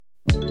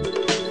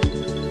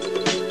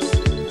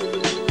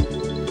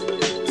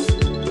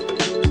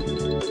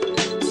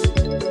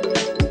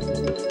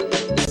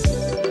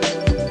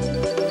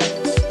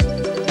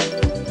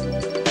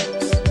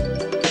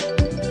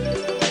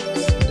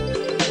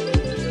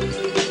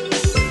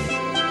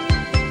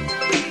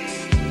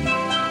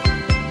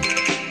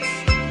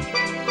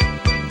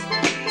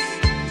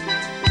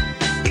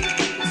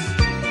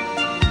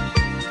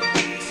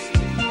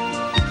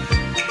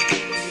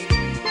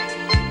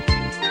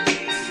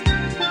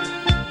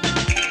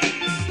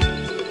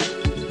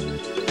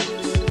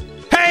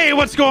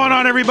what's going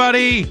on,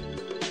 everybody?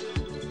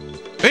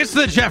 It's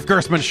the Jeff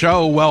Gerstmann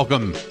Show.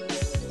 Welcome.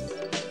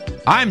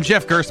 I'm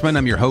Jeff Gerstmann.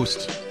 I'm your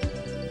host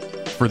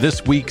for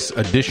this week's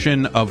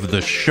edition of the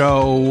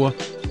show.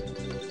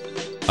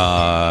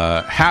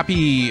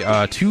 Happy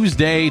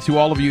Tuesday to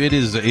all of you. It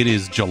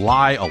is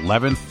July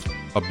 11th.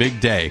 A big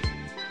day.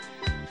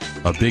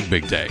 A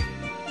big day.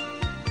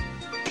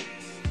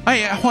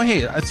 Hey,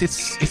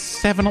 it's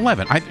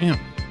 7-Eleven.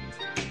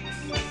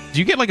 Do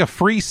you get like a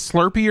free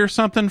Slurpee or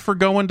something for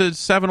going to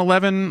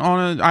 7-Eleven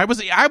on a... I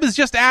was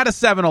just at a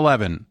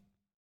 7-Eleven.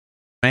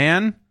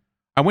 Man,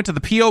 I went to the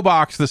P.O.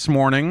 box this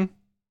morning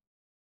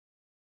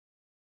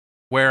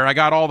where I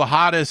got all the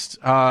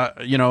hottest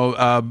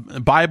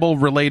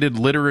Bible-related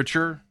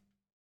literature.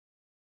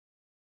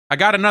 I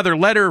got another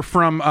letter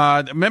from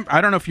I don't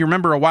know if you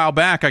remember a while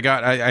back.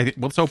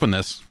 Let's open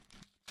this.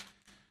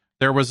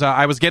 There was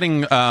I was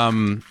getting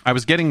bills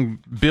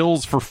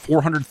for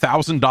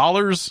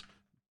 $400,000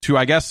 to,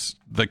 I guess,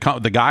 the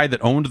guy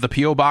that owned the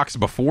P.O. box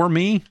before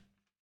me.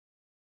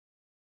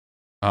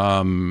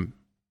 Okay,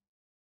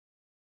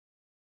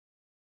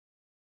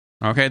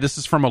 this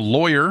is from a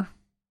lawyer.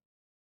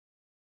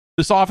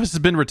 This office has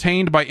been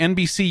retained by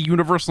NBC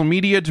Universal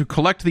Media to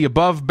collect the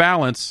above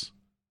balance.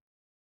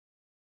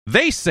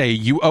 They say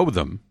you owe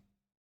them.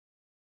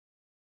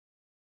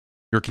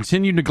 Your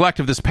continued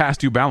neglect of this past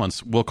due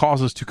balance will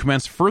cause us to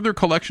commence further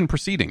collection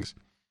proceedings.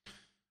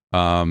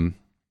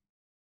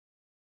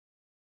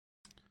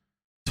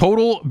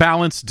 Total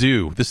balance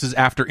due. This is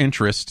after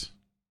interest.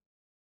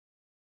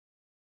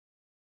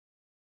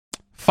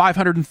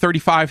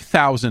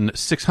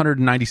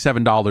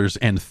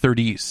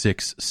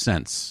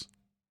 $535,697.36.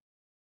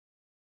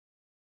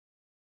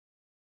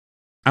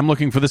 I'm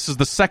looking for... This is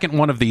the second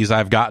one of these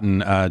I've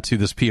gotten to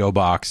this P.O.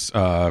 box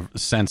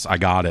since I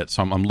got it.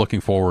 So I'm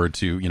looking forward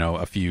to,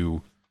 a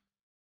few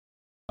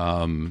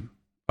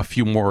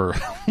more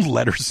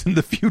letters in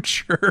the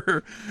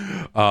future.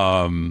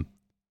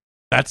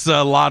 That's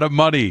a lot of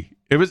money.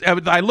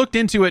 I looked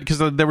into it because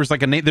there was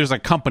there's a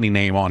company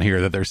name on here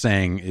that they're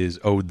saying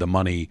is owed the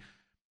money,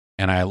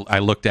 and I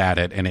looked at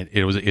it, and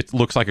it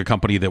looks like a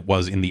company that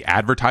was in the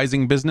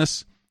advertising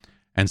business,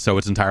 and so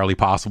it's entirely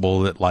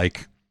possible that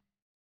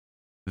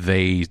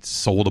they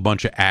sold a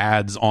bunch of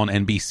ads on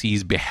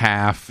NBC's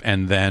behalf,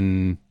 and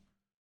then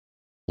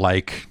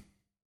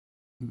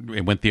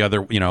it went the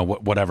other,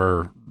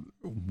 whatever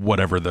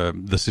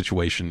the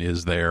situation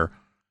is there.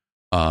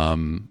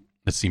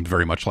 It seemed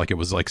very much like it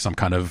was some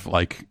kind of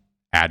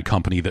ad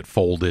company that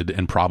folded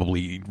and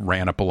probably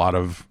ran up a lot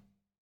of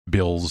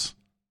bills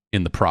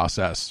in the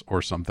process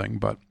or something.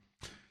 But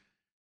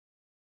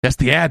that's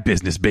the ad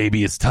business,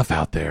 baby. It's tough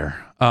out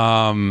there.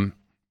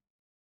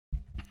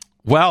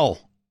 Well,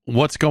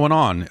 what's going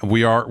on?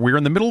 We're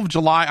in the middle of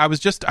July. I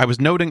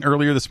was noting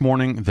earlier this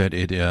morning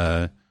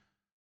that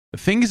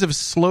things have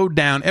slowed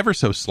down ever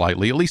so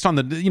slightly, at least on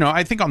the,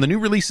 I think on the new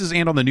releases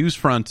and on the news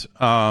front,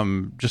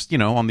 just,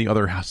 on the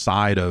other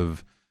side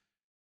of,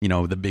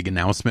 the big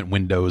announcement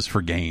windows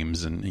for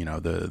games and,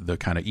 the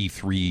kind of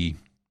E3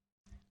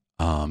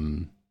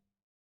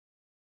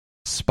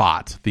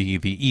 spot, the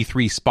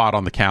E3 spot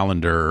on the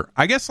calendar.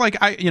 I guess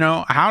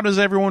how does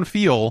everyone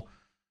feel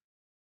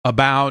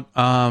about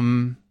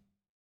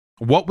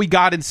what we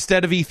got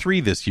instead of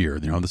E3 this year?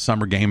 The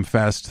Summer Game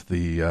Fest,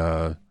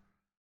 the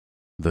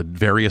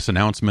various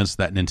announcements,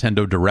 that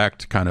Nintendo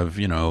Direct kind of,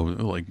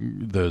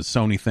 the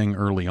Sony thing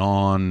early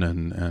on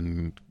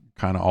and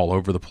kind of all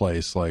over the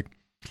place.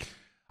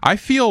 I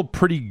feel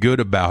pretty good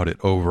about it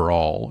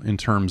overall in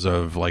terms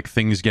of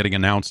things getting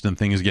announced and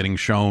things getting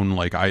shown.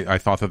 I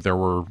thought that there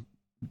were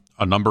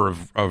a number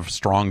of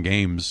strong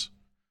games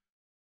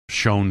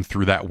shown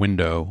through that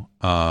window.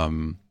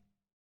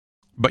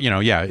 But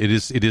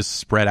it is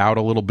spread out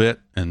a little bit,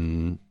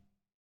 and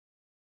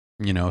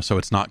so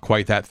it's not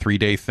quite that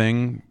 3-day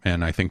thing.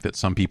 And I think that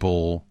some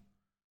people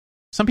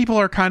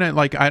are kind of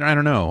I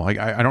don't know.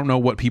 I don't know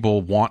what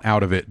people want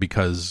out of it,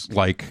 because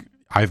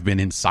I've been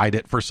inside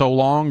it for so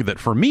long that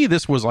for me,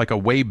 this was a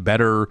way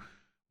better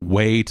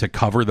way to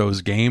cover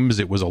those games.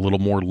 It was a little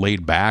more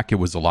laid back. It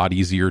was a lot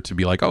easier to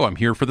be oh, I'm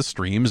here for the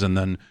streams. And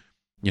then,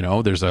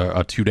 there's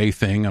a 2-day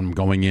thing. I'm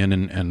going in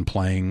and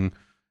playing,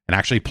 and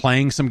actually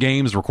playing some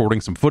games,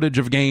 recording some footage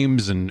of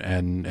games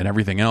and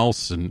everything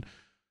else. And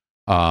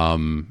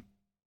I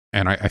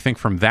think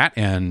from that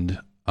end,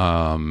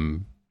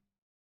 it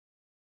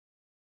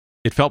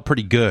felt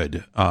pretty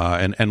good,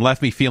 and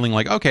left me feeling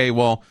okay,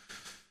 well,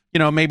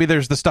 maybe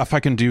there's the stuff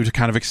I can do to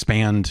kind of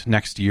expand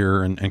next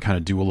year and kind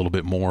of do a little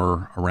bit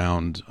more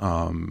around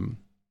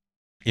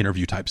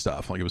interview type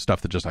stuff. It was stuff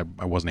that just I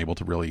wasn't able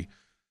to really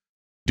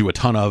do a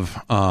ton of.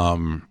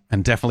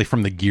 And definitely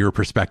from the gear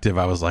perspective,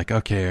 I was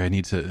okay, I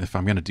need to, if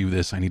I'm going to do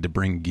this, I need to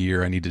bring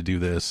gear. I need to do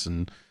this.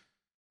 And,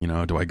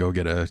 do I go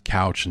get a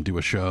couch and do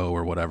a show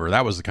or whatever?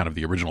 That was kind of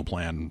the original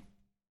plan,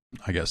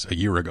 I guess, a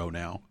year ago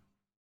now.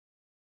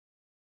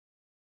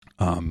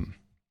 To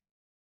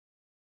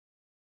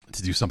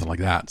do something like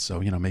that.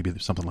 So, maybe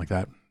there's something like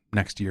that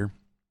next year.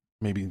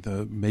 Maybe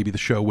the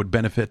show would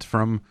benefit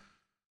from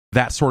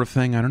that sort of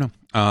thing. I don't know.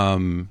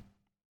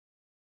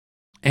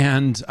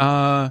 And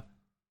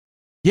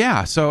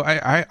yeah, so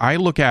I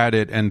look at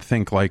it and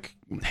think like,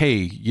 hey,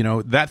 you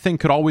know, that thing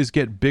could always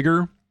get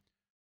bigger,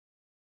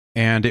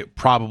 and it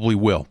probably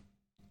will.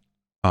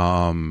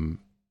 And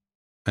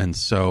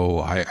so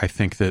I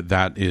think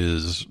that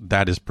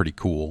is pretty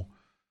cool.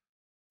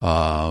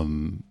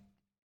 And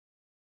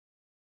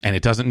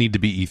it doesn't need to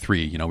be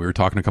E3. You know, we were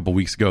talking a couple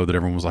weeks ago that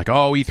everyone was like,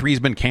 oh, E3's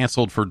been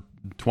canceled for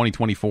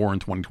 2024 and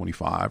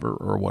 2025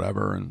 or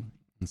whatever. And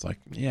it's like,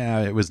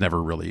 yeah, it was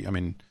never really, I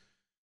mean,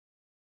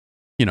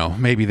 you know,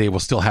 maybe they will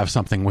still have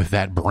something with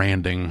that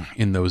branding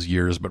in those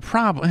years, but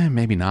probably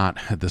maybe not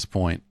at this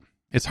point.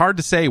 It's hard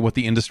to say what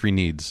the industry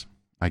needs,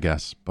 I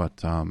guess,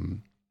 but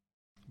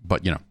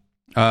you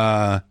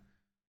know,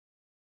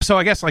 so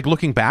I guess like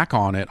looking back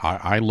on it,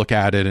 I look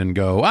at it and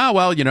go, oh,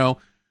 well, you know,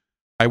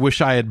 I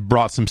wish I had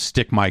brought some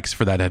stick mics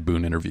for that Ed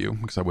Boon interview,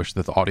 because I wish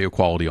that the audio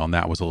quality on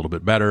that was a little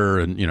bit better.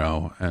 And, you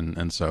know,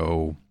 and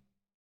so,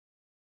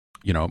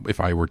 you know, if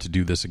I were to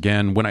do this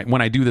again,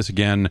 when I do this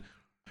again,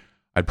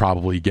 I'd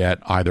probably get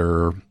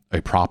either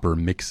a proper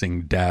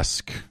mixing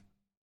desk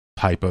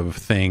type of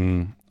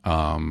thing.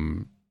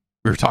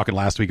 We were talking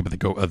last week about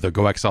the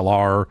Go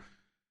XLR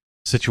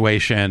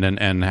situation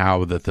and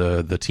how that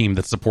the team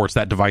that supports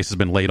that device has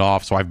been laid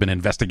off. So I've been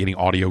investigating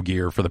audio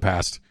gear for the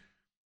past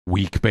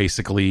week,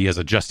 basically as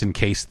a just in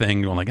case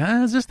thing. Going like,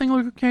 does this thing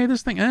look okay?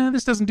 This thing,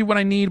 this doesn't do what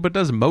I need, but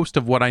does most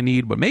of what I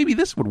need. But maybe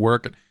this would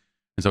work. And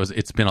so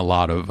it's been a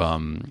lot of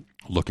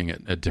looking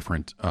at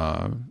different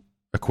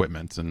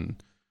equipment and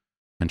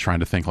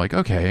trying to think like,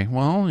 okay,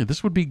 well,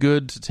 this would be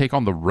good to take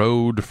on the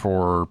road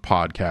for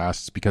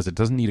podcasts because it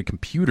doesn't need a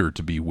computer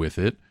to be with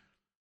it.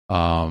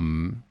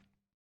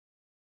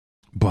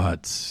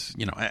 But,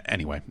 you know,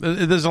 anyway,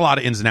 there's a lot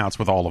of ins and outs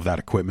with all of that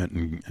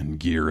equipment and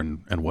gear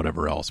and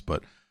whatever else.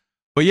 But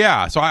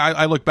yeah, so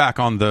I look back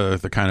on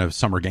the kind of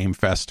Summer Game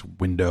Fest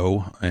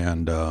window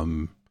and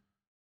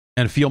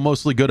feel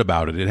mostly good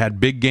about it. It had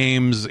big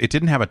games. It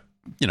didn't have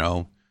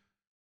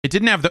it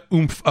didn't have the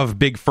oomph of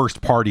big first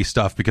party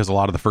stuff because a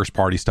lot of the first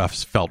party stuff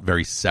felt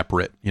very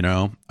separate, you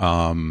know?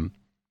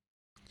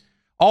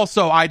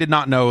 Also, I did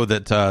not know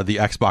that the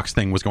Xbox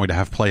thing was going to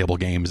have playable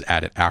games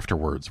at it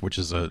afterwards, which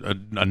is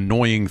an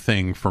annoying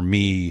thing for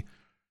me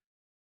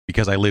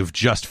because I live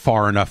just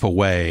far enough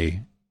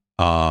away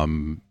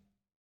that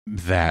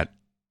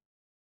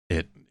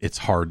it's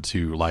hard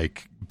to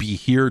like be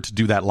here to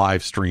do that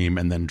live stream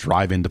and then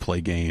drive in to play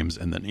games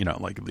and then, you know,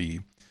 like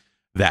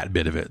that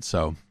bit of it.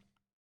 So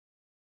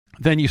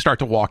then you start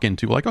to walk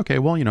into like, okay,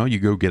 well, you know, you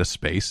go get a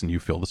space and you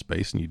fill the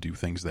space and you do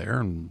things there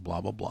and blah,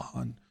 blah, blah.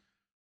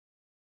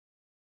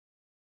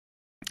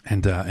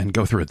 And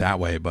go through it that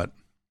way. But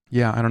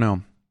yeah, I don't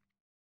know.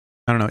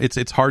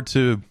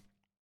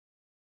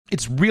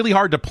 It's really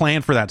hard to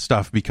plan for that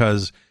stuff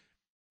because,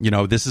 you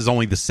know, this is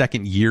only the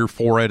second year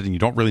for it and you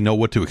don't really know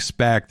what to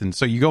expect. And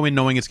so you go in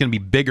knowing it's going to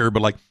be bigger,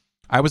 but like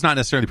I was not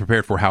necessarily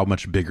prepared for how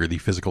much bigger the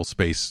physical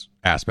space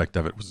aspect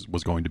of it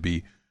was going to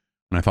be.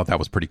 And I thought that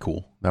was pretty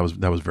cool. That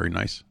was very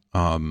nice.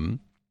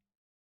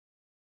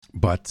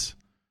 But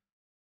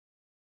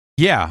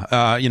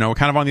yeah, you know,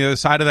 kind of on the other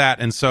side of that.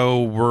 And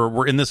so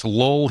we're in this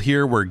lull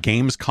here where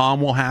Gamescom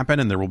will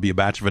happen and there will be a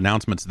batch of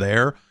announcements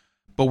there.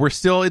 But we're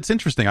still, it's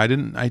interesting. I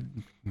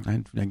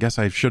guess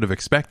I should have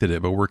expected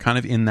it, but we're kind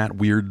of in that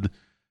weird,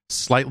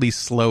 slightly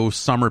slow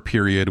summer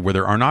period where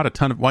there are not a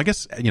ton of, well, I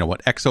guess, you know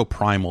what,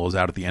 Exoprimal is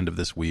out at the end of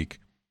this week.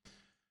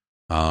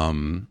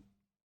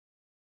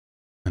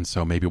 And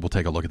so maybe we'll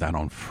take a look at that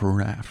on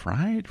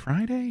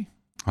Friday.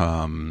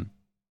 And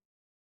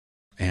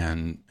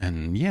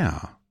yeah,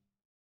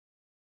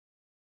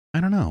 I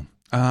don't know.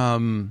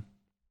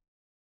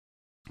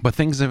 But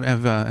things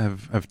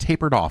have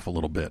tapered off a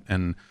little bit,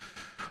 and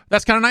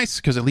that's kind of nice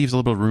because it leaves a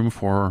little bit of room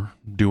for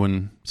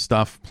doing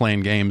stuff,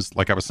 playing games.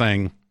 Like I was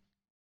saying,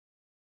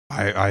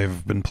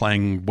 I've been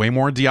playing way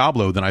more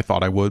Diablo than I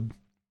thought I would.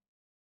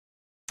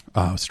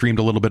 Streamed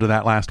a little bit of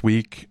that last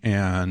week,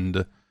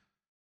 and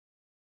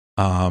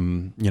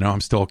you know,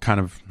 I'm still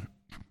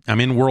I'm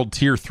in World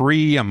Tier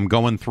 3. I'm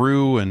going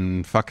through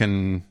and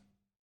fucking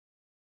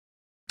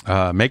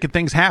making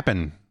things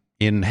happen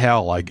in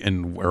hell, like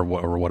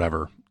or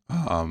whatever.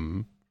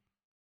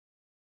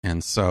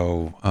 And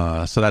so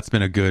that's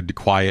been a good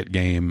quiet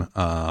game.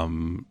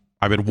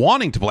 I've been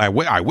wanting to play.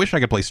 I wish I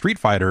could play Street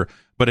Fighter,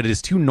 but it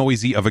is too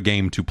noisy of a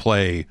game to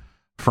play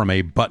from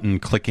a button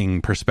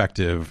clicking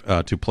perspective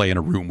to play in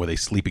a room with a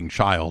sleeping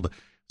child.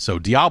 So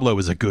Diablo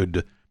is a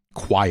good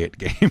quiet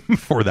game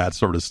for that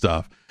sort of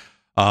stuff.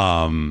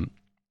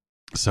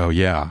 So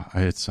yeah,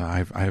 I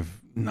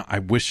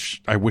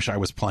wish I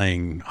was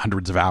playing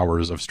hundreds of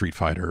hours of Street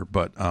Fighter,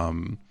 but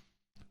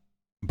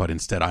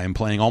instead I am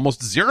playing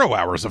almost 0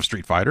 hours of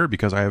Street Fighter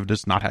because I have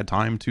just not had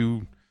time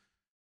to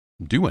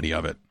do any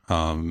of it.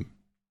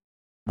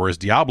 Whereas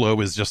Diablo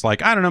is just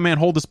like, I don't know, man,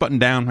 hold this button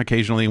down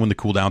occasionally when the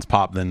cooldowns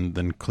pop,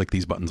 then click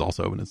these buttons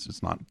also, and it's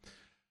just not,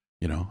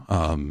 you know,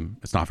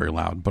 it's not very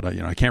loud. But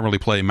you know, I can't really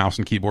play mouse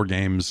and keyboard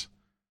games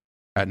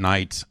at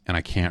night, and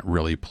I can't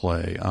really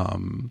play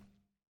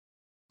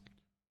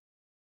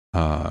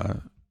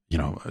you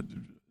know,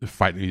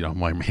 fight. I'm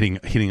like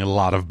hitting a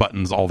lot of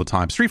buttons all the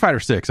time. Street Fighter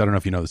 6. I don't know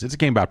if you know this. It's a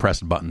game about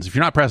pressing buttons. If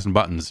you're not pressing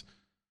buttons,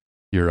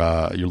 you're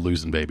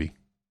losing, baby.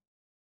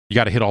 You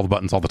got to hit all the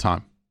buttons all the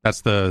time.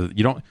 That's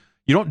you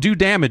don't do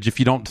damage if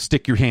you don't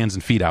stick your hands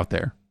and feet out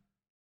there.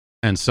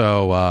 And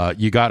so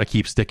you got to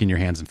keep sticking your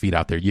hands and feet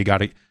out there. You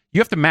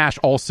have to mash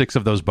all 6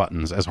 of those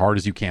buttons as hard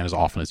as you can, as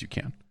often as you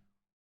can,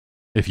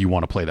 if you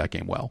want to play that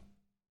game well.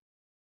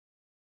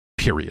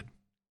 Period.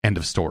 End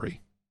of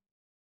story.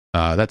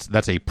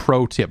 That's a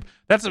pro tip.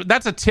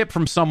 That's a tip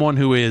from someone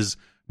who is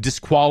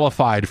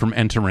disqualified from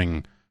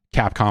entering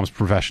Capcom's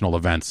professional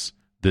events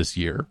this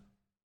year.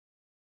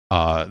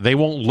 They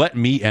won't let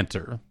me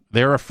enter.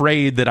 They're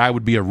afraid that I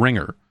would be a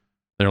ringer.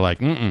 They're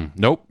like,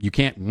 nope, you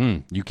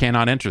can't. You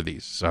cannot enter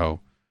these. So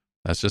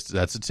that's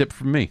a tip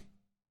from me.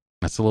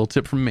 That's a little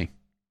tip from me.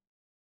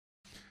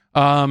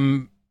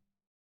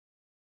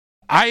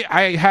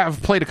 I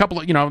have played a couple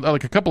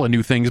of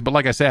new things, but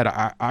like I said,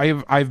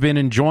 I've been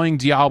enjoying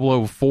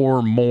Diablo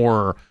 4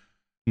 more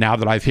now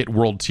that I've hit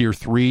World Tier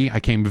 3. I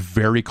came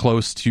very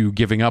close to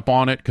giving up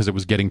on it because it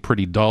was getting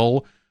pretty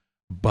dull,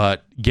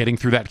 but getting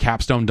through that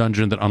capstone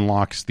dungeon that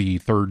unlocks the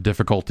 3rd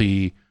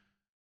difficulty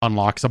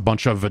unlocks a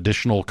bunch of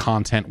additional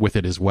content with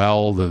it as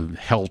well, the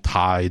Hell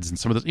Tides and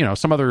some of the,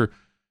 some other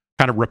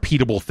kind of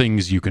repeatable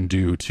things you can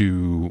do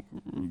to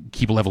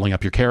keep leveling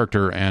up your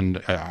character, and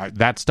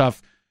that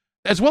stuff,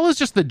 as well as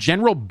just the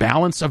general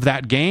balance of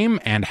that game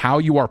and how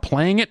you are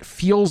playing it,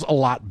 feels a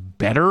lot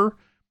better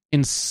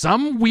in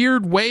some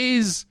weird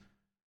ways.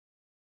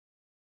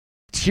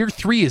 Tier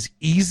 3 is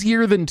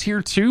easier than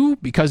Tier 2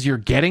 because you're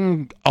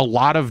getting a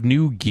lot of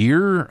new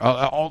gear.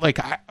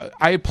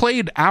 I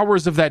played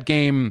hours of that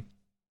game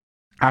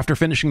after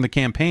finishing the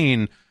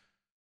campaign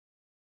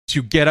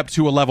to get up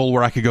to a level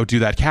where I could go do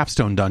that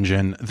capstone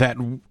dungeon that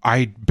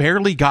I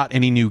barely got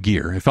any new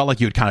gear. It felt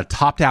like you had kind of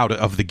topped out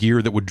of the gear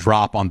that would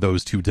drop on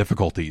those 2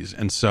 difficulties.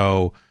 And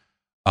so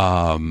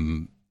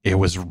it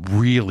was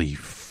really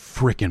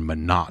freaking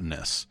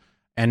monotonous.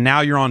 And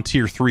now you're on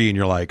Tier 3 and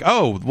you're like,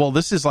 oh, well,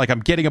 this is like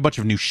I'm getting a bunch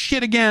of new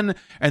shit again,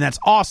 and that's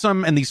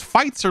awesome. And these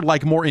fights are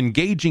like more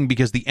engaging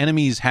because the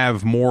enemies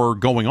have more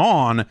going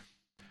on.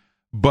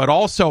 But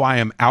also I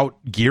am out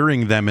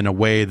gearing them in a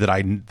way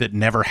that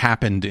never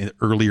happened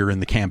earlier in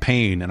the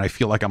campaign, and I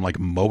feel like I'm like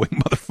mowing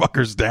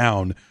motherfuckers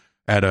down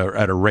at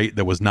a rate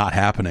that was not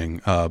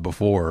happening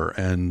before,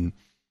 and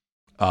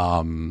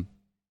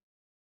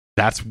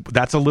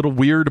that's a little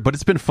weird, but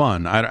it's been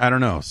fun. I don't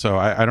know, so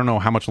I don't know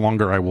how much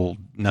longer I will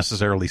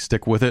necessarily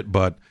stick with it,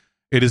 but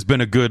it has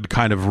been a good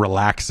kind of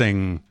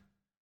relaxing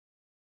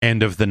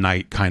end of the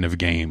night kind of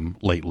game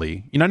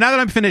lately. Now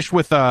that I'm finished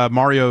with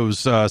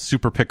Mario's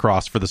Super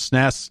Picross for the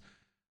SNES,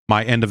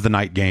 my end of the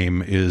night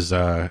game is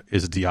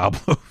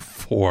Diablo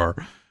 4.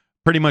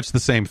 Pretty much the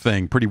same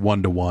thing, pretty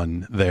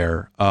 1-to-1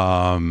 there.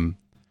 And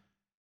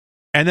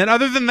then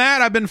other than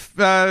that, I've been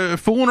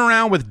fooling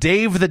around with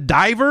Dave the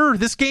Diver.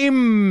 This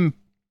game,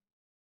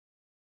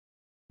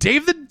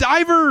 Dave the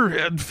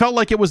Diver, felt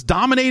like it was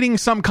dominating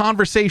some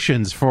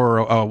conversations for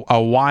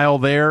a while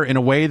there in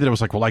a way that it was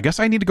like, well, I guess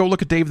I need to go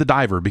look at Dave the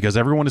Diver because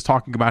everyone is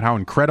talking about how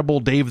incredible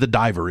Dave the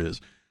Diver is.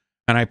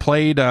 And I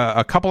played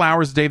a couple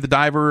hours of Dave the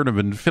Diver, and I've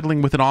been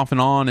fiddling with it off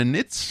and on, and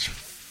it's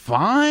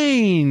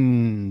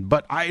fine.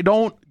 But I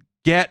don't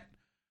get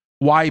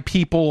why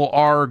people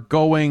are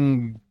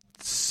going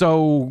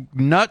so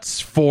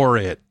nuts for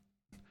it.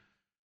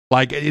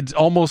 Like, it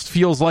almost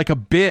feels like a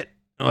bit.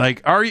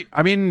 Like,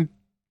 it's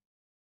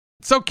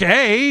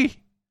okay,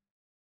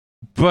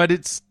 but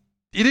it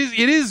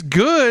is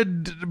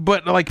good,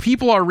 but like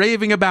people are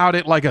raving about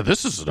it like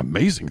this is an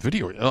amazing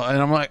video,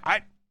 and I'm like,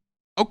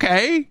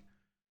 okay.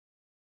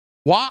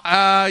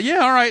 Why? Yeah,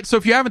 all right. So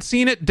if you haven't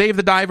seen it, Dave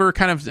the Diver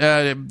kind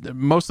of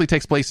mostly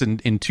takes place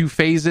in 2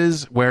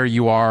 phases where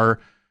you are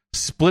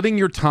splitting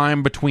your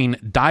time between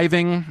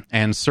diving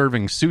and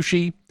serving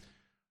sushi.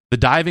 The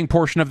diving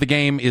portion of the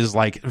game is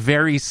like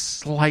very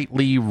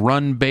slightly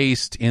run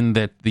based in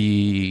that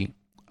the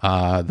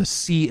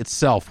sea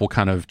itself will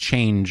kind of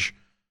change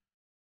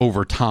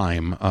over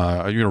time.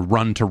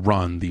 Run to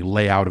run, the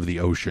layout of the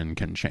ocean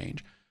can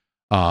change.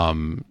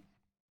 And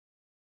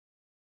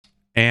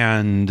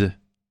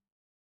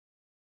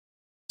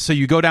so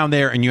you go down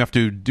there and you have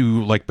to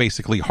do like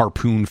basically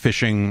harpoon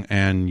fishing,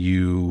 and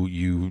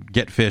you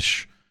get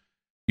fish.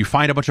 You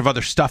find a bunch of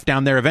other stuff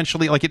down there.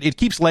 Eventually, like it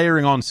keeps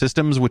layering on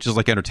systems, which is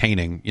like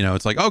entertaining.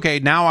 It's like, okay,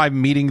 now I'm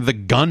meeting the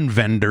gun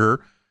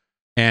vendor,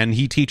 and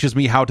he teaches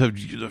me how to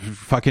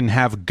fucking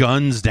have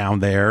guns down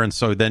there. And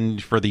so then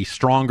for the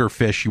stronger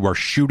fish, you are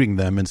shooting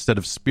them instead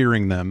of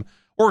spearing them,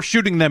 or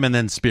shooting them and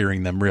then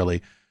spearing them,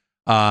 really.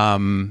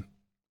 And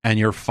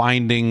you're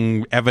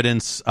finding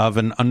evidence of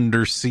an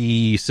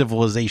undersea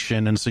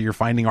civilization. And so you're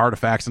finding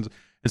artifacts. And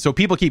so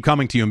people keep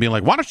coming to you and being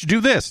like, why don't you do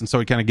this? And so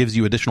it kind of gives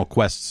you additional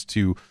quests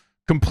to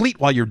complete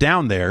while you're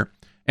down there.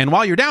 And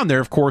while you're down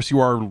there, of course, you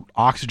are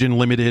oxygen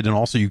limited, and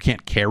also you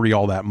can't carry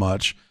all that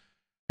much.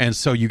 And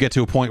so you get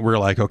to a point where you're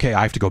like, okay,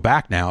 I have to go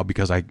back now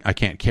because I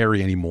can't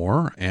carry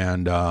anymore,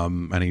 and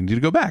I need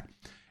to go back.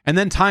 And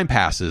then time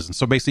passes. And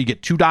so basically you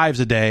get 2 dives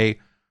a day.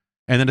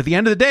 And then at the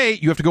end of the day,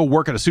 you have to go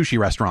work at a sushi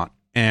restaurant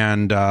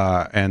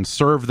and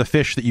serve the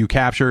fish that you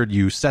captured.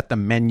 You set the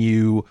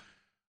menu.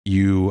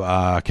 You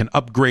can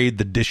upgrade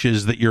the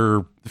dishes that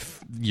you're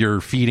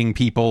feeding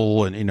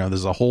people, and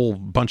there's a whole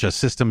bunch of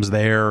systems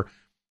there.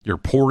 You're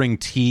pouring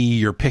tea.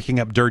 You're picking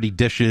up dirty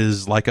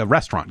dishes like a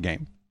restaurant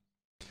game.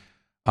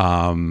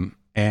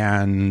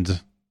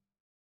 And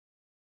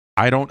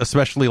I don't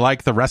especially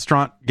like the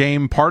restaurant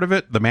game part of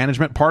it, the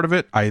management part of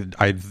it.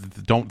 I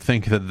don't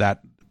think that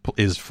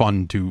is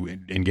fun to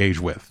engage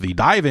with. The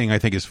diving, I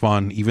think, is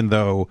fun, even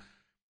though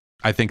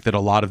I think that a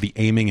lot of the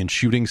aiming and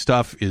shooting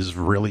stuff is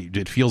really,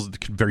 it feels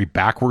very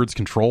backwards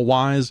control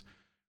wise,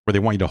 where they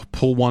want you to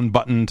pull one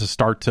button to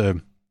start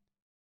to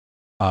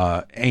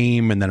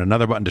aim and then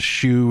another button to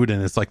shoot,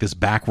 and it's like this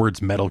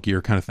backwards Metal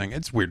Gear kind of thing.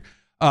 It's weird.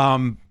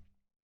 And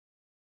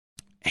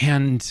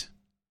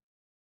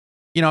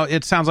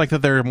it sounds like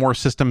that there are more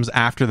systems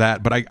after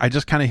that, but I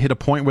just kind of hit a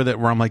point with it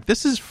where I'm like,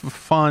 this is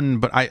fun,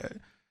 but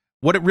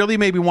what it really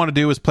made me want to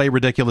do is play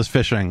Ridiculous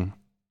Fishing,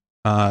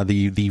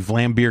 the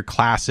Vlambeer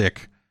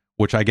Classic,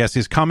 which I guess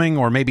is coming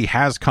or maybe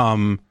has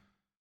come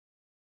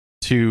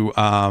to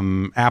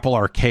Apple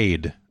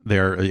Arcade.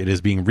 It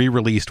is being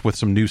re-released with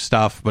some new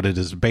stuff, but it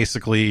is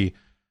basically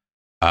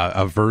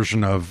a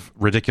version of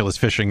Ridiculous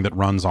Fishing that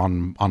runs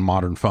on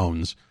modern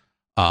phones,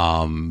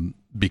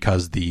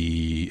 because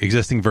the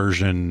existing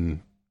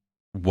version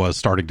was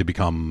starting to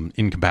become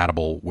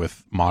incompatible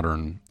with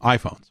modern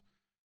iPhones.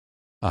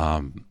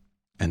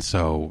 And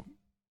so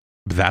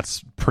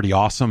that's pretty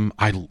awesome.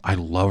 I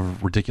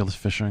love Ridiculous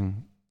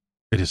Fishing.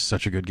 It is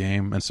such a good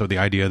game. And so the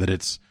idea that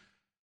it's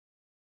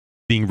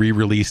being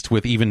re-released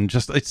with even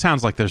just, it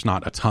sounds like there's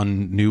not a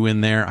ton new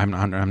in there. I'm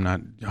not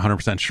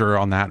 100% sure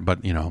on that,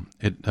 but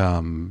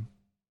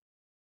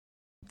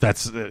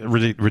that's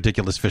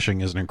Ridiculous Fishing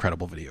is an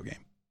incredible video game.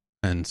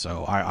 And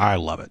so I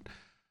love it.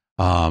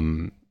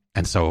 And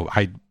so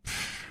I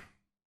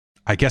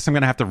guess I'm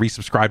going to have to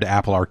resubscribe to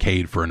Apple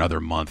Arcade for another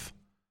month.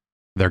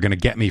 They're going to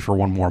get me for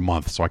one more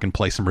month so I can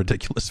play some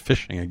Ridiculous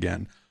Fishing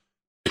again.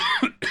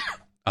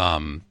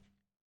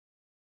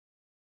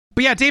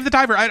 But yeah, Dave the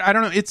Diver, I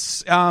don't know.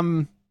 It's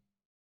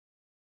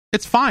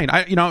fine.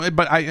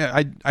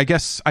 I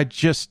guess I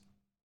just,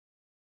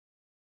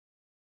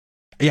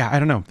 yeah, I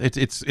don't know.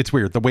 It's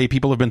weird. The way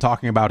people have been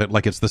talking about it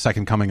like it's the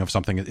second coming of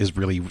something is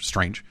really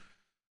strange,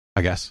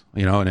 I guess.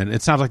 And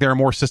it sounds like there are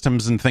more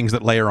systems and things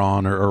that layer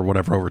on or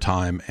whatever over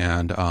time,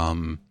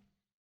 and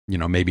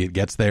maybe it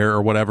gets there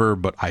or whatever,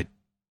 but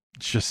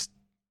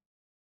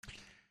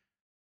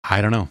I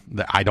don't know.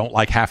 I don't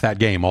like half that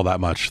game all that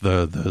much.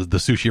 The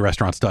sushi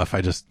restaurant stuff,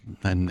 I just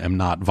am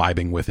not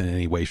vibing with in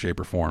any way, shape,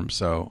 or form.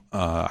 So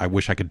I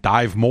wish I could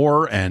dive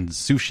more and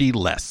sushi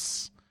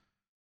less.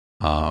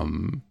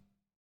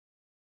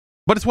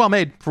 But it's well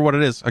made for what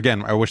it is.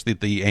 Again, I wish that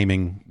the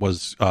aiming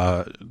was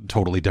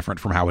totally different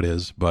from how it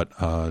is. But,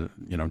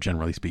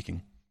 generally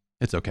speaking,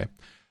 it's okay.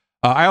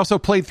 I also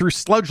played through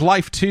Sludge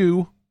Life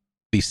 2,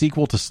 the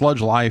sequel to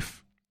Sludge Life.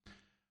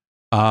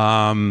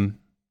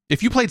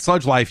 If you played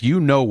Sludge Life,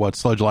 you know what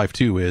Sludge Life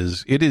 2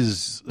 is.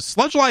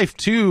 Sludge Life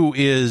 2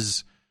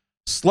 is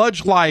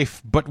Sludge Life,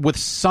 but with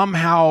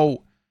somehow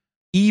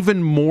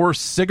even more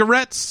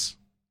cigarettes.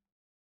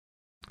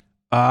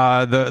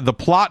 The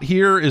plot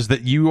here is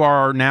that you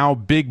are now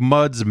Big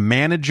Mud's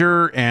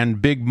manager,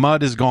 and Big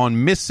Mud has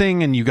gone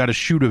missing, and you got to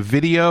shoot a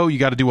video. You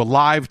got to do a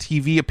live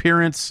TV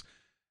appearance,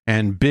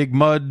 and Big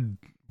Mud,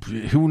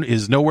 who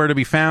is nowhere to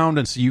be found,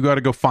 and so you got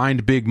to go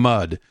find Big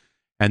Mud.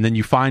 And then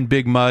you find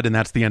Big Mud, and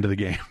that's the end of the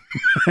game.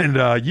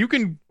 And I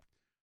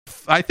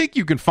think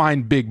you can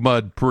find Big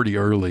Mud pretty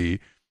early.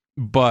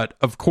 But,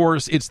 of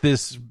course, it's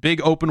this big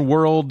open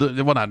world.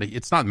 Well,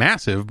 it's not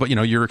massive, but,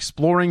 you're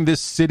exploring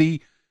this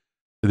city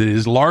that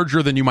is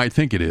larger than you might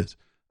think it is.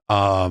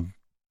 Going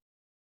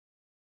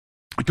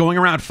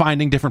around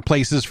finding different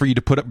places for you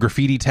to put up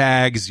graffiti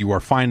tags. You are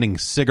finding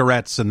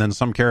cigarettes, and then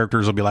some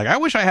characters will be like, I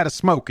wish I had a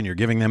smoke, and you're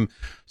giving them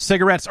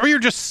cigarettes, or you're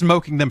just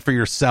smoking them for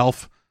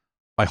yourself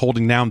by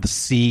holding down the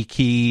C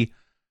key.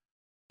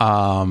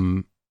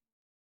 Fantastic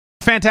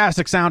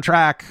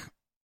soundtrack.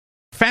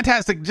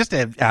 Fantastic, just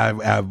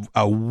a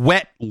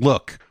wet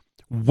look.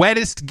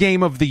 Wettest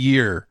game of the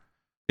year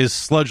is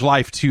Sludge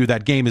Life 2.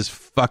 That game is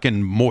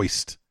fucking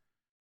moist.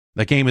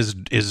 That game is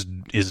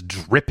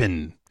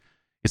dripping.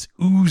 It's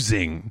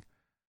oozing.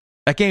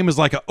 That game is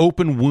like an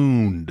open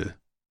wound.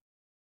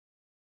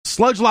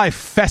 Sludge Life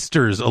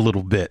festers a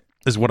little bit,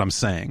 is what I'm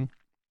saying.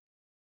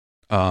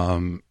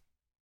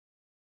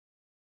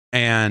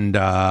 And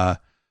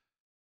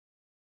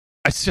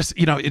it's just,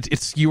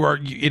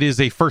 it is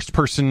a first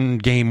person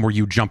game where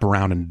you jump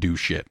around and do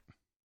shit.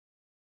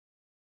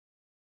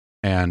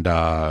 And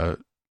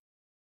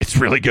it's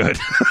really good.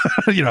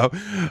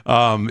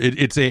 It's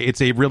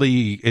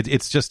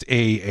just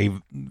a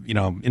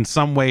in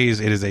some ways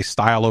it is a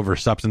style over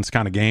substance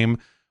kind of game,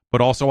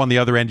 but also on the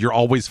other end, you're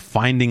always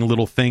finding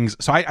little things.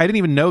 So I didn't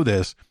even know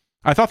this.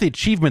 I thought the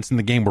achievements in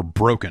the game were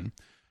broken,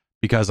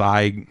 because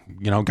I,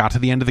 got to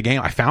the end of the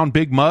game. I found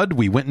Big Mud.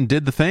 We went and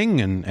did the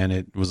thing, and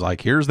it was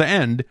like, here's the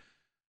end.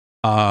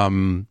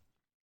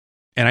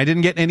 And I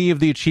didn't get any of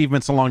the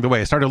achievements along the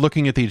way. I started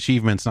looking at the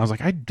achievements, and I was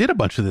like, I did a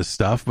bunch of this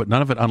stuff, but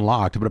none of it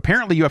unlocked. But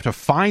apparently you have to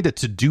find a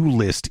to-do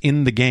list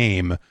in the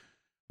game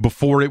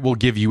before it will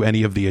give you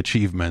any of the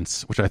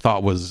achievements, which I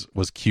thought was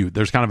cute.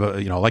 There's kind of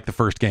a, like the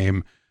first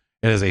game,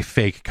 it is a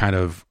fake kind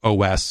of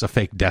OS, a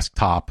fake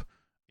desktop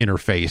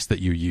interface that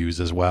you use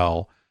as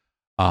well.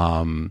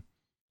 And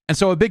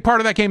so a big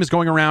part of that game is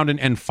going around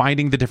and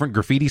finding the different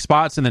graffiti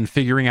spots and then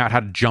figuring out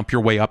how to jump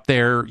your way up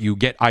there. You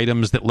get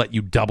items that let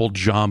you double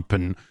jump,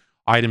 and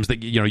items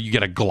that, you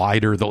get a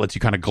glider that lets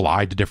you kind of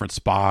glide to different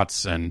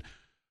spots. And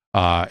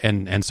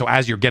so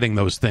as you're getting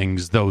those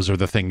things, those are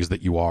the things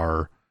that you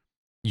are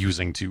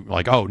using to,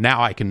 like, oh,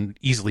 now I can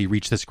easily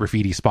reach this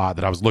graffiti spot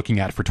that I was looking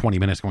at for 20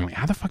 minutes going,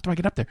 how the fuck do I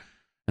get up there?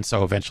 And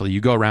so eventually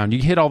you go around,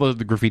 you hit all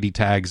the graffiti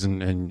tags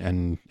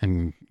and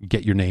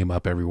get your name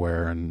up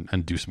everywhere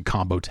and do some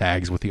combo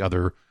tags with the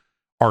other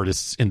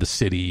artists in the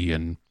city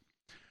and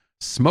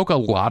smoke a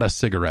lot of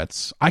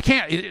cigarettes.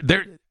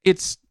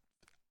 It's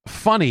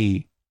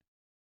funny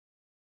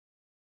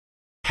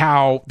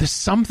how there's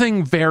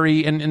something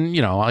very, and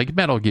like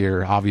Metal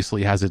Gear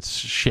obviously has its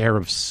share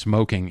of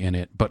smoking in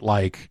it, but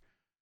like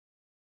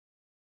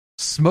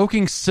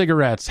smoking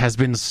cigarettes has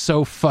been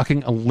so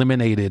fucking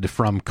eliminated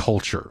from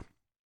culture.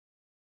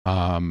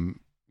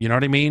 You know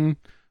what I mean?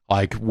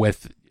 Like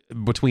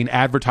between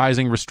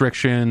advertising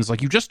restrictions,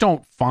 like you just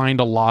don't find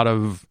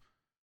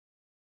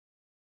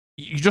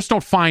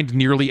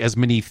nearly as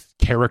many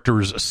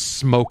characters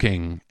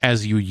smoking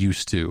as you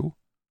used to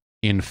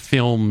in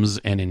films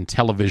and in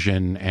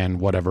television and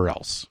whatever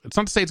else. It's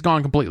not to say it's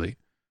gone completely,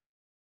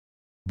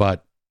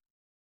 but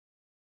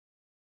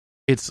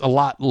it's a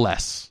lot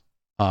less.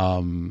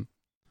 And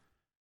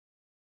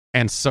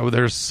so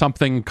there's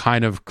something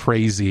kind of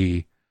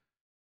crazy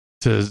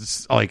to,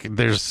 like,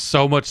 there's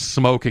so much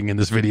smoking in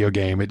this video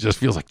game. It just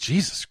feels like,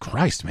 Jesus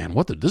Christ, man,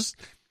 what did this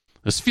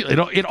feel?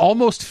 It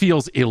almost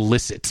feels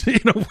illicit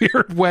in a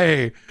weird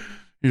way.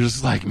 You're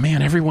just like,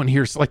 man, everyone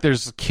here's like,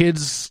 there's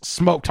kids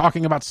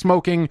talking about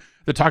smoking.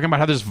 They're talking about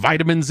how there's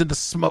vitamins in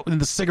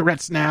the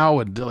cigarettes now,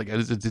 and like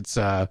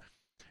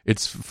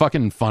it's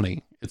fucking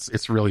funny.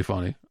 It's really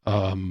funny.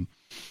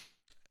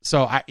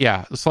 So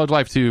Sludge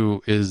Life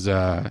 2 is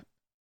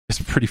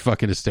pretty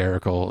fucking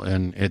hysterical,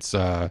 and it's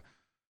a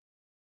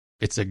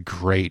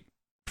great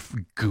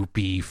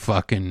goopy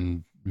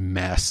fucking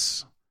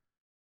mess.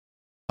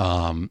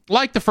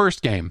 Like the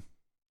first game.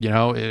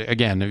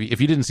 Again,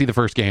 if you didn't see the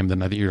first game,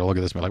 then I think you're gonna look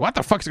at this and be like, what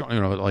the fuck's going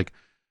on?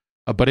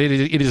 But it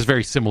is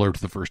very similar to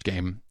the first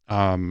game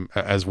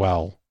as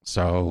well.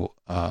 So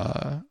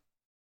I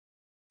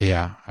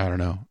don't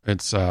know.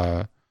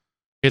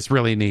 It's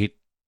really neat.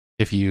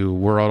 If you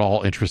were at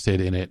all interested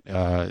in it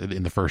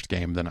in the first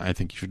game, then I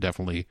think you should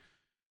definitely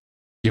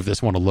give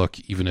this one a look,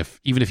 even if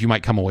you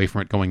might come away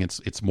from it going,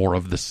 it's more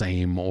of the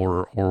same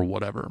or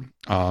whatever.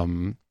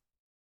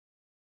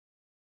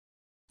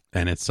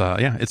 And it's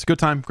a good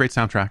time, great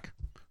soundtrack.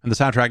 And the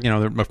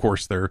soundtrack, of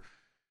course, they're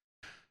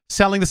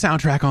selling the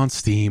soundtrack on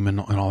Steam and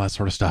all that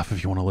sort of stuff.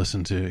 If you want to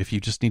listen to, if you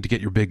just need to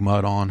get your Big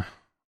Mud on,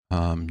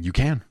 you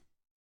can.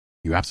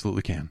 You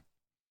absolutely can.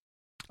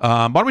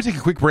 Why don't we take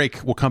a quick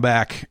break? We'll come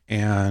back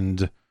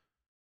and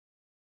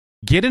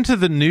get into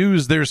the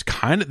news. There's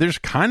kind of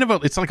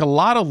it's like a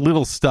lot of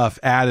little stuff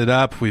added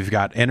up. We've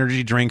got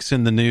energy drinks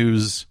in the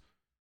news.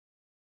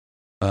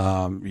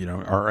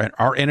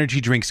 Are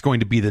energy drinks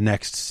going to be the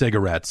next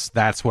cigarettes?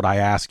 That's what I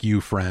ask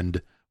you,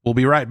 friend. We'll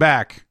be right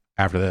back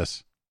after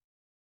this.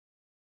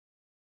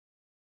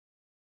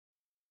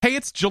 Hey,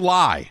 it's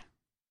July.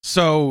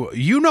 So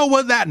you know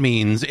what that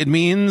means. It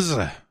means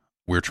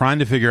we're trying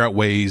to figure out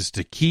ways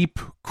to keep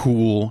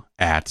cool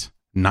at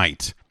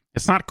night.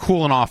 It's not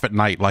cooling off at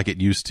night like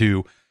it used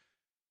to.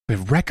 We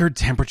have record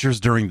temperatures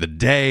during the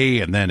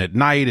day, and then at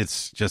night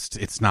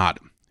it's not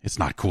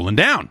cooling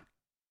down.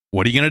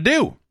 What are you going to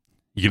do?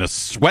 You going to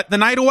sweat the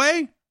night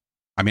away?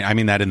 I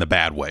mean that in the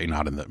bad way,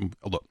 not in the...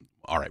 Look,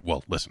 all right,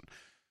 well, listen.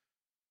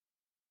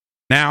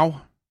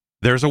 Now,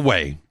 there's a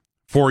way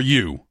for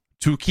you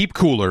to keep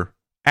cooler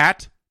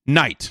at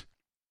night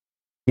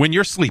when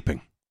you're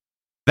sleeping.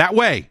 That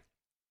way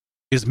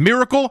is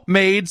Miracle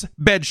Made's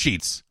bed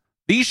sheets.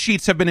 These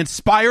sheets have been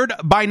inspired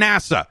by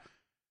NASA.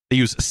 They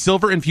use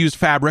silver-infused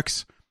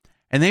fabrics,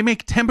 and they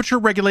make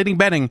temperature-regulating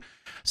bedding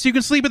so you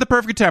can sleep at the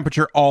perfect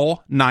temperature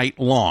all night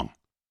long.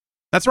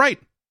 That's right.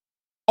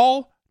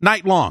 All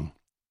night long.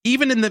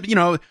 Even in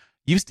the,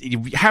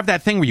 you have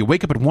that thing where you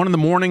wake up at 1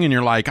 a.m. and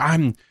you're like,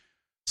 I'm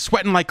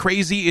sweating like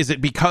crazy. Is it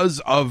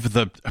because of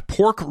the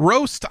pork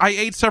roast I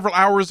ate several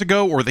hours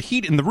ago, or the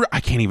heat in the room?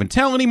 I can't even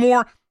tell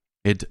anymore.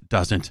 It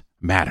doesn't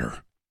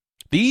matter.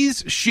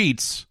 These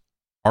sheets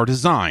are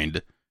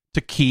designed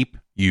to keep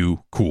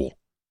you cool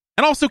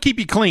and also keep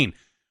you clean.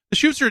 The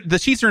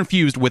sheets are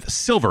infused with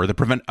silver that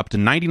prevent up to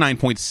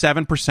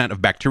 99.7%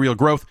 of bacterial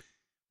growth,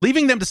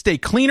 leaving them to stay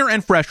cleaner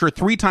and fresher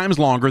 3 times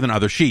longer than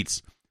other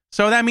sheets.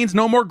 So that means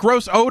no more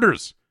gross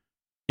odors.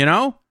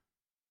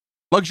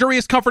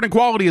 Luxurious comfort and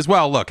quality as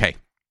well. Look, hey,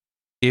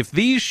 if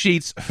these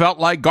sheets felt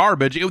like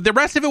garbage, the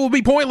rest of it will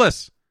be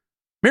pointless.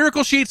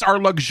 Miracle sheets are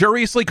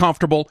luxuriously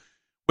comfortable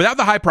without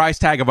the high price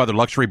tag of other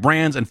luxury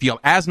brands and feel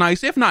as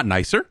nice, if not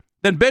nicer,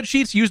 than bed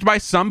sheets used by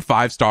some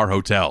 5-star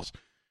hotels.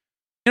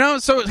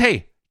 So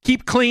hey,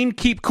 keep clean,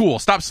 keep cool.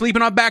 Stop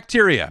sleeping on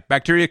bacteria.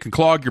 Bacteria can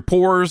clog your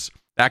pores.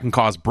 That can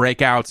cause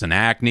breakouts and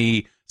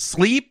acne.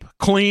 Sleep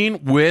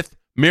clean with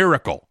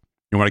Miracle.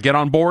 You want to get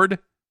on board?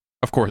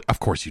 Of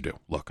course you do.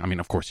 Look,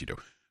 of course you do.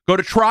 Go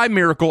to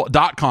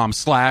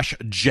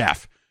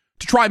trymiracle.com/Jeff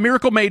to try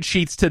Miracle Made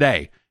sheets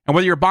today. And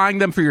whether you're buying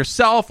them for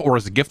yourself or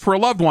as a gift for a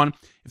loved one,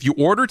 if you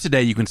order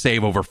today, you can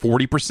save over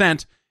 40%.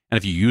 And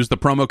if you use the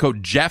promo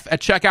code Jeff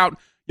at checkout,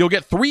 you'll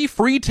get 3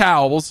 free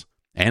towels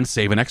and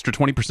save an extra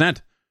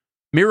 20%.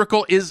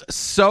 Miracle is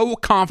so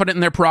confident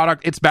in their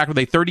product, it's backed with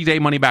a 30-day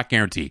money-back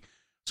guarantee.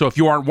 So if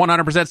you aren't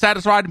 100%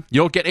 satisfied,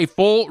 you'll get a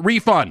full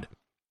refund.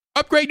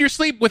 Upgrade your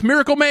sleep with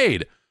Miracle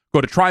Made.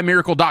 Go to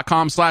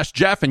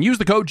trymiracle.com/Jeff and use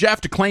the code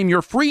Jeff to claim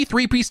your free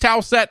 3-piece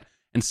towel set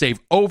and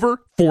save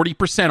over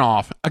 40%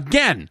 off.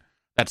 Again,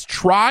 that's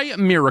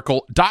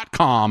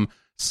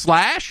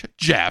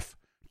trymiracle.com/Jeff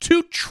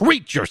to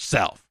treat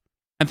yourself.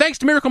 And thanks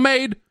to Miracle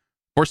Made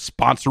for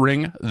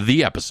sponsoring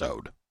the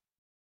episode.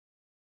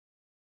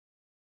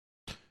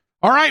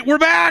 All right, we're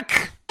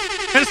back.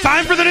 And it's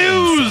time for the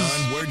news.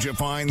 Son, where'd you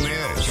find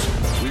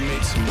this? We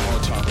made some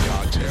Molotov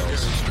cocktails.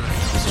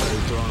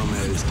 Started throwing them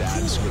at his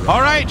dad's garage.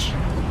 All right.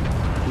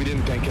 We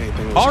didn't think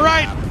anything was All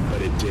right. happen,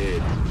 but it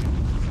did.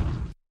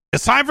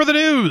 It's time for the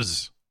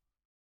news.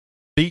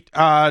 The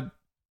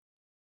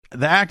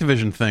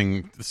Activision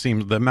thing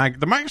seems the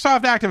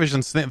Microsoft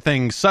Activision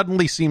thing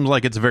suddenly seems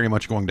like it's very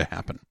much going to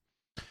happen.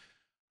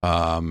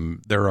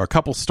 There are a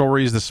couple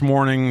stories this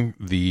morning.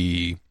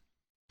 The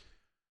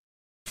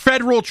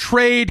Federal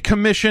Trade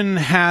Commission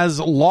has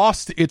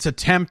lost its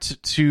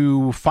attempt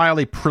to file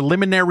a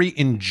preliminary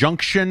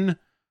injunction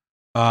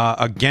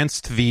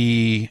against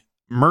the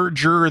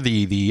merger,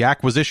 the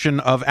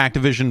acquisition of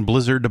Activision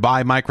Blizzard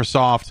by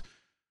Microsoft.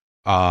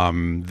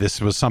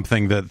 This was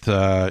something that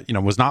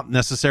was not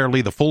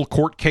necessarily the full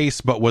court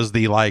case, but was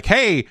the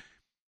hey,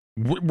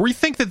 we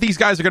think that these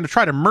guys are going to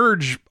try to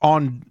merge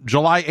on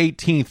July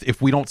 18th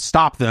if we don't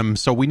stop them,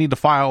 so we need to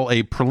file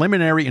a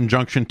preliminary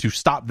injunction to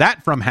stop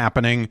that from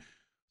happening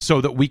so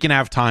that we can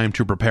have time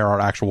to prepare our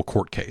actual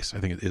court case. I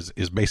think it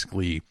is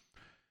basically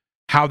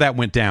how that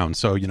went down.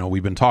 So,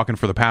 we've been talking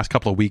for the past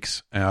couple of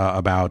weeks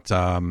about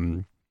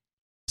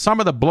some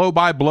of the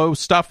blow-by-blow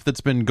stuff that's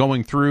been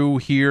going through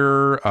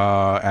here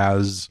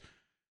as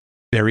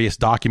various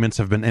documents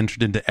have been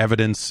entered into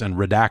evidence and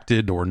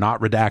redacted or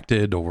not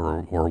redacted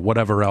or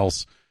whatever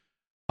else.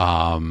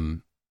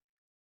 And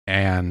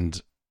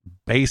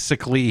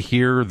basically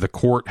here the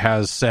court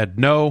has said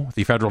no,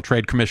 the Federal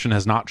Trade Commission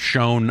has not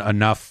shown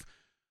enough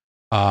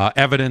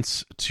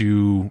evidence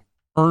to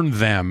earn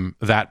them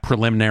that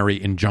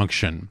preliminary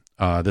injunction.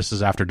 This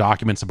is after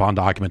documents upon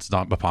documents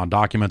upon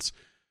documents.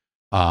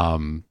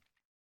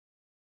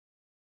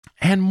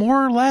 And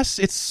more or less,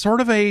 it's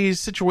sort of a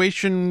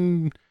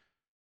situation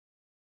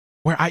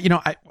where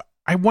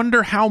I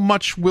wonder how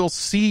much we'll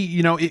see,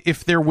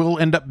 if there will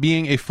end up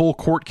being a full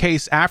court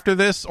case after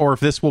this, or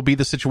if this will be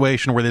the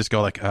situation where they just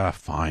go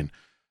fine.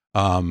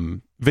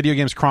 Video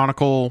Games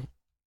Chronicle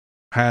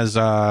has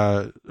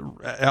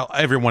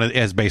everyone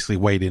has basically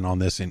weighed in on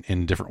this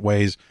in different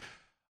ways.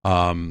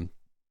 Video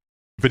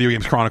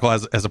Games Chronicle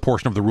as a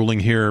portion of the ruling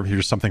here.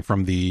 Here's something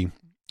from the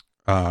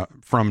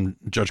from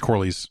Judge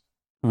Corley's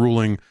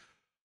ruling.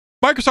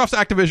 Microsoft's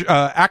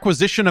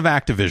acquisition of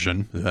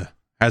Activision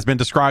has been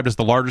described as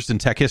the largest in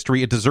tech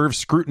history. It deserves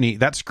scrutiny.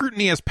 That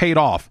scrutiny has paid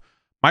off.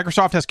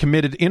 Microsoft has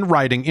committed in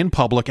writing, in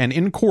public, and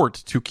in court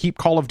to keep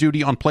Call of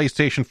Duty on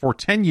PlayStation for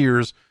 10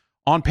 years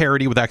on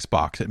parity with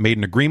Xbox. It made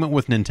an agreement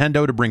with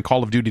Nintendo to bring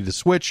Call of Duty to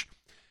Switch,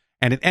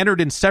 and it entered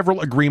in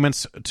several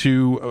agreements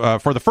to,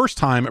 for the first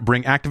time,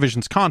 bring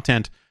Activision's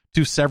content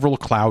to several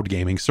cloud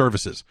gaming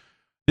services.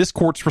 This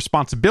court's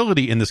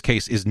responsibility in this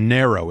case is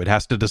narrow. It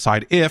has to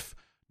decide if,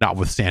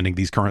 notwithstanding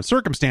these current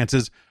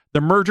circumstances,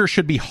 the merger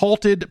should be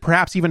halted,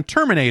 perhaps even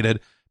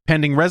terminated,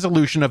 pending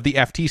resolution of the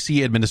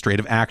FTC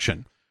administrative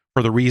action.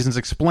 For the reasons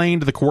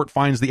explained, the court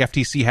finds the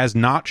FTC has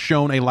not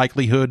shown a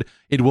likelihood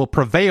it will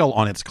prevail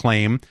on its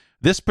claim.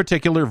 This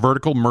particular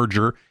vertical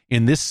merger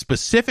in this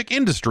specific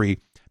industry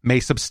may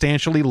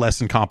substantially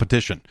lessen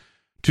competition.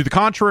 To the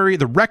contrary,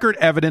 the record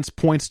evidence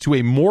points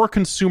to more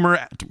consumer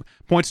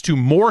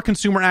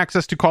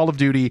access to Call of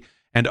Duty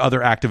and other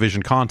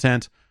Activision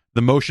content.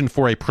 The motion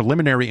for a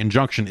preliminary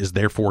injunction is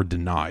therefore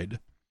denied.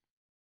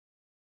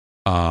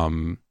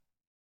 And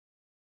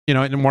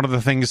one of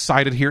the things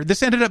cited here,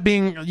 this ended up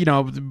being,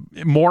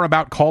 more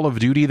about Call of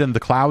Duty than the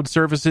cloud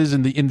services.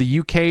 In the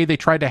UK, they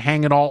tried to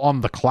hang it all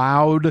on the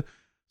cloud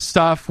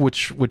stuff,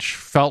 which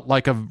felt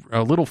like a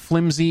little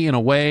flimsy in a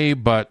way,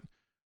 but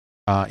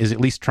is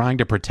at least trying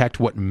to protect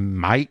what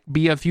might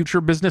be a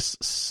future business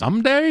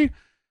someday.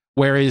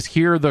 Whereas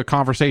here, the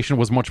conversation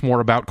was much more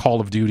about Call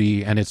of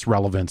Duty and its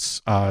relevance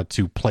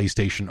to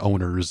PlayStation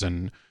owners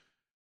and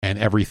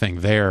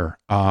everything there.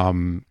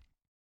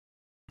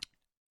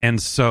 And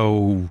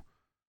so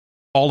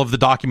all of the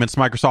documents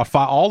Microsoft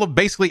filed, all of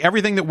basically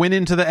everything that went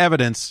into the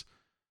evidence.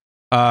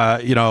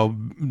 You know,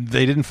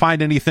 they didn't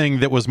find anything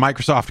that was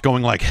Microsoft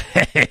going like,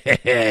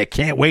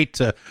 can't wait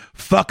to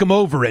fuck them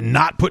over and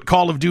not put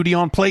Call of Duty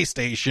on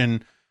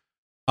PlayStation.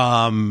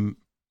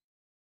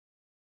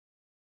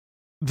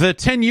 The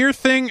 10-year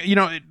thing, you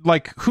know,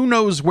 like, who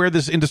knows where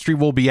this industry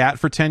will be at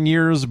for 10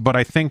 years, but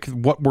I think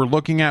what we're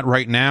looking at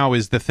right now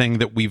is the thing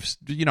that we've,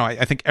 you know,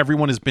 I think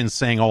everyone has been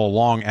saying all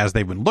along as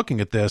they've been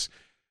looking at this,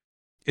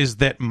 is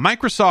that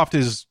Microsoft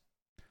is,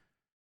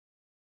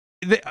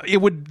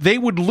 they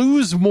would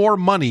lose more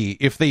money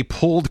if they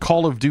pulled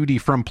Call of Duty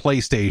from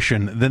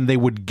PlayStation than they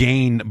would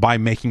gain by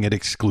making it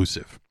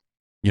exclusive.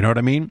 You know what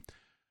I mean?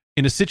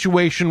 In a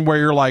situation where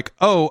you're like,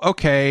 oh,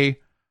 okay,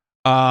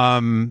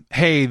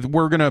 hey,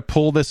 we're gonna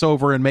pull this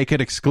over and make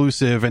it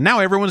exclusive, and now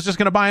everyone's just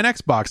gonna buy an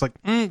Xbox. Like,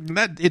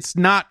 that it's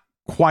not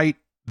quite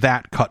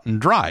that cut and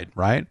dried,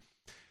 right?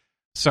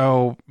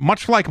 So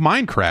much like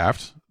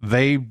Minecraft,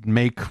 they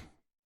make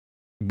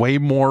way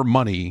more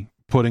money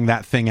putting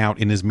that thing out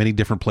in as many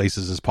different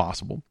places as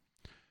possible.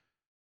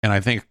 And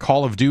I think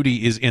Call of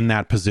Duty is in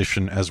that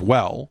position as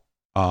well,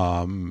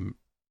 in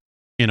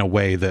a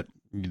way that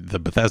the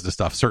Bethesda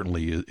stuff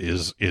certainly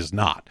is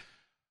not.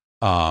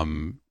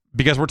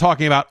 Because we're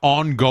talking about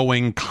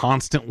ongoing,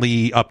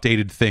 constantly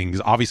updated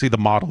things. Obviously, the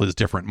model is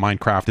different.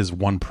 Minecraft is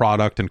one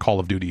product, and Call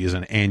of Duty is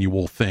an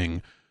annual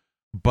thing.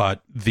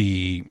 But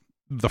the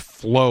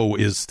flow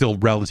is still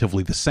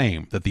relatively the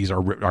same. That these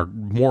are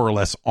more or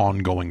less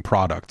ongoing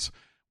products.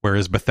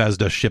 Whereas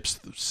Bethesda ships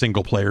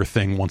single player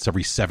thing once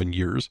every 7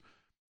 years,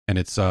 and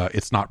it's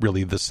not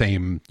really the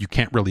same. You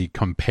can't really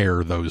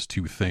compare those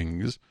two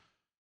things,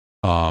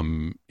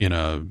 in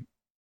a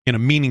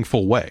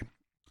meaningful way.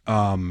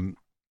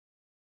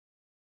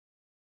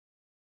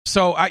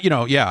 So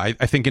I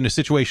think in a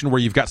situation where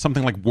you've got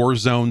something like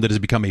Warzone that has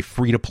become a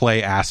free to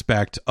play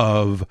aspect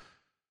of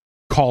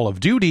Call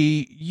of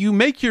Duty, you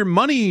make your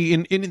money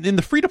in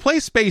the free to play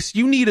space.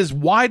 You need as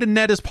wide a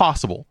net as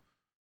possible.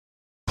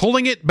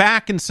 Pulling it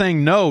back and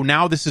saying, no,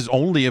 now this is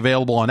only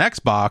available on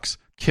Xbox,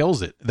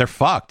 kills it. They're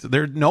fucked.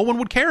 No one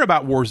would care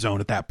about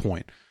Warzone at that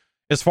point.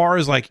 As far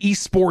as like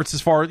esports,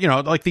 as far as,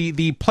 like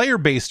the player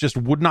base just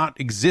would not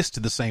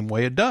exist the same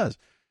way it does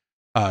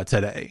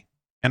today.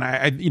 And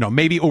I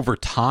maybe over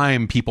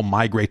time people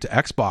migrate to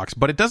Xbox,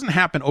 but it doesn't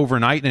happen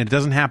overnight, and it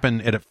doesn't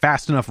happen at a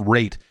fast enough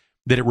rate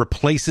that it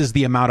replaces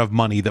the amount of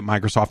money that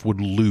Microsoft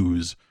would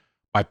lose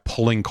by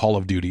pulling Call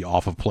of Duty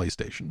off of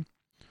PlayStation.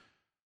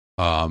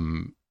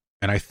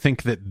 And I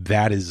think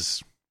that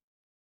is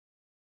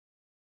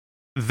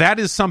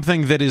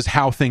something that is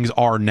how things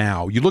are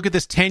now. You look at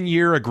this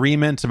 10-year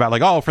agreement about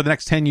like, oh, for the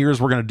next 10 years,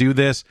 we're going to do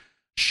this.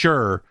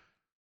 Sure.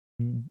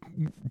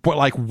 But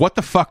like, what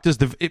the fuck does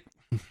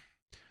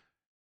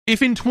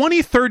if in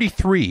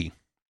 2033,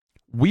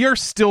 we are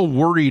still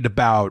worried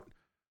about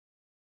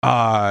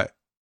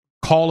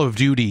Call of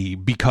Duty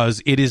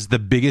because it is the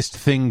biggest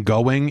thing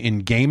going in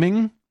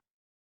gaming,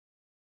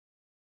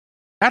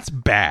 that's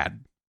bad.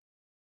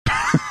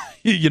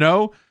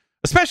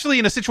 Especially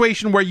in a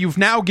situation where you've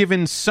now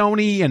given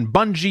Sony and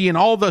Bungie and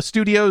all the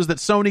studios that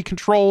Sony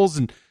controls,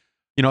 and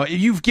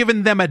you've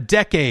given them a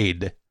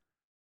decade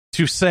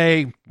to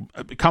say,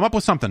 come up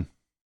with something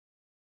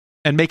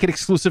and make it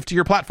exclusive to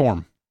your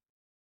platform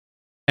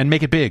and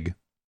make it big.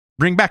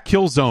 Bring back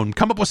Killzone.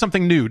 Come up with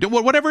something new.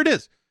 Whatever it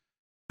is.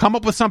 Come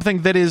up with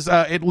something that is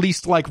at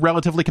least like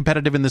relatively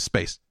competitive in this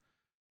space.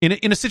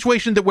 In a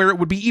situation where it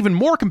would be even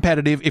more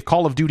competitive if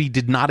Call of Duty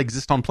did not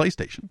exist on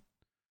PlayStation.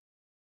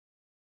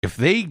 If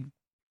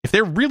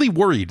they're really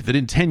worried that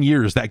in 10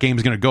 years that game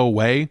is going to go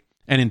away,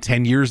 and in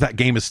 10 years that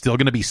game is still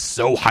going to be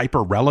so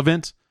hyper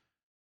relevant,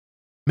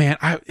 man,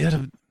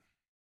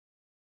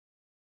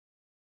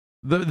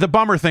 the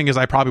bummer thing is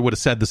I probably would have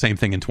said the same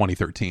thing in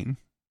 2013,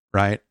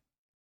 right?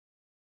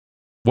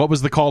 What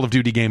was the Call of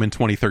Duty game in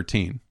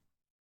 2013?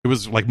 It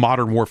was like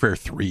Modern Warfare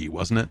 3,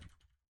 wasn't it?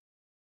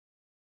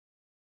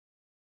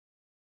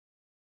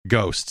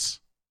 Ghosts.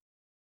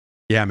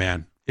 Yeah,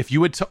 man. If you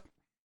would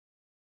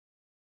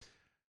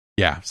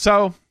yeah,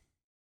 so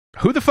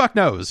who the fuck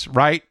knows,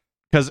 right?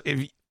 Because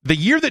the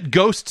year that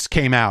Ghosts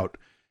came out,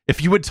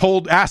 if you had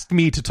asked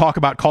me to talk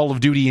about Call of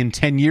Duty in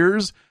 10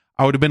 years,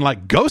 I would have been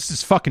like, Ghosts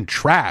is fucking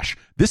trash.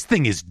 This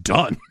thing is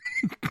done.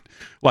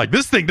 Like,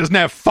 this thing doesn't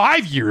have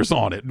 5 years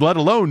on it, let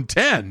alone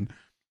 10.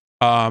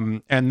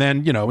 And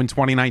then, in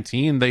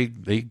 2019,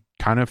 they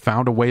kind of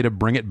found a way to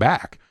bring it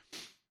back.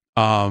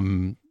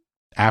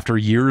 After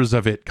years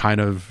of it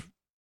kind of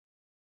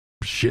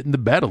shitting the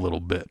bed a little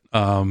bit.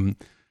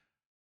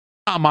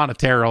 Not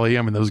monetarily,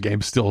 I mean, those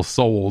games still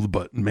sold,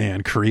 but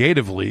man,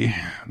 creatively,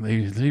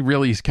 they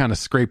really kind of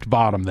scraped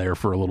bottom there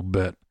for a little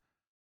bit.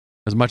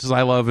 As much as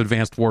I love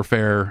Advanced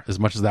Warfare, as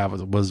much as that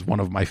was one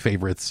of my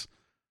favorites,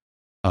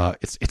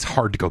 it's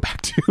hard to go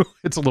back to.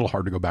 It's a little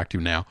hard to go back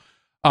to now.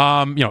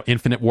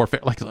 Infinite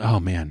Warfare, like, oh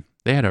man,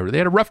 they had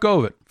a rough go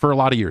of it for a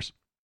lot of years.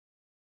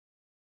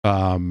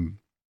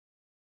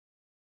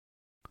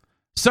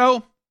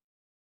 So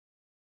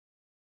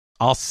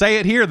I'll say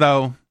it here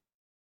though.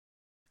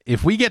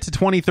 if we get to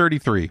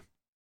 2033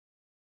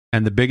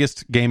 and the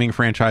biggest gaming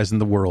franchise in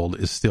the world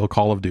is still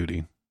Call of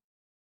Duty,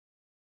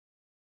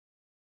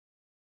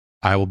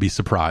 I will be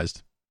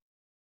surprised.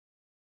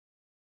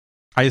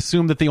 I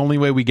assume that the only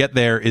way we get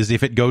there is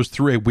if it goes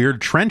through a weird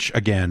trench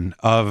again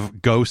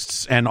of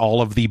Ghosts and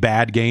all of the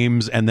bad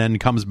games and then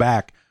comes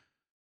back.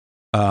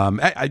 Someone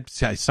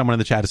in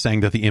the chat is saying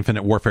that the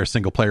Infinite Warfare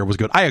single player was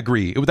good. I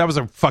agree. That was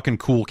a fucking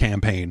cool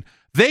campaign.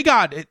 They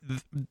got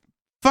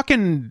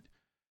fucking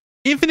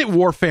Infinite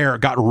Warfare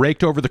got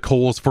raked over the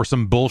coals for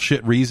some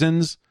bullshit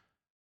reasons.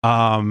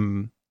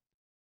 Where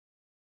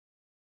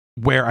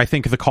I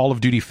think the Call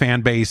of Duty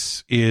fan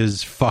base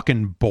is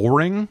fucking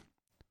boring.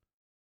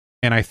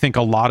 And I think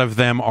a lot of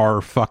them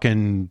are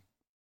fucking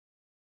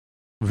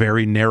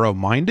very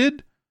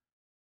narrow-minded.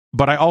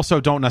 But I also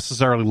don't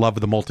necessarily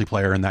love the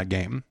multiplayer in that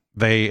game.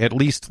 They at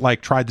least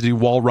like tried to do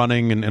wall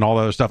running and all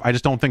that other stuff. I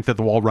just don't think that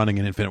the wall running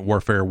in Infinite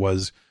Warfare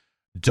was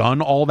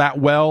done all that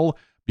well,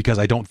 because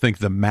I don't think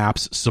the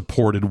maps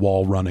supported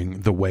wall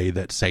running the way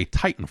that, say,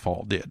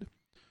 Titanfall did.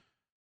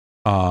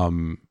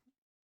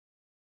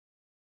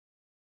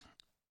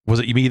 Was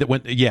it me that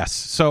went? Yes.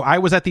 So I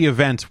was at the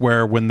event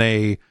where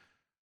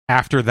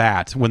after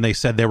that, when they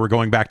said they were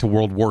going back to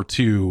World War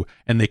II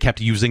and they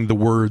kept using the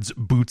words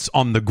boots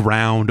on the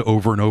ground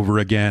over and over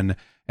again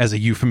as a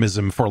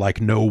euphemism for like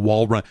no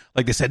wall run.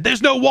 Like they said,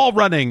 there's no wall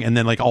running. And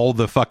then like all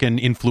the fucking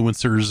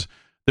influencers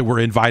that were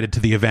invited to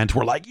the event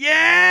were like,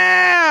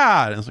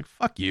 yeah. And I was like,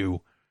 fuck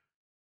you.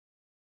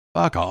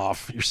 Fuck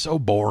off. You're so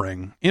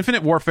boring.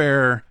 Infinite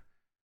Warfare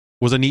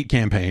was a neat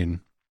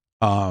campaign.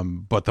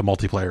 But the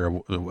multiplayer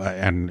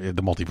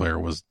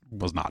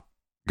was not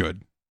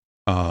good.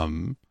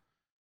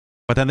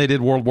 But then they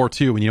did World War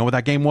II, and you know what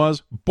that game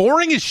was?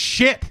 Boring as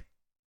shit.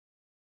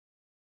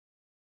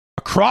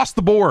 Across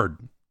the board.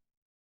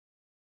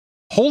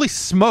 Holy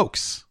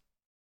smokes.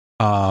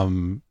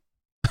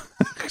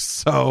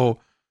 So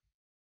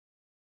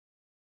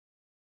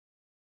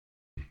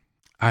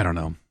I don't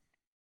know.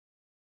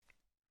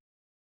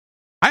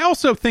 I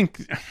also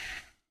think,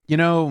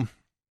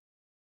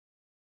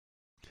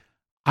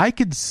 I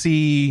could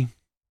see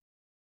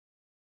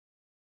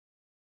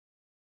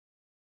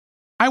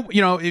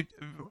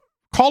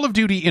Call of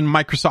Duty in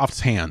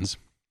Microsoft's hands.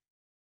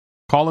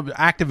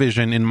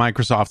 Activision in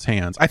Microsoft's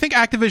hands. I think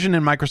Activision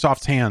in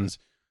Microsoft's hands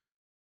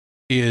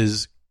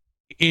is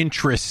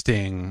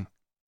interesting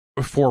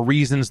for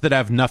reasons that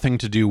have nothing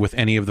to do with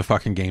any of the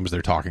fucking games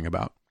they're talking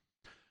about.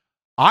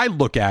 I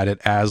look at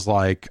it as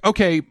like,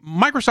 okay,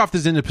 Microsoft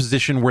is in a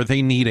position where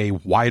they need a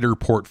wider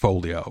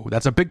portfolio.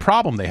 That's a big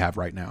problem they have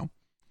right now.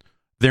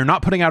 They're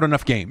not putting out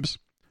enough games.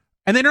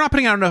 And they're not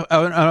putting out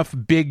enough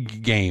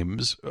big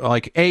games,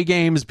 like A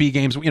games, B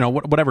games,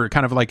 whatever.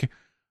 Kind of like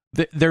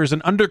there's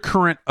an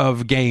undercurrent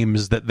of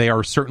games that they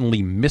are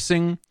certainly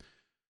missing.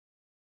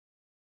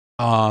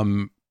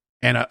 And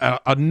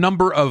a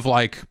number of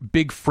like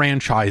big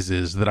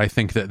franchises that I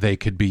think that they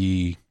could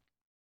be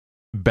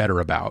better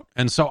about.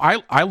 And so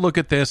I look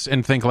at this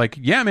and think like,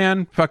 yeah,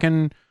 man,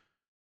 fucking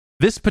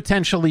this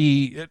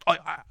potentially,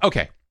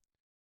 okay.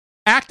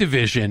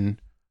 Activision,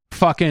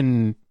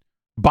 fucking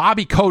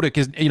Bobby Kotick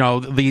is,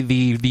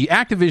 the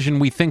Activision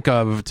we think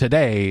of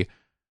today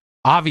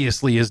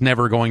obviously is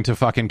never going to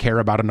fucking care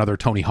about another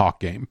Tony Hawk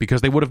game,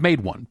 because they would have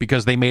made one,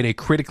 because they made a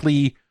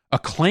critically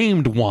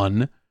acclaimed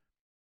one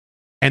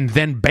and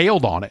then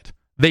bailed on it.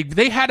 They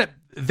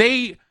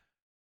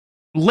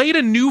laid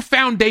a new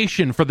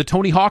foundation for the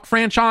Tony Hawk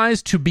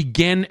franchise to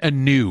begin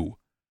anew,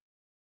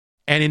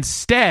 and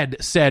instead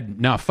said,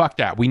 no, fuck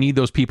that. We need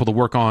those people to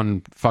work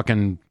on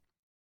fucking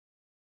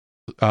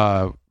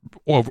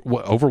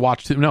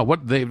Overwatch 2. No,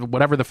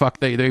 whatever the fuck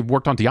they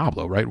worked on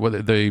Diablo,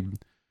 right?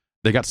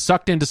 They got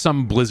sucked into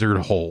some Blizzard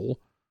hole,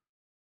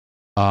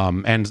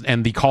 and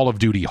the Call of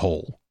Duty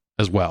hole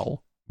as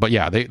well. But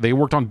yeah, they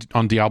worked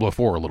on Diablo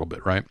 4 a little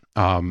bit, right?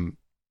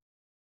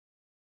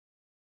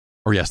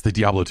 Or yes, the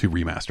Diablo 2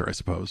 remaster, I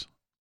suppose.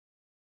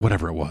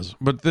 Whatever it was.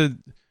 But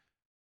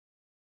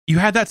you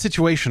had that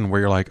situation where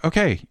you're like,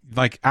 okay,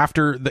 like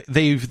after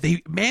they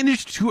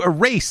managed to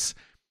erase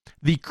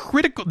the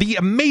critical, the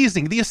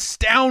amazing, the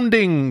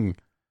astounding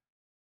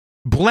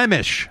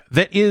blemish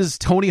that is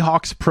Tony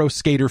Hawk's Pro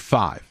Skater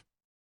 5.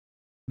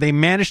 They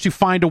managed to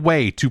find a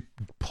way to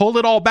pull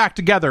it all back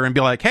together and be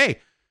like, hey,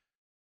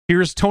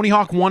 here's Tony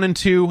Hawk 1 and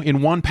 2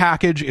 in one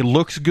package. It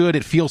looks good.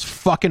 It feels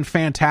fucking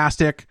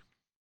fantastic.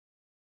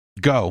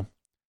 Go.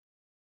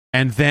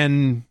 And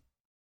then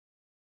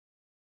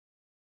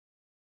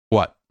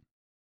what?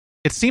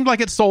 It seemed like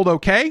it sold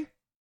okay.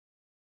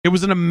 It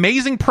was an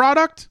amazing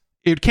product.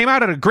 It came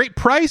out at a great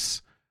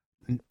price.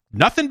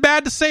 Nothing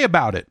bad to say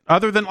about it,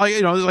 other than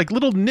like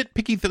little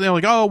nitpicky things,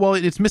 like, oh well,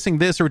 it's missing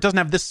this, or it doesn't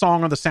have this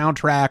song on the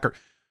soundtrack, or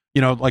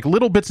like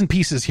little bits and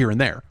pieces here and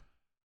there.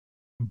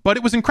 But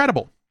it was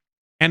incredible,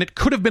 and it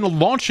could have been a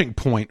launching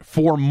point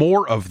for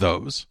more of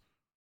those.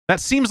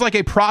 That seems like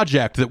a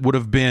project that would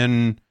have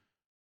been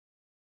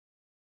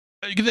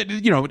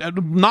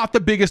not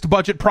the biggest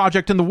budget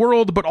project in the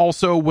world, but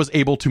also was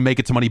able to make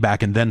its money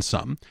back and then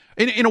some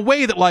in a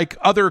way that like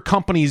other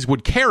companies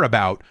would care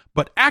about.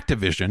 But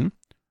Activision,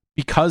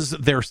 because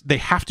they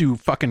have to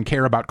fucking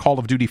care about Call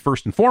of Duty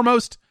first and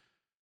foremost,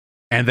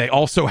 and they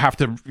also have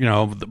to,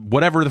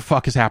 whatever the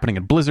fuck is happening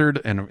at Blizzard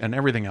and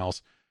everything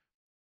else,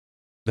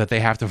 that they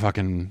have to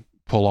fucking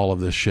pull all of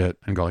this shit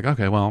and go like,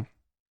 okay, well,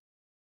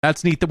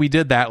 that's neat that we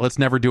did that. Let's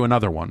never do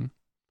another one.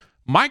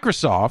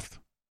 Microsoft,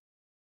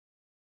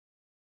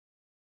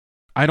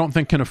 I don't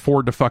think can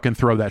afford to fucking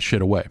throw that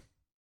shit away.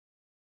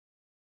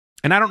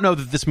 And I don't know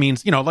that this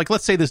means, like,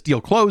 let's say this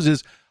deal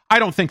closes. I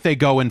don't think they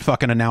go and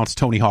fucking announce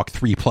Tony Hawk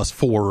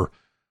 3+4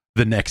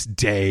 the next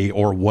day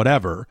or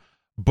whatever.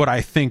 But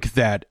I think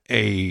that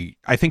the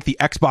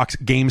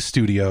Xbox Game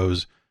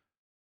Studios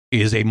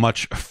is a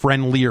much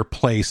friendlier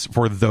place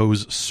for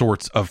those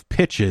sorts of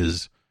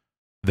pitches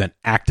than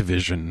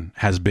Activision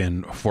has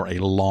been for a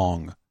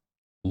long,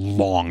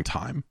 long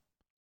time.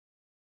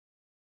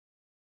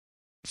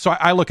 So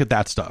I look at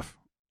that stuff.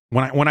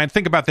 When I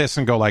think about this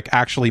and go like,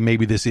 actually,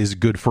 maybe this is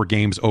good for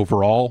games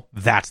overall,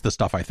 that's the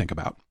stuff I think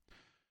about.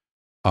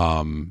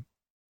 A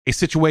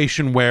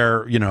situation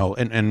where,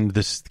 and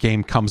this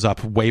game comes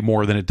up way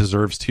more than it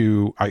deserves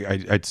to.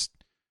 It's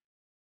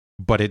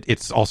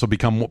also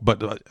become,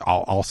 but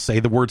I'll say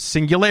the word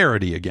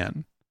singularity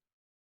again.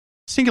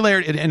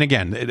 Singularity, and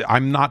again,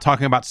 I'm not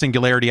talking about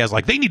Singularity as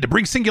like, they need to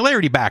bring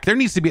Singularity back. There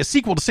needs to be a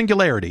sequel to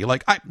Singularity.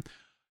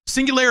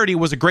 Singularity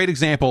was a great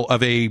example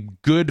of a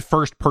good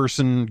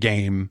first-person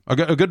game,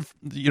 a good,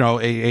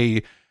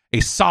 a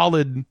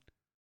solid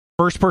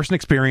first-person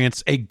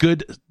experience, a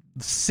good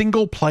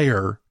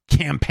single-player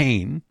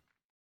campaign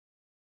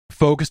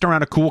focused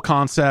around a cool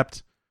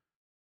concept.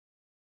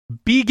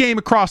 B game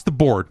across the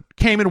board,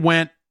 came and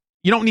went.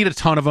 You don't need a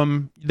ton of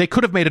them. They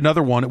could have made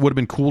another one. It would have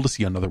been cool to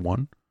see another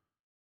one.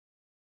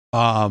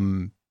 But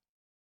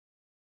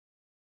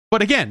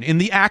again, in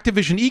the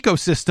Activision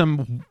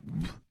ecosystem,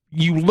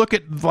 you look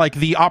at like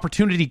the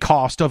opportunity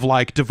cost of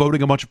like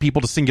devoting a bunch of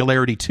people to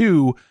Singularity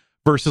 2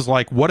 versus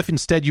like, what if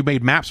instead you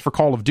made maps for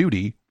Call of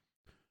Duty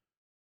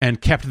and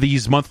kept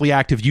these monthly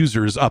active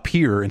users up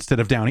here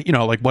instead of down,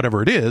 like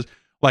whatever it is.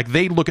 Like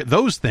they look at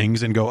those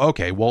things and go,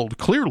 okay, well,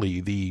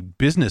 clearly the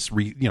business,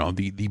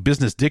 the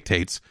business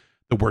dictates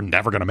that we're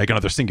never going to make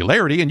another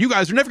Singularity, and you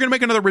guys are never going to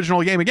make another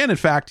original game again. In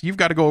fact, you've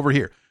got to go over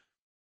here.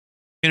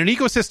 In an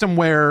ecosystem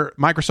where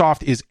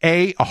Microsoft is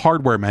a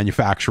hardware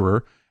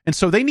manufacturer, and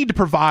so they need to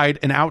provide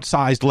an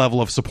outsized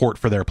level of support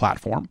for their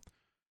platform.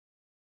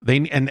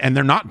 And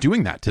they're not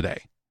doing that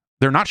today.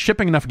 They're not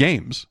shipping enough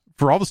games.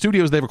 For all the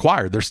studios they've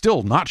acquired, they're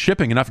still not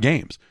shipping enough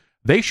games.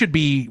 They should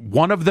be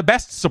one of the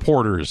best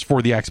supporters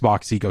for the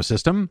Xbox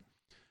ecosystem.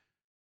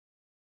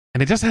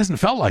 And it just hasn't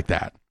felt like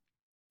that.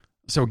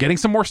 So getting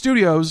some more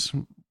studios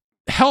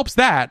helps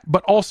that,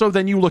 but also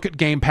then you look at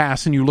Game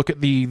Pass and you look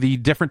at the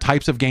different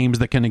types of games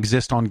that can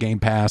exist on Game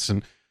Pass.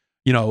 And,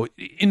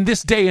 in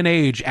this day and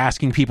age,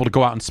 asking people to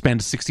go out and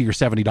spend $60 or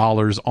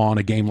 $70 on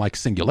a game like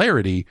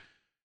Singularity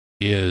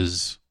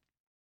is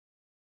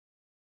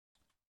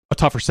a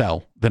tougher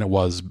sell than it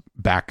was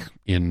back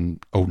in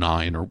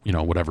 2009 or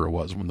whatever it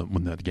was when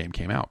the game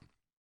came out.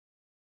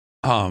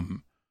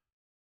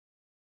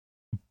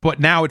 But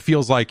now it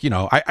feels like,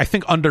 I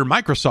think under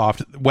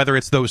Microsoft, whether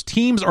it's those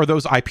teams or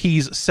those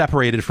IPs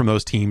separated from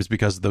those teams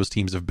because those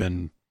teams have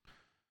been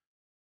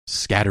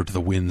scattered to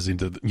the winds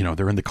into,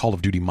 they're in the Call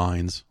of Duty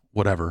mines,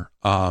 whatever.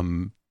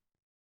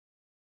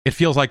 It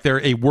feels like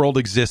a world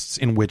exists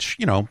in which,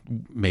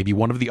 maybe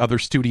one of the other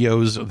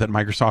studios that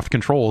Microsoft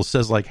controls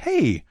says like,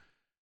 hey,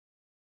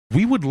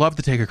 we would love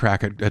to take a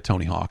crack at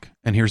Tony Hawk,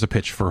 and here's a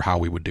pitch for how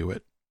we would do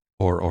it,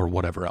 or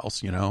whatever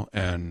else,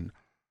 and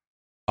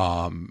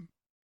I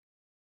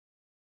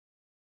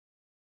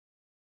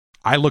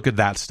look at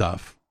that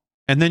stuff,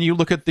 and then you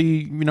look at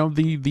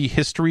the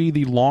history,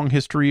 the long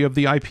history of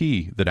the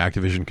IP that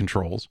Activision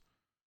controls,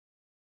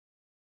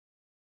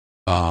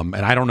 and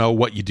I don't know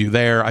what you do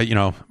there.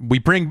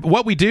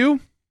 What we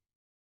do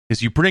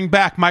is you bring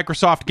back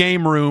Microsoft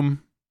Game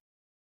Room,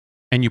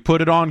 and you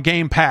put it on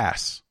Game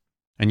Pass.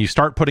 And you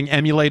start putting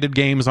emulated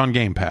games on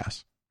Game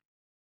Pass.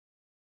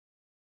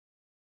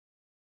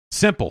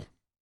 Simple.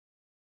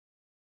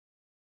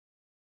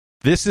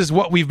 This is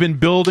what we've been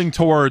building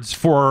towards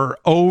for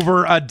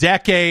over a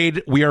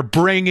decade. We are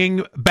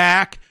bringing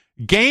back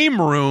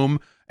Game Room,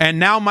 and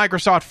now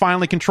Microsoft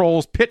finally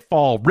controls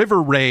Pitfall,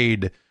 River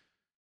Raid,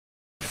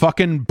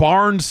 fucking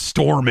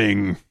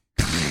Barnstorming.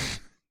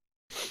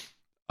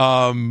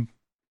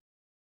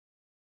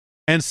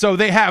 And so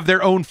they have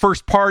their own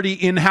first-party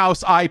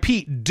in-house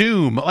IP,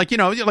 Doom. Like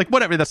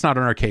whatever. That's not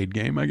an arcade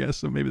game, I guess.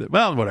 So maybe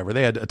whatever.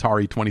 They had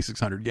Atari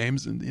 2600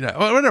 games, and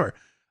whatever.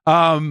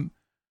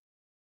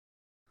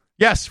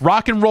 Yes,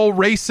 Rock and Roll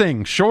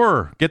Racing.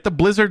 Sure, get the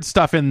Blizzard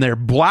stuff in there.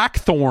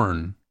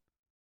 Blackthorn.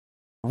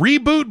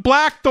 Reboot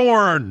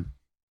Blackthorn.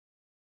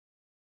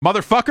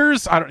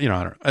 Motherfuckers.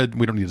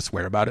 We don't need to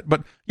swear about it,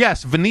 but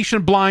yes,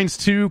 Venetian Blinds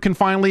 2 can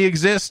finally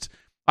exist.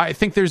 I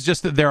think there's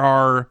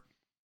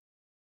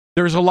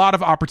there's a lot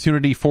of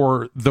opportunity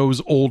for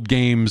those old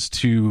games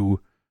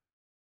to,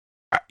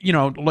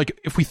 like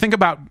if we think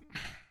about,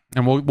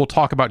 and we'll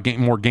talk about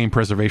more game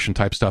preservation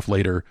type stuff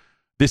later.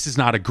 This is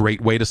not a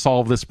great way to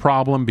solve this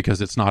problem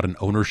because it's not an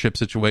ownership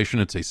situation.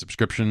 It's a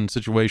subscription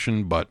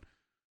situation, but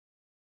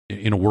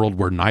in a world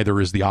where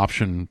neither is the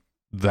option,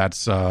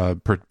 that's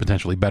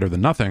potentially better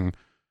than nothing.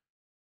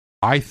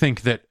 I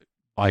think that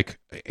like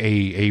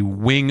a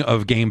wing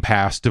of Game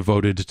Pass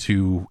devoted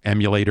to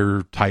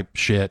emulator type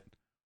shit,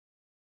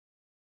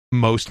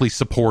 mostly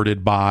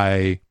supported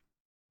by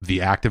the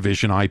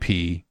Activision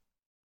IP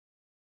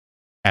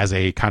as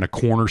a kind of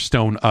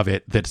cornerstone of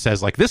it, that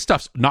says like, this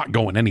stuff's not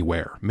going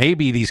anywhere.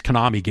 Maybe these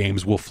Konami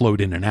games will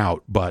float in and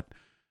out, but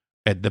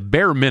at the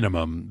bare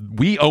minimum,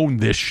 we own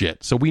this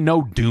shit. So we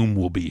know Doom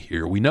will be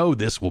here. We know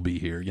this will be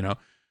here,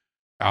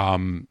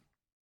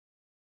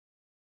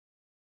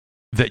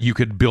 that you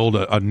could build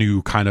a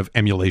new kind of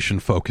emulation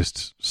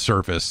focused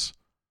service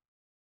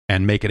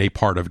and make it a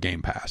part of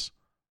Game Pass.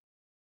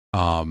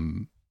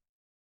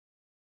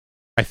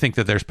 I think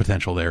that there's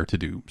potential there to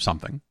do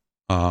something.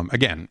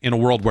 Again, in a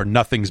world where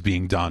nothing's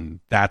being done,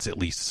 that's at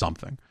least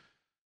something.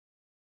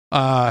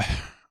 And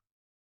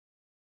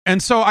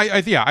so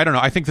I don't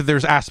know. I think that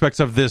there's aspects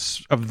of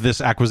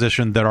this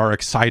acquisition that are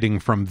exciting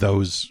from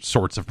those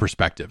sorts of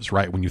perspectives,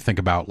 right? When you think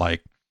about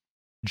like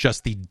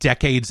just the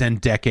decades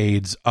and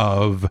decades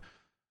of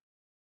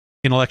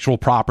intellectual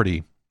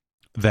property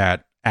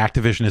that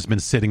Activision has been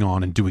sitting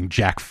on and doing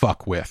jack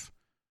fuck with,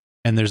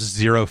 and there's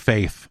zero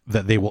faith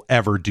that they will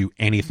ever do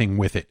anything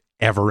with it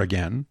ever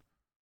again.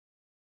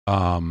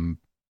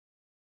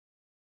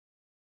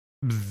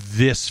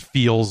 This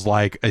feels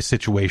like a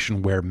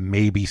situation where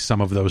maybe some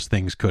of those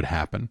things could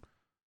happen.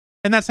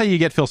 And that's how you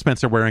get Phil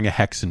Spencer wearing a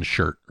Hexen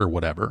shirt or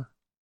whatever.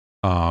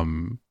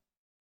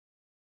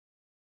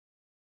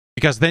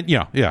 Because then,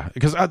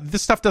 because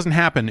this stuff doesn't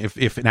happen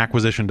if an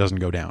acquisition doesn't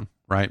go down,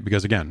 right?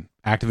 Because again,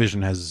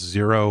 Activision has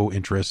zero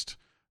interest.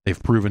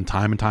 They've proven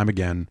time and time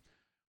again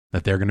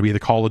that they're going to be the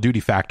Call of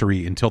Duty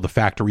factory until the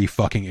factory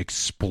fucking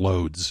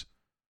explodes.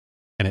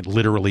 And it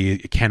literally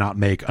cannot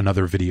make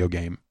another video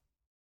game.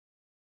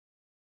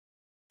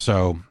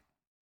 So,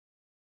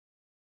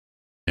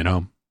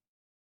 we'll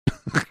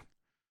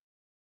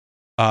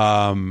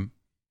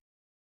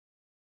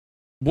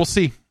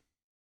see.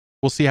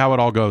 We'll see how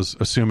it all goes,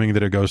 assuming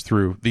that it goes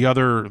through. The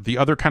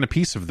other kind of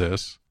piece of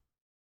this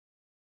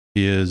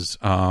is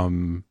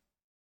an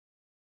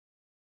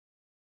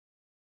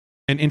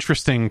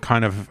interesting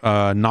kind of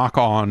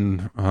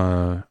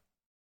knock-on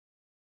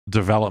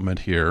development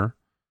here.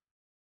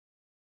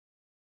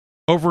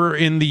 Over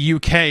in the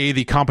UK,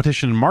 the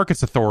Competition and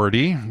Markets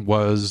Authority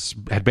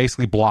had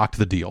basically blocked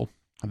the deal.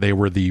 They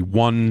were the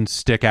one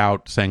stick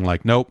out saying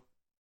like, nope,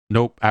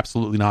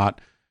 absolutely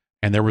not.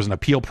 And there was an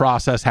appeal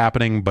process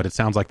happening, but it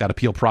sounds like that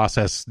appeal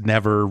process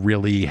never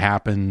really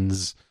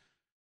happens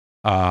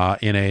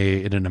in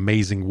an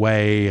amazing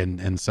way.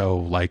 And so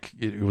like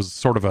it was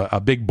sort of a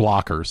big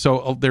blocker.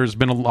 So there's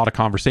been a lot of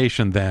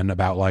conversation then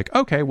about like,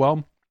 okay,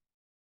 well,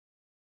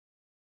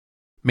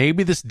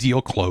 maybe this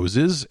deal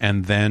closes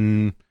and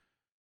then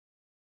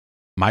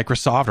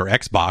Microsoft or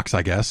Xbox,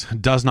 I guess,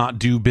 does not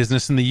do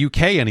business in the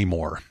UK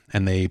anymore.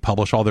 And they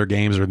publish all their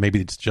games, or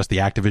maybe it's just the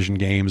Activision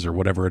games or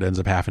whatever it ends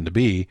up having to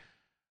be,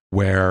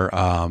 where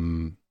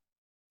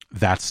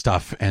that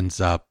stuff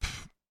ends up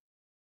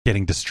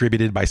getting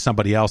distributed by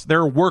somebody else.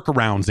 There are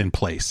workarounds in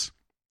place,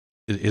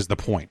 is the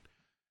point,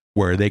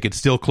 where they could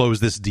still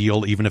close this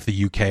deal even if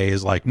the UK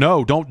is like,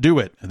 no, don't do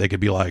it. They could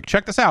be like,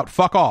 check this out,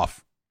 fuck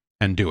off,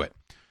 and do it.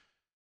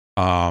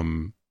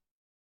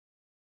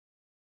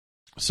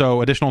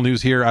 So additional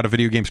news here out of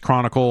Video Games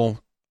Chronicle.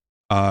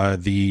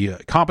 The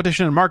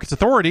Competition and Markets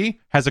Authority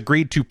has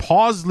agreed to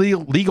pause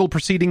legal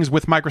proceedings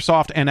with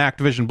Microsoft and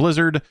Activision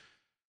Blizzard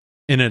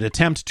in an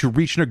attempt to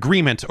reach an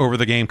agreement over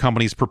the game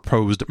company's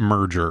proposed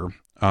merger.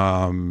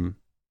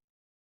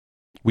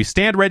 We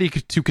stand ready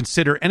to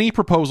consider any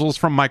proposals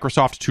from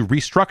Microsoft to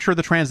restructure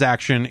the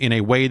transaction in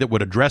a way that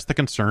would address the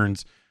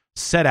concerns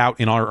set out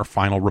in our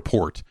final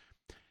report.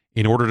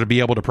 In order to be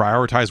able to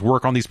prioritize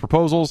work on these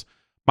proposals,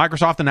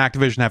 Microsoft and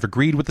Activision have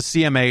agreed with the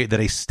CMA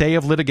that a stay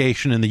of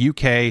litigation in the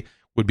UK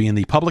would be in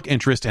the public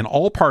interest, and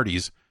all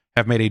parties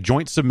have made a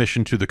joint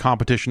submission to the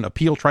Competition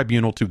Appeal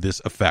Tribunal to this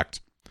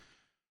effect.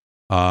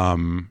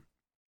 Brad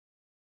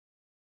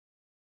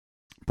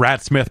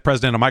Smith,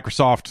 president of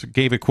Microsoft,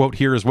 gave a quote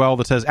here as well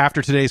that says,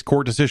 after today's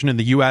court decision in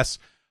the US,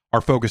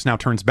 our focus now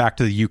turns back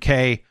to the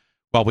UK.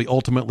 While we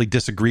ultimately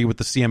disagree with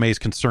the CMA's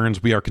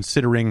concerns, we are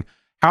considering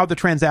how the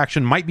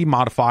transaction might be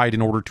modified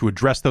in order to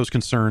address those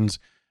concerns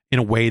in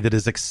a way that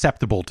is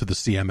acceptable to the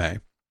CMA.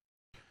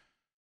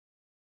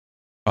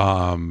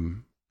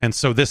 And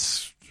so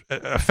this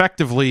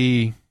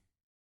effectively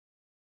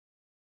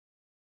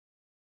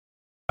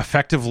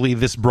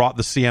this brought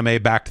the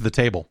CMA back to the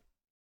table.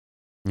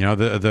 You know,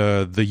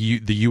 the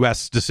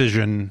US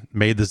decision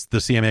made the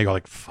CMA go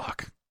like,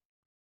 fuck.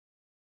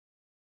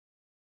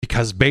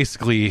 Because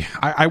basically,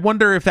 I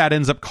wonder if that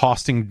ends up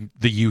costing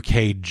the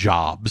UK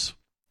jobs.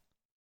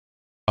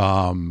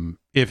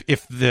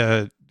 If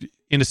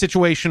in a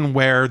situation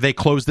where they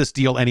close this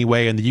deal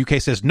anyway and the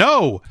UK says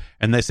no,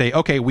 and they say,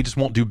 okay, we just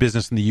won't do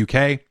business in the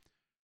UK,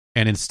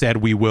 and instead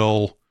we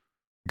will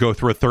go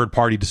through a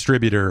third-party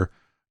distributor,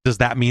 does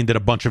that mean that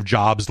a bunch of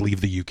jobs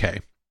leave the UK?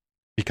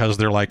 Because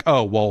they're like,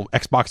 oh, well,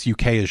 Xbox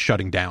UK is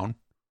shutting down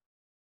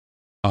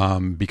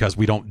because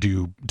we don't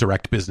do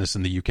direct business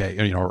in the UK,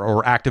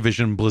 or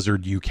Activision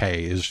Blizzard UK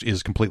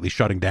is completely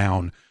shutting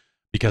down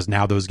because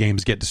now those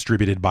games get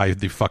distributed by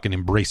the fucking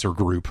Embracer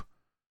Group.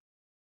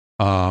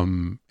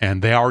 And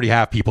they already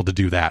have people to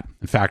do that.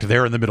 In fact,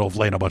 they're in the middle of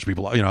laying a bunch of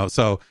people,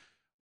 so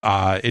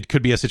it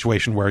could be a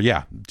situation where,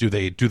 yeah, do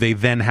they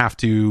then have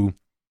to...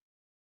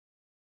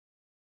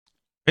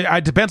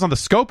 It depends on the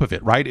scope of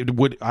it, right?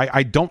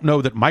 I don't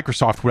know that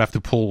Microsoft would have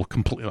to pull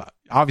completely.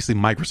 Obviously,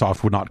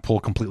 Microsoft would not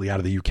pull completely out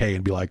of the UK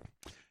and be like,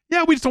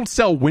 "Yeah, we just don't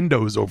sell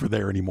Windows over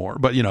there anymore."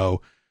 But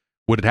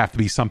would it have to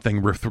be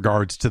something with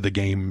regards to the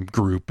game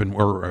group,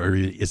 or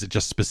is it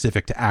just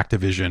specific to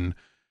Activision,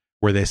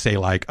 where they say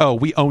like, "Oh,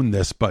 we own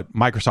this, but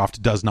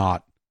Microsoft does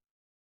not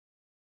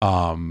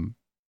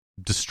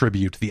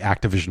distribute the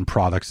Activision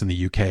products in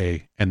the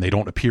UK, and they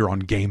don't appear on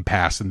Game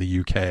Pass in the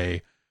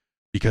UK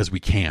because we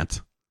can't."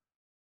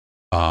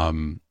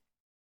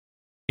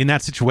 In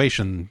that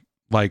situation,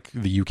 like,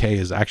 the UK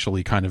is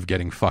actually kind of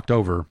getting fucked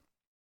over.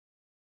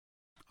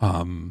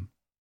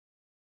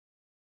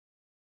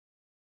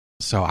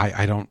 So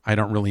I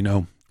don't really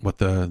know what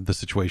the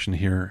situation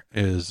here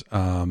is.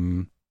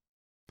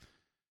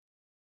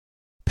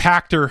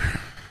 Pachter,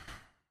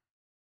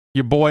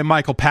 your boy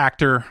Michael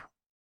Pachter,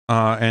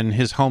 and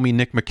his homie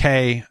Nick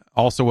McKay,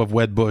 also of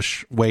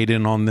Wedbush, weighed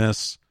in on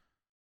this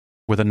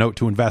with a note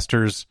to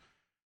investors.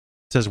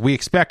 Says, we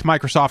expect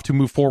Microsoft to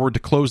move forward to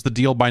close the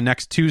deal by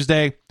next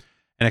Tuesday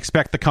and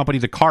expect the company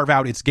to carve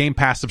out its Game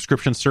Pass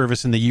subscription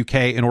service in the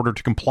UK in order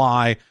to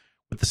comply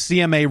with the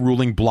CMA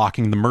ruling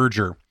blocking the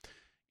merger.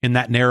 In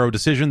that narrow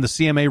decision, the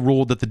CMA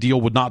ruled that the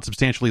deal would not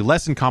substantially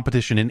lessen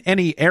competition in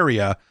any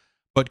area,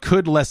 but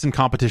could lessen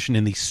competition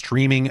in the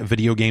streaming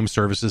video game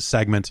services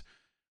segment.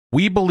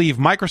 We believe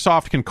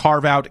Microsoft can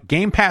carve out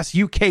Game Pass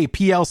UK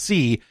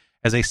PLC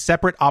as a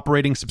separate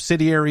operating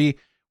subsidiary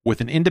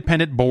with an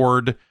independent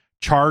board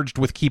charged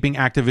with keeping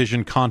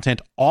Activision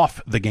content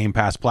off the Game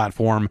Pass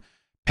platform,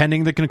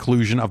 pending the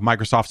conclusion of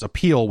Microsoft's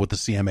appeal with the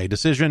CMA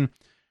decision.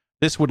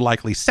 This would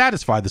likely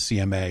satisfy the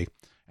CMA,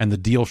 and the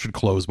deal should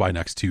close by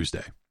next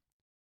Tuesday.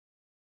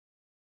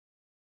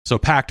 So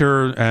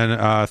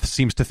Pachter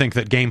seems to think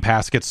that Game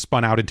Pass gets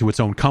spun out into its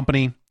own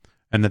company,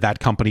 and that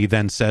company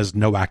then says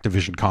no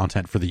Activision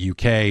content for the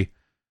UK,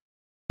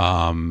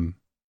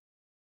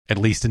 at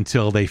least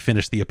until they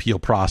finish the appeal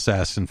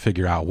process and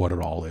figure out what it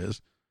all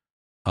is.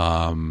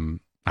 I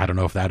don't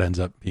know if that ends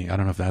up being, I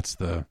don't know if that's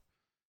the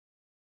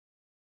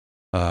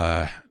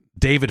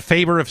David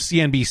Faber of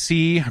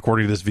CNBC,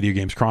 according to this Video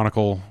Games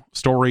Chronicle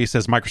story,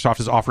 says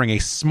Microsoft is offering a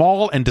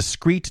small and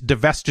discreet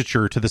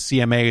divestiture to the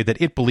CMA that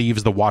it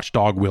believes the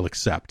watchdog will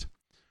accept.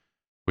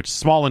 Which,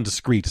 small and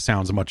discreet,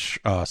 sounds much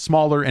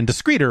smaller and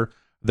discreeter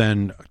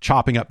than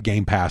chopping up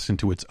Game Pass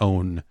into its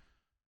own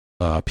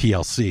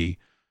PLC.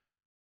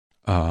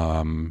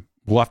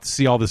 We'll have to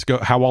see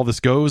how all this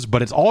goes,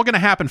 but it's all going to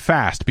happen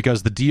fast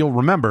because the deal,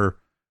 remember,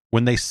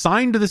 when they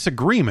signed this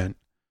agreement,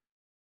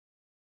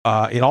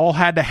 it all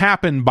had to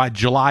happen by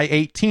July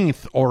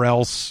 18th, or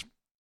else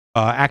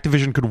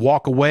Activision could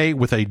walk away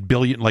with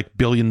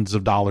billions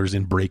of dollars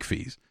in break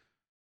fees.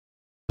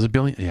 Was it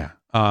billion? Yeah.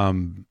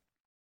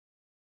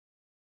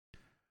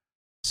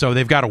 So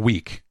they've got a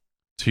week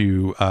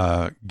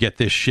to get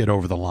this shit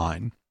over the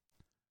line.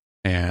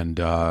 And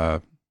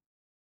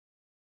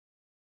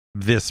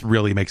this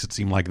really makes it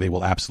seem like they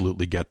will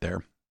absolutely get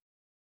there.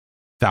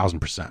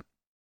 1,000%.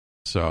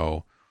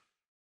 So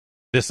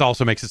this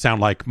also makes it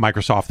sound like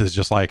Microsoft is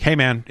just like, hey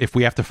man, if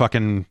we have to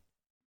fucking,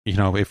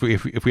 if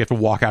we have to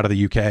walk out of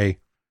the UK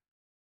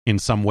in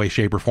some way,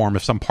 shape, or form,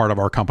 if some part of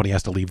our company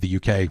has to leave the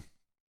UK,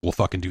 we'll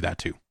fucking do that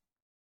too.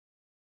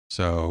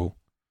 So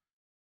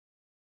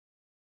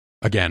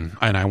again,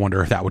 and I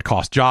wonder if that would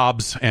cost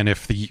jobs, and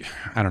if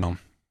I don't know,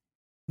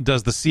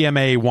 does the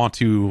CMA want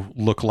to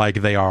look like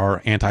they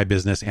are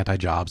anti-business,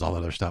 anti-jobs, all that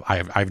other stuff? I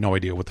have no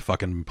idea what the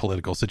fucking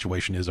political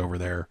situation is over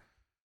there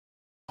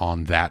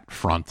on that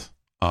front.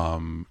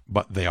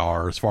 But they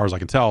are, as far as I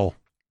can tell,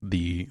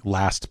 the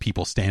last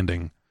people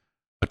standing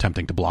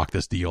attempting to block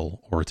this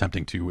deal, or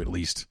attempting to at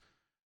least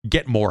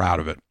get more out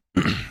of it.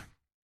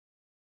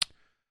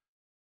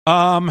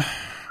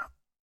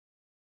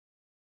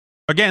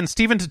 Again,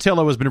 Stephen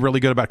Totilo has been really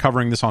good about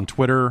covering this on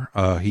Twitter.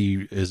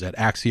 He is at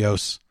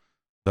Axios,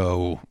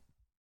 though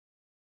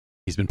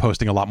he's been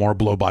posting a lot more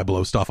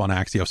blow-by-blow stuff on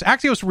Axios.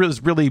 Axios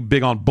is really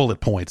big on bullet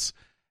points.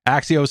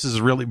 Axios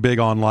is really big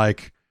on,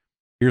 like,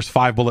 here's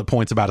 5 bullet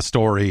points about a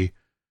story,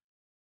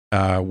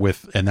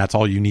 and that's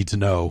all you need to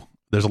know.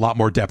 There's a lot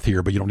more depth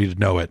here, but you don't need to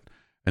know it.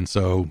 And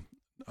so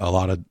a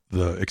lot of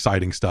the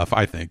exciting stuff,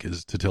 I think,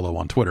 is Totilo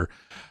on Twitter.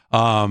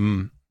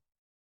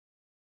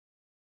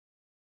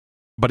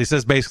 But he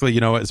says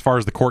basically, as far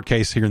as the court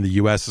case here in the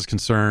U.S. is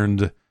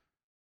concerned,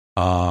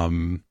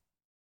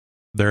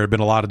 There had been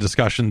a lot of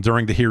discussion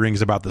during the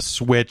hearings about the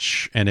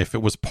Switch and if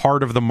it was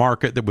part of the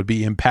market that would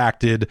be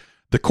impacted.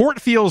 The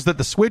court feels that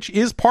the Switch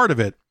is part of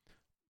it,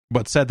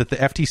 but said that the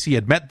FTC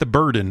had met the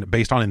burden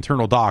based on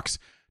internal docs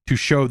to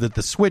show that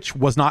the Switch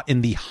was not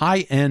in the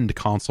high-end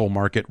console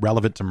market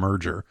relevant to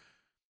merger.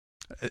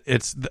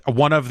 It's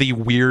one of the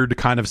weird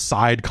kind of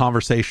side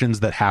conversations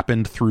that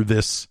happened through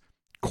this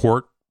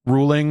court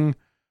ruling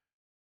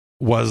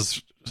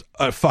was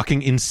a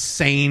fucking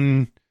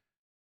insane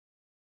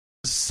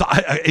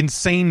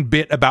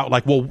bit about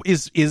like, well,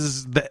 is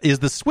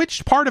the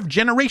Switch part of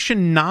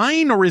Generation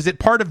 9 or is it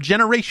part of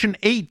Generation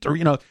 8? Or,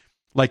 you know,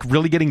 like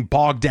really getting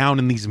bogged down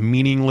in these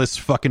meaningless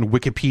fucking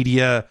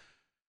Wikipedia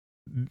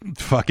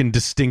fucking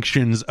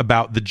distinctions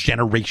about the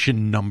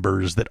generation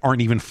numbers that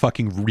aren't even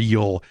fucking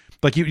real.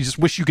 Like, you just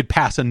wish you could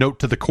pass a note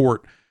to the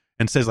court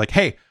and says like,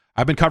 hey,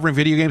 I've been covering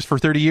video games for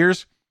 30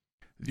 years.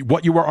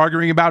 What you were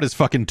arguing about is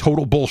fucking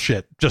total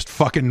bullshit. Just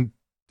fucking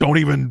don't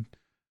even,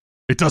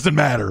 it doesn't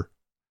matter.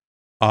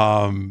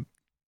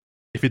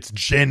 If it's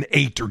Gen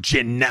 8 or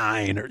Gen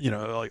 9 or, you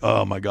know, like,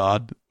 oh my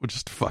God,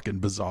 just fucking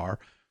bizarre.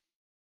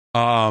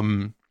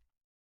 And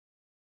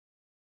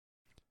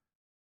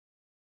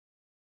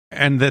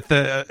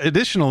that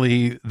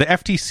additionally, the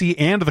FTC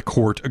and the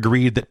court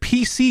agreed that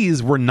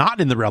PCs were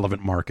not in the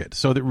relevant market.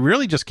 So it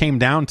really just came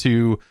down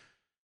to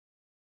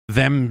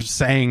them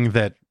saying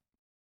that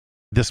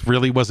this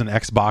really was an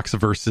Xbox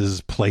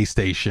versus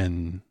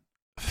PlayStation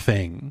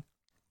thing.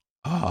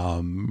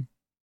 And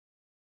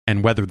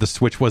whether the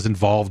Switch was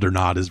involved or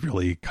not is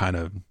really kind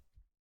of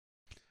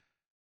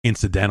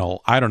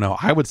incidental. I don't know.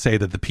 I would say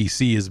that the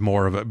PC is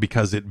more of a,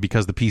 because the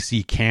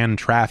PC can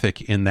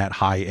traffic in that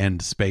high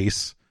end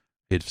space.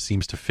 It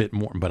seems to fit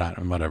more, but I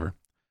don't, whatever.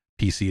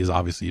 PC is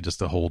obviously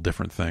just a whole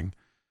different thing.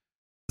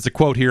 There's a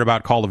quote here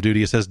about Call of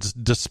Duty. It says,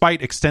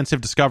 despite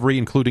extensive discovery,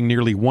 including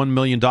nearly 1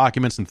 million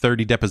documents and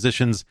 30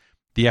 depositions,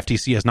 the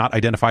FTC has not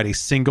identified a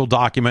single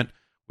document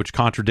which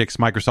contradicts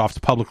Microsoft's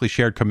publicly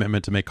shared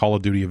commitment to make Call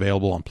of Duty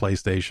available on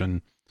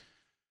PlayStation.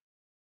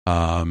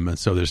 And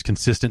so there's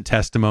consistent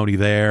testimony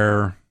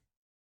there.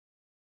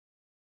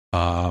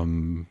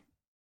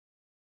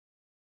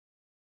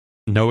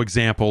 No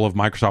example of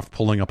Microsoft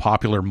pulling a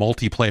popular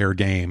multiplayer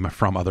game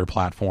from other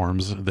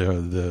platforms.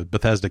 The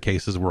Bethesda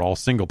cases were all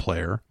single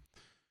player.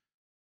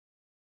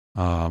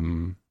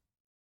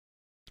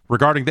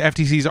 Regarding the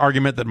FTC's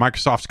argument that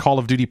Microsoft's Call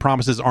of Duty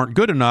promises aren't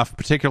good enough,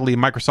 particularly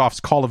Microsoft's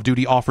Call of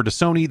Duty offer to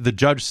Sony, the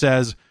judge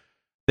says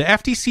the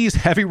FTC's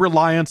heavy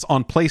reliance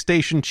on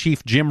PlayStation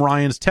chief Jim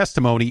Ryan's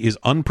testimony is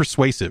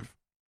unpersuasive.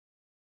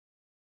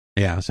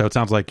 Yeah, so it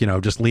sounds like, you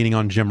know, just leaning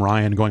on Jim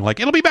Ryan going like,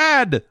 it'll be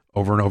bad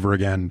over and over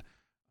again.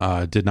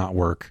 Did not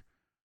work.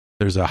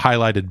 There's a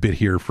highlighted bit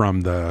here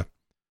from the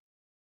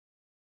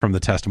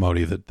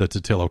testimony that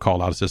Totillo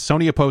called out. It says,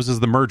 Sony opposes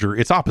the merger.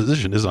 Its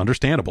opposition is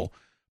understandable.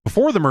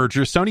 Before the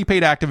merger, Sony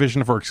paid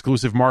Activision for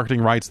exclusive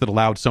marketing rights that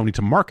allowed Sony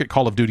to market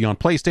Call of Duty on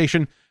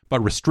PlayStation,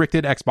 but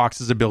restricted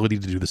Xbox's ability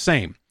to do the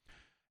same.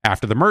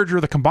 After the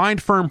merger, the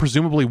combined firm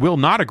presumably will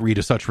not agree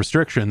to such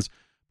restrictions.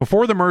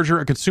 Before the merger,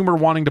 a consumer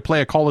wanting to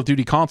play a Call of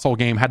Duty console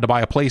game had to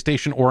buy a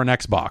PlayStation or an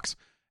Xbox.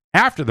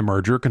 After the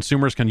merger,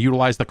 consumers can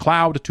utilize the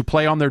cloud to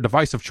play on their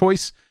device of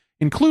choice,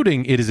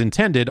 including, it is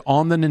intended,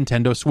 on the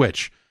Nintendo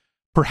Switch.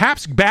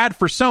 Perhaps bad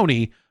for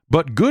Sony,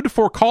 but good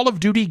for Call of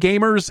Duty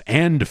gamers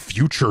and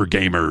future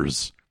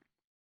gamers.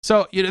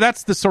 So, you know,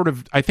 that's the sort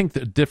of, I think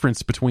the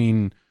difference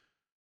between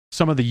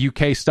some of the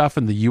UK stuff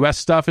and the US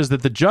stuff is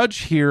that the judge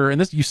here,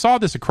 and this, you saw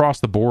this across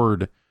the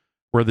board,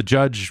 where the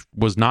judge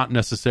was not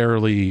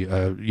necessarily,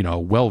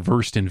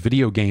 well-versed in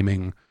video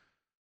gaming,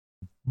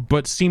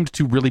 but seemed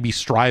to really be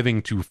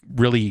striving to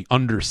really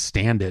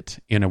understand it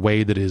in a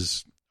way that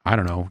is, I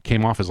don't know,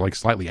 came off as like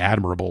slightly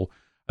admirable.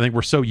 I think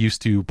we're so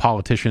used to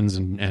politicians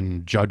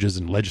and judges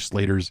and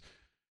legislators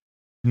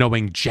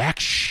knowing jack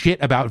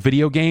shit about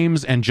video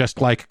games and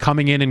just like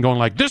coming in and going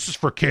like, this is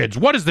for kids.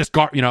 What is this?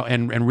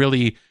 And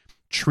really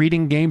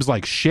treating games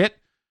like shit.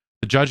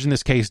 The judge in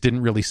this case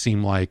didn't really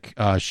seem like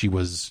she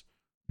was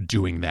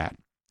doing that.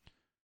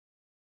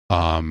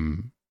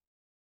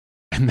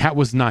 And that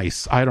was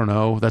nice. I don't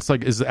know. That's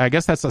like, I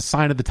guess that's a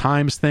sign of the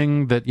times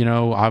thing that, you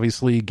know,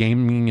 obviously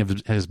gaming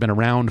has been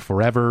around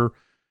forever.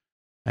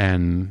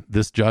 And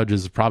this judge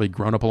has probably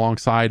grown up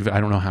alongside.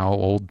 I don't know how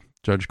old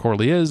Judge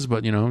Corley is,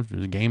 but, you know,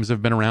 the games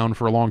have been around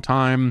for a long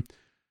time.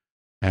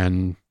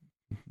 And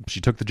she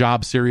took the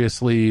job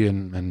seriously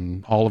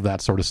and all of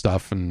that sort of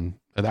stuff. And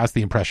that's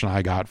the impression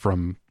I got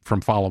from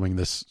following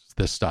this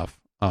stuff.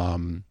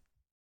 And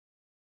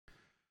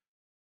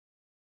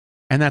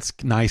that's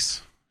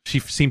nice. She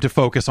seemed to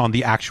focus on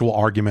the actual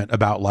argument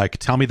about, like,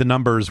 tell me the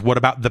numbers. What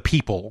about the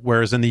people?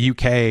 Whereas in the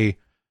UK,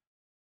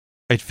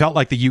 it felt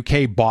like the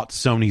UK bought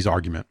Sony's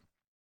argument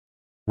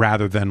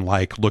rather than,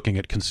 like, looking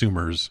at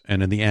consumers.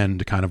 And in the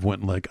end, kind of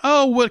went like,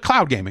 oh, well,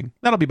 cloud gaming.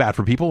 That'll be bad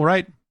for people,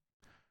 right?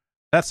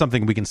 That's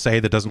something we can say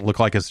that doesn't look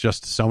like it's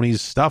just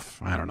Sony's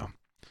stuff. I don't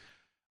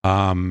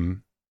know.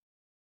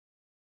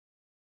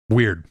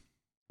 Weird.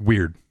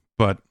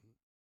 But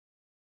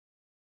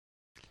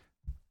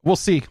we'll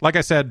see. Like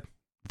I said,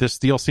 this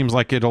deal seems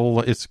like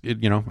over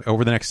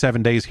the next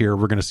 7 days here,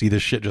 we're going to see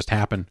this shit just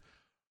happen.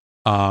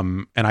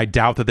 And I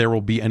doubt that there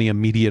will be any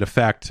immediate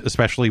effect,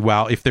 especially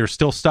if there's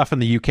still stuff in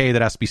the UK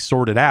that has to be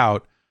sorted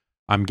out.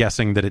 I'm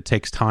guessing that it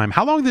takes time.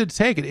 How long did it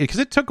take? Because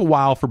it took a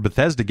while for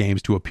Bethesda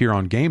games to appear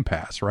on Game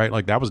Pass, right?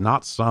 Like, that was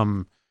not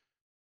some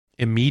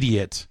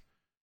immediate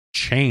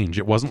change.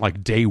 It wasn't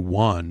like day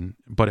one,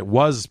 but it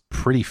was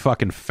pretty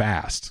fucking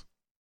fast.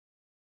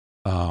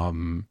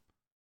 But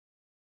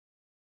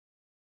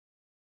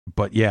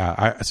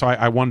yeah,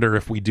 I wonder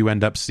if we do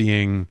end up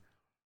seeing,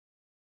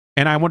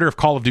 and I wonder if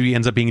Call of Duty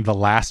ends up being the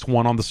last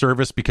one on the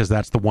service, because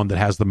that's the one that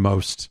has the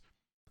most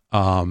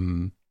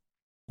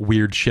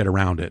weird shit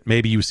around it.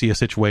 Maybe you see a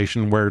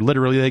situation where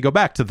literally they go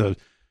back to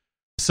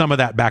some of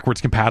that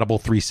backwards compatible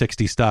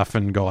 360 stuff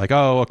and go like,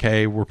 oh,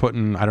 okay, we're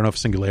putting, I don't know if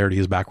Singularity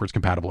is backwards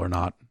compatible or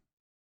not.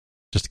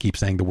 Just to keep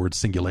saying the word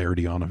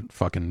Singularity on a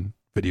fucking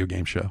video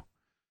game show.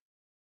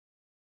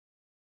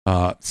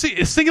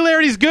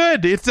 Singularity's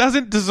good. It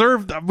doesn't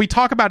deserve, we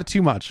talk about it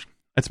too much.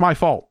 It's my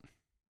fault.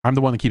 I'm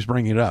the one that keeps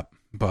bringing it up.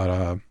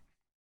 But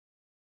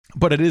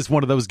it is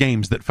one of those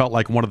games that felt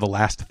like one of the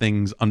last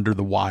things under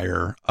the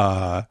wire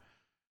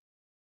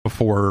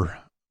before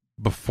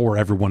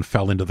everyone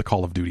fell into the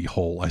Call of Duty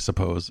hole, I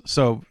suppose.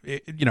 So,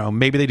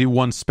 maybe they do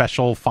one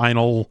special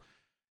final,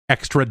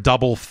 extra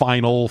double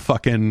final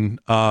fucking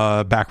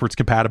backwards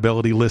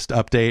compatibility list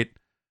update,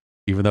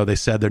 even though they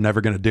said they're never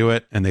going to do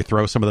it, and they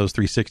throw some of those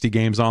 360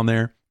 games on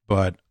there.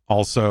 But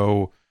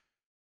also,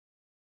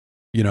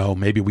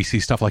 maybe we see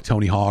stuff like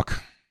Tony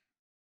Hawk.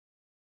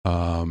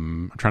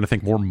 I'm trying to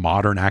think more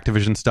modern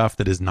Activision stuff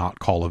that is not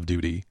Call of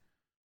Duty.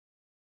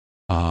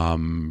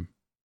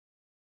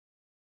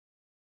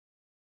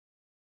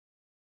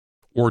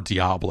 Or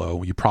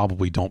Diablo. You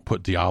probably don't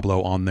put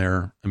Diablo on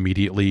there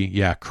immediately.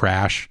 Yeah,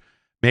 Crash.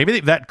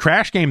 Maybe that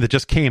Crash game that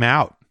just came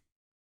out.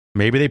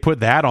 Maybe they put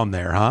that on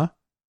there, huh?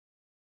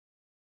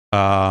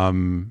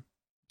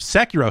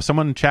 Sekiro.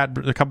 Someone in chat,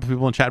 a couple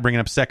people in chat bringing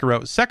up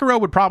Sekiro. Sekiro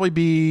would probably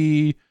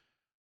be,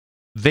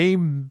 they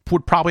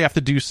would probably have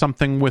to do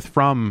something with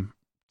From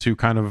to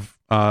kind of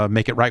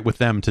make it right with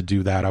them to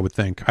do that, I would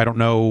think. I don't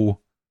know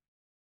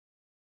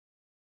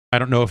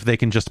if they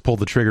can just pull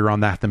the trigger on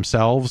that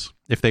themselves,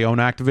 if they own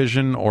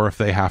Activision, or if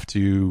they have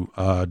to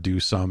do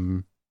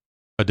some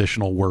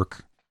additional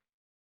work.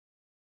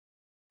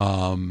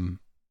 But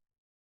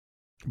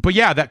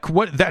yeah, that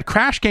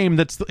Crash game,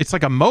 it's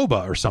like a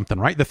MOBA or something,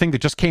 right? The thing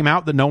that just came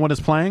out that no one is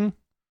playing,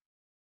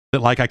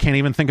 that like I can't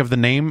even think of the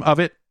name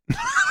of it.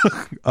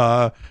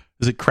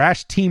 Is it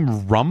Crash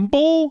Team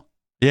Rumble?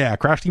 Yeah,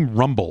 Crash Team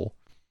Rumble.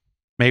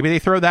 Maybe they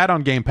throw that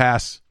on Game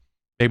Pass.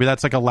 Maybe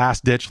that's like a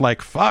last ditch,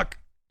 like, fuck.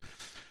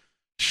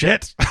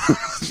 Shit.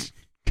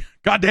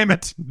 God damn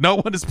it. No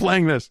one is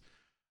playing this.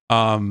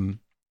 And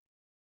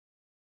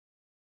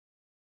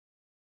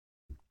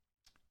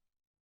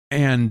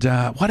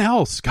what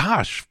else?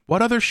 Gosh,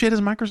 what other shit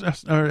has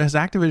Microsoft or has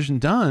Activision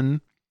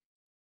done?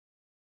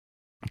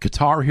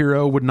 Guitar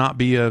Hero would not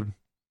be a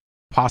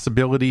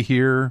possibility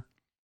here.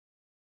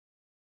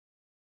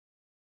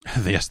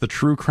 Yes, the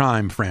True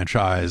Crime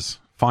franchise.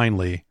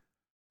 Finally,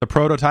 the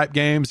prototype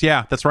games.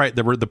 Yeah, that's right.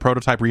 The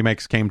prototype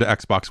remakes came to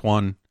Xbox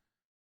One,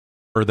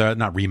 or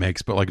not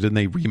remakes, but like, didn't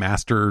they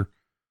remaster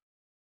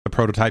the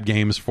prototype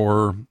games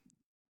for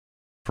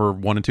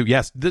 1 and 2?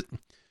 Yes.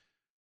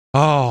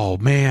 Oh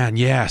man,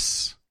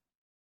 yes.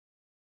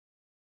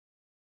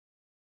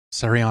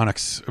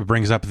 Serionics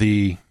brings up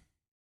the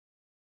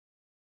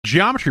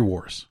Geometry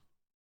Wars.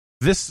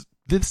 This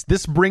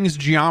brings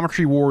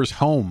Geometry Wars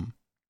home.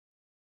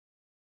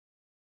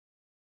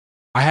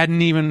 I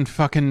hadn't even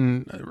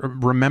fucking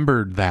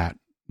remembered that,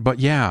 but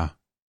yeah,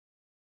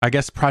 I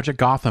guess Project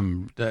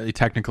Gotham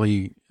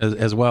technically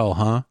as well,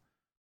 huh?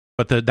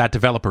 But that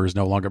developer is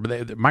no longer.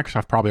 But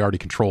Microsoft probably already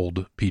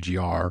controlled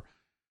PGR.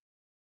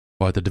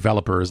 But the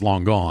developer is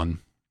long gone.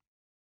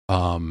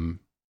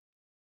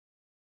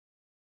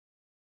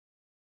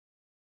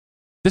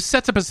 This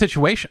sets up a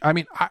situation. I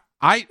mean,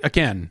 I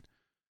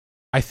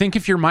think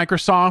if you're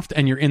Microsoft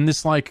and you're in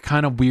this like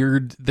kind of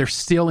weird, they're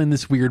still in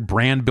this weird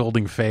brand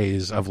building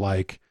phase of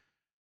like,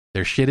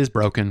 their shit is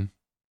broken.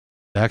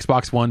 The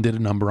Xbox One did a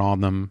number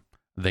on them.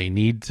 They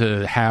need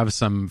to have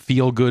some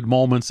feel good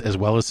moments as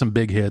well as some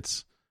big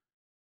hits.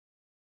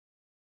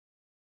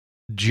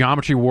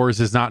 Geometry Wars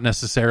is not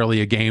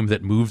necessarily a game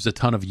that moves a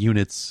ton of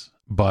units,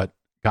 but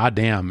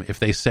goddamn, if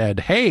they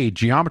said, hey,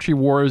 Geometry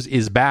Wars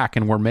is back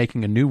and we're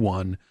making a new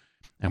one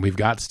and we've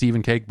got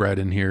Stephen Cakebread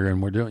in here and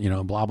we're doing,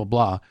 blah, blah,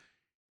 blah.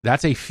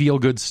 That's a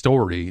feel-good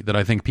story that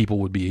I think people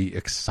would be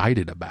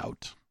excited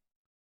about.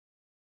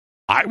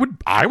 I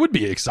would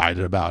be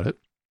excited about it.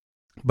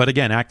 But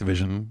again,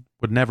 Activision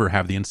would never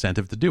have the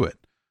incentive to do it.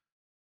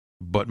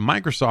 But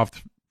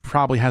Microsoft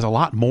probably has a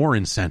lot more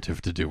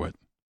incentive to do it.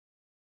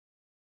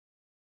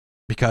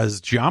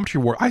 Because Geometry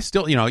Wars, I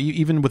still,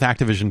 even with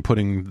Activision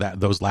putting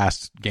those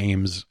last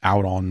games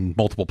out on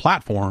multiple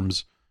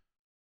platforms,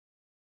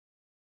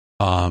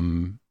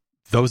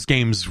 those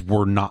games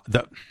were not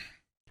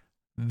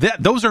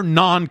those are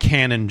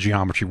non-canon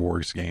Geometry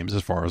Wars games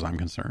as far as I'm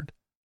concerned.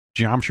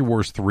 Geometry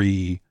Wars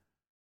 3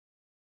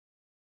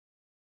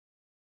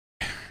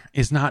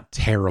 is not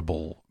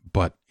terrible,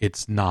 but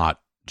it's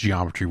not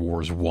Geometry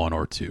Wars 1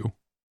 or 2.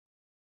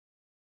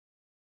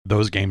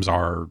 Those games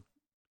are...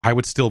 I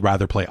would still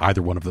rather play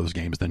either one of those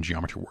games than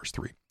Geometry Wars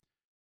 3.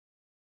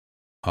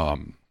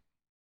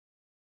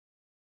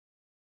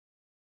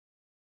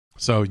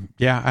 So,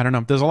 yeah, I don't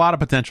know. There's a lot of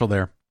potential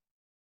there.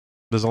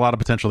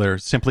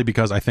 Simply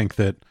because I think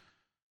that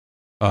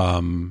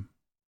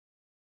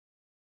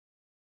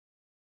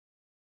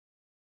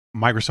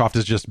Microsoft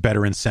is just better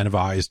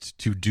incentivized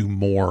to do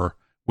more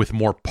with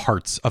more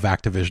parts of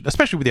Activision,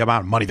 especially with the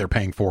amount of money they're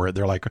paying for it.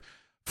 They're like,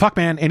 fuck,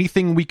 man,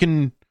 anything we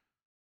can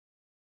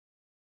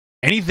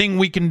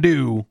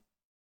do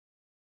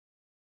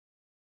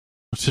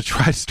to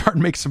try to start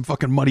and make some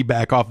fucking money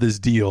back off this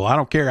deal. I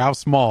don't care how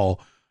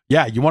small.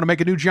 Yeah, you want to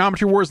make a new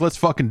Geometry Wars? Let's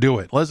fucking do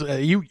it. Let's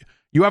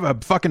you have a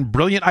fucking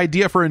brilliant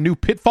idea for a new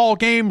Pitfall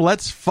game?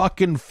 Let's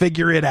fucking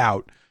figure it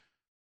out.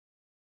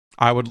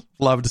 I would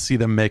love to see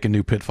them make a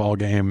new Pitfall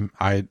game.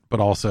 But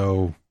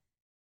also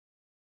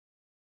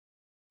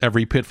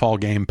every Pitfall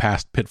game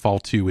past Pitfall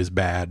 2 is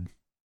bad.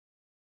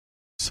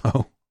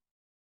 So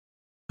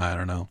I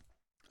don't know.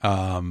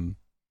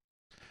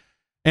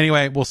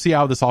 Anyway, we'll see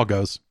how this all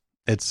goes.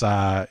 It's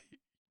it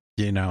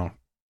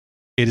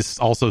is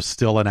also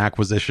still an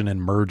acquisition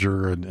and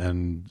merger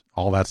and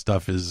all that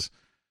stuff is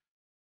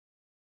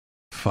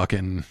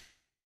fucking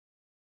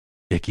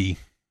icky,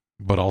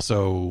 but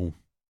also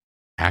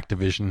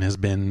Activision has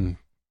been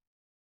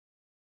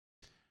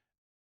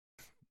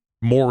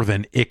more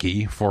than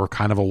icky for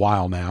kind of a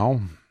while now.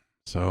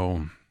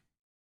 So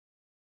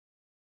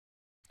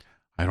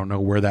I don't know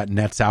where that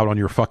nets out on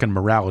your fucking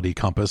morality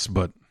compass,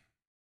 but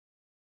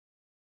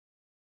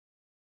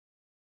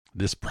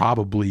this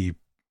probably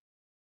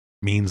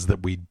means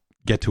that we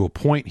get to a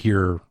point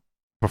here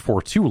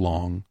before too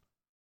long,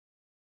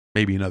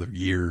 maybe another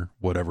year,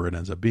 whatever it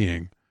ends up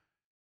being,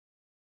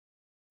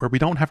 where we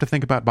don't have to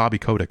think about Bobby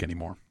Kotick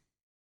anymore.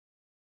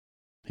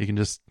 He can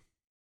just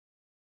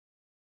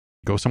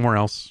go somewhere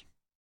else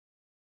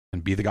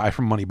and be the guy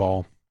from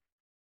Moneyball.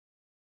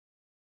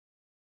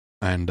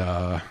 And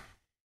that'll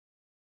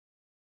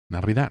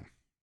be that,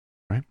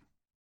 right?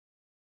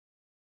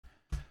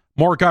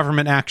 More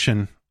government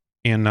action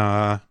in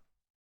the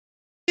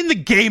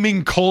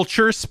gaming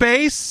culture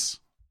space.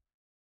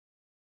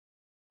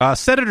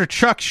 Senator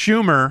Chuck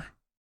Schumer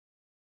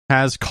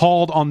has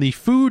called on the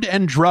Food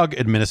and Drug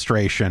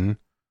Administration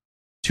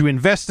to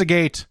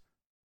investigate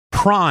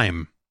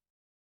Prime,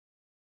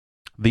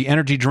 the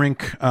energy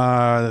drink,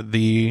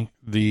 the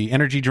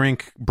energy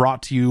drink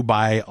brought to you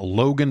by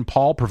Logan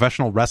Paul,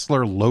 professional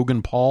wrestler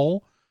Logan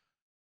Paul,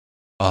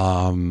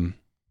 and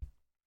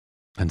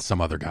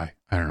some other guy.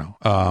 I don't know.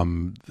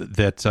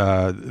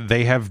 That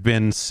they have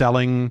been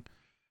selling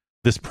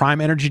this Prime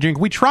energy drink.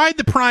 We tried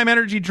the Prime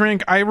energy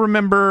drink. I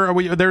remember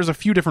there's a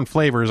few different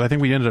flavors. I think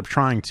we ended up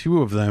trying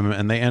 2 of them,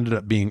 and they ended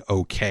up being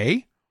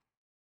okay.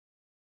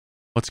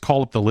 Let's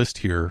call up the list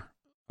here,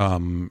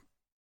 and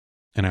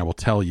I will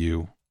tell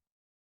you.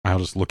 I'll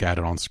just look at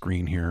it on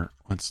screen here.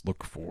 Let's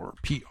look for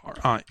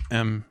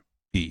Prime.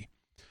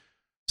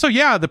 So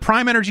yeah, the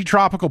Prime Energy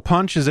Tropical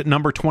Punch is at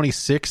number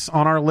 26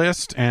 on our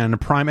list,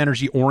 and Prime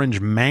Energy Orange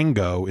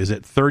Mango is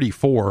at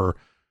 34.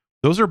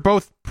 Those are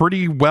both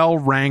pretty well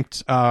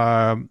ranked.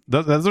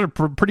 Those are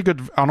pretty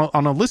good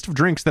on a list of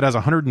drinks that has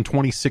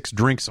 126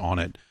 drinks on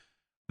it.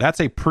 Those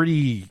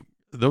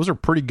are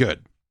pretty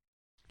good.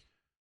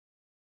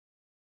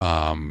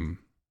 And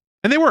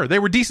they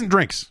were decent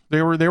drinks.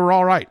 They were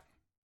all right.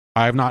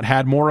 I have not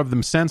had more of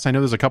them since. I know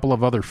there's a couple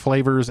of other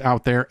flavors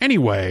out there.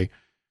 Anyway,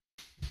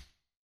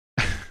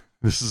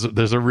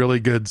 there's a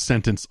really good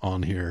sentence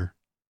on here,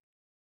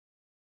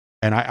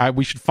 and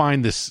we should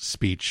find this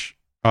speech.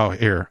 Oh,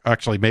 here.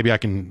 Actually, maybe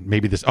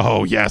this.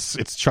 Oh, yes.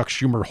 It's Chuck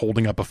Schumer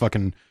holding up a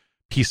fucking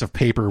piece of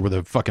paper with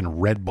a fucking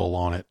Red Bull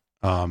on it.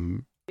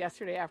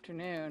 Yesterday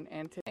afternoon,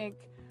 and to think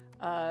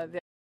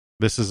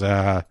this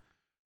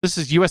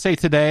is USA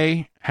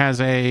Today has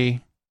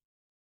a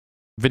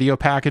video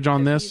package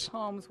on this. These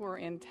homes were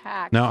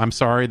intact. No, I'm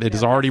sorry. It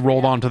has already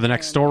rolled on to the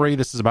next story.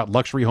 This is about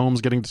luxury homes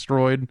getting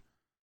destroyed.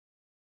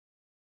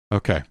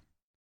 Okay.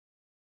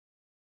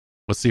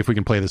 Let's see if we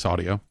can play this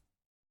audio.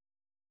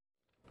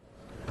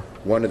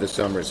 One of the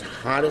summer's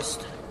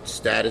hottest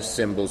status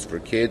symbols for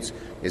kids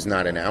is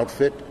not an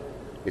outfit,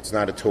 it's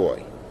not a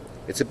toy,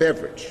 it's a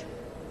beverage.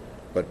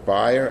 But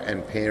buyer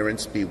and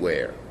parents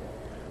beware,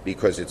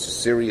 because it's a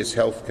serious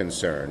health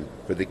concern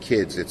for the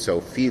kids it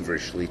so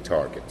feverishly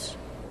targets.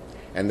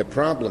 And the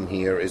problem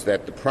here is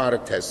that the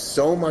product has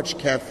so much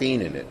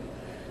caffeine in it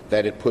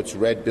that it puts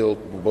Red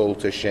Bull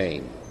to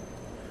shame.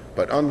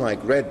 But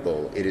unlike Red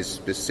Bull, it is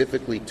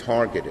specifically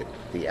targeted.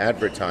 The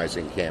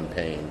advertising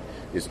campaign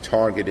is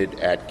targeted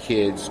at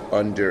kids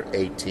under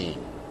 18.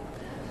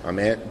 I'm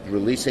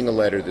releasing a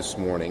letter this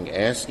morning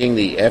asking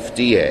the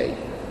FDA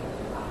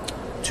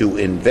to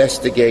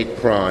investigate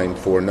Prime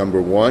for,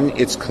 number one,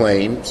 its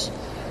claims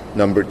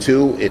Number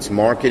 2, it's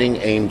marketing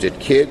aimed at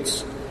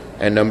kids.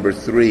 And number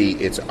 3,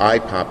 it's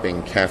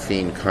eye-popping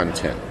caffeine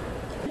content.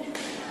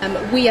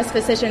 We as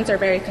physicians are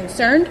very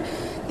concerned.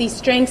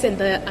 These drinks and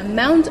the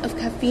amount of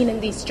caffeine in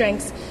these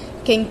drinks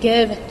can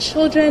give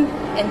children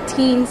and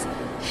teens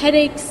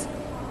headaches.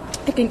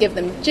 It can give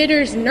them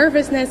jitters,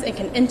 nervousness. It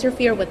can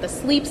interfere with the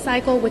sleep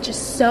cycle, which is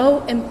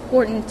so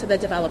important to the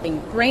developing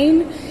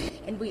brain.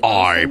 And we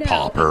Eye also know,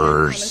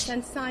 poppers.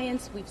 Common sense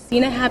science, we've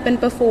seen it happen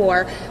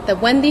before,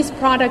 that when these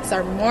products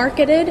are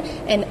marketed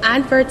and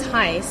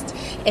advertised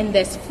in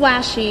this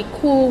flashy,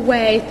 cool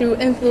way through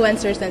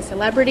influencers and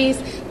celebrities,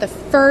 the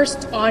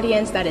first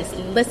audience that is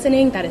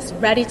listening, that is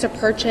ready to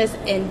purchase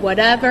in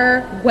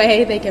whatever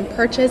way they can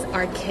purchase,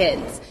 are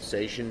kids.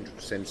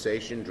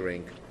 Sensation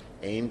drink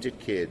aimed at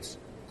kids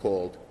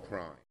called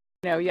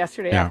Prime.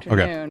 Yesterday Yeah,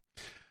 afternoon.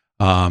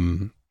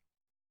 okay.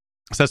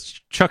 So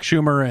that's Chuck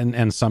Schumer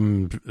and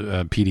some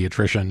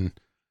pediatrician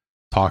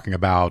talking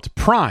about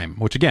Prime,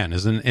 which again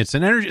it's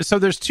an energy. So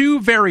there's two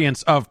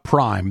variants of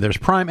Prime. There's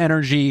Prime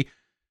Energy,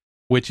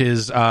 which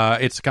is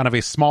it's kind of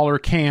a smaller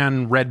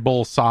can, Red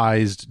Bull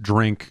sized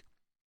drink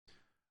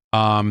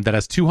that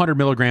has 200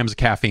 milligrams of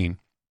caffeine.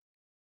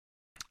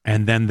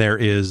 And then there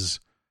is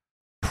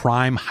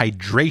Prime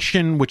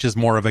Hydration, which is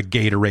more of a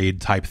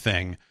Gatorade type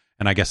thing.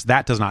 And I guess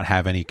that does not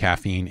have any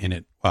caffeine in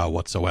it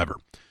whatsoever.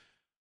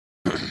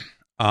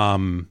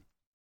 And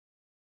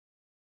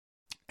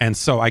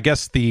so I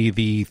guess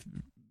the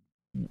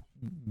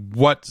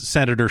what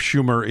Senator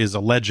Schumer is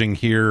alleging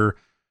here,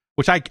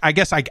 which I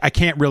guess I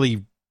can't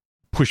really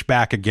push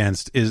back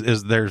against,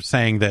 is they're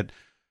saying that,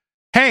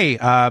 hey,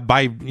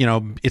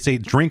 it's a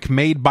drink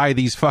made by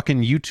these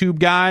fucking YouTube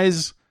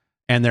guys,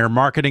 and they're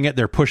marketing it,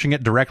 they're pushing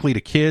it directly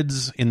to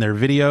kids in their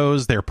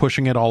videos, they're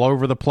pushing it all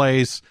over the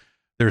place.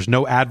 There's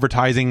no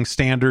advertising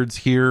standards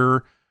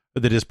here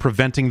that is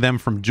preventing them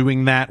from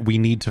doing that. We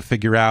need to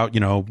figure out,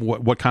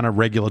 what kind of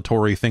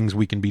regulatory things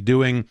we can be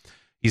doing.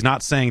 He's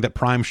not saying that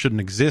Prime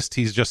shouldn't exist.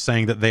 He's just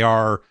saying that they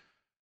are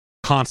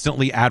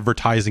constantly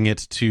advertising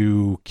it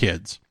to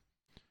kids,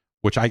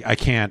 which I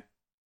can't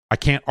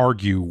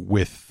argue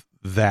with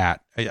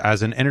that.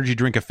 As an energy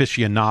drink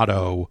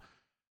aficionado,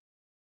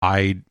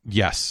 I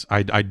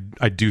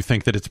do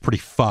think that it's pretty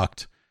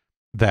fucked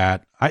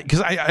that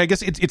because I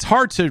guess it's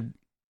hard to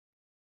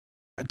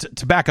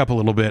back up a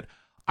little bit.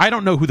 I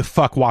don't know who the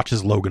fuck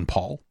watches Logan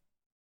Paul.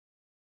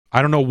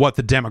 I don't know what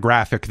the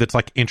demographic that's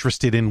like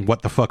interested in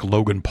what the fuck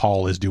Logan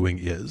Paul is doing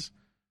is.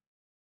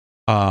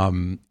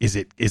 Is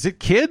it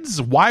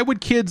kids? Why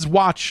would kids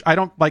watch? I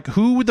don't like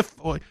who the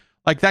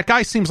like that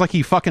guy seems like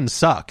he fucking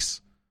sucks.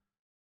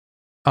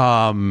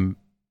 And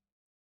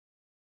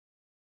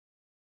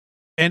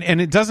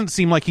it doesn't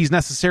seem like he's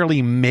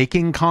necessarily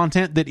making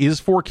content that is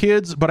for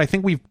kids, but I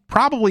think we've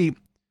probably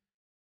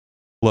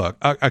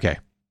okay.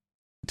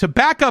 To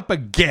back up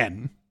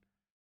again,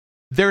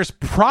 there's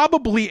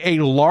probably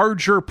a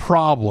larger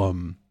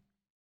problem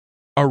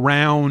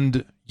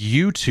around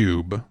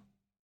YouTube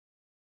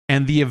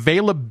and the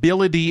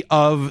availability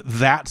of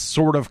that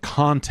sort of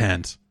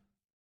content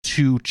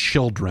to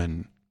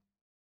children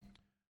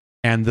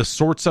and the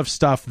sorts of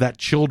stuff that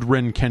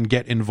children can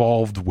get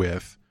involved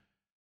with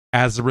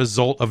as a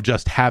result of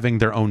just having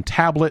their own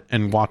tablet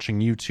and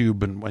watching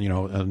YouTube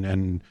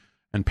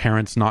and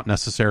parents not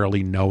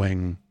necessarily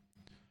knowing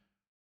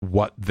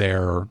what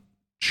their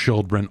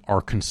children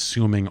are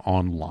consuming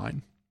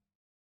online.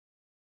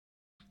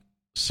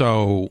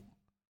 So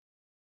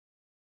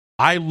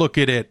I look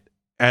at it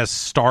as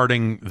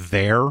starting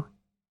there,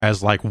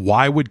 as like,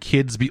 why would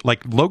kids be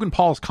like Logan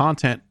Paul's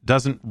content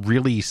doesn't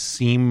really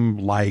seem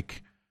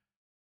like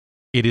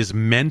it is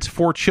meant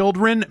for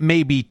children,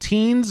 maybe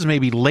teens,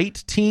 maybe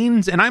late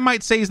teens. And I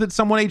might say is that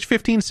someone age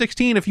 15,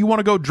 16, if you want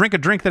to go drink a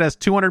drink that has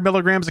 200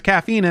 milligrams of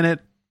caffeine in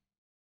it,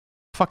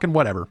 fucking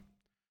whatever.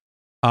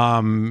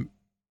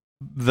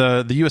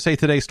 The USA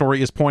Today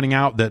story is pointing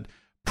out that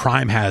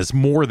Prime has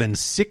more than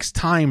 6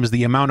 times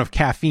the amount of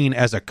caffeine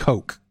as a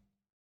Coke.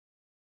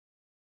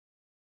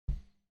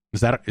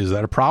 Is that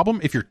a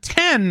problem? If you're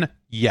 10,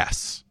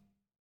 yes.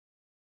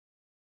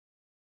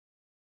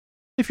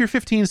 If you're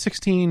 15,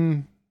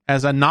 16,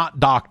 as a not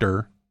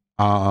doctor,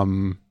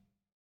 I'm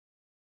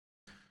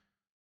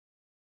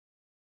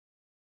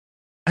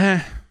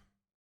trying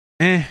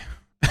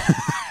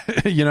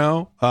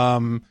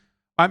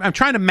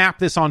to map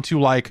this onto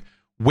like,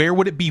 where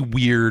would it be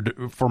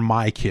weird for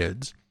my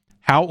kids?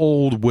 How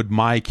old would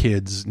my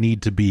kids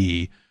need to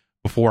be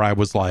before I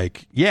was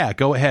like, yeah,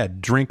 go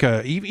ahead,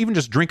 even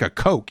just drink a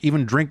Coke,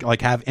 even drink,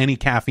 like have any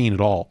caffeine at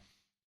all.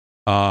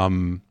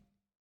 And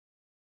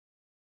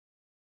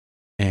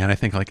I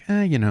think like,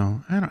 I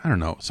don't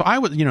know. So I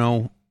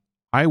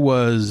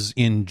was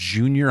in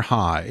junior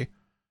high,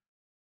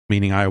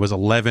 meaning I was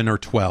 11 or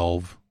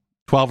 12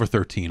 or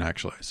 13,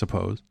 actually, I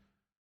suppose,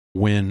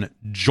 when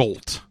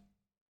Jolt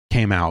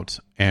came out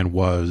and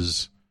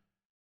was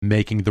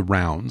making the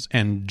rounds.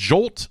 And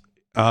Jolt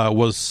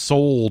was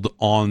sold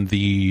on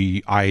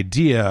the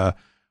idea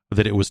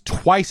that it was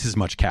twice as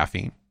much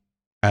caffeine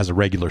as a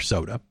regular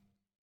soda.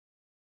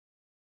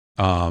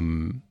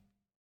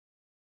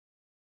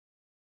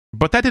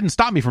 But that didn't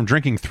stop me from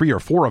drinking 3 or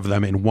 4 of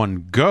them in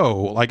one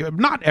go. Like,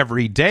 not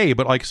every day,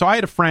 but like, so I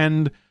had a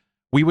friend,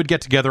 we would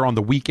get together on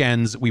the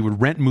weekends, we would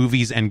rent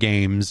movies and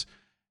games,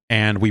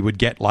 and we would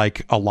get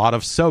like a lot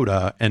of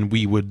soda, and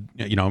we would,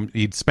 you know,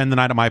 he'd spend the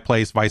night at my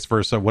place, vice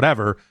versa,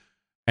 whatever,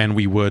 and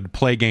we would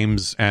play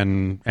games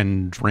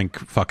and drink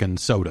fucking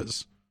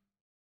sodas.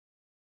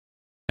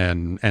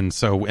 And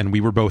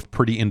we were both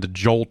pretty into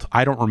Jolt.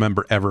 I don't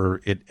remember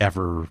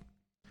ever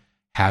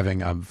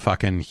having a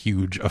fucking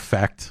huge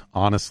effect,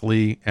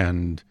 honestly,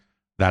 and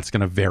that's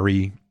going to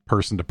vary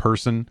person to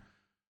person.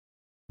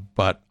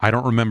 But I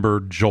don't remember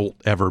Jolt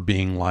ever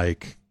being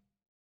like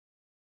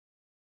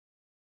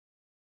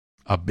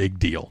a big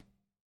deal.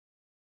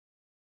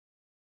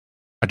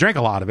 I drank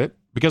a lot of it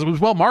because it was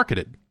well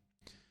marketed.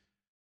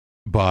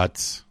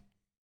 But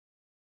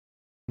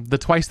the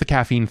twice the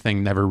caffeine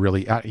thing never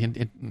really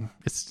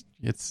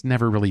it's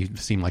never really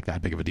seemed like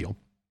that big of a deal.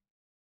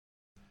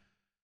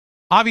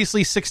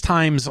 Obviously, 6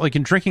 times, like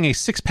in drinking a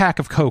 6-pack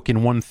of Coke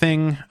in one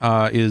thing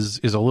is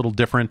a little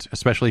different,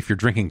 especially if you're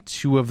drinking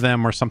 2 of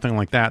them or something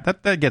like that.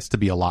 That gets to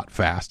be a lot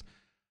fast.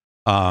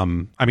 I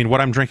mean, what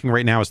I'm drinking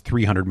right now is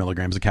 300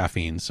 milligrams of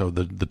caffeine. So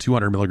the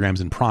 200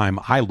 milligrams in Prime,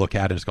 I look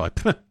at it and just go like,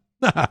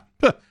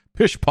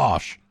 pish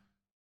posh.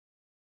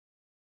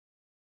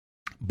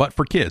 But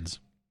for kids,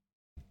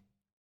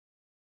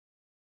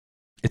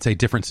 it's a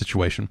different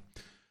situation.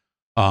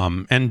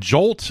 And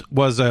Jolt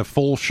was a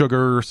full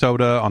sugar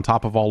soda on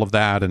top of all of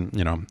that, and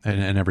you know,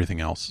 and everything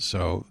else.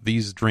 So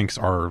these drinks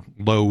are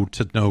low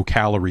to no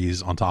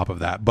calories on top of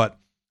that. But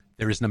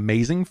there is an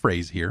amazing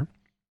phrase here,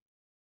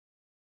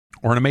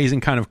 or an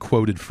amazing kind of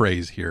quoted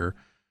phrase here,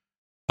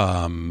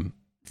 from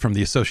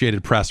the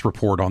Associated Press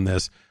report on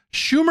this.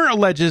 Schumer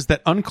alleges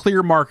that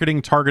unclear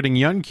marketing targeting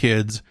young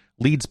kids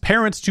leads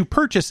parents to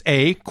purchase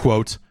a,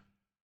 quote,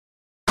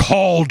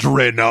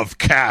 cauldron of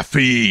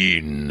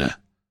caffeine.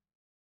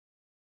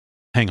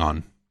 Hang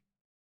on.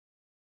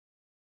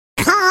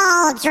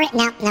 Cauldron.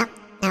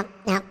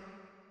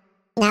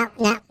 No.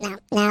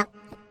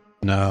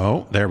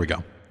 No, there we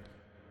go.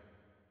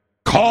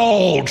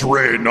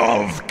 Cauldron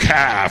of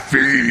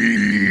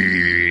caffeine.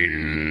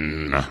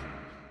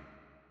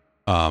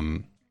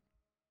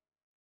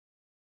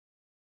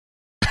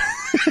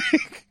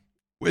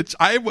 Which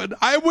I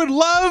would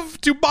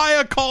love to buy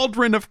a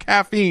cauldron of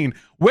caffeine.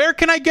 Where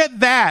can I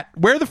get that?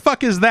 Where the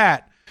fuck is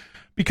that?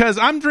 Because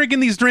I'm drinking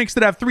these drinks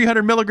that have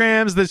 300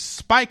 milligrams. This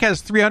Spike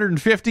has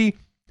 350,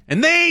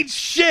 and they ain't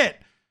shit.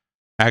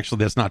 Actually,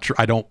 that's not true.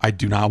 I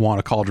do not want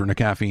a cauldron of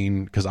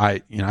caffeine because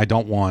I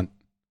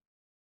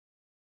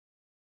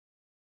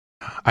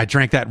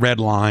drank that Red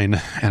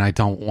Line, and I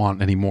don't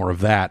want any more of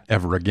that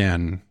ever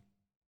again.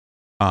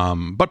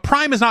 But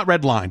Prime is not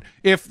Red Line.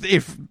 If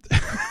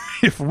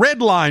if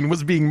Red Line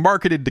was being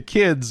marketed to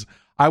kids,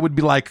 I would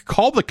be like,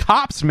 call the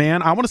cops,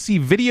 man. I want to see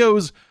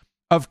videos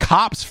of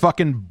cops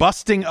fucking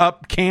busting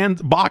up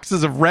canned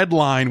boxes of Red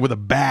Line with a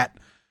bat.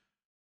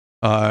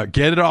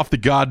 Get it off the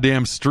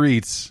goddamn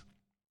streets.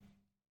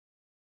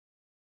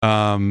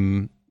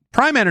 Prime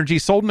Energy,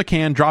 sold in a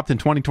can, dropped in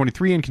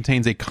 2023, and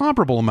contains a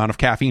comparable amount of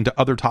caffeine to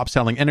other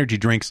top-selling energy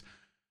drinks,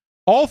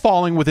 all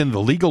falling within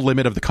the legal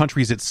limit of the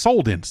countries it's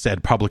sold in,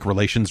 said public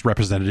relations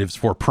representatives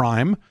for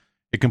Prime.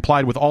 It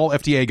complied with all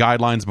FDA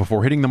guidelines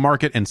before hitting the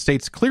market and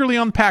states clearly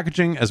on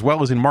packaging, as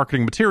well as in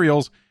marketing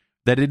materials,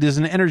 that it is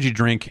an energy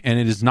drink and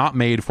it is not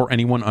made for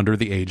anyone under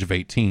the age of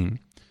 18.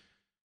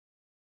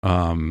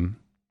 And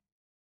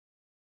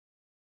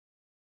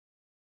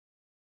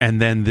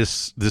then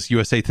this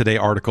USA Today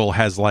article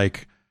has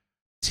like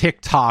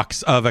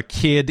TikToks of a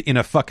kid in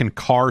a fucking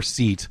car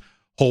seat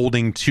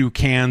holding 2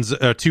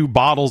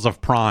 bottles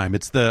of Prime.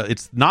 It's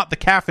not the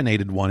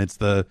caffeinated one, it's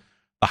the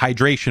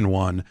hydration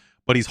one,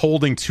 but he's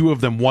holding 2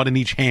 of them, one in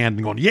each hand,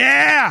 and going,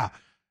 yeah,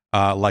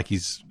 like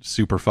he's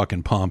super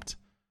fucking pumped.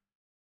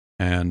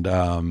 And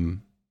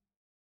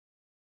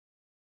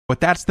but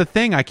that's the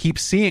thing I keep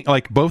seeing,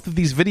 like both of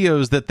these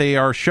videos that they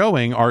are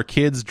showing are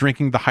kids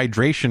drinking the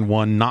hydration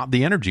one, not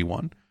the energy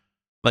one.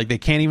 Like they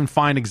can't even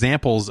find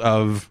examples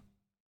of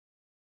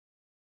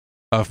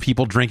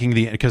people drinking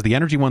because the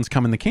energy ones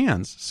come in the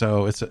cans.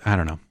 So it's, I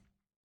don't know.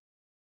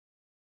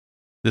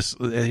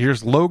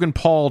 Here's Logan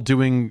Paul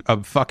doing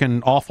a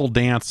fucking awful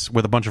dance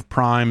with a bunch of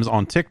primes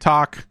on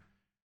TikTok,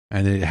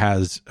 and it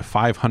has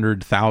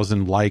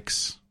 500,000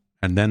 likes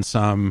and then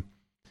some,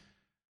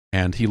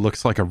 and he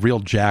looks like a real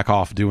jack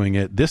off doing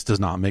it. This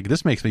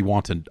makes me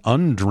want to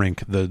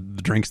undrink the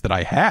drinks that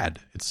I had.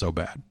 It's so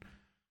bad.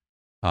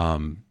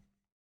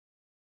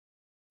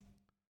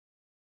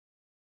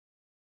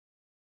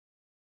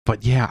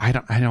 But yeah,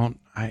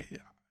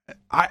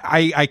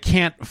 I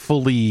can't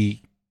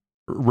fully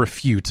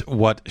refute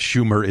what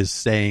Schumer is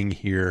saying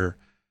here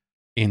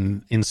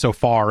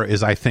insofar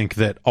as I think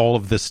that all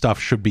of this stuff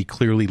should be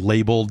clearly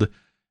labeled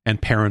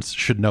and parents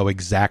should know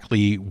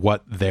exactly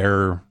what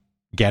they're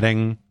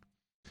getting.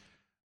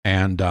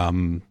 And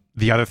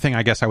the other thing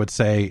I guess I would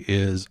say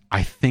is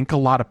I think a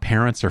lot of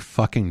parents are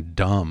fucking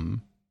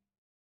dumb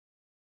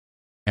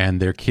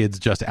and their kids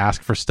just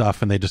ask for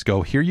stuff and they just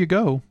go, here you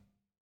go.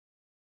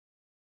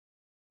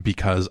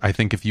 because I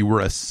think if you were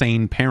a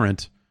sane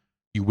parent,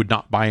 you would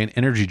not buy an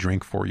energy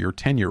drink for your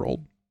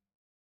 10-year-old.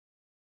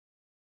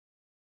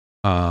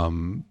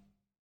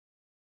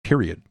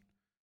 Period.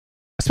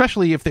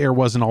 Especially if there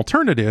was an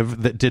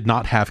alternative that did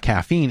not have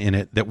caffeine in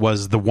it, that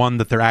was the one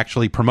that they're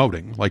actually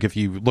promoting. Like if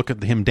you look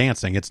at him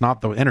dancing, it's not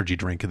the energy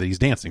drink that he's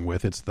dancing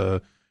with. It's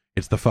the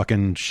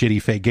fucking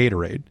shitty fake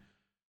Gatorade.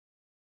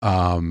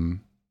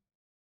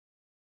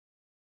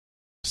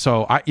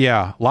 So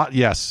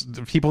yes.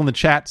 People in the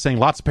chat saying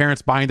lots of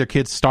parents buying their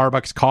kids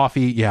Starbucks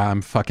coffee. Yeah,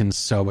 I'm fucking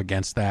so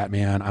against that,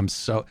 man.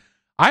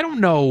 I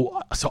don't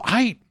know. So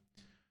I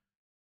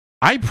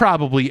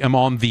probably am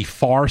on the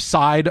far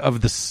side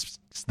of the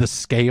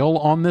scale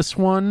on this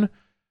one,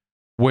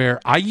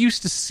 where I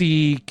used to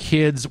see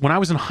kids when I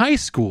was in high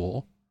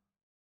school.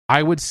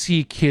 I would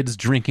see kids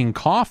drinking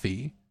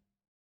coffee,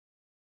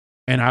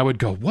 and I would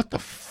go, "What the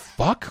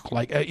fuck?"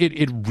 Like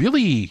it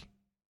really.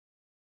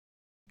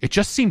 It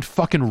just seemed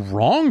fucking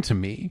wrong to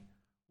me.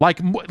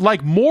 Like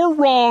more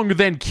wrong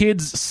than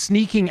kids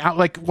sneaking out.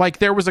 Like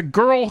there was a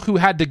girl who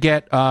had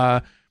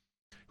to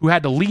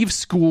leave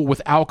school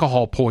with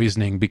alcohol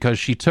poisoning because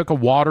she took a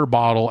water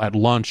bottle at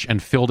lunch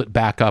and filled it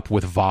back up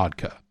with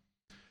vodka.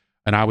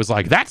 And I was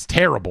like, that's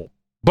terrible,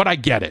 but I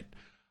get it.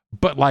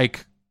 But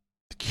like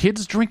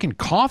kids drinking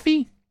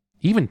coffee,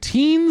 even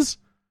teens,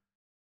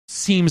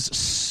 seems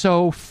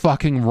so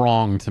fucking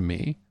wrong to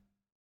me.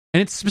 And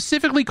it's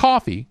specifically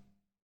coffee.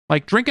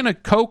 Like drinking a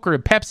Coke or a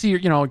Pepsi or,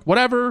 like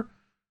whatever.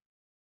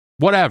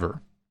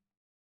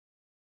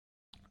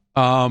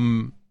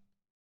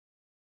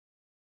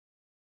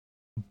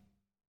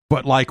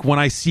 But like when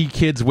I see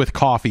kids with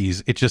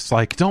coffees, it's just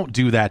like, don't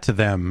do that to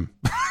them.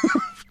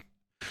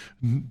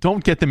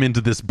 Don't get them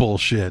into this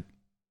bullshit.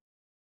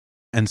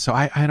 And so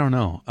I don't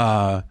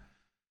know.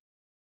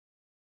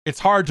 It's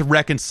hard to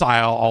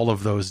reconcile all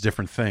of those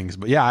different things.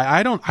 But yeah,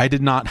 I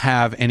did not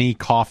have any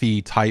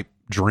coffee type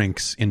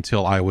drinks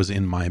until I was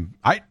in my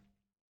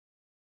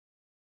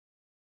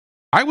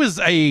I was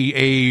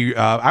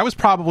I was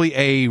probably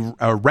a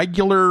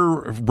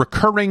regular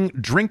recurring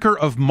drinker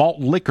of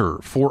malt liquor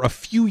for a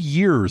few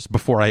years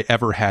before I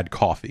ever had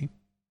coffee.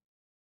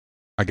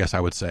 I guess I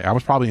would say I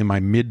was probably in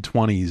my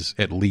mid-20s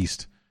at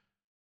least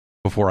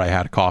before I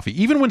had coffee.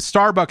 Even when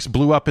Starbucks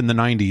blew up in the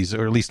 90s,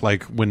 or at least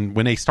like when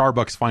a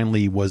Starbucks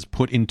finally was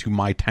put into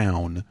my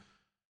town,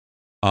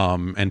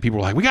 and people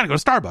were like, "We got to go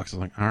to Starbucks." I was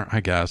like, "All right, I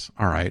guess.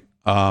 All right."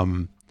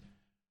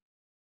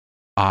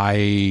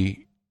 I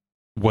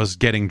was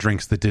getting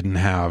drinks that didn't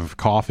have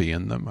coffee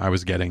in them. I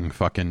was getting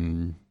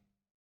fucking,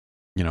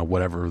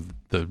 whatever,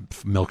 the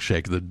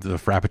milkshake, the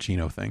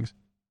Frappuccino things.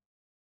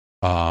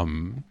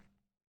 And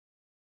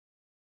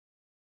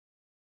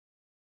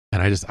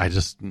I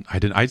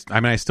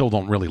still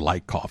don't really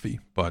like coffee,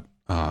 but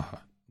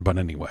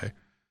anyway,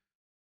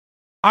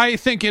 I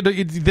think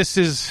this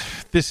is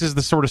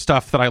the sort of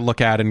stuff that I look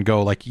at and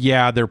go like,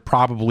 yeah, there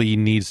probably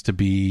needs to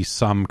be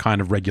some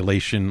kind of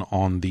regulation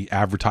on the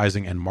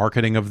advertising and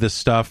marketing of this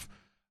stuff.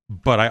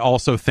 But I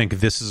also think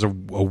this is a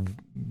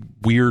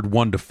weird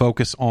one to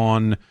focus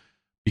on,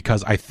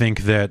 because I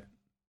think that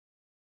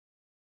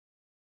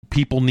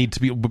people need to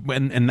be,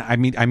 and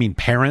I mean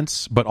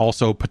parents, but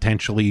also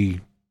potentially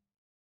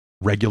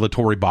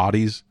regulatory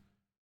bodies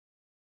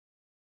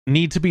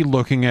need to be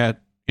looking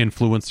at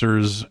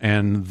influencers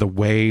and the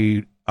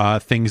way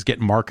things get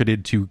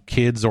marketed to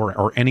kids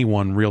or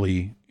anyone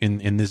really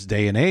in this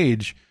day and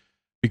age,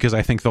 because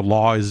I think the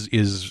law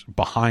is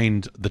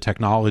behind the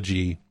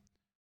technology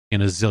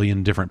in a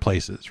zillion different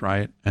places,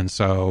 right? And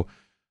so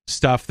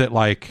stuff that,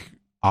 like,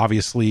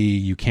 obviously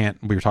you can't,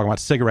 we were talking about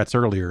cigarettes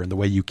earlier and the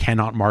way you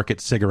cannot market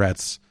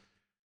cigarettes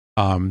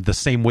the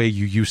same way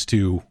you used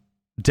to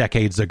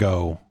decades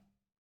ago.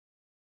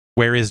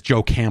 Where is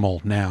Joe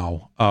Camel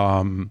now?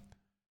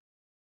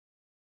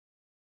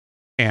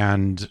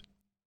 And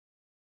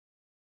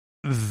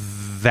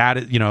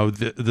that,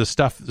 the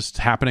stuff that's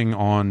happening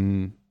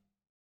on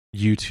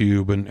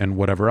YouTube and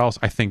whatever else,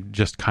 I think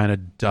just kind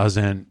of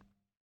doesn't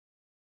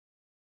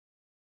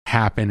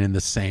happen in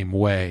the same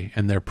way,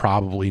 and there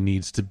probably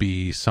needs to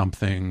be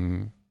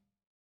something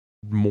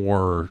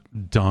more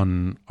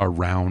done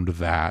around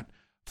that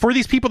for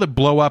these people that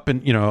blow up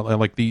and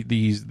like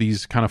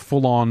these kind of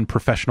full-on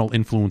professional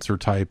influencer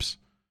types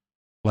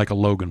like a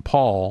Logan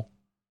Paul.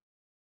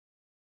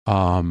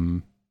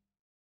 You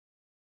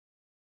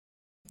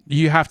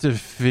have to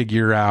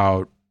figure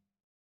out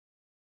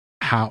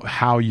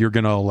how you're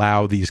going to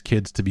allow these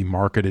kids to be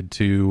marketed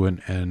to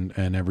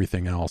and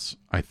everything else.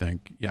 I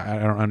think, I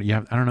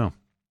don't know.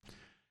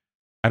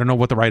 I don't know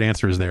what the right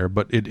answer is there,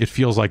 but it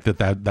feels like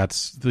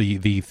that's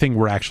the thing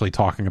we're actually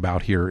talking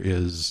about here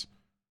is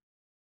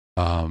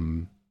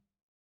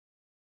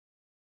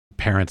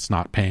parents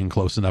not paying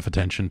close enough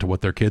attention to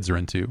what their kids are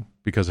into,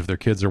 because if their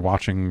kids are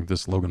watching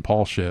this Logan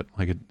Paul shit,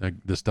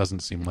 this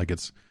doesn't seem like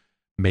it's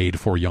made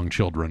for young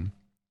children.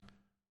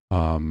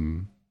 I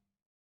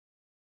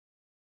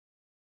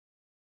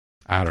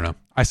don't know.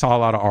 I saw a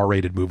lot of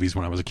R-rated movies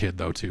when I was a kid,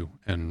 though, too.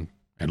 And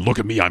look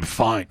at me, I'm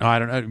fine. I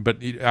don't know, but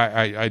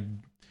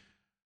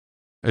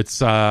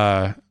it's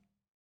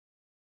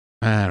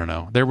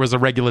there was a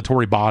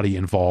regulatory body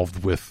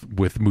involved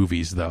with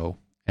movies though,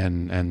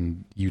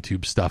 and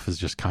YouTube stuff is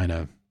just kind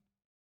of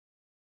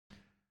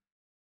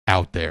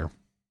out there.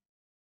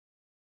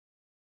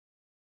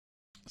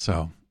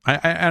 So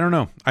I don't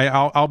know.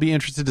 I'll be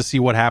interested to see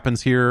what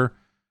happens here.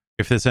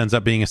 If this ends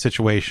up being a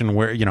situation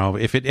where,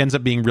 if it ends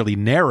up being really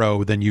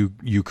narrow, then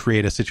you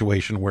create a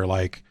situation where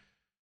like,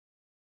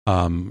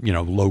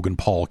 Logan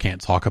Paul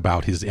can't talk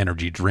about his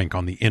energy drink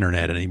on the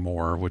internet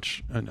anymore,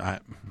 which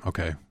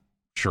okay,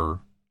 sure.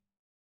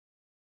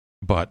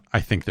 But I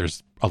think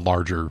there's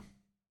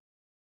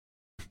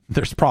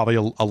probably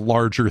a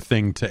larger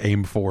thing to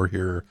aim for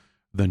here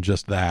than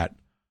just that.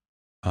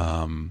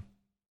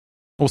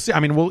 We'll see. I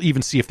mean, we'll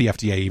even see if the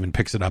FDA even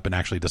picks it up and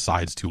actually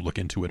decides to look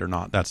into it or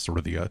not. That's sort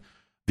of the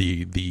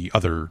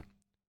other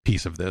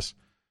piece of this.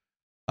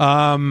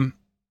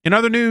 In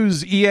other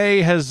news,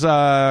 EA has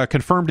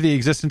confirmed the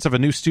existence of a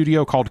new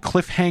studio called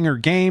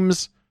Cliffhanger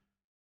Games.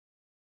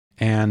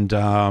 And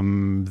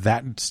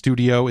that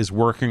studio is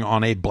working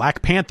on a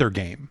Black Panther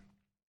game.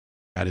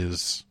 That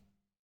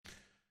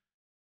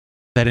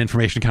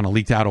information kind of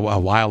leaked out a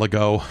while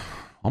ago,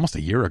 almost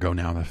a year ago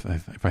now,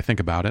 if I think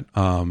about it.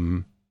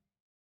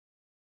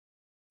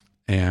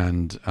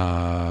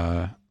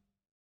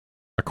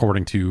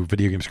 According to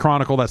Video Games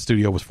Chronicle, that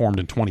studio was formed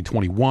in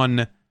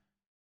 2021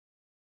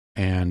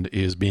 and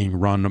is being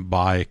run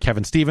by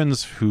Kevin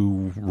Stevens,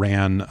 who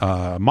ran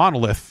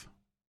Monolith,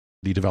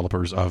 the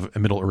developers of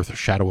Middle-earth: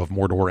 Shadow of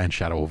Mordor and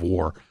Shadow of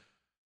War.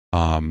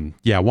 One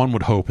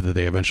would hope that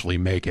they eventually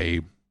make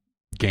a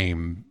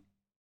game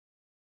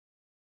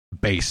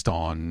based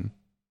on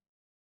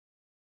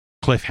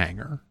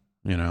Cliffhanger,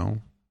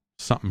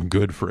 something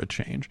good for a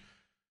change.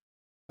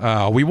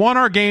 We want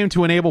our game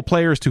to enable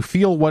players to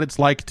feel what it's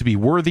like to be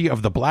worthy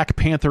of the Black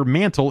Panther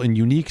mantle in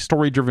unique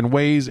story-driven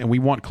ways, and we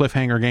want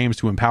Cliffhanger Games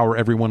to empower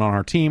everyone on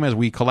our team as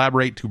we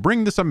collaborate to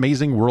bring this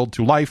amazing world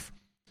to life.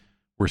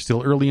 We're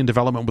still early in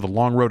development with a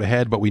long road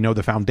ahead, but we know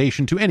the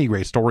foundation to any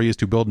great story is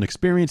to build an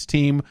experienced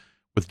team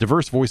with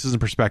diverse voices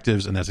and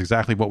perspectives, and that's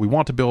exactly what we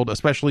want to build,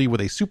 especially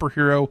with a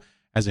superhero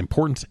as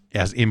important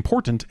as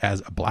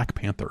a Black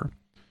Panther.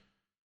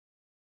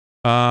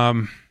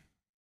 A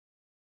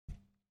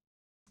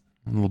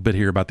little bit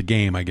here about the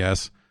game, I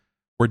guess.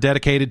 We're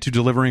dedicated to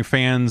delivering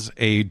fans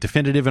a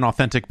definitive and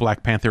authentic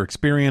Black Panther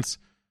experience,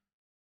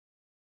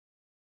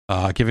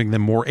 giving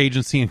them more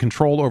agency and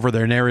control over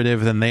their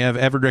narrative than they have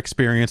ever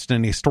experienced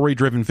in a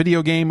story-driven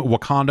video game.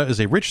 Wakanda is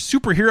a rich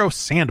superhero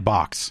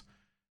sandbox,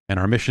 and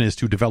our mission is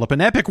to develop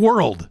an epic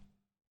world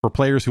for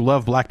players who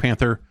love Black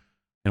Panther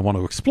and want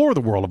to explore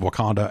the world of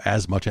Wakanda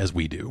as much as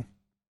we do.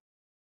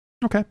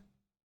 Okay.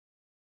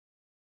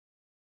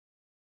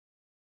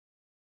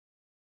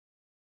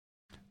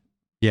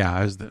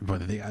 Yeah,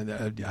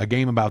 a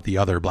game about the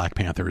other Black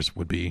Panthers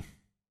would be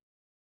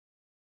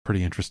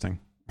pretty interesting.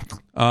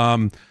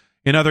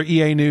 In other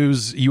EA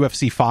news,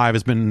 UFC 5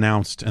 has been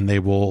announced, and they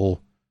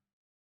will,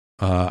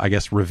 I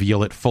guess,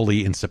 reveal it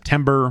fully in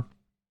September.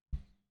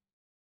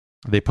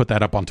 They put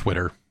that up on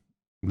Twitter.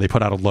 They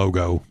put out a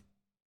logo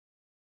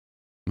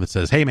that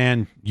says, "Hey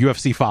man,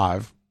 UFC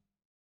 5."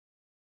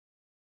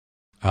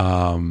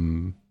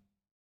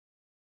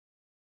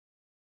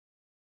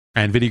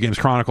 And Video Games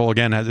Chronicle,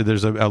 again,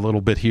 there's a little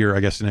bit here, I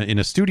guess, in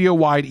a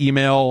studio-wide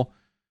email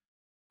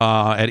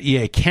at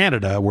EA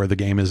Canada, where the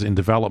game is in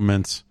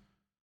development.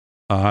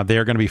 They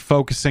are going to be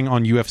focusing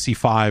on UFC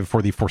 5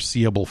 for the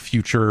foreseeable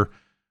future.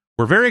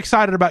 We're very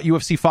excited about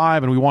UFC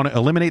 5, and we want to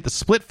eliminate the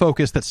split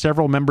focus that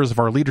several members of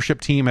our leadership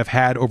team have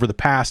had over the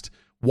past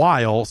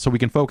while, so we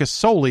can focus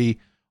solely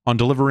on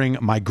delivering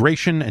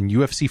Migration and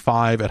UFC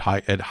 5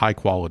 at high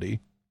quality.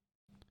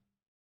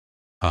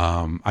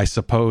 I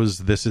suppose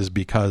this is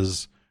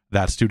because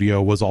that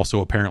studio was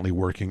also apparently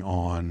working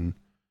on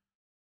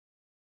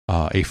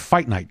a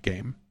Fight Night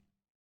game,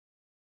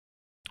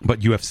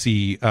 but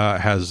UFC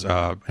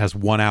has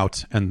won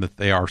out, and that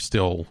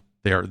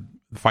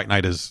Fight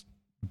Night is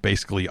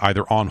basically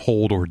either on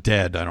hold or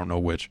dead. I don't know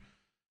which,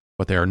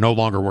 but they are no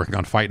longer working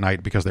on Fight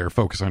Night because they are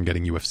focused on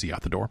getting UFC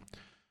out the door.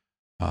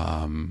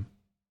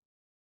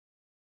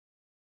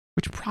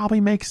 Which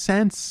probably makes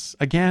sense.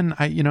 Again,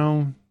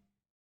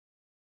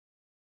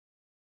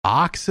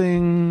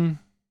 boxing.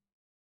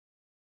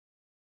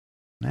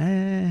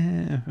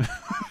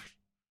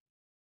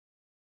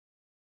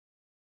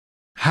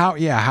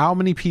 How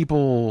many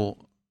people?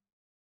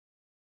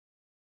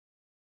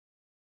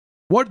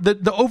 What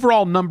the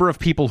overall number of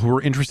people who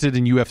are interested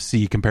in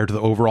UFC compared to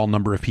the overall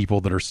number of people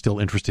that are still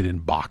interested in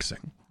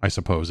boxing, I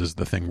suppose, is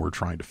the thing we're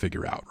trying to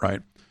figure out,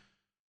 right?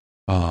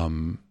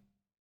 You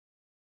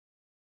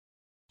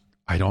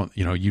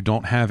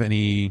don't have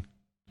any.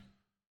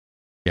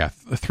 Yeah,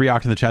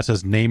 3oct in the chat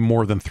says name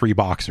more than 3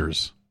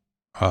 boxers.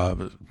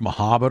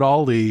 Muhammad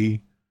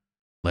Ali,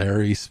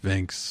 Larry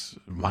Spinks,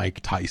 Mike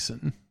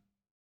Tyson,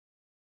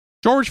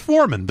 George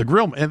Foreman, the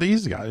grill, and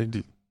these guys,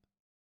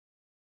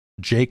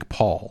 Jake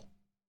Paul.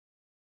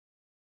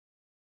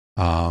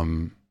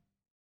 There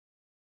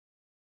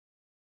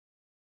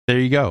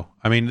you go.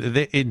 I mean,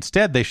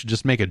 instead they should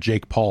just make a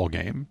Jake Paul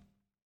game,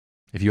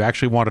 If you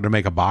actually wanted to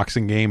make a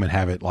boxing game and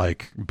have it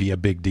like be a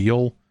big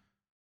deal,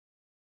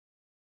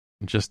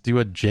 just do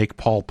a Jake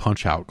Paul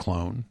Punch-Out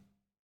clone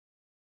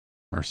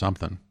or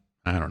something.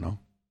 I don't know.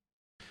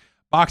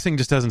 Boxing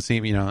just doesn't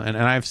seem, and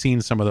I've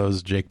seen some of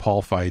those Jake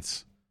Paul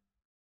fights,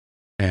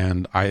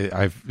 and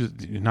I've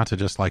not to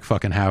just like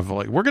fucking have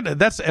like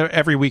that's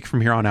every week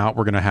from here on out,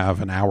 we're gonna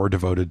have an hour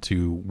devoted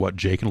to what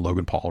Jake and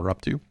Logan Paul are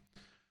up to.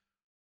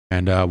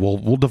 And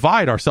we'll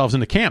divide ourselves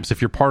into camps.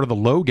 If you're part of the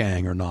Low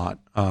Gang or not,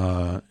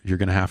 you're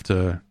gonna have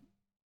to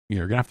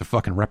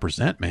fucking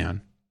represent,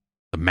 man.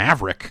 The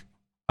Maverick.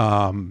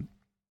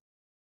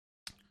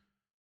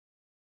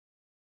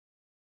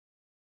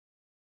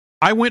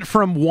 I went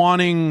from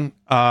wanting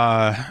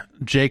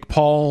Jake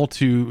Paul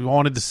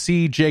wanted to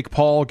see Jake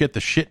Paul get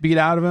the shit beat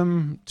out of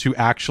him to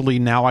actually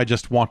now I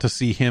just want to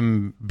see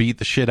him beat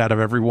the shit out of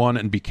everyone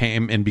and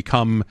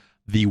become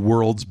the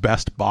world's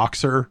best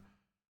boxer,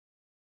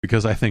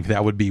 because I think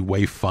that would be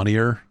way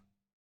funnier.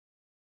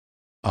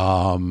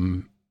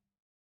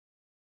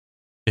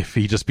 If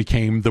he just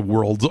became the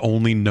world's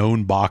only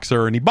known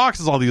boxer and he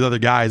boxes all these other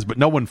guys, but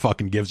no one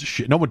fucking gives a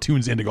shit. No one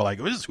tunes in to go like,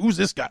 who's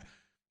this guy?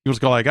 He was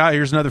go like,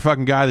 here's another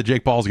fucking guy that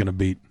Jake Paul's gonna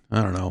beat.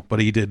 I don't know,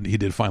 but he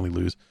did finally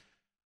lose.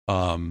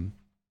 But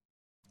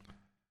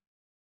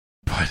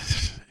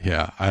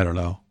yeah, I don't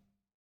know.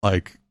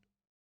 Like,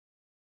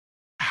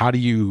 how do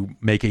you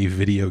make a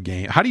video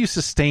game? How do you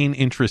sustain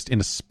interest in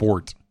a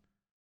sport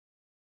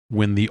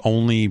when the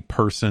only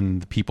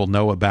person people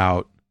know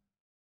about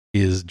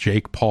is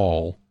Jake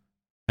Paul,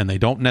 and they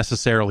don't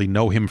necessarily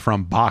know him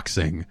from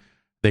boxing?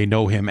 They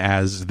know him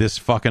as this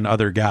fucking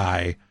other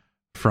guy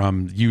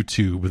from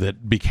YouTube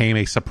that became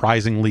a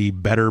surprisingly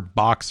better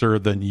boxer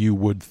than you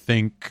would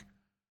think,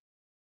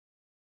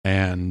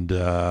 and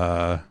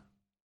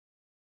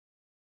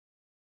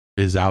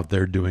is out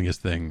there doing his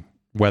thing.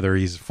 Whether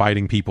he's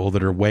fighting people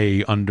that are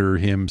way under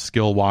him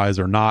skill wise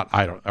or not,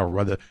 I don't.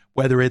 Or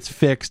whether it's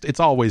fixed.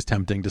 It's always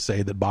tempting to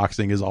say that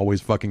boxing is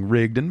always fucking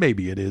rigged, and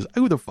maybe it is.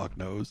 Who the fuck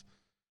knows?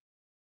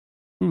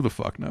 Who the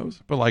fuck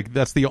knows? But like,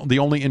 that's the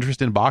only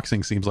interest in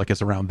boxing seems like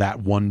it's around that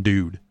one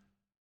dude.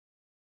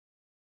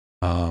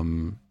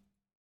 And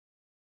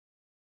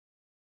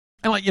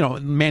like,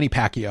 Manny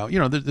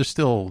Pacquiao, there's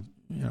still,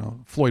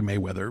 Floyd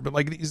Mayweather, but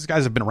like these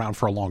guys have been around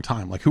for a long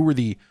time. Like, who are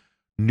the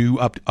new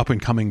up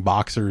and coming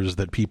boxers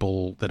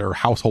that are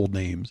household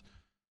names?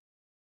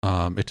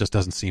 It just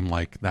doesn't seem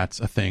like that's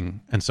a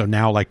thing. And so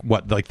now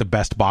the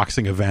best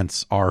boxing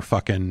events are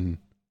fucking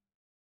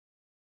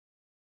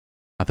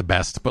not the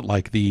best, but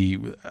like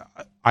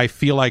I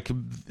feel like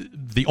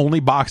the only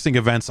boxing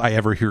events I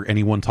ever hear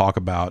anyone talk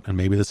about, and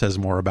maybe this says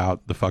more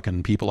about the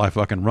fucking people I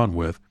fucking run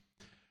with,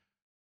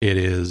 it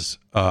is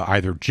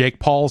either Jake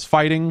Paul's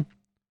fighting,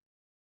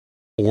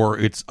 or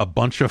it's a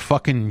bunch of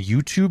fucking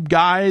YouTube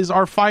guys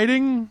are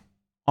fighting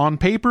on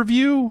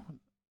pay-per-view,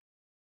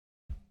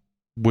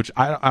 which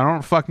I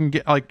don't fucking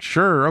get. Like,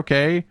 sure,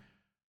 okay.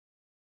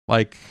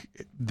 Like,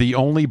 the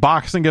only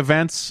boxing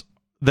events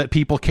that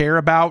people care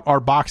about are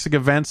boxing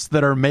events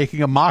that are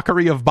making a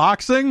mockery of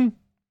boxing.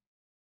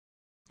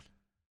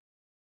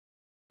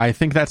 I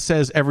think that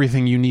says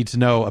everything you need to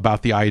know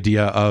about the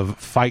idea of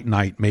Fight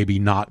Night maybe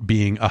not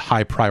being a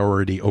high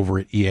priority over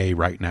at EA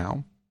right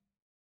now.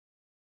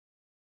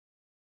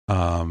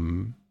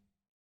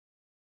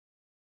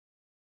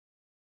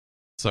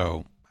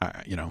 So,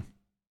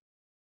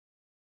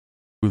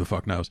 who the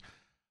fuck knows?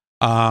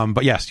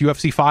 But yes,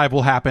 UFC 5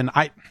 will happen.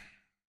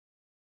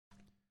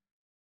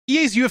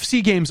 EA's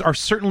UFC games are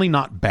certainly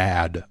not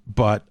bad,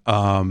 but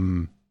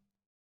they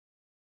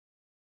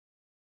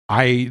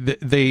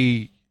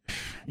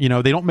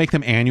don't make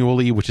them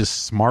annually, which is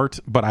smart,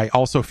 but I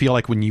also feel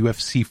like when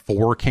UFC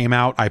 4 came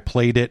out, I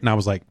played it and I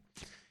was like,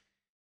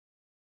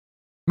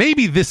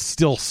 maybe this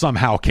still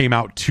somehow came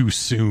out too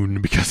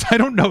soon, because I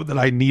don't know that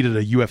I needed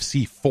a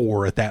UFC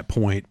 4 at that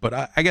point,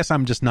 but I guess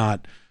I'm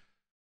not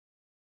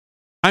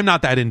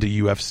that into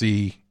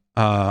UFC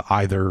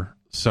either.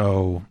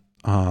 So,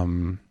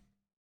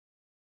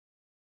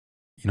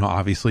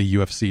 obviously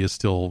UFC is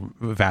still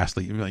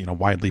vastly,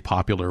 widely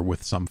popular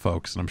with some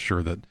folks, and I'm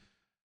sure that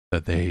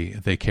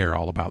they care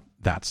all about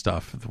that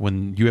stuff.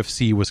 When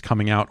UFC was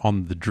coming out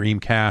on the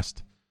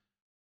Dreamcast,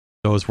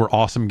 those were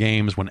awesome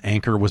games when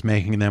Anchor was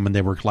making them, and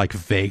they were like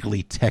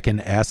vaguely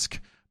Tekken-esque,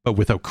 but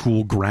with a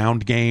cool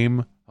ground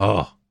game.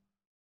 Oh,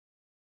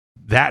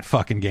 that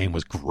fucking game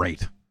was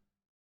great.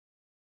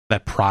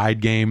 That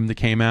Pride game that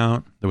came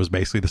out, that was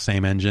basically the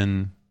same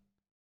engine.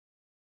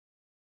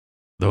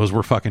 Those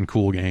were fucking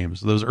cool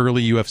games. Those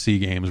early UFC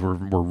games were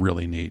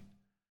really neat.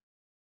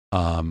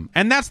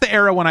 And that's the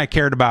era when I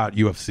cared about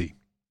UFC,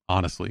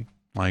 honestly.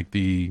 Like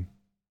when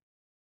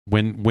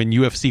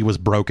UFC was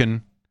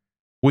broken,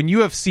 when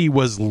UFC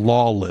was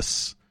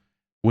lawless,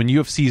 when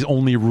UFC's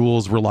only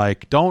rules were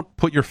like, don't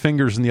put your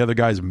fingers in the other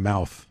guy's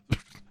mouth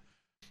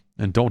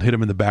and don't hit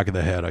him in the back of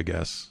the head, I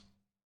guess.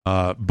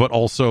 But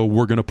also,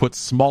 we're going to put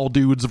small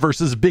dudes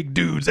versus big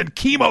dudes, and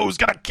chemo's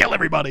going to kill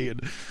everybody.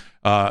 And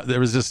there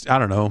was just, I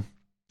don't know.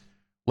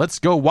 let's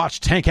go watch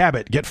Tank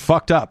Abbott get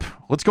fucked up.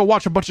 Let's go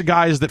watch a bunch of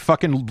guys that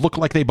fucking look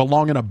like they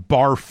belong in a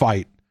bar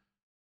fight.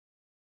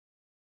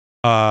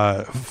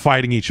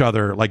 Fighting each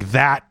other like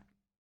that.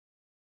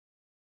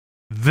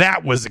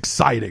 That was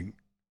exciting.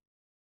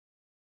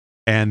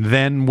 And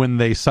then when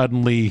they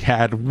suddenly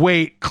had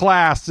weight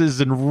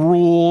classes and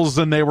rules,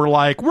 and they were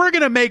like, we're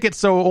going to make it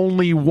so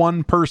only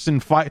one person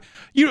fight.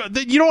 You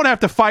don't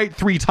have to fight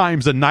 3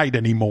 times a night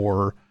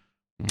anymore.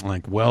 I'm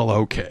like, well,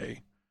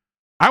 okay.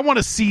 I want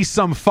to see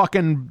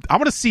Sakuraba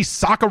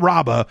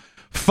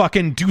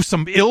fucking do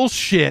some ill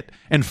shit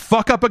and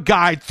fuck up a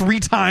guy 3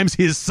 times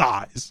his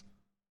size.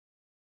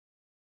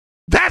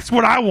 That's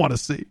what I want to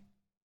see.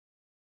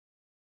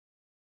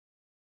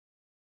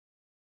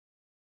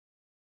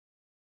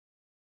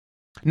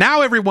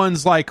 Now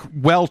everyone's like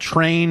well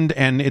trained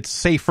and it's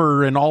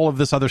safer and all of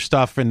this other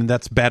stuff, and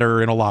that's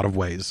better in a lot of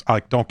ways.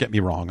 Like, don't get me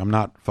wrong, I'm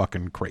not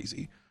fucking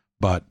crazy,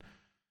 but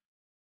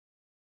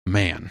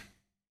man,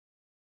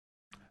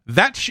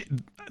 that's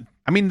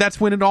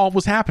when it all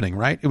was happening,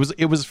 right?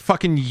 It was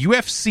fucking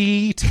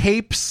UFC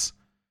tapes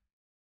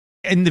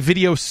in the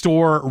video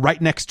store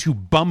right next to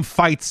bum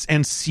fights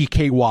and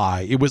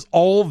CKY. It was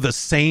all the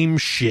same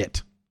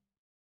shit.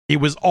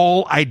 It was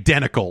all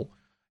identical.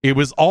 It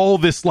was all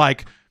this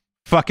like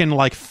fucking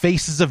like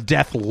Faces of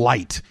Death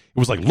light. It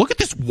was like, look at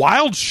this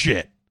wild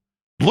shit.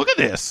 Look at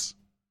this.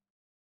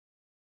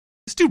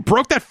 This dude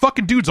broke that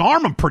fucking dude's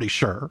arm, I'm pretty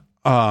sure.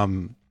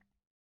 Like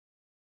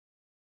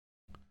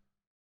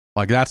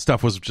that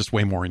stuff was just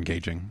way more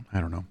engaging.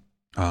 I don't know.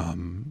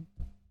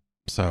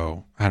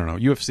 So I don't know.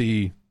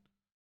 UFC,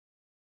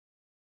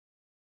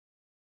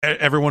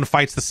 everyone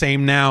fights the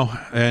same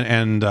now,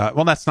 and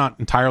well, that's not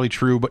entirely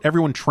true, but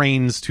everyone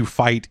trains to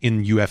fight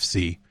in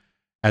UFC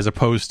as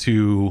opposed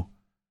to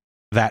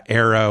that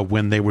era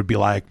when they would be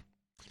like,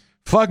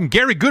 fucking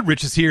Gary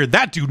Goodrich is here,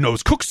 that dude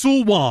knows Kuk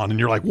Sul Wan, and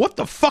you're like, what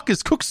the fuck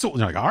is Kuk Sul? And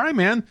you're like, all right,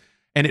 man.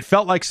 And it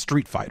felt like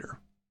Street Fighter.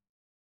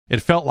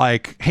 It felt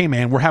like, hey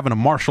man, we're having a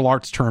martial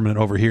arts tournament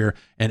over here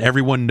and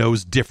everyone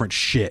knows different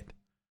shit.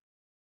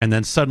 And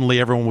then suddenly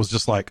everyone was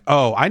just like,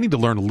 oh, I need to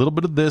learn a little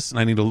bit of this, and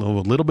I need to know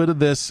a little bit of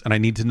this, and I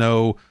need to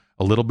know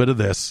a little bit of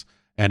this.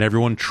 And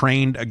everyone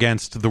trained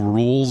against the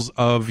rules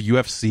of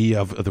UFC,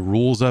 of the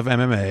rules of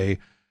MMA.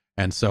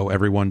 And so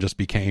everyone just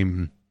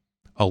became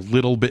a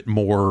little bit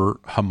more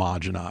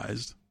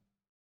homogenized.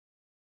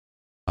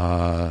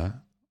 And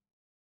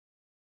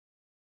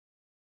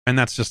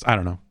that's just, I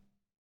don't know.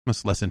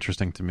 It's less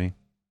interesting to me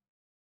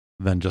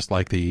than just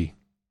like the,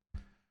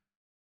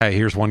 hey,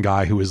 here's one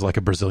guy who is like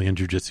a Brazilian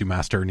jiu-jitsu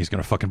master and he's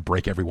going to fucking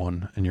break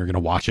everyone, and you're going to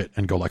watch it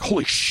and go like,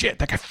 holy shit,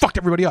 that guy fucked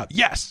everybody up.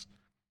 Yes.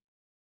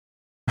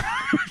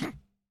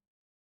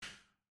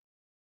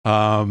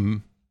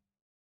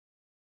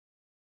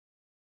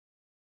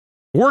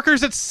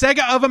 Workers at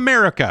Sega of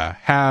America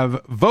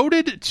have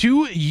voted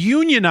to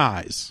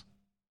unionize.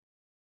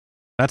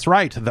 That's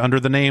right. Under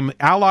the name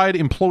Allied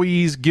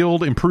Employees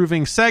Guild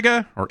Improving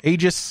Sega, or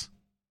AEGIS.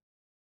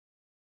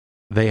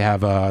 They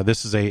have,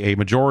 this is a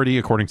majority,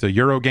 according to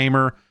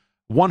Eurogamer.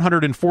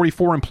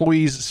 144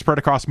 employees spread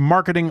across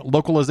marketing,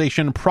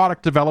 localization,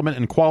 product development,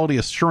 and quality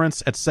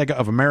assurance at Sega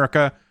of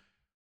America.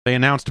 They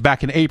announced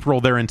back in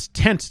April their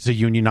intent to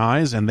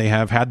unionize, and they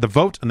have had the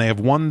vote, and they have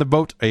won the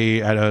vote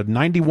at a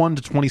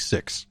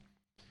 91-26.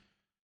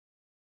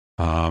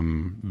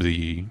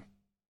 The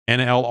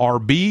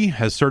NLRB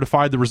has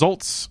certified the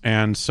results,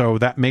 and so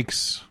that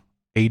makes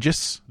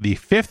AEGIS the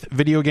 5th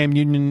video game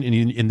union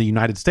in the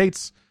United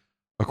States,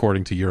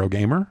 according to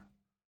Eurogamer.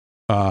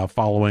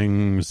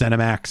 Following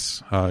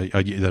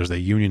ZeniMax, there's a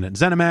union at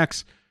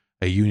ZeniMax,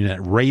 a union at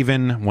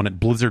Raven, one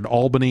at Blizzard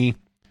Albany,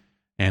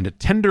 and a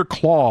Tender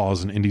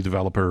Claws, an indie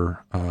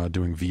developer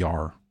doing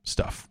VR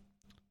stuff.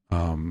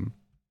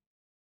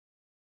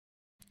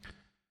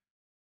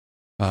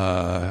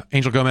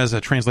 Angel Gomez, a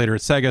translator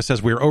at Sega,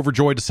 says, we are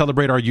overjoyed to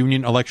celebrate our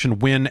union election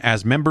win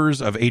as members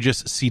of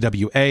Aegis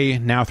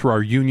CWA. Now through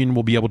our union,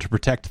 we'll be able to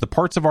protect the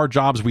parts of our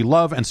jobs we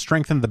love and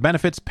strengthen the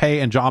benefits, pay,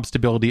 and job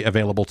stability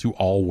available to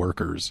all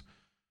workers.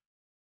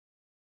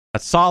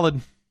 That's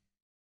solid.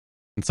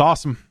 It's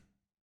awesome.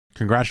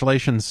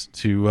 Congratulations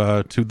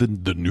to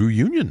the new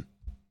union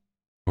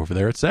over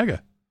there at Sega,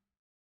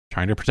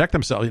 trying to protect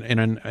themselves in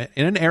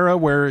an era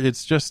where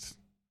it's just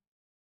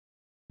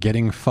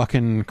getting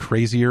fucking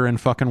crazier and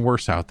fucking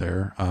worse out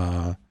there.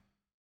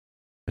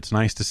 It's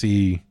nice to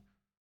see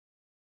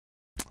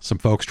some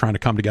folks trying to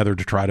come together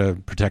to try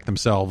to protect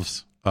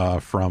themselves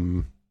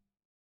from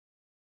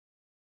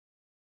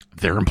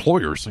their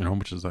employers,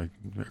 which is like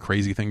a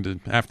crazy thing to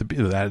have to be.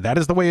 That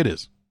is the way it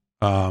is.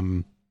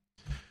 In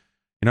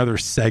other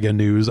Sega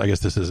news, I guess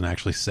this isn't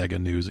actually Sega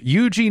news,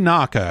 Yuji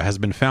Naka has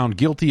been found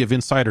guilty of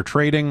insider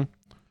trading.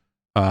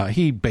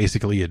 He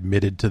basically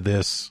admitted to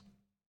this,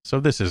 so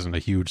this isn't a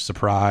huge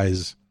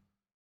surprise.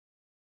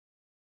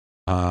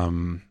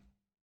 Yuji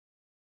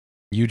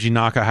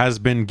Naka has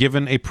been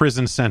given a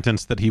prison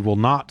sentence that he will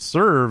not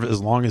serve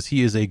as long as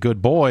he is a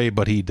good boy,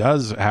 but he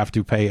does have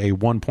to pay a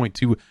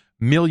 $1.2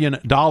 million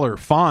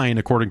fine,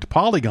 according to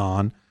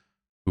Polygon,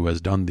 who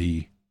has done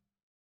the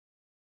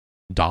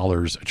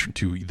dollars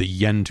to the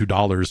yen to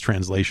dollars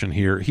translation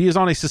here. He is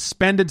on a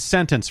suspended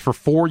sentence for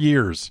 4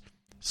 years.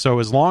 So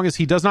as long as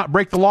he does not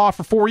break the law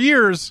for 4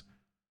 years,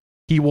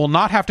 he will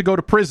not have to go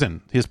to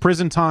prison. His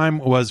prison time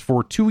was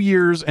for 2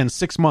 years and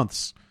 6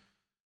 months.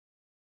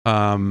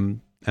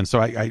 And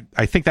so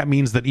I think that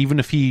means that even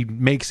if he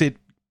makes it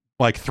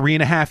like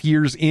 3.5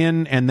 years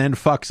in and then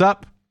fucks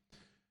up,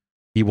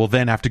 he will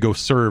then have to go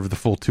serve the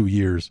full 2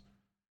 years.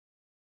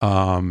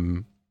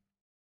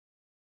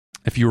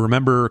 If you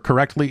remember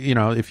correctly,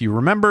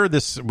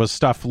 this was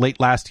stuff late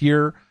last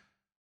year,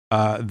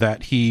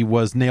 that he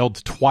was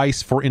nailed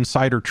twice for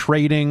insider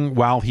trading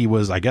while he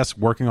was, I guess,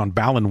 working on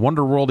Balan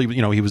Wonderworld.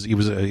 He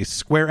was a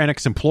Square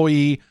Enix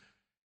employee,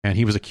 and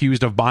he was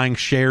accused of buying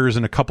shares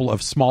in a couple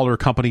of smaller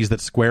companies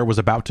that Square was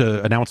about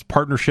to announce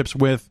partnerships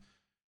with,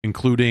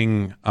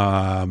 including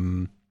a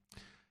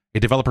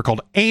developer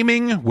called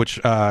Aiming, which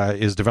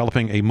is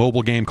developing a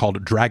mobile game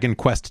called Dragon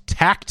Quest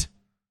Tact.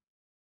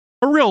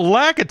 A real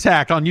lack of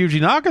tact on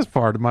Yuji Naka's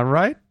part, am I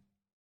right?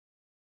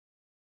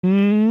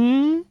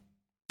 And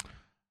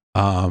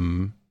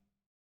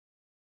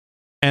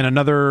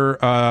another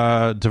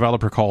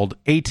developer called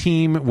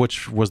A-Team,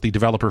 which was the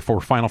developer for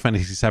Final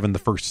Fantasy VII: The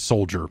First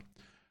Soldier.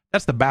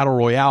 That's the Battle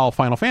Royale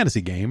Final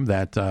Fantasy game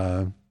that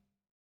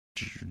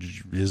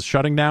is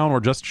shutting down or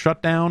just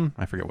shut down.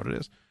 I forget what it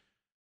is.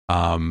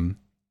 And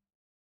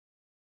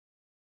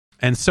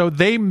so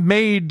they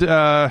made...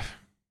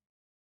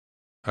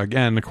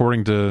 again,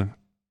 according to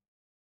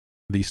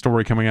the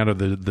story coming out of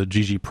the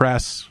GG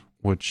Press,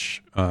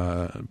 which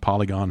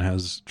Polygon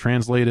has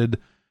translated,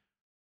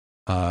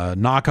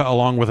 Naka,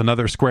 along with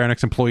another Square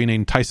Enix employee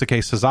named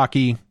Taisuke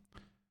Sasaki,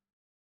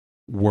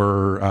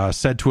 were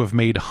said to have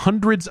made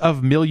hundreds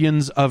of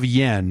millions of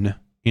yen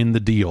in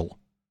the deal,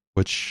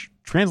 which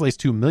translates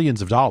to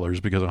millions of dollars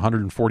because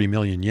 140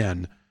 million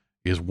yen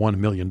is $1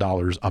 million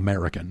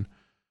American.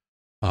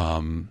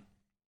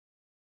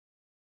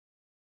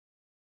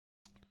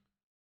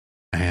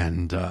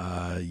 And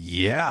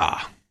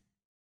yeah,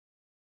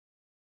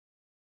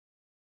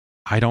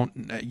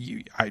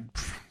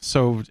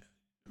 so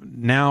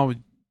now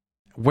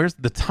where's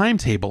the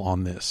timetable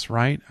on this,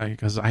 right?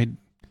 Because that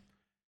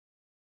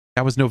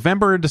was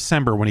November or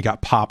December when he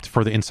got popped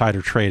for the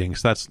insider trading,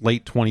 so that's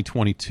late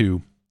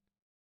 2022.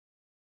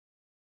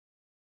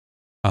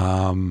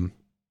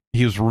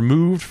 He was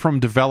removed from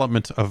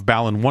development of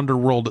Balan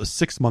Wonderworld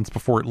 6 months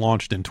before it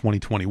launched in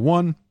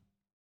 2021.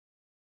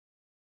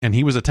 And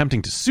he was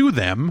attempting to sue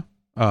them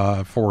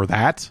for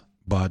that,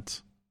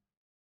 but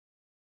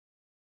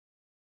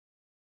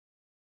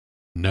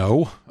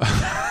no.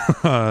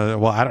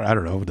 Well, I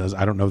don't know.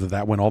 I don't know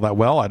that went all that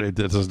well.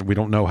 We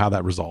don't know how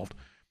that resolved.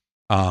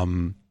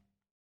 And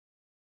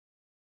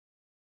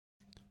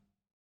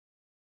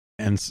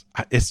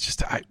it's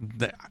just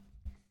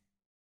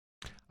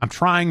I'm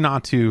trying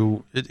not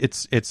to.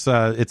 It's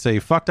a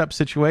fucked up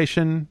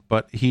situation,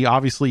 but he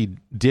obviously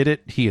did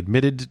it. He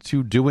admitted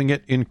to doing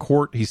it in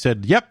court. He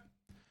said, "Yep,"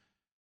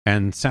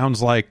 and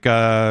sounds like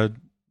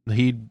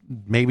he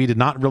maybe did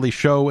not really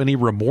show any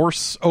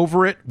remorse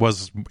over it.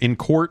 Was in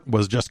court.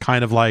 Was just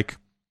kind of like,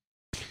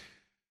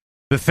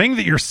 the thing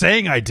that you're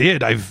saying I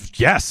did.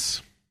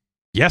 Yes,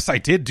 I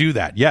did do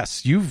that.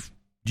 Yes, you've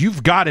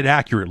got it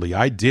accurately.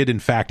 I did in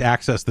fact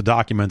access the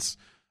documents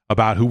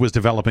about who was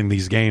developing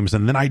these games,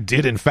 and then I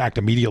did in fact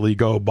immediately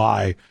go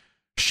buy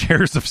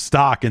shares of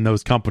stock in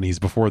those companies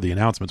before the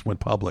announcements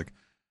went public.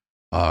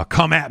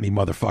 Come at me,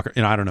 motherfucker.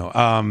 I don't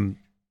know.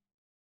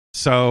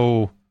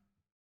 So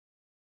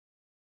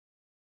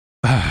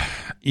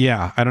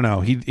yeah, I don't know.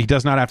 He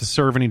does not have to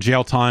serve any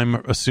jail time,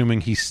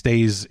 assuming he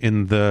stays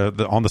in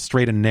the on the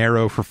straight and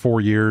narrow for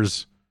 4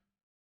 years.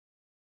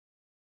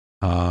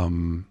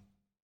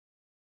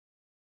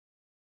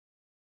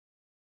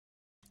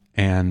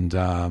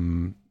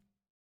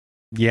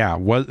 Yeah,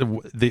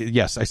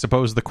 yes, I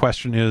suppose the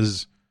question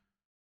is,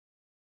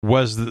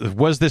 was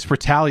this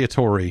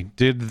retaliatory?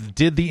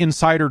 Did the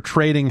insider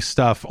trading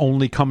stuff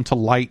only come to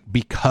light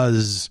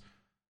because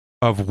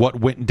of what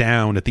went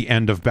down at the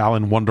end of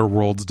Balan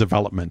Wonderworld's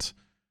development?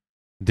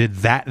 Did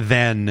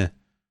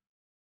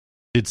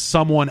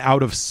someone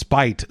out of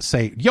spite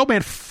say, "Yo,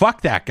 man,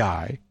 fuck that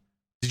guy.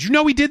 Did you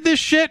know he did this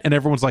shit?" And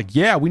everyone's like,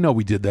 "Yeah, we know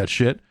we did that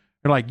shit."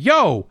 They're like,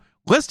 "Yo,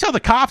 let's tell the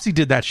cops he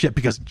did that shit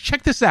because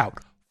check this out.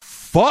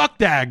 Fuck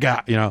that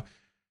guy."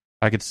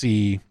 I could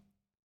see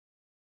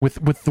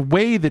with the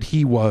way that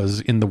he was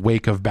in the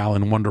wake of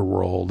Balan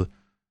Wonderworld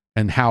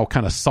and how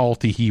kind of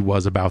salty he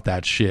was about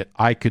that shit,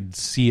 I could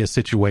see a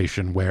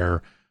situation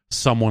where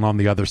someone on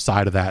the other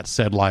side of that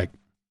said, like,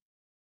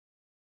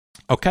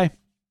 "Okay,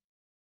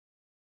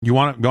 you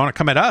want to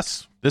come at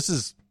us?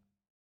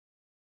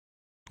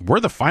 We're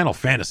the Final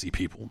Fantasy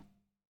people.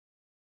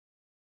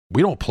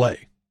 We don't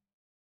play.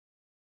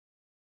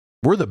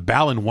 We're the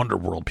Balan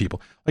Wonderworld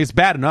people." Like, it's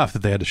bad enough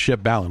that they had to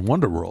ship Balan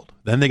Wonderworld.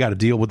 Then they got to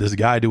deal with this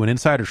guy doing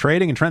insider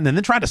trading and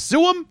then trying to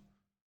sue him.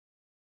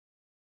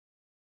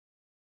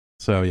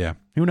 So yeah,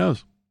 who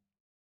knows?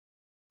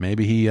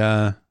 Maybe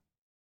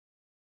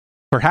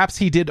perhaps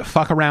he did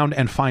fuck around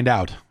and find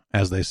out,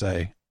 as they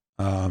say.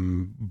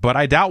 But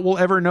I doubt we'll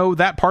ever know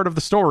that part of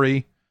the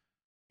story,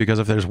 because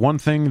if there's one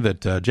thing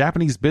that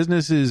Japanese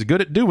business is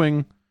good at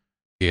doing,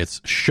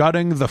 it's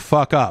shutting the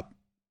fuck up.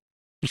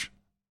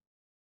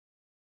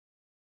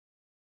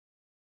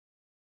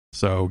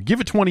 So give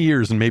it 20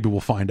 years and maybe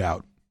we'll find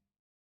out.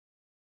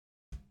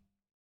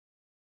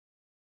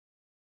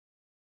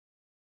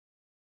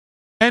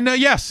 And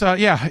yes, he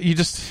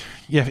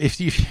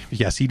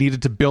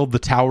needed to build the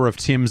Tower of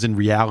Tims in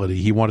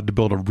reality. He wanted to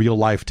build a real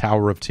life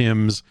Tower of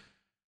Tims.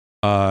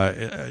 He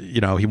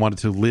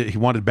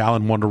wanted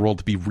Balan Wonderworld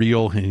to be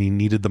real, and he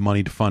needed the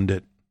money to fund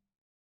it.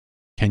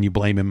 Can you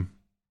blame him?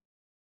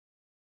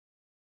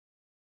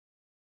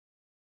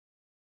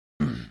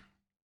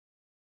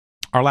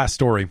 Our last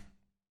story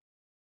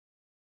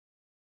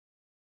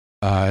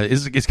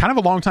is kind of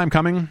a long time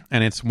coming,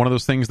 and it's one of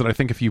those things that I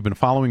think if you've been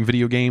following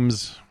video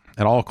games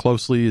at all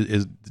closely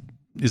is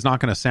not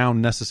going to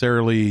sound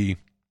necessarily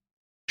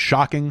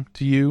shocking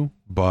to you,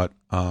 but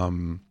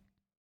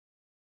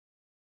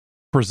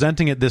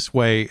presenting it this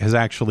way has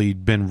actually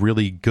been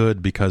really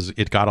good because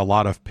it got a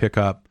lot of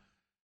pickup,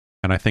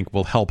 and I think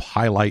will help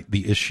highlight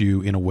the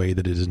issue in a way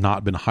that it has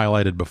not been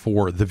highlighted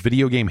before. The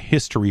Video Game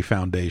History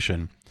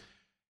Foundation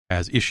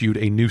has issued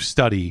a new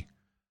study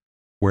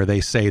where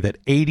they say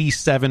that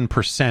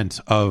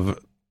 87% of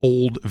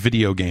old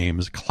video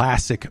games,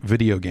 classic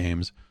video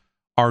games,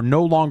 are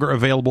no longer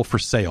available for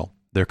sale.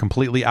 They're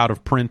completely out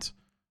of print.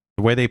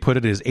 The way they put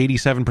it is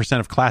 87%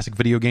 of classic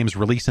video games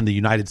released in the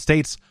United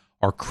States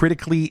are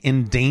critically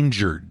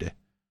endangered.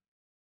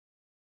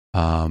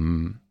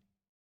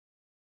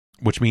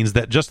 Which means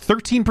that just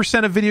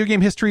 13% of video game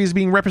history is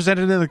being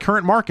represented in the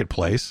current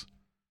marketplace.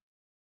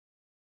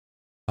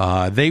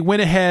 They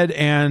went ahead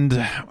and,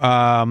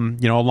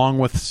 along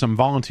with some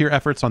volunteer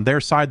efforts on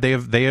their side,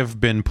 they have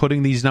been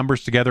putting these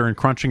numbers together and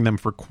crunching them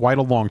for quite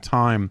a long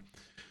time.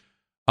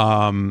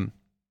 And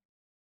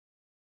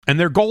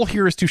their goal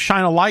here is to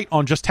shine a light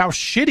on just how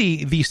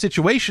shitty the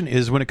situation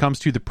is when it comes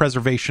to the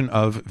preservation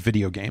of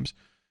video games.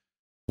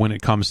 When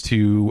it comes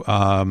to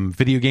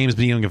video games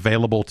being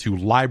available to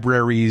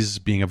libraries,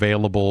 being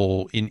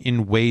available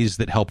in ways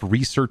that help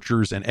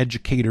researchers and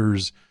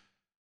educators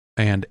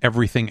and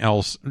everything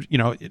else,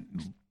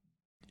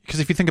 because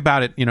if you think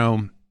about it,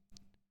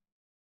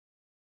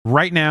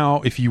 right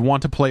now, if you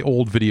want to play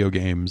old video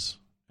games,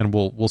 and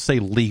we'll say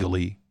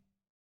legally,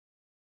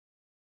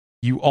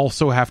 you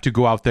also have to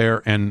go out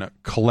there and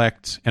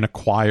collect and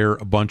acquire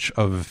a bunch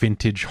of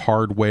vintage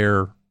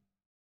hardware.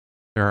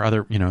 There are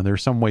other, there are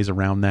some ways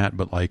around that,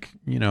 but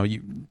in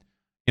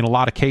a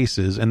lot of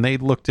cases, and they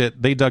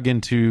dug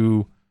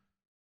into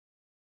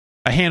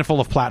a handful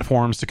of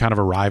platforms to kind of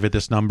arrive at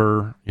this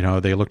number.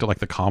 They looked at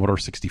the Commodore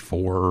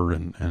 64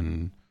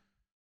 and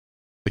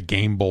the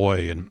Game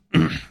Boy and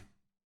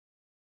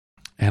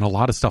and a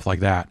lot of stuff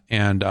like that.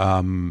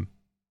 And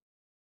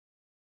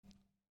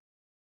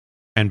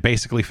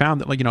basically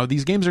found that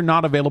these games are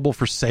not available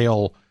for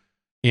sale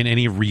in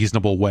any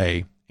reasonable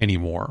way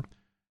anymore.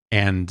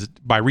 And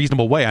by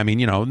reasonable way, I mean,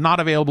 not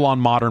available on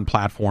modern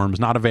platforms,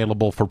 not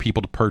available for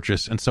people to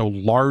purchase. And so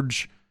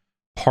large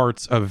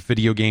parts of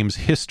video games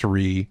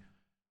history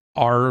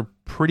are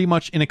pretty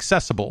much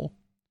inaccessible.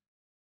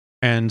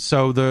 And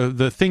so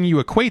the thing you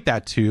equate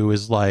that to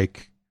is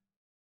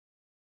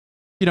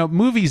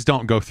movies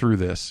don't go through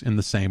this in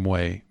the same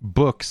way.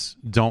 Books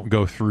don't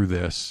go through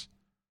this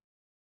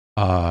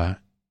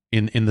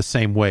in the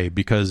same way,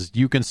 because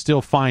you can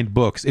still find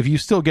books. If you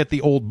still get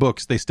the old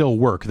books, they still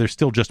work. They're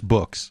still just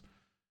books.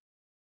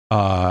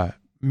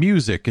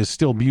 Music is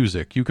still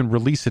music. You can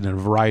release it in a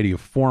variety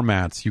of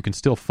formats. You can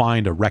still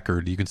find a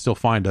record. You can still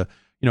find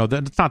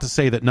that's not to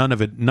say that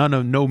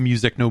no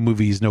music, no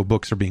movies, no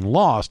books are being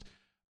lost,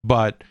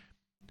 but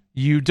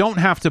you don't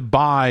have to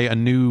buy a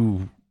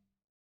new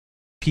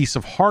piece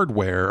of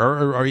hardware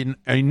or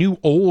a new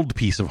old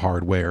piece of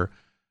hardware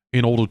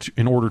in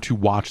order to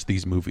watch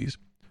these movies.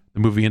 The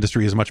movie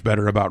industry is much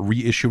better about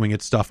reissuing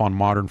its stuff on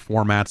modern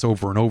formats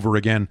over and over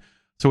again.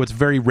 So it's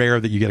very rare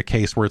that you get a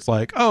case where it's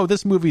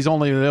this movie's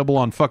only available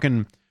on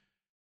fucking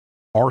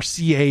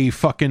RCA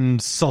fucking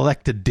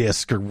selected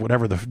disc or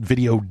whatever the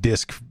video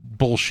disc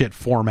bullshit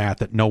format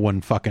that no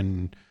one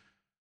fucking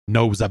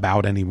knows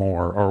about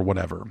anymore or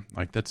whatever.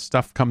 That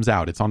stuff comes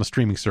out. It's on a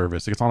streaming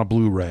service. It's on a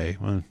Blu-ray.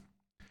 Well,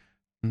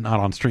 not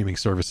on streaming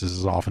services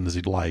as often as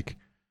you'd like.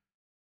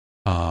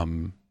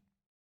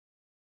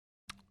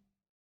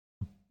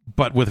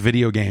 But with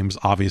video games,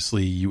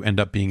 obviously, you end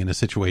up being in a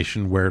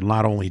situation where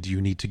not only do you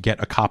need to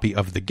get a copy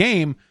of the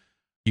game,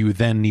 you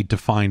then need to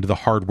find the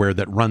hardware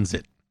that runs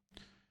it.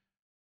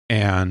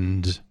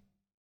 And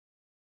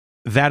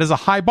that is a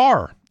high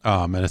bar.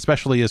 And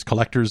especially as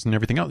collectors and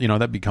everything else,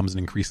 that becomes an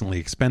increasingly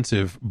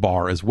expensive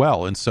bar as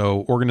well. And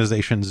so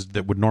organizations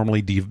that would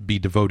normally be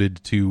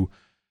devoted to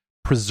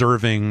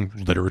preserving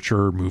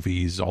literature,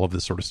 movies, all of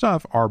this sort of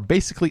stuff are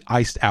basically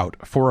iced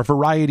out for a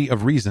variety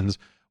of reasons.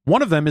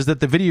 One of them is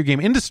that the video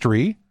game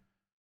industry,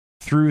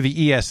 through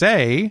the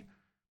ESA,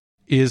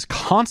 is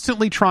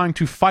constantly trying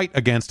to fight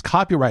against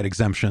copyright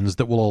exemptions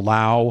that will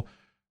allow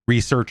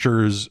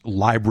researchers,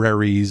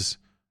 libraries,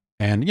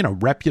 and, you know,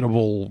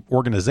 reputable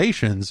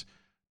organizations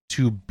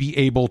to be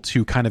able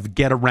to kind of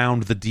get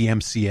around the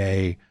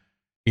DMCA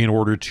in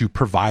order to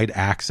provide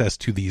access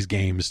to these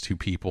games to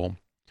people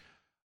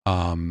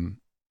in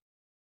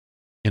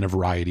a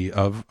variety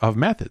of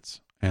methods.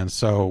 And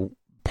so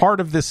part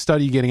of this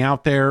study getting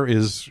out there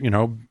is, you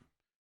know,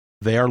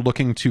 they are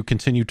looking to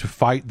continue to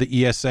fight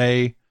the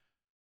ESA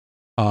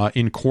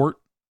in court,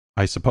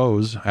 I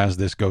suppose, as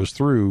this goes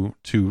through,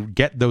 to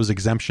get those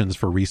exemptions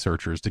for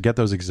researchers, to get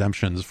those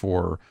exemptions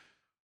for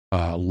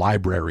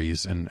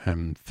libraries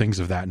and things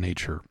of that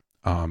nature.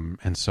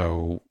 And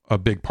so a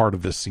big part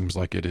of this seems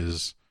like it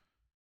is,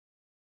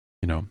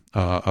 you know,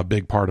 a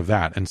big part of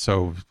that. And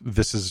so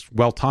this is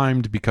well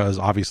timed because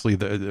obviously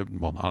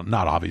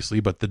not obviously,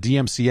 but the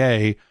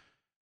DMCA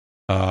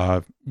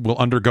will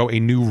undergo a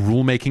new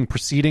rulemaking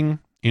proceeding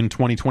in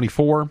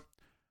 2024.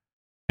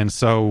 And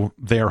so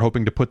they are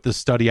hoping to put this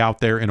study out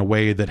there in a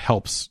way that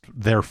helps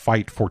their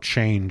fight for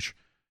change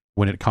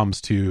when it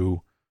comes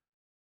to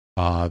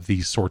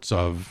these sorts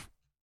of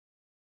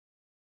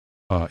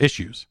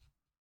issues.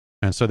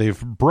 And so they've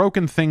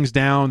broken things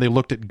down. They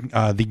looked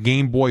at the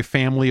Game Boy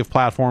family of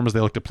platforms. They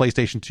looked at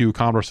PlayStation 2,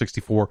 Commodore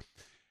 64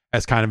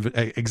 as kind of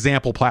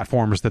example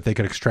platforms that they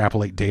could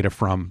extrapolate data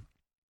from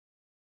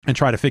and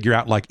try to figure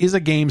out, like, is a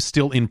game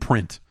still in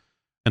print?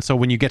 And so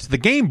when you get to the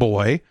Game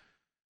Boy,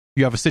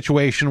 you have a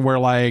situation where,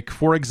 like,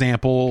 for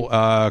example,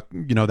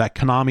 you know, that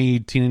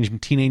Konami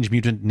Teenage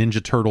Mutant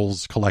Ninja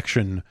Turtles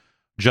collection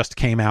just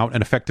came out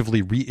and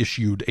effectively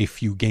reissued a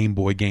few Game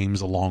Boy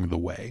games along the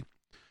way.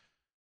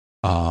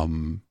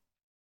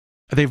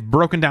 They've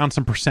broken down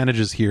some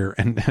percentages here,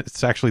 and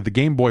it's actually the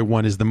Game Boy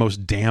one is the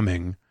most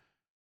damning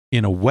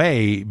in a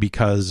way,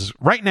 because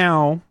right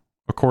now,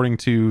 according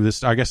to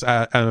this, I guess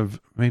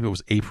maybe it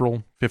was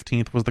April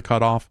 15th was the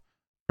cutoff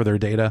for their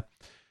data.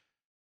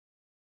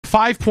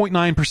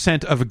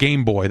 5.9% of a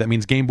Game Boy, that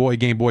means Game Boy,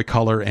 Game Boy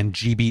Color, and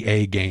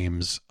GBA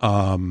games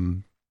are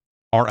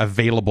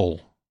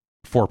available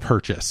for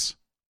purchase.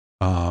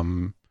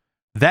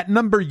 That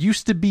number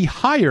used to be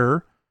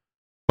higher,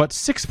 but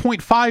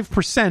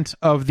 6.5%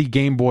 of the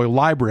Game Boy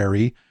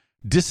library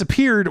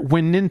disappeared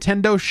when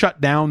Nintendo shut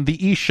down the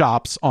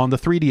eShops on the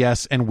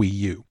 3DS and Wii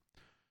U.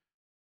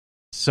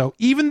 So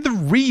even the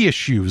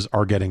reissues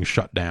are getting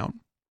shut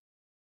down.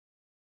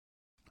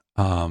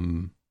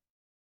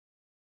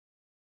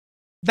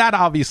 That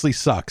obviously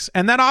sucks.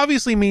 And that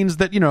obviously means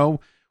that, you know,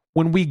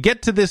 when we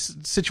get to this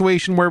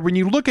situation where when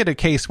you look at a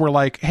case where,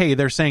 like, hey,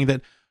 they're saying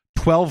that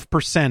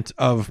 12%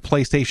 of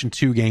PlayStation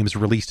 2 games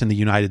released in the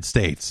United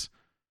States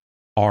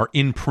are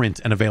in print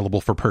and available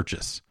for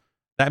purchase.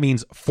 That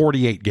means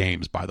 48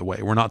 games, by the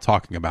way. We're not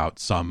talking about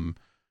some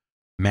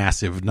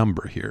massive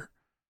number here.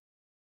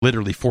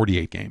 Literally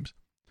 48 games.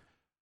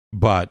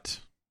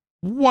 But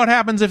what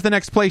happens if the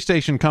next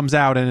PlayStation comes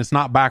out and it's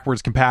not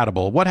backwards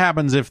compatible? What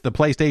happens if the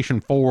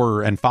PlayStation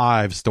 4 and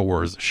 5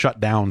 stores shut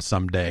down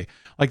someday?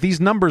 Like,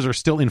 these numbers are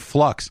still in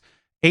flux.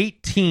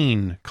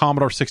 18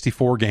 Commodore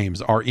 64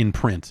 games are in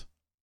print.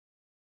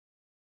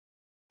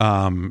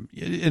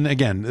 And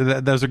again,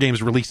 those are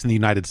games released in the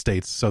United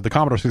States. So the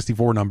Commodore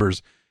 64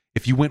 numbers,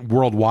 if you went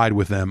worldwide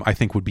with them, I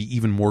think would be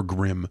even more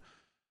grim.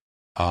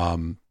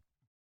 And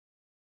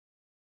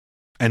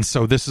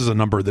so this is a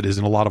number that is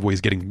in a lot of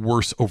ways getting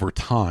worse over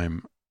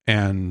time.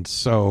 And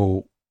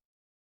so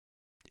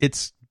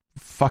it's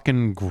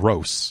fucking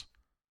gross.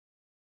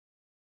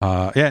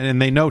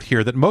 And they note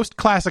here that most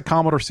classic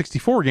Commodore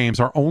 64 games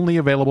are only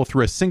available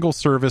through a single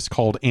service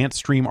called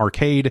AntStream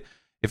Arcade.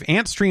 If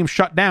AntStream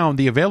shut down,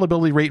 the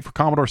availability rate for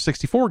Commodore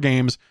 64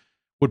 games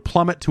would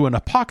plummet to an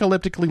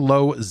apocalyptically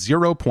low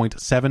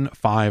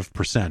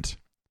 0.75%.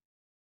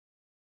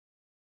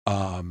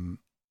 And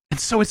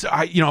so it's,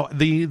 you know,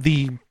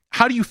 the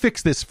how do you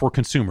fix this for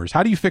consumers?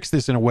 How do you fix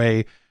this in a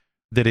way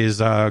that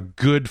is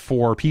good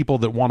for people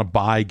that want to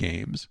buy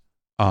games?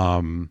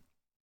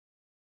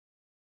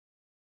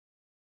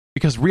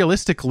 Because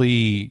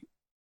realistically,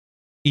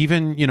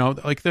 even, you know,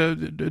 like the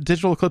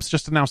Digital Eclipse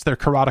just announced their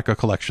Karateka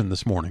collection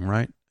this morning,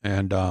 right?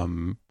 And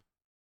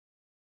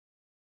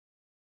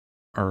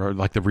or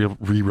like the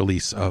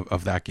re-release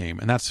of that game,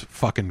 and that's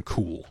fucking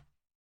cool.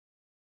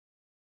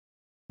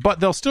 But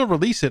they'll still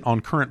release it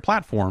on current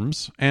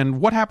platforms,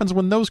 and what happens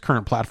when those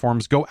current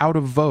platforms go out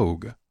of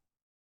vogue?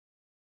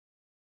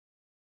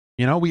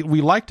 You know, we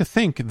like to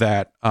think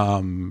that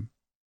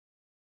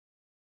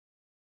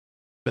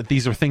that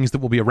these are things that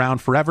will be around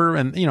forever,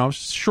 and, you know,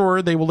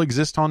 sure, they will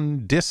exist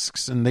on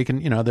discs, and they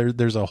can, you know,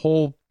 there's a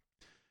whole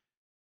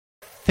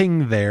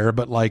thing there,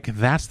 but, like,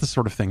 that's the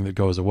sort of thing that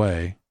goes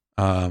away.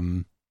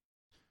 So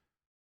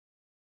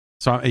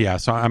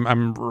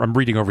I'm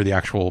reading over the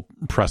actual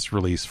press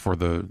release for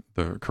the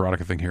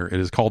Karateka thing here.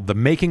 It is called The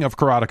Making of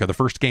Karateka, the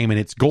first game in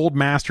its Gold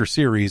Master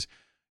series,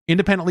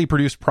 independently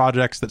produced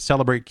projects that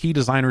celebrate key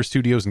designers,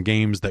 studios, and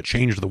games that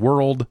changed the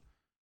world.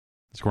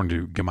 It's according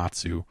to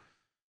Gematsu.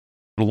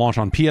 It'll launch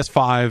on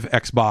PS5,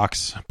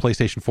 Xbox,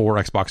 PlayStation 4,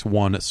 Xbox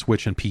One,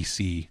 Switch, and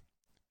PC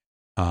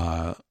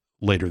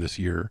later this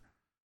year.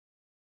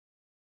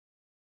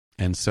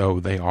 And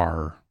so they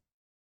are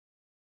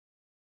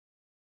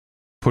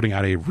putting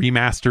out a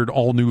remastered,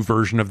 all-new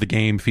version of the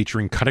game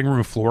featuring cutting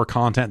room floor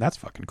content. That's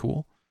fucking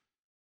cool.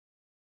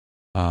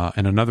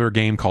 And another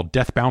game called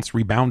Death Bounce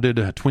Rebounded,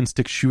 a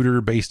twin-stick shooter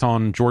based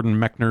on Jordan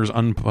Mechner's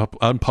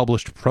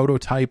unpublished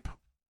prototype,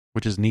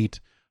 which is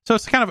neat. So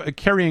it's kind of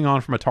carrying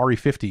on from Atari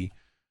 50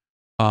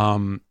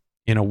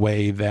 in a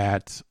way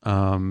that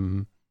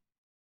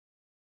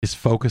is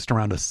focused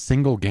around a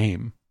single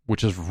game,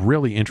 which is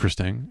really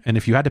interesting. And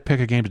if you had to pick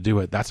a game to do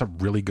it, that's a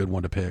really good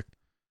one to pick.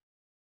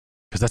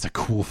 Because that's a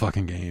cool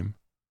fucking game.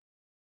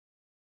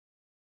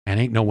 And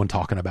ain't no one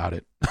talking about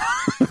it.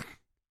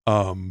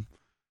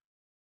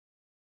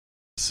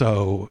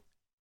 So,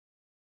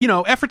 you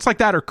know, efforts like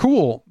that are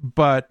cool,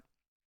 but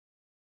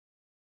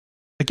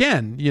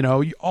again, you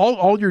know,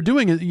 all you're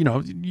doing is, you know,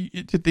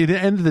 at the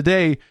end of the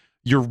day,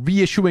 you're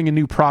reissuing a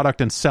new product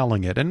and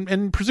selling it.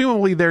 And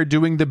presumably they're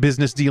doing the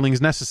business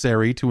dealings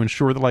necessary to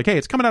ensure that, like, hey,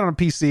 it's coming out on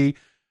PC.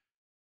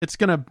 It's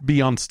going to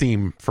be on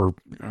Steam for,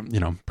 you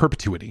know,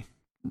 perpetuity.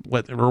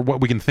 Or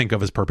what we can think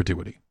of as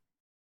perpetuity.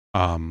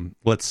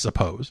 Let's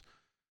suppose.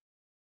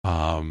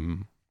 But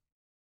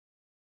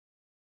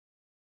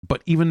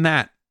even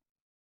that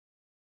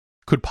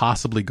could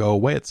possibly go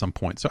away at some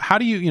point. So how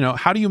do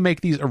you make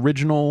these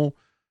original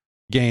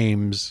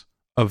games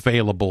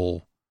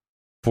available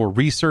for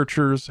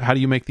researchers? How do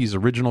you make these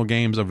original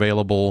games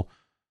available?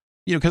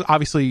 You know, because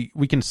obviously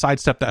we can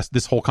sidestep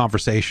this whole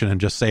conversation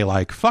and just say,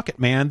 like, fuck it,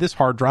 man, this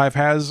hard drive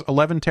has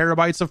 11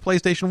 terabytes of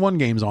PlayStation 1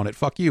 games on it.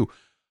 Fuck you.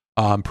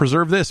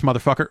 Preserve this,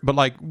 motherfucker. But,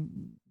 like,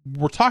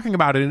 we're talking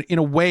about it in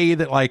a way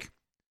that, like,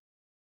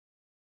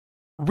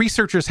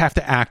 researchers have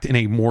to act in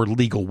a more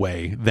legal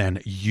way than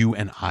you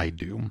and I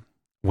do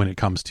when it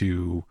comes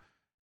to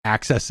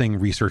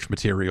accessing research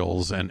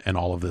materials and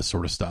all of this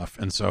sort of stuff.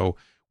 And so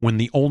when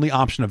the only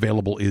option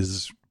available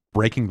is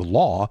breaking the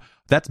law,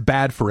 that's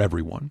bad for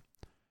everyone.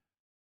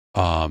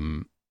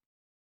 And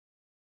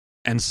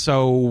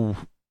so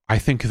I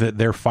think that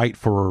their fight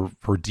for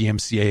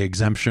DMCA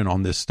exemption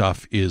on this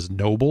stuff is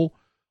noble.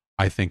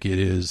 I think it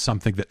is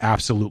something that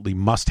absolutely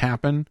must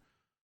happen.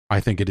 I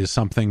think it is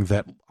something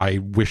that I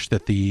wish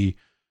that the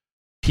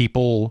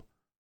people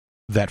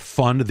that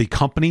fund the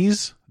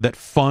companies that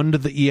fund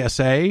the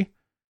ESA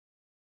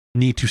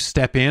need to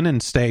step in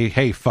and say,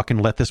 hey, fucking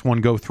let this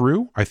one go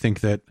through. I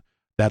think that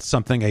that's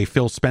something a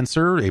Phil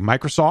Spencer, a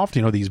Microsoft,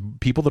 you know, these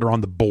people that are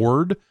on the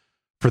board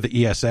for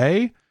the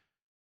ESA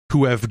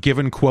who have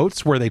given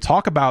quotes where they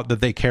talk about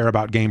that they care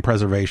about game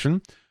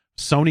preservation.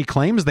 Sony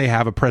claims they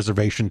have a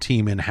preservation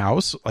team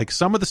in-house. Like,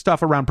 some of the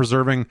stuff around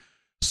preserving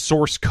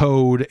source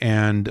code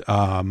and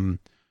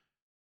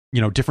you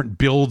know, different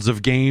builds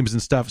of games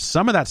and stuff,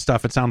 some of that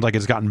stuff, it sounds like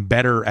it's gotten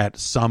better at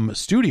some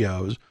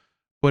studios,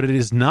 but it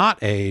is not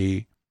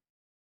a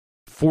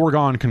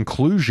foregone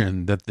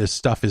conclusion that this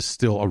stuff is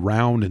still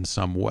around in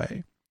some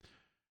way.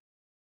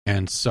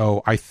 And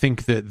so I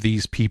think that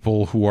these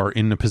people who are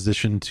in a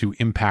position to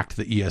impact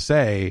the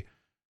ESA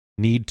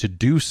need to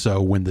do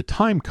so when the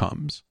time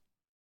comes.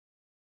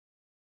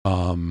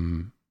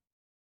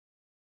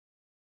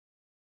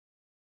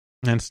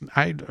 And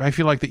I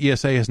feel like the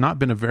ESA has not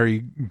been a very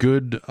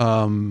good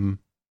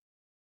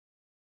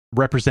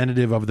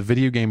representative of the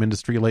video game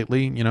industry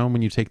lately. You know,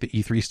 when you take the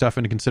E3 stuff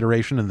into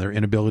consideration and their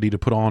inability to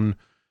put on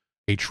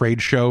a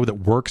trade show that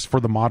works for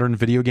the modern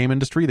video game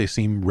industry, they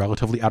seem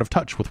relatively out of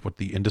touch with what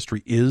the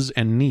industry is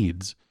and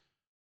needs.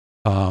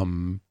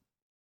 So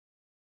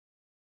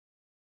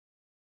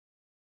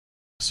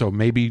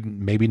maybe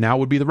now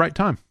would be the right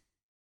time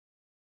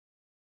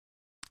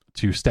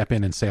to step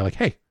in and say, like,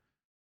 hey,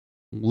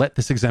 let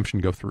this exemption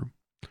go through.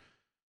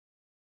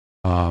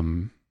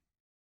 And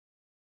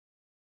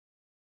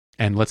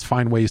let's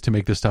find ways to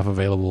make this stuff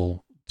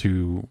available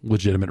to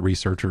legitimate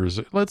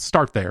researchers. Let's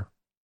start there,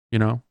 you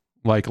know?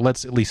 Like,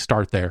 let's at least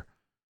start there,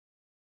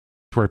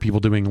 to where people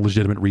doing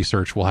legitimate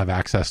research will have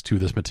access to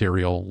this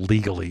material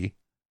legally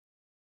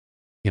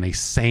in a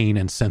sane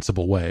and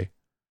sensible way,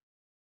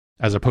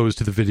 as opposed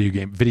to the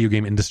video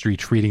game industry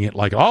treating it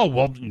like, oh,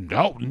 well,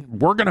 no,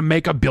 we're going to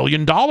make $1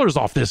 billion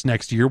off this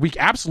next year. We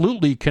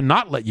absolutely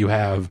cannot let you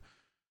have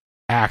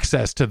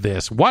access to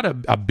this. What,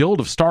 a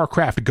build of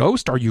StarCraft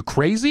Ghost? Are you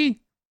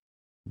crazy?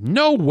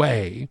 No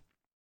way.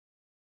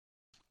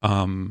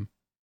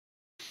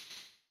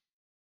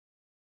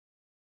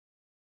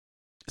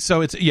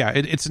 So it's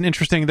an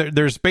interesting,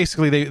 there's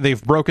basically,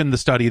 they've broken the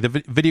study.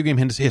 The Video Game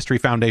History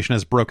Foundation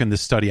has broken this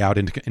study out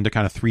into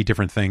kind of 3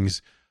 different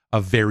things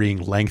of varying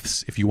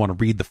lengths. If you want to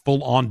read the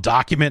full-on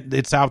document,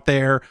 it's out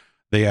there.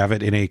 They have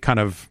it in a kind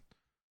of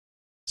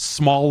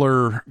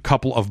smaller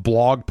couple of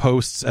blog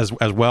posts as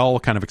well,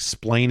 kind of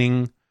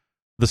explaining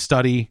the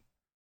study.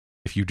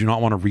 If you do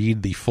not want to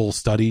read the full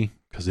study,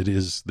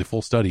 because the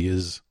full study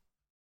is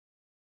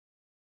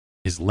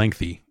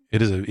lengthy.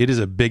 It is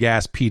a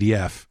big-ass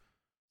PDF.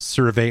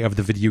 Survey of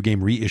the video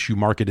game reissue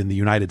market in the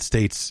United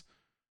States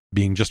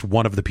being just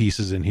one of the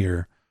pieces in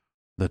here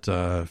that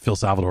Phil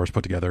Salvador has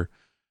put together.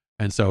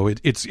 And so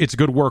it's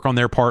good work on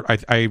their part.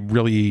 I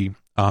really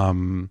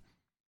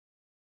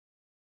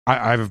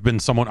I've been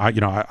someone,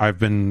 I've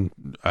been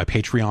a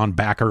Patreon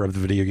backer of the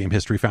Video Game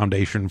History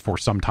Foundation for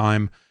some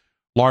time,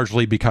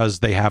 largely because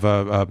they have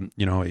a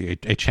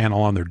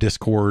channel on their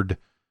Discord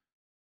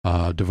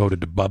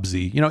devoted to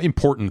Bubsy,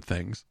 important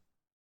things.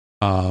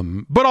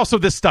 But also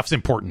this stuff's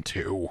important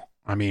too.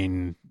 I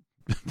mean,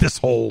 this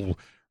whole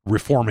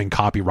reforming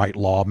copyright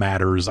law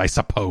matters, I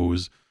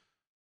suppose.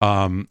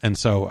 And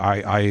so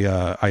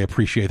I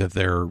appreciate that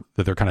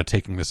they're kind of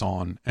taking this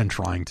on and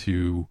trying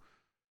to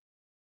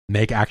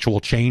make actual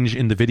change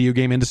in the video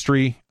game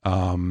industry.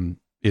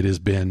 It has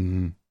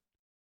been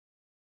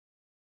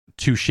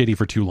too shitty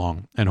for too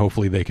long, and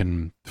hopefully they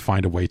can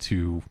find a way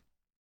to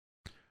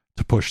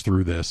push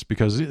through this,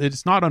 because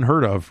it's not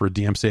unheard of for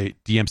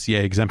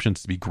DMCA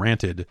exemptions to be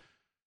granted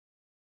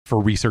for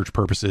research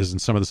purposes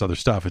and some of this other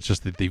stuff. It's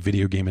just that the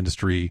video game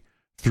industry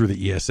through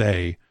the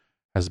ESA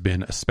has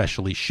been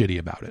especially shitty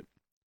about it.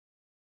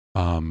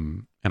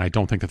 And I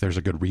don't think that there's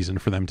a good reason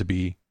for them to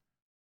be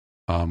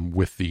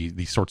with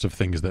the sorts of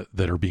things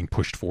that are being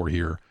pushed for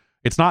here.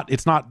 It's not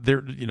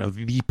there,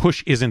 the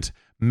push isn't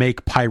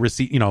make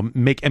piracy,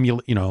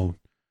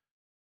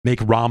 make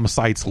ROM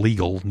sites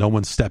legal. No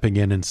one's stepping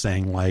in and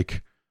saying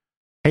like,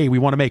 hey, we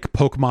want to make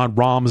Pokemon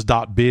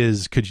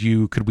ROMs.biz.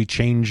 Could we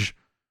change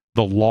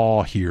the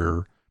law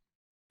here?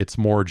 It's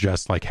more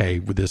just like, hey,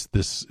 this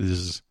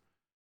is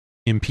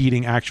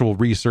impeding actual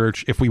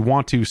research. If we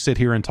want to sit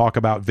here and talk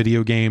about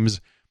video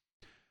games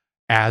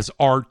as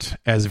art,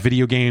 as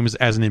video games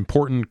as an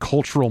important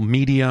cultural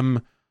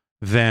medium,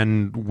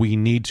 then we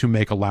need to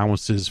make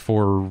allowances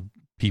for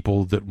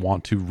people that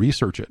want to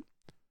research it,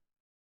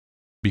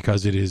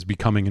 because it is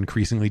becoming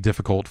increasingly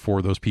difficult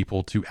for those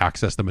people to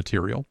access the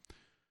material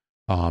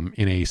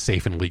in a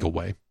safe and legal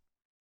way.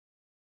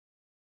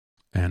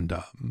 And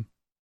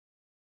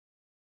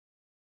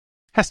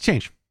has to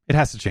change. It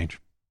has to change.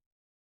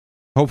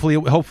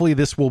 Hopefully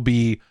this will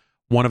be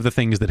one of the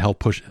things that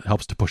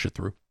helps to push it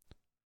through.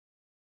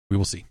 We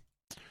will see.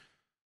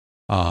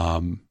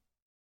 And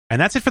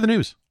that's it for the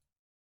news.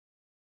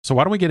 So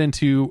why don't we get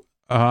into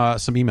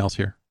some emails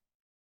here?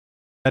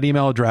 That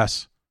email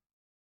address,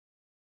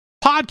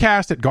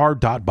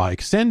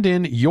 podcast@guard.bike. Send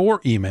in your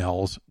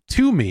emails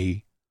to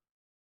me.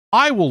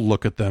 I will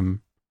look at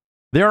them.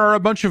 There are a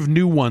bunch of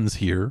new ones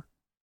here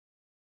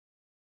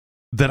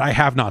that I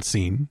have not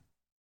seen.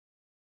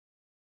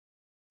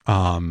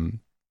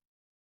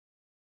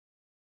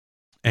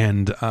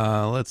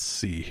 Let's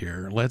see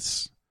here.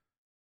 Let's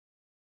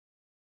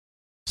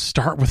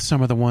start with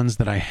some of the ones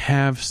that I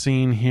have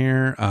seen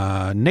here.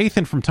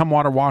 Nathan from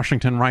Tumwater,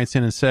 Washington writes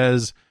in and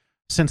says,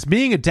 since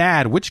being a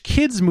dad, which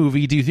kids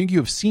movie do you think you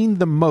have seen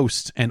the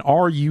most, and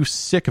are you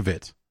sick of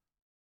it?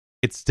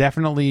 It's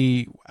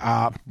definitely,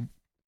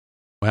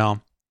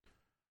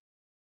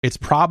 it's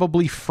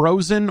probably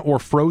Frozen or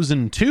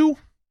Frozen 2.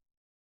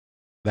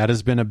 That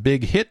has been a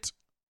big hit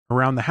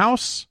around the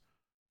house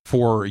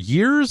for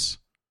years.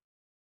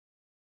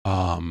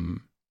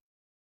 And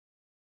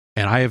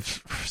I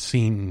have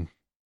seen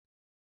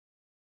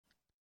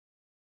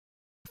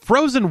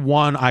Frozen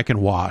 1 I can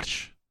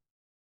watch.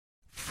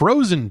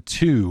 Frozen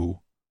 2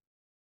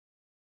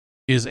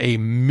 is a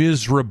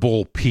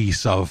miserable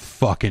piece of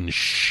fucking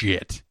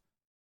shit.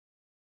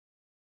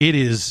 It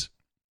is.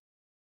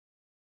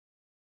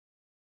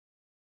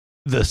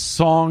 The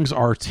songs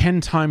are 10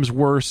 times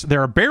worse.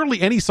 There are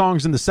barely any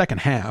songs in the second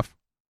half.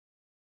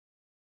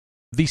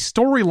 The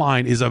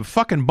storyline is a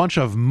fucking bunch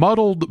of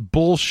muddled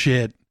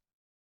bullshit.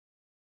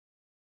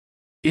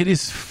 It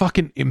is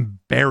fucking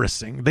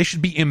embarrassing. They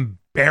should be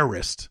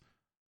embarrassed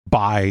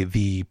by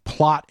the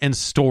plot and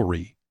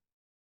story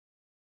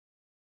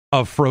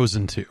of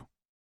Frozen 2.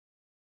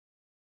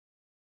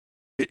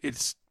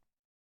 It's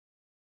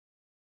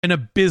an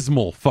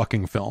abysmal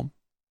fucking film.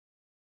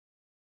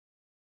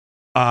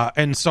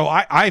 And so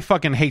I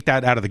fucking hate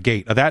that out of the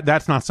gate.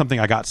 That's not something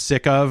I got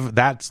sick of.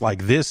 That's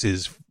like, this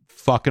is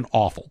fucking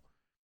awful.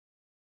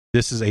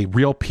 This is a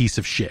real piece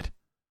of shit.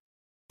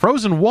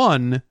 Frozen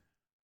 1,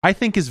 I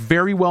think, is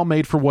very well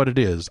made for what it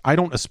is. I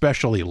don't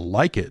especially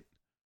like it,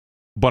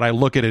 but I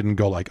look at it and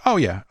go like, oh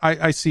yeah,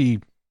 I see.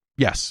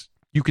 Yes,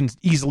 you can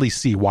easily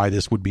see why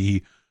this would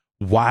be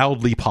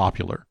wildly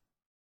popular.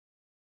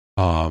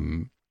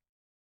 And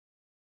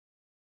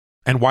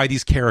why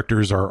these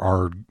characters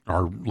are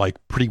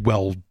like pretty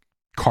well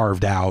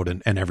carved out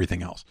and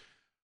everything else.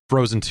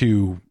 Frozen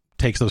 2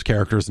 takes those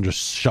characters and just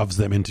shoves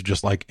them into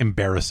just like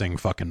embarrassing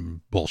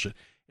fucking bullshit.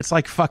 It's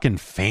like fucking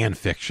fan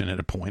fiction at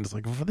a point. It's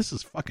like,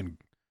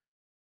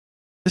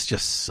 this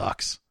just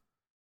sucks.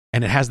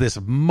 And it has this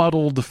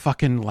muddled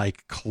fucking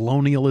like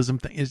colonialism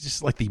thing. It's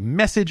just like the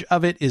message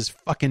of it is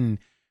fucking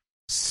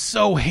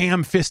so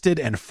ham-fisted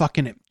and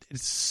fucking,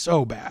 it's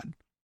so bad.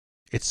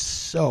 It's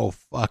so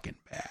fucking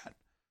bad.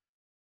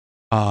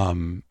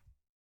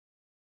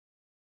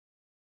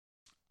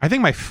 I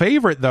think my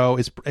favorite though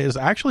is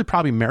actually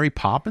probably Mary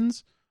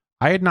Poppins.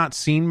 I had not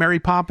seen Mary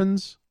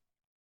Poppins,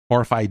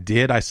 or if I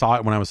did, I saw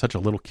it when I was such a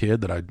little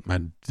kid that I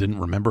didn't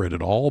remember it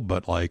at all.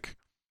 But like,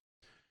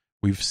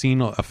 we've seen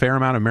a fair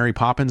amount of Mary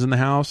Poppins in the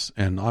house,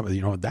 and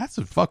that's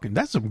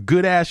some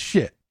good ass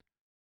shit.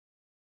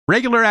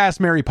 Regular ass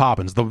Mary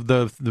Poppins,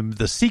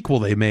 the sequel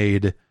they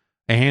made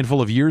a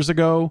handful of years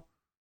ago,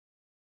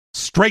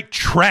 straight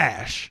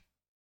trash.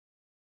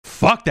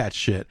 Fuck that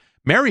shit.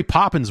 Mary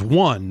Poppins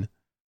 1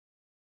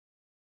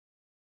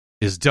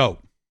 is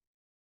dope.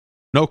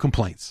 No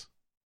complaints.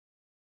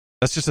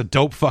 That's just a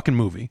dope fucking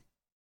movie.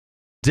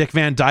 Dick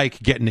Van Dyke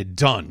getting it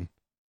done.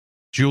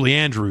 Julie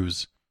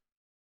Andrews.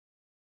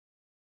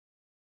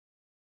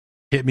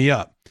 Hit me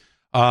up.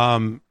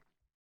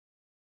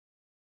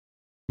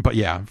 But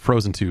yeah,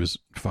 Frozen 2 is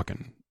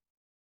fucking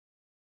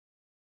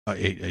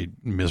a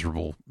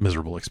miserable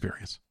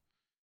experience.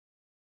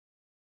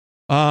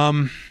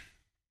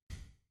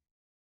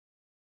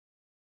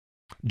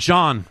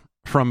 John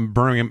from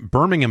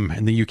Birmingham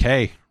in the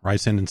UK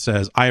writes in and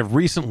says, I have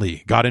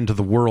recently got into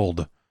the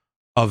world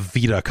of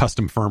Vita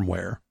custom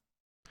firmware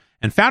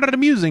and found it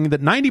amusing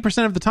that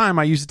 90% of the time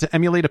I use it to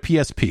emulate a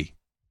PSP.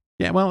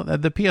 Yeah, well,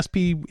 the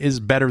PSP is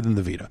better than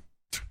the Vita.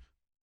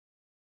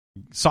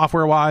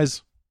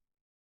 Software-wise,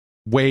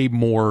 way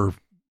more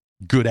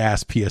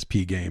good-ass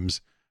PSP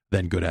games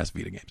than good-ass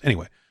Vita games.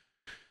 Anyway,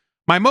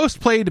 my most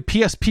played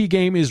PSP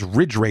game is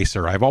Ridge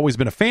Racer. I've always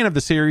been a fan of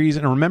the series,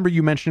 and I remember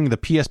you mentioning the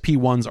PSP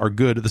ones are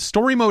good. The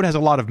story mode has a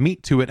lot of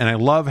meat to it, and I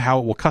love how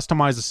it will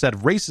customize a set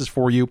of races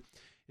for you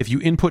if you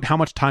input how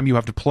much time you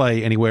have to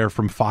play, anywhere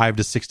from 5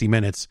 to 60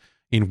 minutes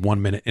in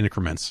 1 minute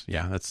increments.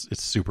 Yeah, it's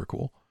super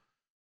cool.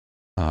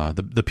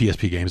 The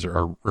PSP games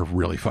are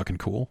really fucking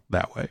cool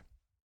that way.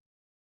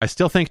 I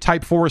still think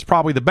Type 4 is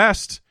probably the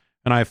best,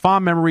 and I have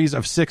fond memories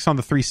of 6 on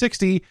the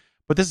 360,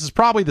 but this is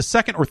probably the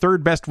second or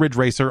third best Ridge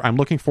Racer. I'm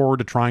looking forward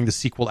to trying the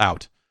sequel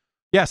out.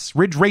 Yes,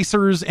 Ridge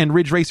Racers and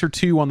Ridge Racer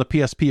 2 on the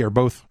PSP are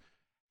both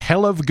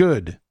hell of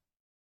good.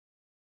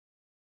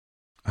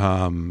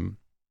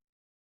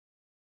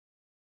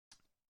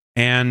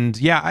 And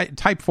yeah,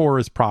 Type 4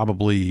 is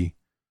probably...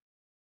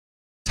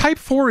 Type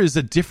 4 is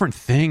a different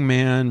thing,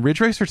 man.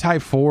 Ridge Racer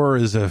Type 4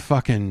 is a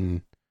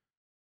fucking...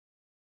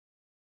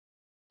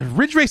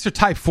 Ridge Racer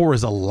Type 4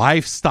 is a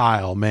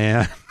lifestyle,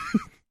 man.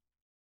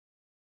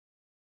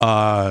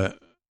 And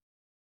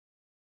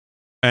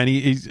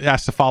he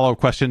asked a follow-up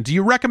question. Do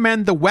you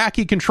recommend the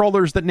wacky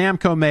controllers that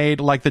Namco made,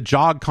 like the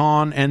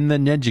Jog-Con and the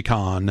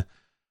Negicon?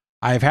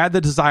 I have had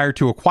the desire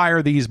to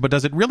acquire these, but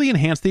does it really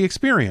enhance the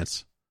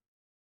experience?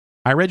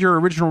 I read your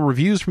original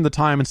reviews from the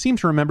time and seem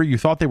to remember you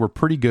thought they were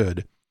pretty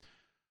good.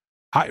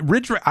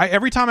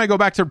 Every time I go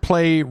back to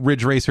play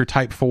Ridge Racer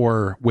Type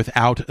 4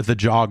 without the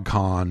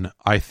Jog-Con,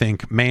 I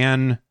think,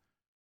 man,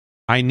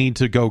 I need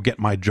to go get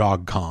my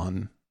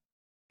Jog-Con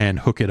and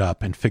hook it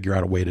up and figure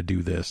out a way to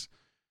do this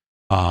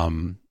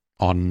on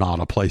not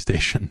a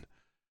PlayStation,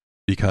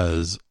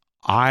 because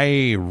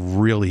I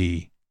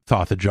really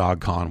thought the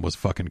Jog-Con was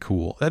fucking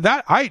cool.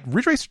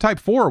 Ridge Racer Type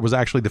 4 was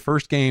actually the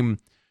first game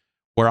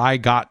where I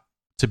got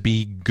to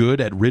be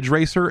good at Ridge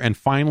Racer and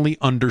finally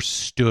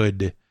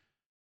understood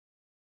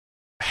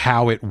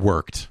how it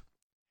worked,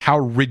 how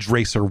Ridge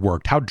Racer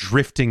worked, how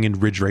drifting in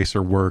Ridge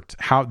Racer worked,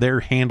 how their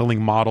handling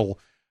model,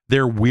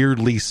 their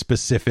weirdly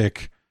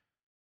specific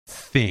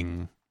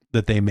thing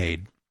that they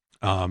made.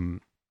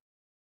 And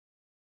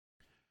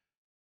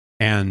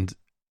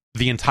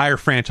the entire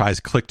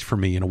franchise clicked for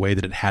me in a way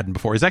that it hadn't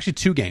before. It's actually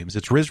two games.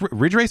 It's Ridge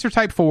Racer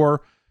Type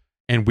 4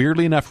 and,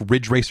 weirdly enough,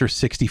 Ridge Racer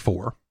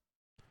 64.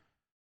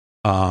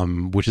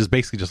 Which is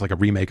basically just like a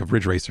remake of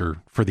Ridge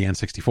Racer for the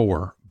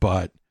N64,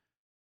 but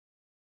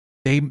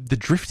the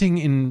drifting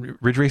in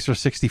Ridge Racer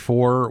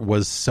 64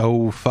 was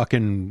so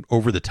fucking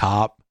over the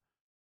top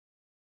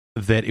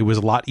that it was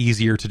a lot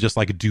easier to just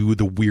like do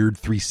the weird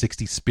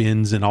 360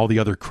 spins and all the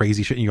other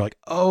crazy shit. And you're like,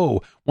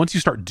 oh, once you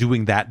start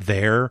doing that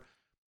there,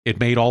 it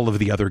made all of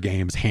the other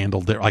games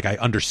handled there. Like I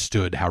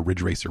understood how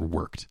Ridge Racer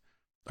worked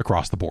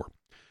across the board.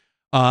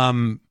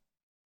 I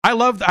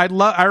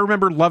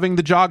remember loving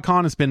the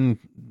Jog-Con. It's been,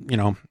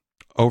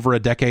 over a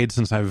decade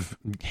since I've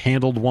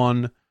handled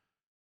one.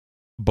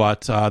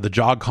 But the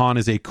Jog-Con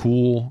is a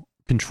cool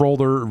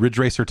controller. Ridge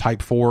Racer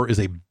Type 4 is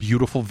a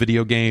beautiful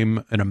video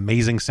game, an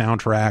amazing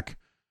soundtrack.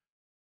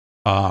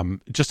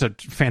 Just a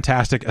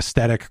fantastic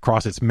aesthetic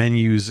across its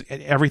menus.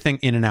 Everything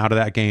in and out of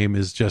that game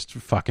is just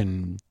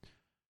fucking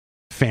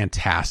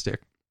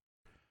fantastic.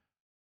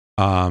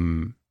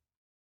 The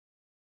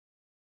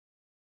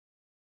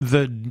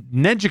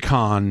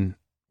Negicon,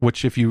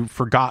 which if you've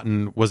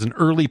forgotten was an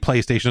early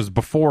PlayStation, it was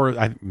before,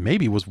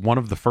 maybe was one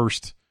of the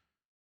first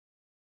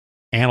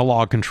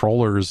analog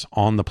controllers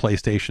on the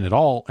PlayStation at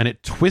all, and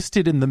it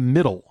twisted in the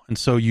middle, and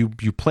so you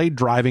played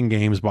driving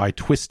games by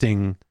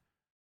twisting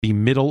the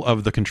middle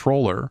of the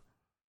controller,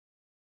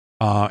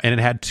 and it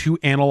had two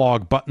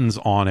analog buttons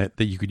on it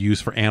that you could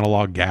use for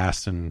analog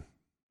gas and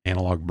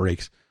analog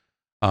brakes,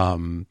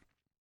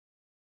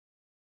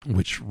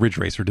 which Ridge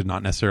Racer did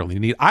not necessarily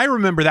need. I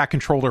remember that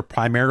controller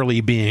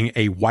primarily being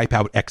a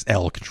Wipeout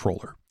XL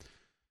controller.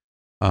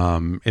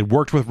 It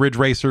worked with Ridge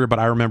Racer, but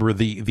I remember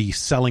the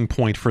selling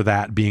point for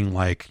that being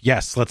like,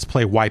 yes, let's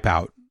play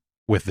Wipeout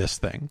with this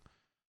thing.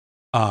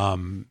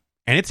 And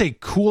it's a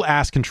cool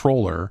ass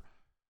controller.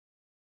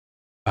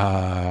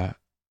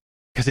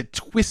 because it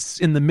twists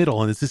in the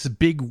middle and it's this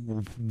big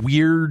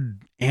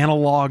weird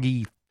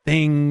analog-y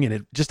thing, and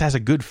it just has a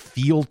good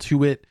feel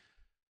to it.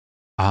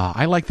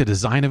 I like the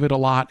design of it a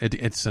lot.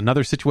 It's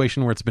another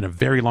situation where it's been a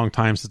very long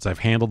time since I've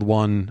handled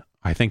one.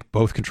 I think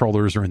both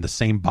controllers are in the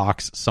same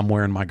box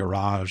somewhere in my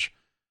garage.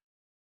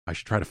 I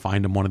should try to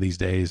find them one of these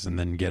days and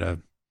then get a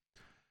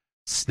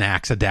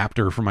snacks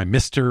adapter for my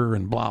Mister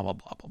and blah, blah,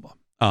 blah, blah,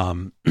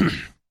 blah.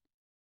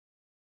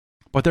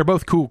 But they're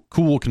both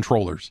cool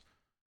controllers.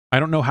 I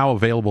don't know how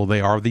available they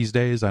are these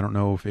days. I don't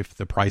know if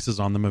the prices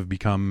on them have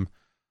become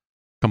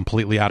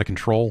completely out of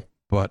control,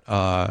 but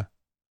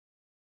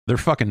they're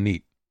fucking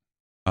neat.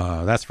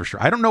 That's for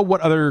sure. I don't know what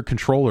other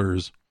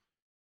controllers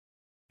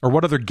or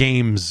what other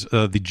games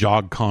the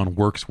JogCon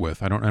works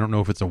with. I don't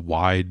know if it's a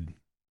wide.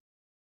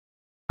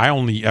 I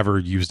only ever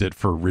used it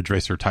for Ridge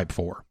Racer Type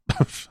 4.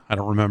 I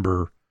don't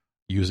remember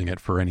using it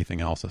for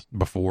anything else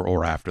before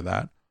or after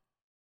that.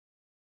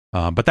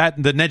 But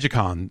the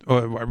Negicon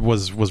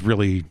was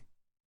really, it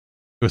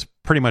was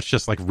pretty much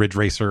just like Ridge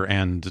Racer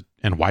and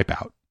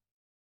Wipeout.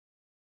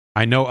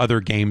 I know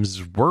other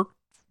games work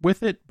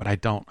with it, but I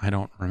don't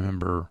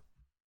remember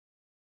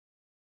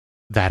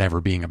that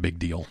ever being a big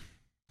deal.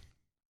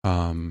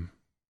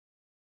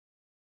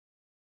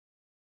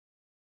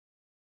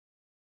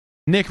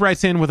 Nick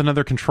writes in with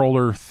another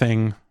controller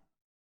thing.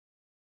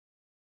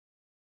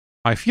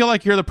 I feel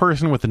like you're the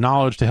person with the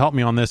knowledge to help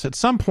me on this. At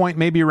some point,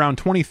 maybe around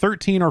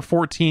 2013 or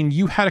 14,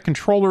 you had a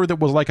controller that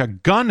was like a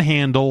gun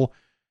handle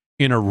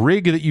in a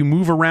rig that you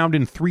move around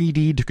in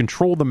 3D to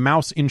control the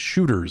mouse in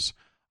shooters.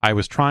 I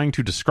was trying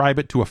to describe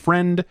it to a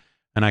friend,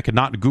 and I could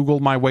not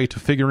Google my way to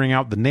figuring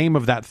out the name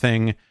of that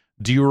thing.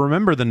 Do you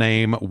remember the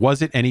name?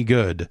 Was it any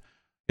good?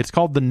 It's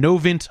called the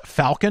Novint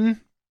Falcon.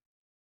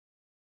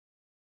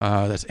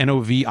 That's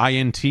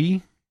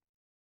Novint.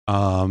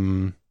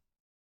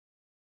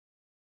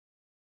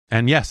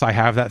 And yes, I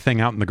have that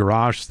thing out in the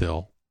garage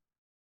still.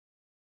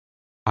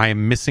 I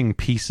am missing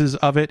pieces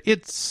of it.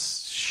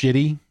 It's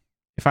shitty,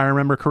 if I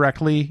remember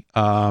correctly.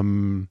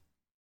 But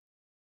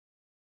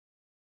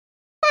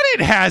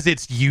it has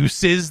its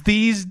uses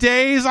these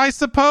days, I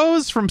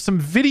suppose. From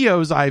some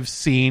videos I've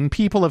seen,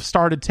 people have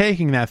started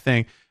taking that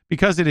thing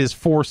because it is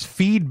force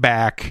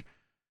feedback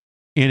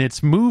in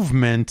its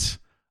movement.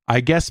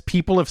 I guess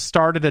people have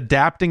started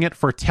adapting it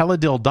for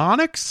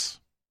teledildonics.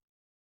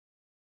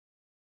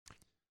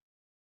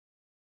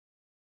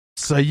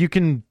 So you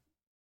can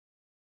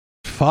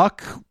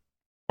fuck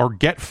or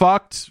get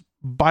fucked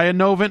by a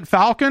Novint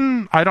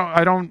Falcon. I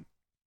don't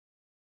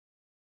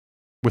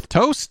with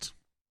toast.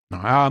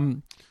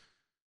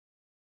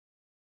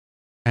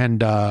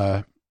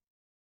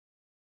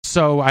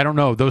 So I don't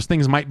know. Those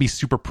things might be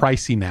super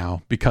pricey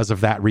now because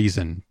of that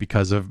reason,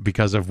 because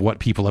of what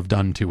people have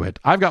done to it.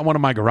 I've got one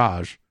in my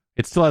garage.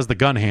 It still has the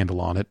gun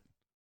handle on it.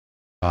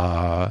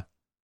 I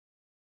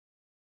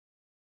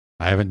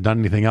haven't done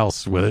anything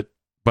else with it.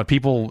 But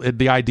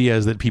the idea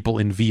is that people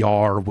in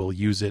VR will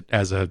use it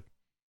when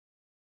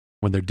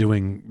they're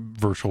doing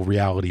virtual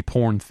reality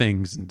porn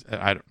things. And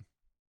I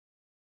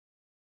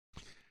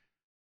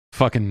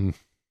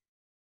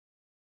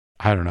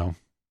don't know.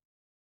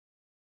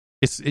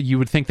 You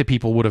would think that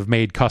people would have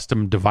made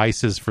custom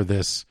devices for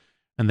this,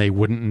 and they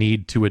wouldn't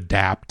need to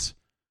adapt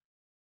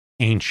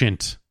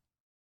ancient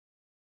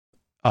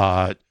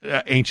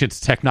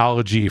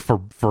technology for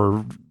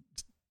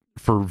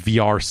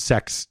VR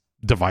sex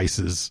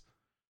devices.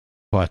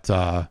 But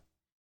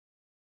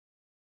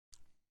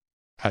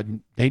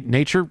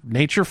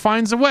nature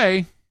finds a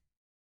way,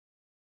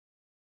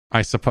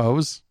 I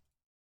suppose.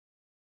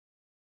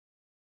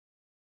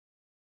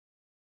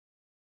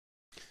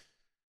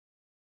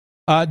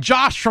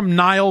 Josh from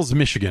Niles,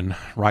 Michigan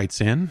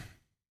writes in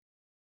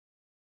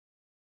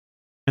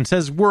and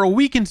says, we're a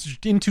week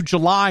into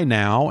July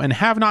now and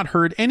have not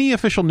heard any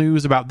official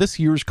news about this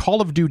year's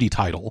Call of Duty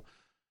title.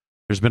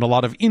 There's been a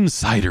lot of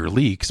insider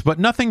leaks, but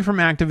nothing from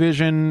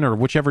Activision or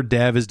whichever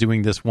dev is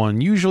doing this one.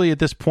 Usually at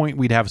this point,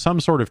 we'd have some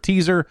sort of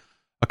teaser,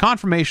 a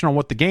confirmation on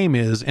what the game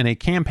is, and a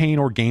campaign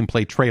or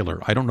gameplay trailer.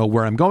 I don't know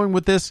where I'm going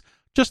with this.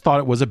 Just thought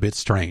it was a bit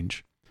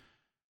strange.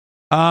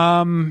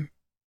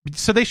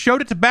 So they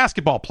showed it to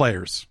basketball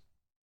players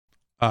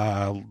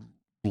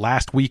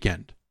last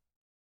weekend,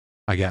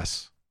 I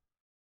guess.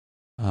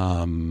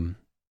 According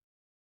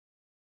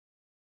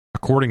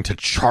to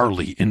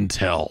Charlie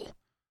Intel,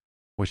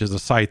 which is a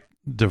site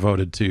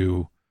devoted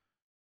to,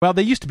 well,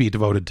 they used to be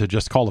devoted to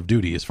just Call of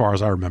Duty as far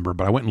as I remember,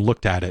 but I went and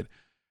looked at it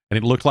and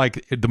it looked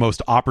like the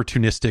most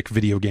opportunistic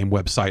video game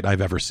website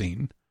I've ever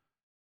seen.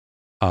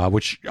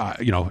 Which good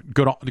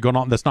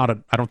on. That's not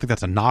I don't think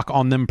that's a knock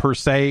on them per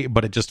se,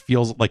 but it just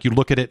feels like you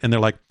look at it and they're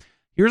like,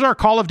 here's our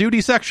Call of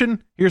Duty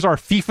section, here's our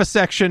FIFA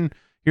section,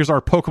 here's our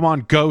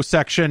Pokemon Go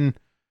section,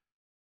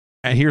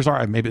 and here's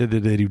our, maybe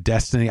they do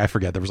Destiny, I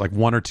forget. There was like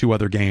one or two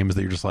other games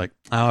that you're just like,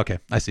 oh, okay,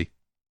 I see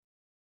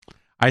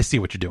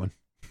what you're doing.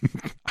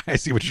 I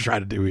see what you're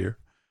trying to do here.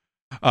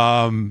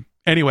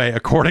 Anyway,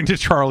 according to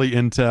Charlie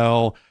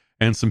Intel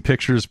and some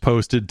pictures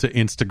posted to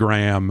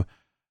Instagram,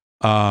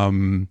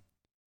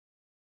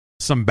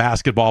 some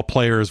basketball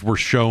players were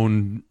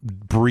shown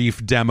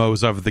brief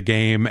demos of the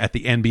game at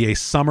the NBA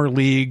Summer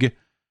League,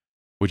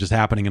 which is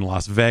happening in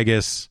Las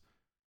Vegas.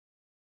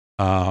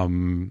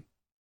 And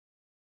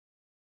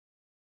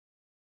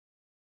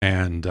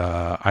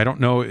I don't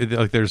know,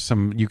 like there's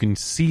some, you can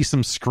see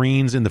some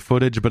screens in the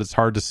footage, but it's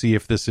hard to see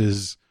if this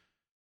is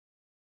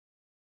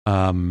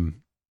the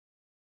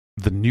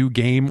new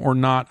game or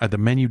not. The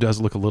menu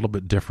does look a little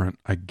bit different,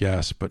 I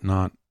guess, but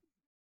not,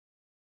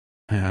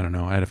 I don't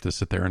know. I'd have to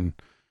sit there and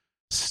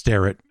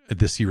stare at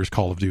this year's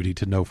Call of Duty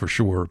to know for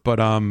sure. But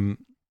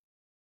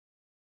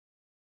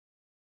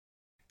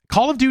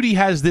Call of Duty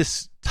has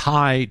this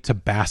tie to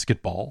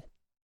basketball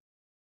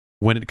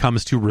when it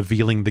comes to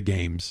revealing the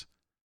games.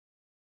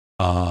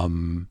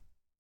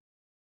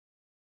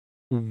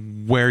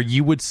 Where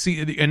you would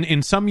see, and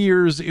in some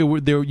years you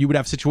would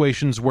have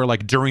situations where,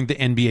 like, during the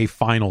NBA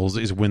Finals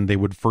is when they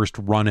would first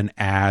run an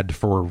ad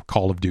for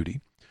Call of Duty,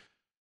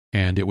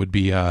 and it would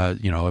be a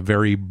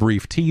very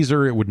brief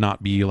teaser. It would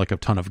not be like a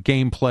ton of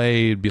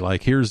gameplay. It'd be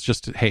like, here's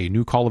just, hey,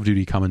 new Call of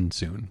Duty coming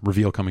soon,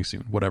 reveal coming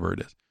soon, whatever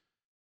it is.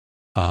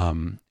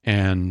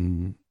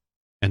 And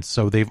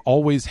so they've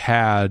always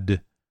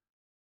had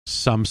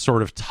some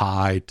sort of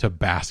tie to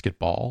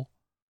basketball.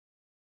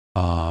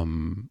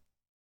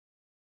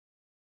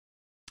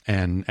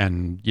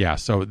 And yeah,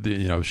 so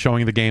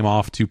showing the game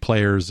off to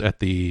players at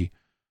the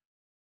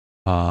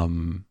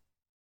NBA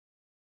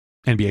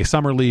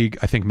Summer League,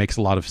 I think makes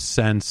a lot of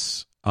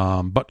sense.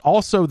 But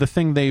also the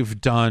thing they've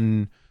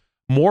done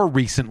more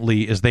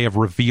recently is they have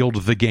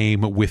revealed the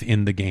game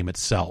within the game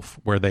itself,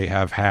 where they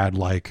have had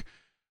like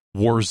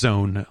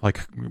Warzone,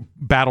 like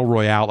battle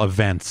royale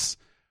events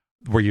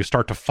where you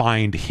start to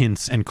find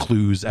hints and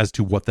clues as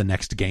to what the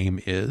next game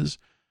is.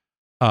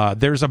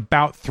 There's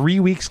about 3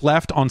 weeks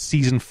left on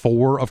season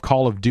 4 of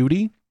Call of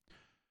Duty.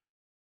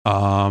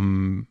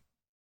 And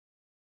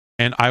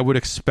I would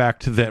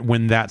expect that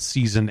when that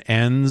season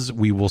ends,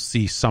 we will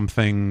see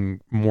something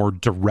more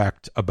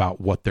direct about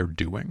what they're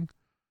doing.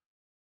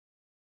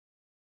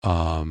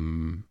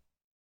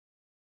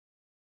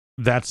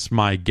 That's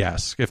my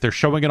guess. If they're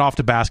showing it off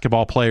to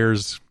basketball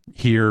players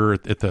here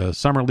at the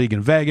Summer League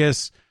in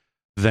Vegas,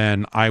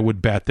 then I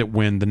would bet that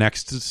when the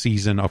next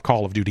season of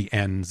Call of Duty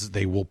ends,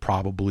 they will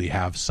probably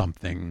have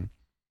something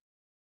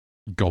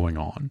going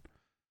on.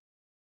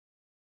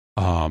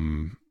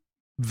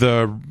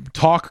 The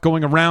talk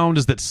going around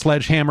is that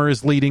Sledgehammer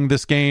is leading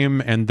this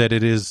game, and that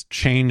it is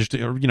changed.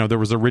 There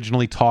was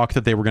originally talk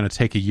that they were going to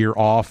take a year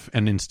off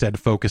and instead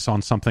focus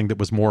on something that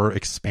was more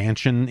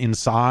expansion in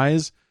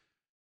size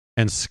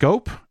and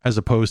scope, as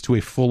opposed to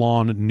a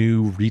full-on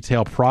new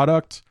retail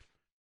product.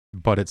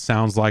 But it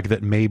sounds like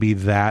that maybe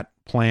that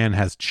plan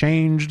has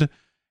changed,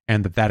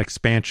 and that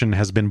expansion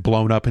has been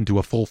blown up into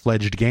a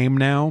full-fledged game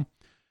now.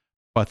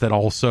 But that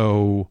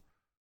also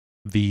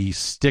the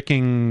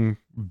sticking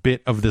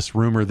bit of this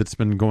rumor that's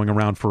been going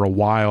around for a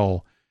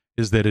while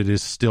is that it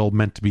is still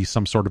meant to be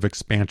some sort of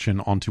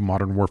expansion onto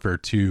Modern Warfare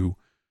 2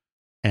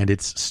 and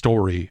its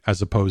story,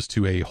 as opposed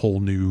to a whole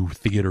new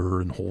theater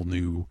and whole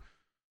new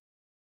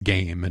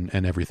game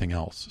and everything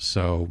else.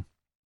 So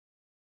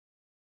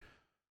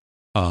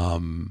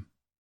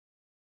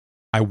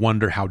I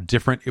wonder how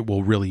different it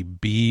will really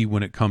be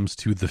when it comes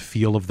to the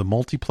feel of the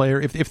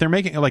multiplayer. If they're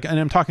making, like, and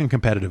I'm talking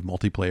competitive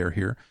multiplayer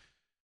here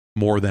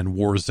more than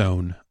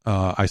Warzone,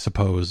 I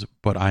suppose,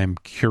 but I'm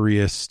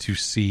curious to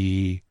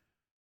see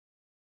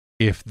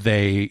if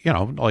they,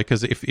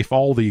 because if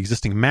all the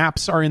existing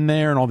maps are in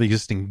there and all the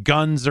existing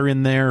guns are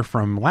in there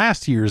from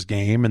last year's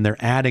game and they're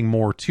adding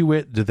more to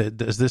it,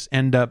 does this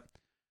end up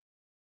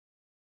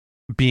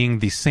being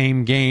the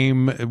same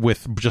game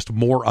with just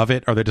more of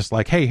it? Are they just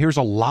like, hey, here's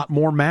a lot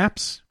more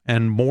maps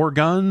and more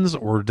guns?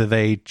 Or do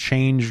they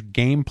change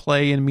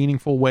gameplay in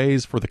meaningful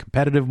ways for the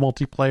competitive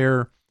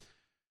multiplayer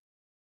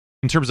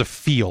in terms of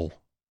feel,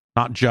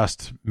 not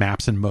just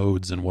maps and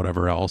modes and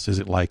whatever else? Is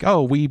it like,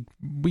 oh, we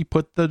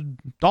put the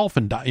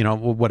dolphin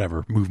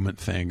whatever movement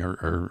thing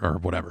or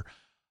whatever,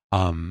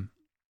 and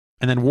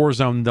then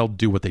Warzone, they'll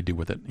do what they do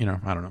with it,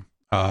 I don't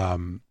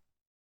know.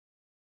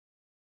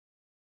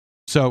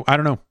 So I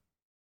don't know.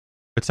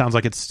 It sounds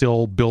like it's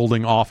still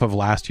building off of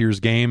last year's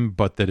game,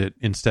 but that it,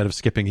 instead of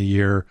skipping a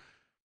year,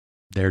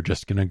 they're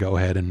just going to go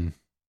ahead and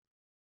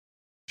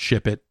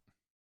ship it.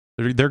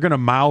 They're going to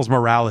Miles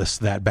Morales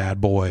that bad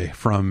boy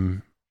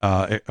from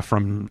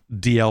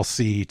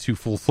DLC to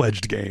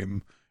full-fledged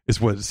game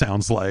is what it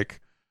sounds like.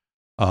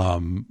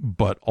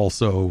 But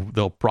also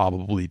they'll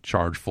probably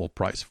charge full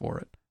price for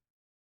it.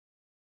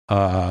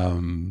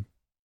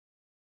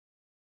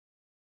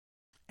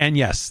 And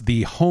yes,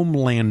 the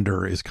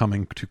Homelander is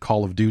coming to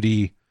Call of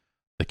Duty,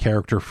 the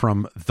character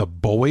from The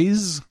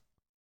Boys.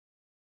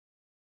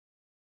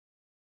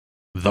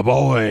 The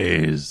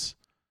Boys.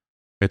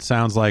 It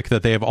sounds like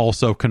that they have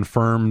also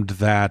confirmed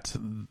that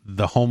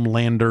the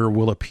Homelander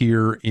will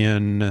appear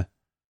in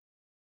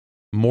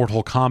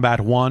Mortal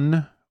Kombat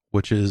 1,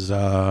 which is,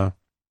 that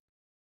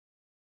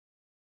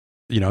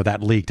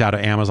leaked out of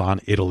Amazon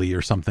Italy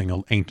or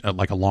something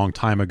like a long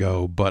time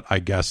ago. But I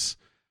guess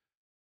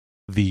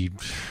the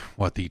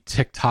the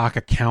TikTok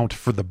account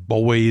for the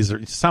boys,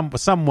 or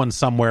someone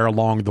somewhere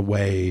along the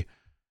way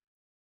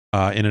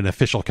in an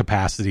official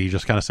capacity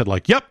just kind of said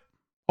like, yep,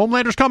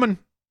 Homelander's coming,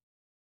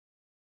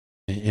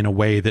 in a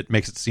way that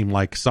makes it seem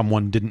like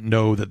someone didn't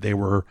know that they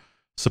were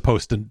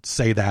supposed to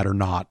say that or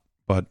not,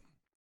 but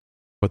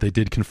they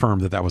did confirm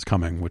that that was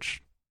coming,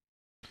 which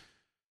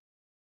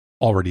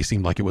already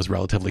seemed like it was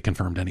relatively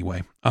confirmed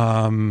anyway.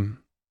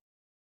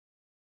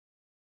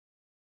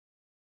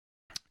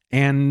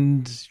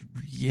 And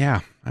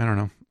yeah, I don't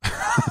know.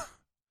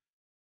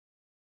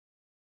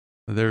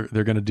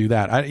 They're going to do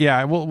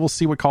that. We'll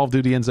see what Call of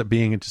Duty ends up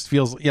being. It just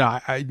feels,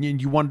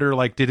 you wonder,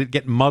 like, did it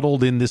get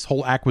muddled in this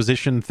whole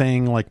acquisition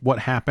thing? Like, what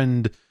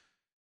happened?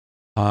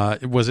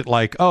 Was it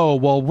like, oh,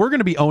 well, we're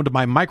going to be owned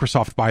by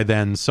Microsoft by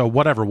then, so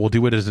whatever, we'll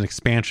do it as an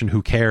expansion,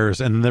 who cares?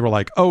 And they were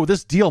like, oh,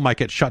 this deal might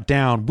get shut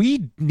down.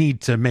 We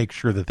need to make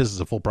sure that this is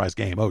a full price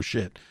game. Oh,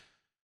 shit.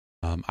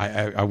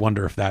 I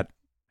wonder if that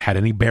had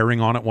any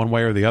bearing on it one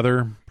way or the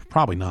other.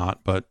 Probably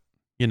not, but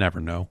you never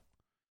know.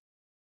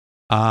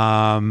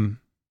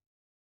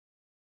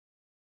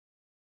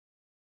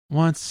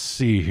 Let's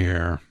see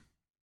here.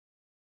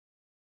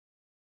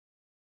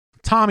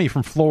 Tommy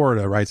from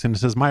Florida writes in and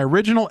says, my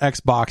original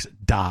Xbox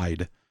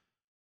died.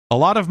 A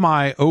lot of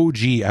my OG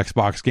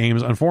Xbox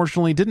games,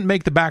 unfortunately, didn't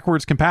make the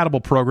backwards compatible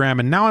program,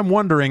 and now I'm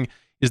wondering,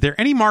 is there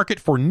any market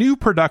for new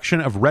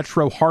production of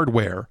retro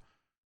hardware?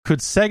 Could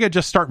Sega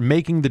just start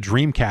making the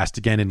Dreamcast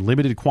again in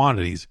limited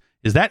quantities?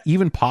 Is that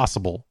even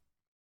possible?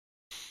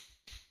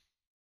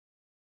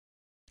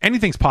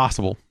 Anything's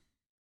possible,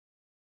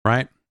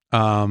 right?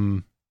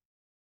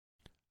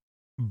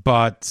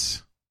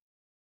 But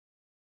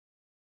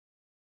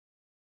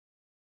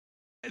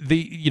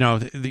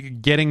the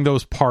getting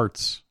those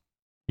parts,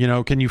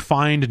 can you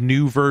find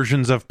new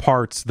versions of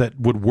parts that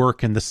would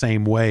work in the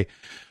same way?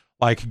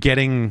 Like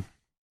getting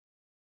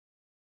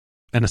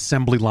an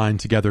assembly line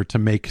together to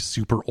make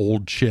super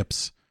old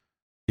chips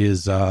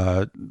is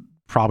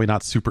probably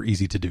not super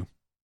easy to do.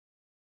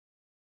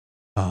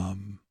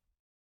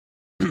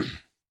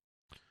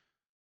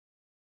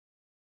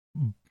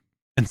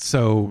 And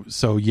so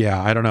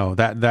yeah, I don't know.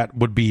 That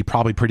would be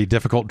probably pretty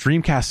difficult.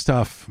 Dreamcast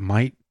stuff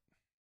might,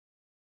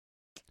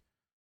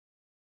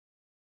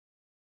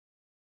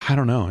 I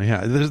don't know.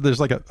 Yeah, there's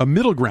like a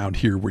middle ground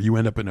here where you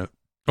end up in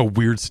a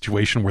weird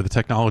situation where the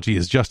technology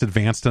is just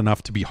advanced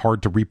enough to be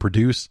hard to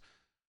reproduce.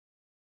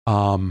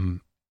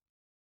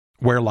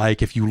 Where,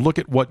 like, if you look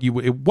at what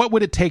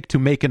would it take to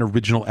make an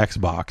original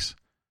Xbox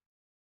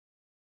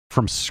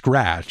from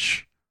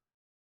scratch?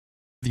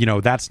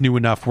 That's new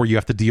enough where you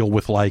have to deal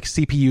with like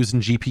CPUs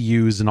and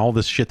GPUs and all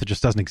this shit that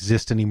just doesn't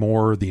exist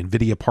anymore. The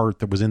NVIDIA part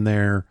that was in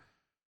there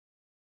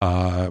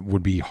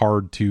would be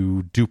hard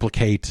to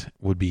duplicate,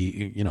 would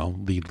be,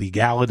 the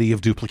legality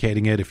of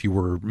duplicating it if you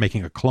were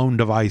making a clone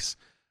device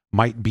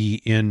might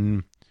be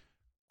in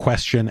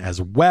question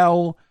as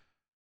well.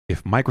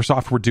 If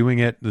Microsoft were doing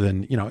it,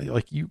 then,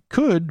 like you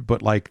could,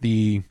 but like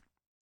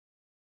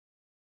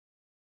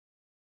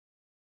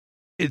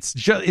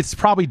it's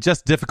probably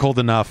just difficult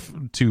enough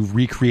to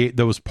recreate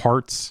those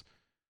parts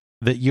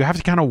that you have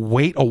to kind of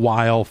wait a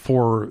while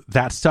for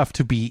that stuff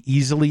to be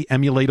easily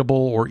emulatable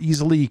or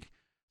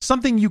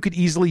something you could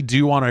easily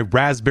do on a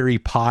Raspberry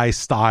Pi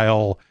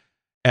style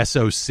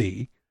SoC,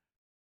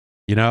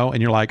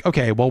 and you're like,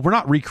 okay, well, we're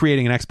not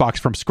recreating an Xbox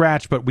from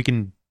scratch, but we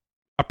can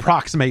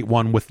approximate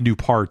one with new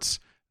parts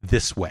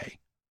this way.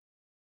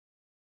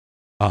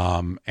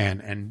 And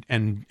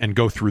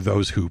go through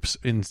those hoops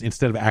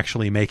instead of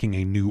actually making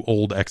a new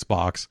old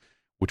Xbox,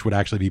 which would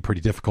actually be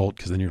pretty difficult,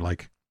 because then you're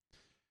like,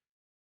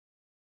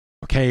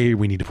 okay,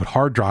 we need to put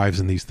hard drives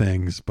in these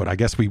things, but I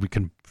guess we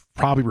can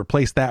probably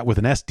replace that with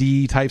an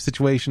SD type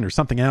situation or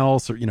something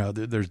else, or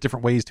there's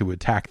different ways to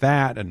attack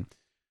that. And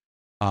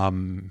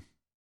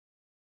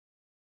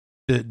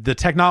the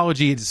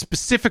technology,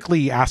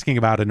 specifically asking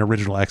about an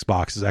original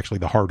Xbox, is actually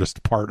the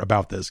hardest part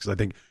about this, because I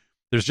think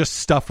there's just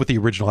stuff with the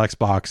original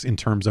Xbox in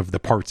terms of the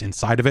parts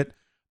inside of it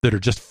that are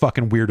just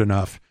fucking weird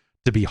enough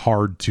to be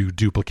hard to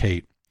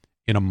duplicate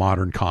in a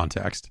modern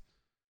context.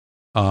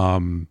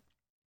 And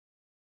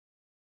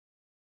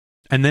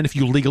then if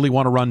you legally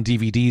want to run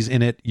DVDs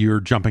in it, you're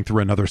jumping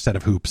through another set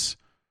of hoops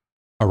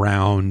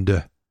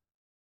around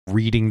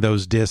reading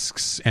those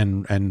discs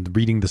and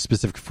reading the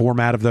specific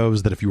format of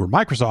those that if you were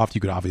Microsoft,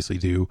 you could obviously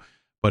do.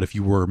 But if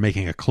you were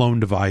making a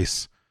clone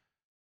device,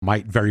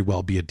 might very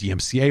well be a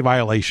DMCA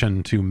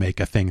violation to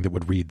make a thing that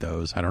would read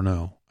those. I don't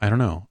know.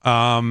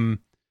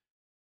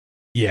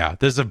 Yeah,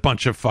 there's a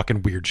bunch of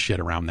fucking weird shit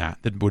around that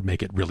would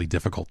make it really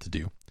difficult to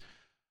do.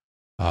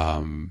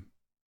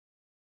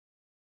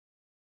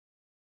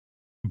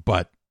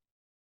 But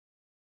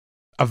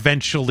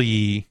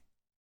eventually,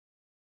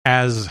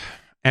 as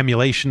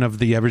emulation of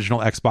the original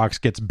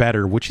Xbox gets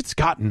better, which it's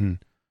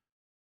gotten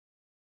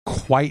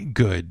quite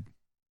good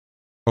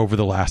over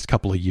the last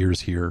couple of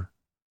years here,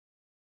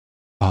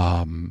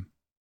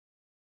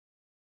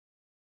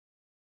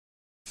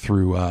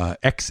 through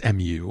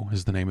XEMU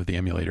is the name of the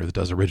emulator that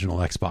does original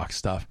Xbox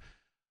stuff.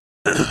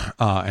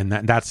 And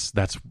that's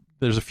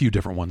there's a few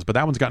different ones, but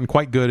that one's gotten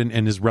quite good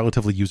and is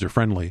relatively user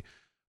friendly.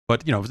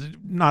 But, you know,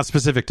 not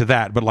specific to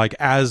that, but like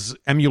as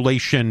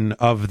emulation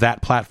of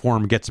that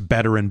platform gets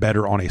better and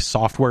better on a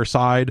software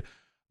side,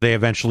 they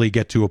eventually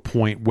get to a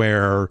point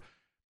where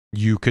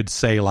you could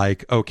say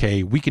like,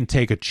 okay, we can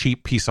take a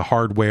cheap piece of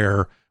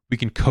hardware, we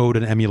can code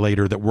an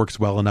emulator that works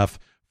well enough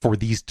for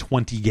these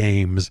 20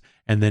 games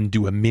and then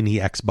do a mini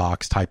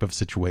Xbox type of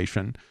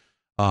situation.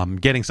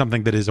 Getting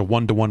something that is a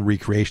one-to-one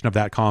recreation of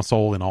that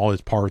console and all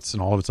its parts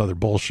and all of its other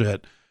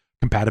bullshit,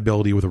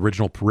 compatibility with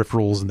original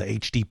peripherals and the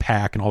HD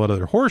pack and all that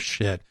other horse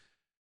shit,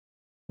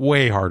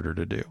 way harder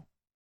to do.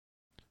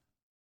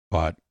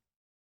 But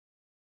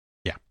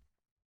yeah.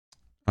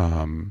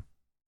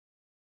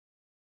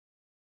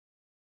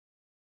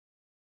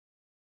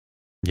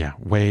 Yeah,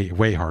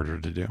 way harder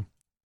to do.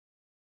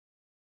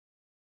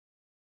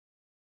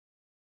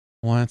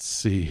 Let's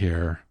see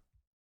here.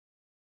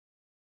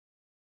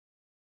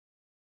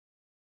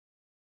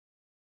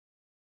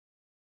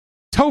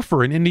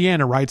 Topher in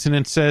Indiana writes in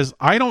and says,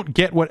 I don't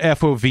get what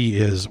FOV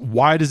is.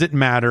 Why does it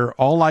matter?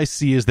 All I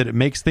see is that it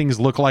makes things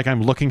look like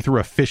I'm looking through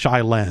a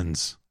fisheye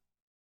lens.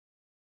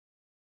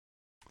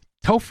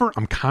 Topher,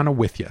 I'm kind of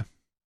with you.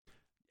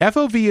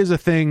 FOV is a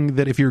thing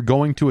that if you're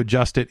going to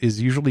adjust it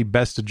is usually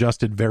best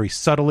adjusted very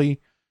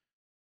subtly.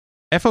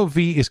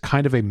 FOV is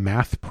kind of a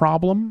math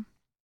problem.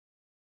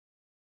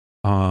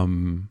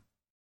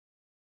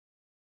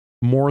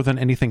 More than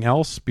anything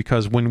else,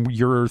 because when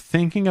you're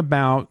thinking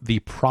about the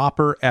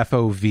proper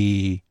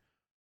FOV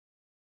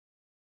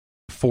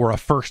for a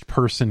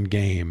first-person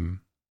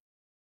game,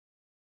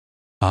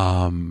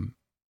 you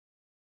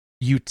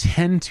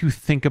tend to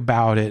think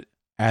about it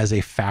as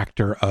a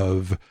factor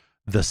of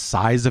the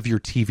size of your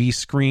TV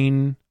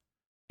screen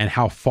and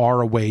how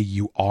far away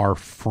you are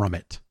from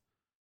it.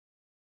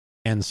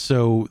 And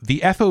so the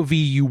FOV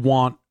you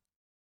want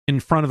in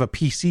front of a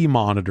PC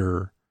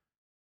monitor,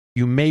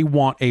 you may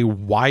want a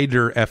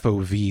wider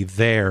FOV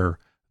there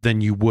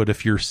than you would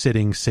if you're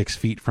sitting 6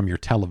 feet from your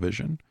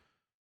television,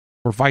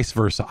 or vice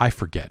versa. I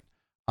forget.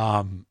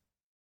 And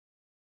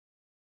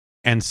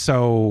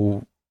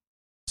so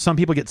some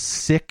people get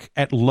sick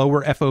at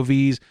lower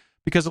FOVs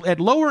because at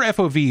lower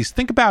FOVs,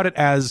 think about it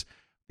as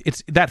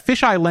it's that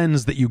fisheye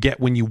lens that you get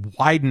when you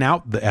widen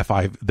out the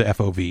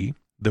FOV,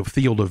 the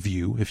field of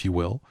view, if you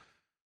will.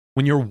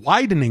 When you're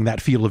widening that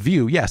field of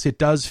view, yes, it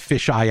does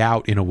fisheye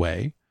out in a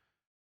way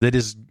that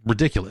is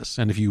ridiculous.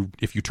 And if you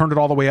turn it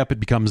all the way up, it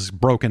becomes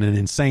broken and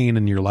insane,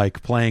 and you're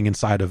like playing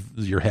inside of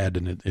your head,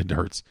 and it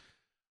hurts.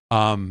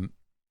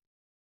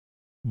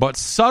 But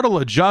subtle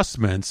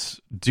adjustments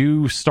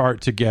do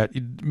start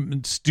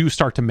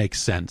to make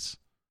sense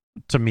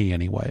to me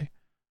anyway.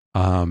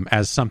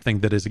 As something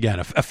that is, again,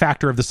 a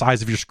factor of the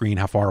size of your screen,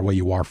 how far away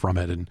you are from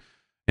it, and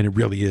it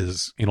really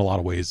is in a lot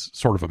of ways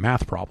sort of a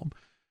math problem.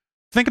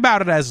 Think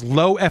about it as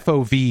low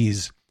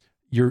FOVs.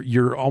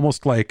 You're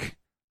almost like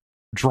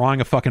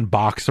drawing a fucking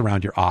box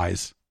around your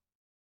eyes,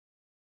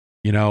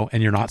 you know,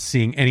 and you're not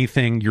seeing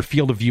anything. Your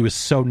field of view is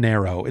so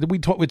narrow.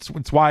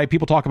 It's why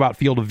people talk about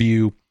field of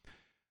view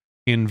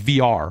in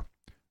VR,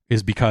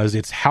 is because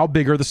it's how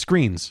big are the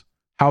screens?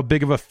 How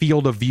big of a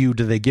field of view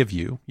do they give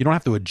you? You don't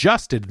have to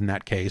adjust it in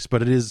that case,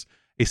 but it is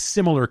a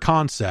similar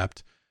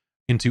concept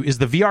into, is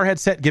the VR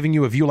headset giving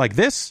you a view like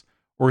this,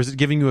 or is it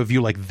giving you a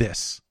view like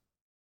this?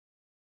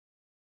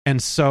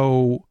 And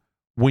so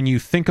when you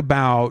think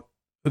about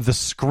the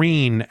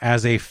screen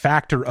as a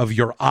factor of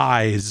your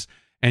eyes,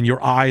 and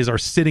your eyes are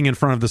sitting in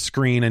front of the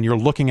screen, and you're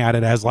looking at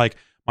it as like,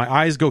 my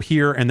eyes go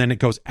here and then it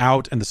goes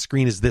out and the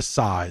screen is this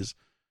size.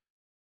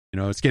 You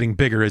know, it's getting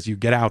bigger as you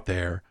get out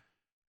there.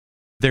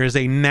 There's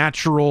a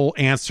natural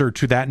answer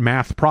to that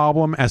math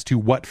problem as to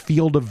what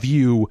field of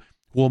view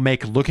will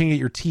make looking at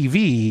your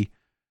TV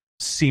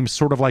seem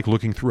sort of like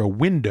looking through a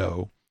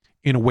window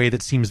in a way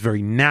that seems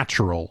very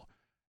natural,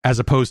 as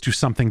opposed to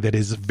something that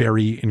is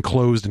very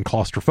enclosed and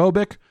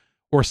claustrophobic,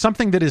 or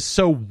something that is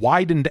so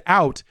widened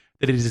out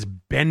that it is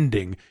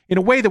bending in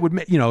a way that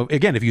would, you know,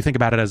 again, if you think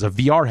about it as a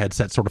VR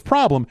headset sort of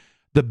problem,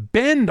 the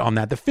bend on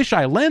that, the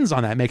fisheye lens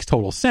on that makes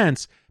total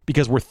sense,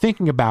 because we're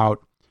thinking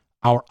about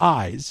our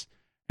eyes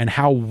and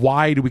how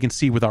wide we can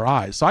see with our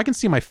eyes. So I can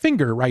see my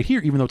finger right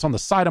here, even though it's on the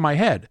side of my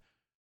head.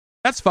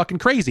 That's fucking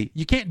crazy.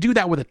 You can't do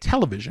that with a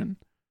television.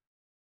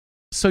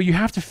 So you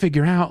have to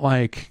figure out,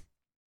 like,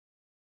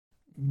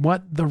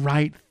 what the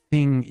right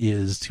thing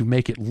is to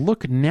make it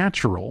look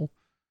natural,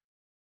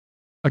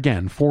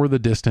 again, for the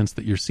distance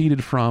that you're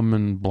seated from,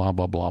 and blah,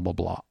 blah, blah, blah,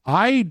 blah.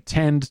 I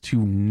tend to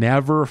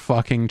never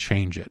fucking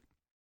change it.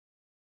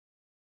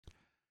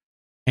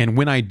 And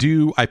when I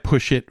do, I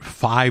push it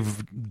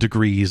 5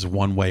 degrees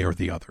one way or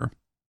the other.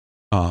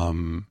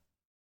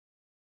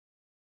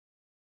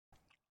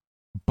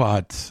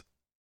 But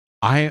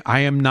I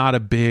am not a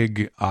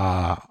big,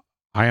 I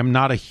am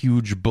not a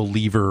huge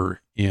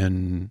believer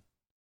in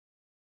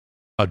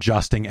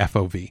adjusting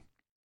FOV.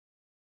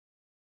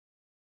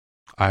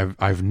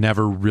 I've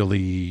never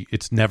really,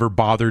 it's never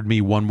bothered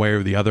me one way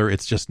or the other.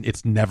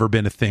 It's never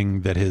been a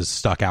thing that has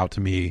stuck out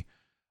to me.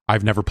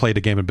 I've never played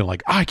a game and been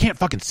like, oh, I can't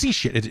fucking see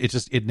shit.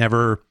 It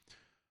never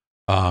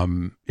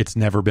it's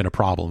never been a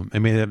problem. I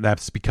mean,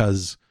 that's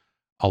because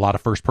a lot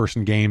of first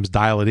person games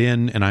dial it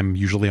in, and I'm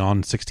usually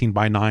on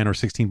 16:9 or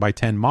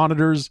 16:10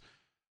 monitors,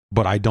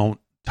 but I don't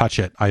touch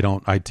it.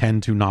 I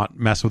tend to not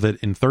mess with it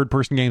in third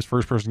person games,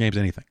 first person games,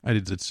 anything.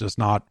 It's just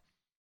not,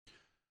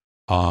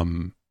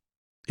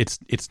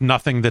 it's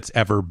nothing that's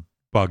ever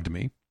bugged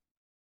me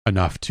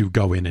enough to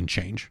go in and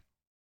change.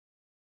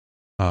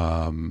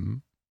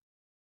 And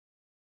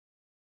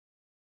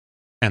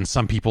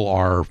some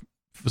people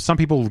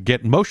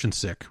get motion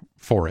sick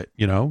for it.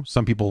 You know,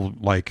 some people,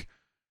 like,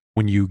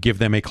 when you give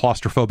them a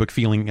claustrophobic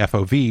feeling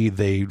FOV,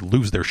 they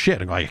lose their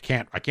shit and like,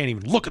 I can't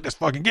even look at this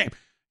fucking game.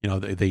 You know,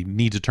 they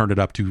need to turn it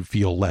up to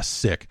feel less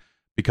sick,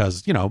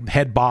 because, you know,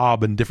 head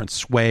bob and different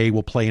sway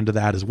will play into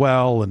that as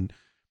well, and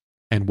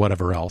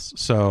whatever else.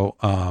 So,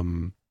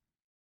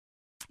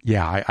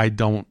 yeah, I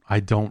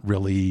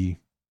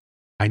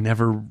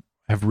never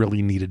have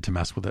really needed to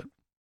mess with it.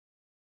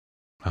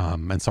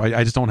 And so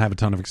I just don't have a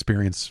ton of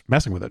experience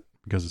messing with it,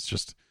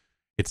 because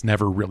it's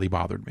never really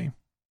bothered me.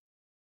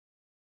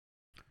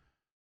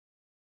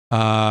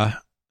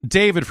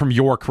 David from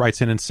York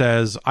writes in and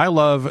says, I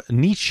love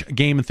niche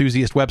game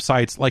enthusiast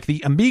websites like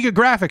the Amiga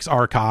Graphics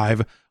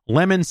Archive,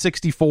 Lemon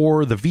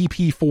 64, the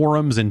VP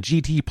Forums, and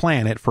GT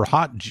Planet for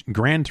hot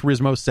Gran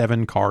Turismo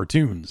 7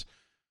 cartoons.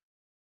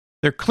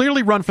 They're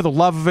clearly run for the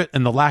love of it,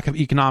 and the lack of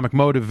economic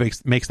motive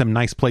makes them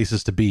nice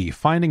places to be.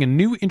 Finding a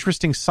new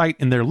interesting site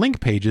in their link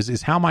pages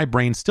is how my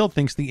brain still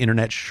thinks the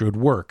internet should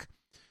work.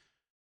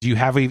 Do you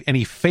have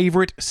any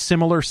favorite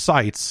similar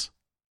sites,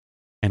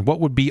 and what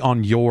would be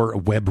on your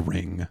web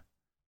ring?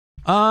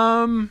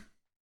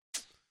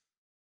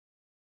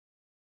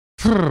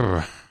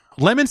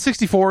 Lemon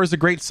 64 is a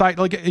great site.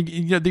 Like,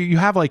 you know, you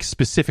have like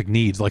specific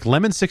needs. Like,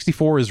 Lemon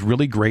 64 is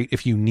really great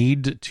if you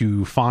need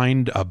to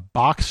find a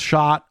box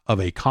shot of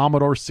a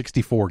Commodore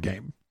 64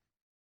 game.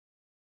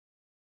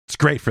 It's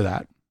great for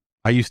that.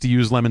 I used to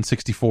use Lemon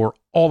 64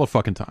 all the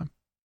fucking time.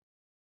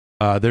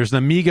 There's an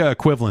Amiga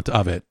equivalent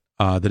of it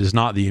that is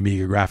not the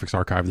Amiga Graphics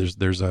Archive.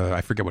 There's a,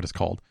 I forget what it's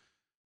called,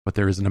 but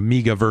there is an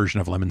Amiga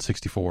version of Lemon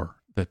 64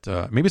 that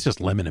maybe it's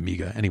just Lemon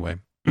Amiga anyway.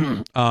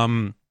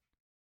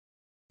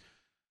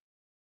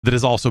 That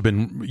has also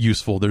been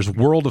useful. There's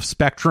World of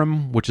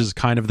Spectrum, which is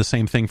kind of the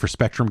same thing for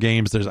Spectrum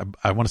games. There's,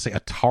 I want to say,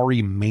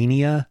 Atari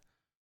Mania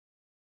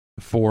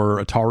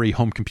for Atari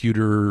home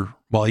computer,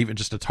 well, even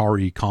just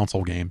Atari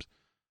console games.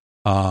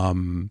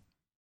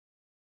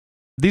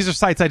 These are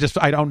sites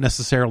I don't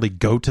necessarily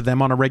go to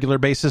them on a regular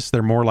basis.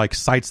 They're more like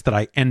sites that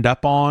I end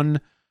up on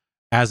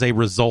as a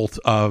result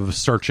of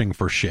searching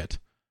for shit,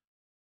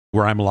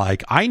 where I'm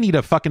like, I need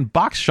a fucking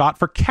box shot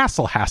for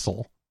Castle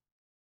Hassle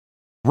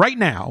right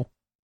now.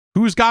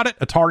 Who's got it?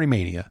 Atari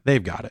Mania.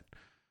 They've got it.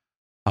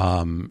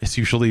 It's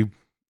usually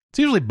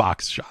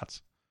box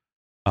shots.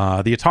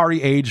 The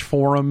Atari Age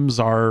forums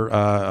are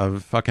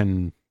a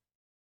fucking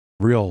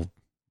real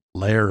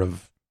layer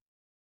of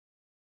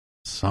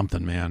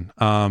something, man.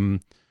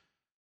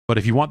 But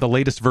if you want the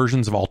latest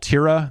versions of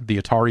Altera, the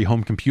Atari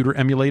home computer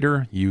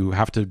emulator, you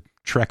have to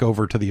trek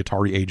over to the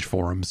Atari Age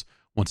forums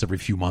once every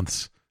few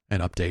months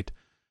and update.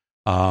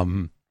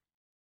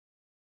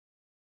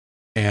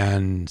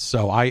 And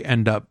so I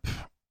end up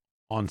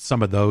on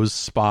some of those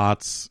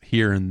spots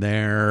here and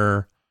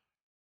there.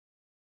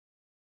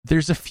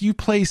 There's a few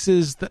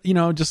places that, you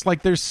know, just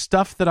like there's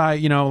stuff that I,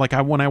 you know, like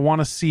when I want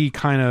to see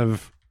kind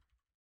of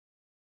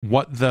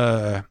what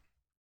the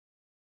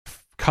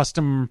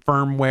custom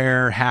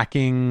firmware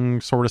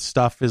hacking sort of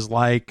stuff is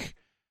like,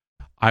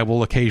 I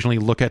will occasionally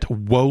look at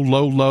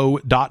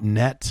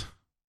wololo.net.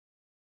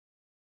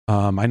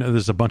 I know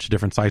there's a bunch of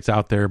different sites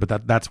out there,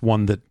 but that's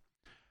one that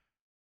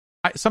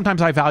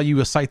sometimes I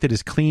value a site that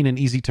is clean and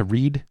easy to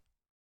read.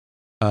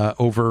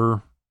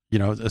 Over, you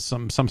know,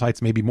 some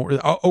sites maybe more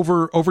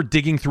over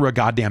digging through a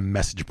goddamn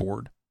message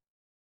board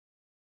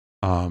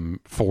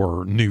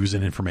for news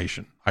and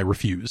information. I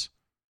refuse.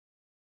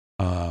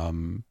 I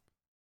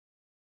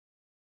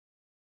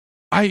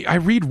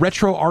read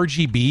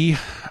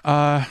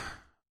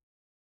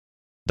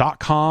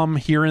RetroRGB.com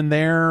here and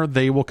there.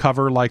 They will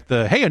cover like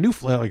a new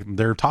like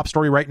their top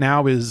story right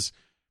now is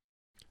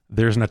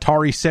there's an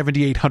Atari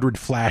 7800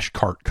 flash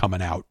cart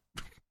coming out.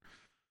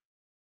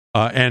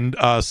 And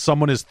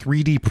someone is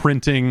 3D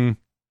printing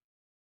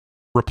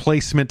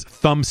replacement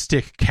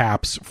thumbstick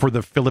caps for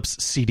the Philips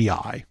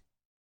CDI.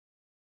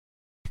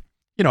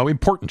 You know,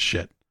 important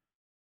shit.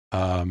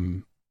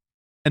 And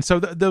so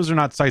those are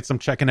not sites I'm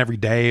checking every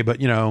day, but,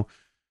 you know,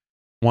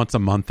 once a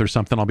month or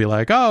something, I'll be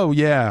like, oh,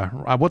 yeah,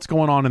 what's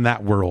going on in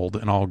that world?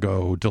 And I'll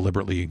go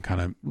deliberately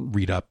kind of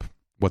read up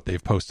what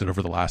they've posted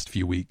over the last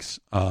few weeks.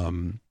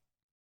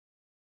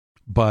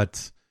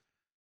 But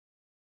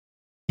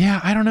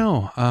yeah, I don't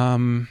know.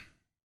 I'm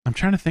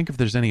trying to think if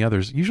there's any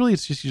others. Usually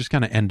it's just, you just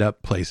kind of end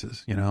up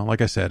places, you know, like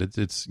I said,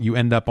 it's you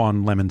end up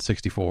on Lemon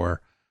 64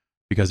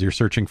 because you're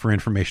searching for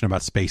information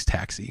about Space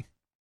Taxi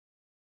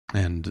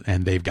and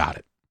they've got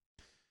it.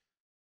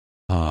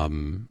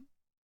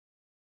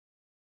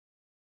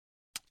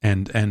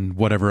 And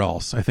whatever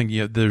else. I think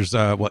there's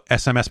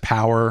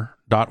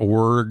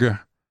smspower.org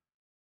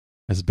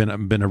has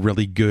been a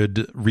really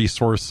good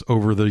resource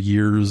over the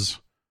years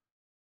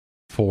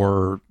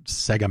for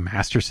Sega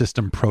Master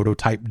System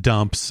prototype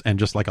dumps and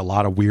just like a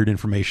lot of weird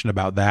information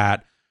about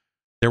that.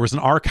 There was an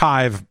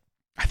archive.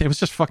 I think it was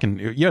just fucking,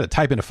 you had to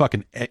type in a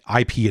fucking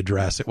IP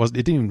address. It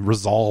didn't even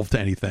resolve to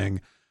anything,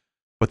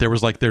 but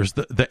there's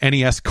the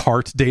NES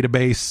cart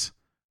database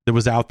that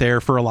was out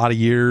there for a lot of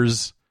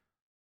years.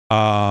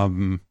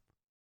 If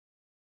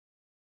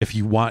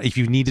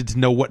you needed to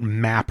know what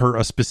mapper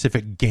a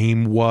specific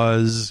game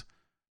was,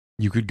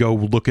 you could go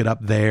look it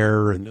up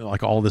there, and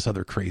like all this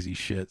other crazy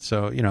shit.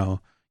 So,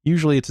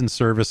 usually it's in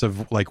service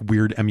of like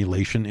weird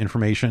emulation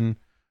information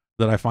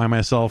that I find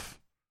myself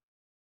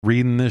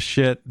reading this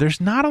shit. There's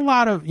not a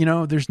lot of,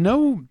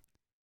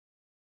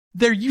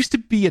 there used to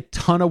be a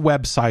ton of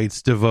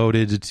websites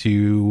devoted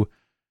to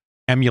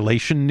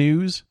emulation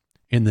news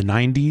in the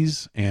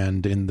 90s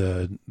and in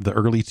the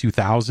early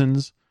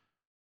 2000s.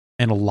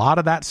 And a lot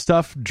of that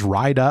stuff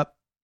dried up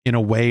in a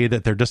way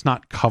that they're just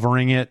not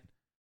covering it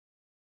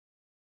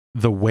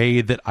the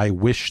way that I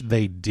wish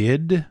they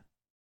did.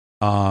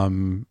 What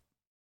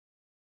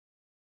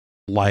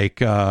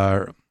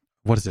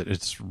is it?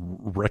 It's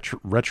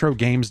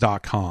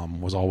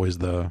retrogames.com was always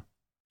that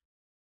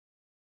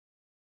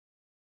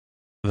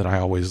I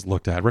always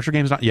looked at.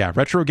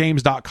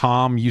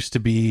 Retrogames.com used to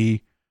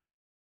be,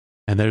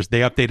 and they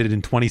updated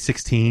in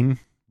 2016,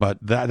 but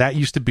that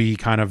used to be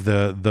kind of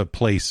the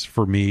place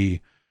for me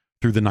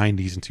through the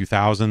 90s and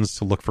 2000s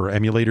to look for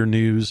emulator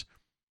news.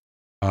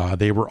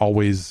 They were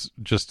always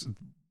just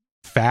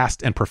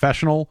fast and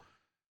professional.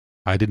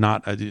 A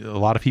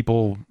lot of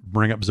people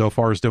bring up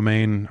Zophar's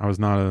domain.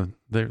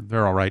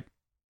 They're all right.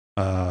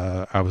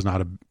 I was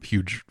not a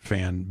huge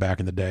fan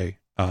back in the day,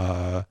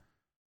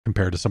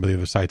 compared to some of the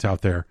other sites out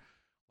there,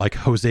 like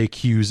Jose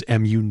Q's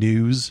MU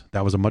News.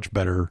 That was a much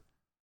better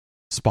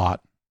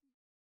spot,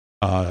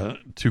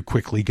 to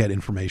quickly get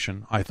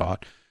information, I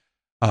thought.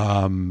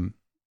 Or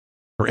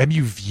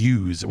MU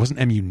Views. It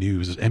wasn't MU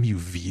News, it was MU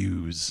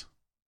Views.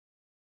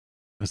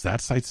 Is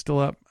that site still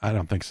up? I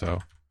don't think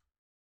so.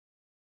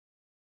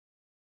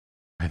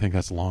 I think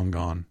that's long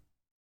gone.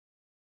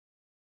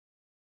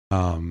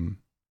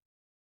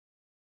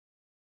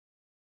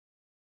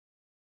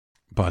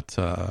 But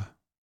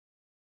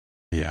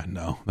yeah,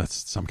 no,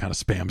 that's some kind of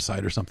spam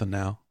site or something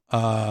now.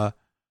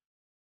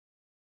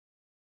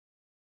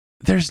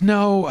 There's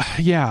no,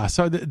 yeah,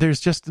 so there's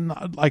just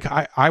not, like,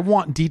 I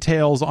want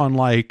details on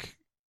like,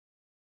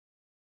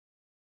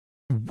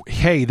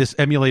 hey, this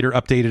emulator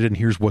updated and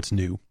here's what's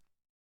new.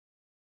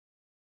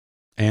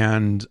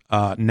 And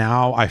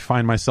now I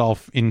find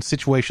myself in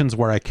situations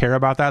where I care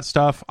about that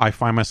stuff. I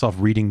find myself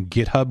reading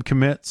GitHub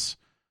commits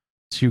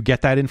to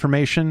get that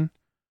information.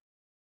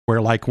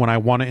 Where like when I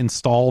want to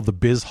install the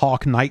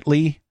BizHawk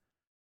nightly,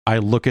 I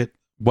look at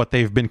what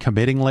they've been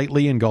committing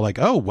lately and go like,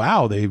 oh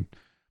wow, they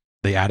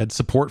added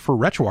support for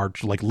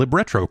RetroArch, like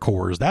libretro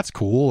cores. That's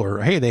cool.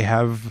 Or hey, they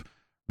have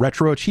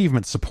retro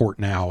achievement support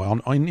now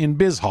in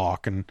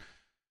BizHawk, and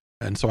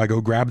so I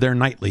go grab their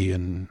nightly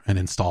and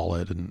install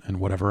it and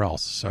whatever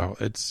else. So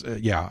it's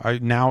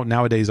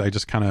nowadays I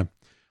just kind of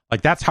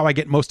like, that's how I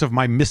get most of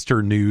my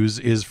Mr. news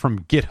is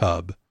from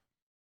GitHub,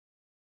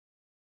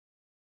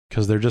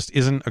 because there just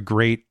isn't a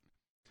great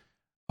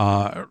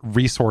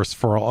resource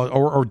for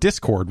or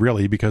Discord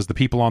really, because the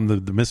people on the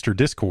Mr.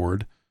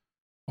 Discord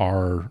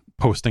are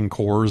posting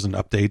cores and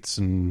updates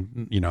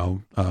and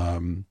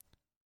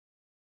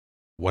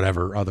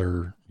whatever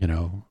other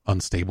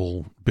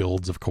unstable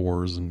builds of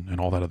cores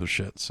and all that other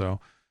shit. So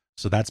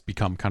that's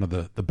become kind of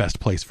the best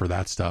place for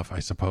that stuff, I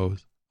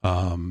suppose.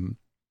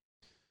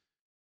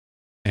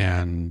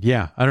 And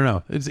yeah, I don't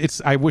know.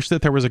 It's I wish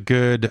that there was a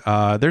good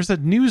there's a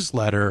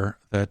newsletter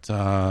that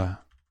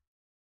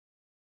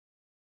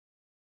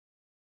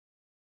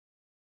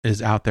is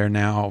out there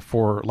now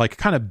for like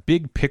kind of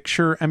big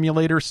picture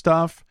emulator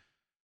stuff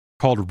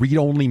called Read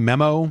Only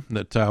Memo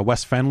that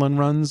Wes Fenlon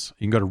runs.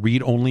 You can go to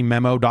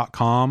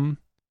readonlymemo.com.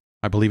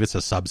 I believe it's a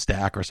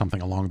Substack or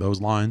something along those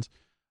lines.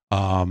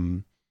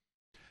 And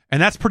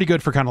that's pretty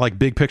good for kind of like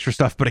big picture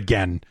stuff, but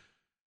again,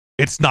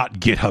 it's not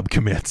GitHub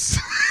commits,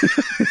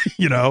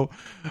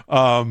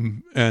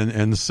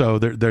 and so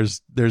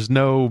there's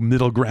no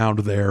middle ground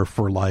there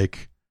for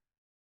like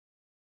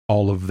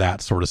all of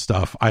that sort of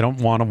stuff. I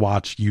don't want to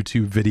watch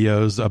YouTube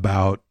videos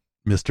about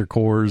Mr.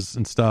 Cores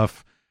and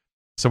stuff.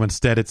 So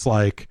instead it's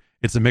like,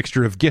 it's a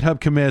mixture of GitHub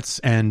commits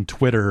and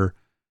Twitter,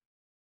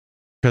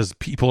 because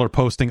people are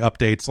posting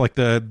updates. Like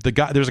the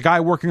guy, there's a guy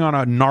working on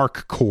a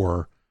Narc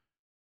core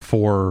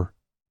for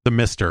the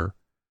Mister,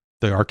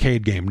 the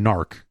arcade game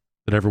Narc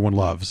that everyone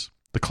loves,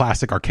 the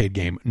classic arcade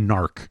game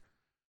Narc.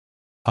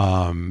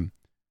 And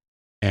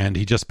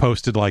he just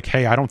posted like,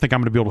 hey, I don't think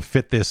I'm going to be able to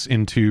fit this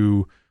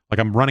into, like,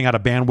 I'm running out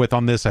of bandwidth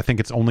on this. I think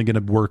it's only going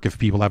to work if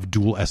people have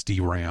dual SD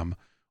RAM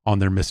on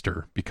their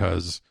Mister,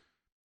 because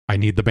I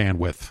need the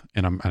bandwidth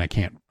and I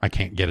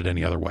can't get it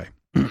any other way.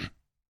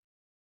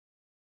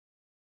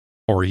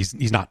 Or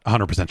he's not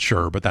 100%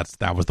 sure, but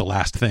that was the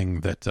last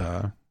thing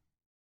that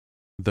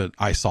that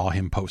I saw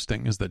him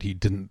posting, is that he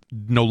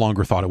no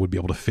longer thought it would be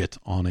able to fit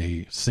on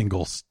a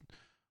single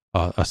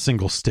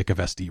stick of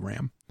SD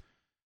RAM.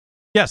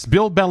 Yes,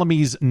 Bill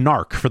Bellamy's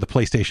Narc for the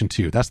PlayStation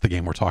 2. That's the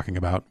game we're talking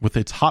about, with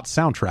its hot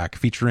soundtrack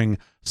featuring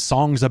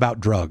songs about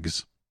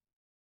drugs,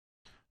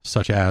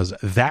 such as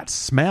That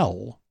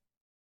Smell.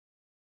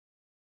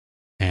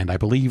 And I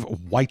believe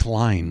White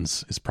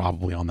Lines is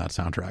probably on that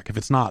soundtrack. If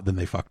it's not, then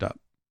they fucked up.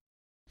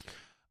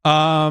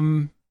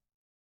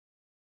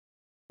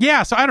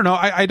 Yeah, so I don't know.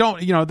 I don't,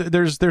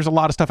 there's a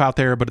lot of stuff out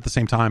there, but at the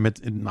same time,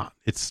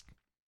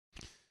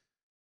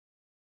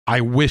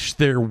 I wish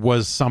there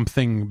was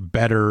something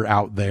better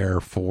out there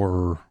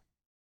for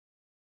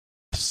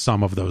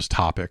some of those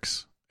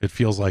topics. It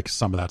feels like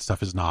some of that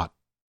stuff is not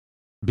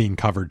being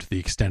covered to the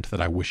extent that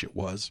I wish it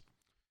was.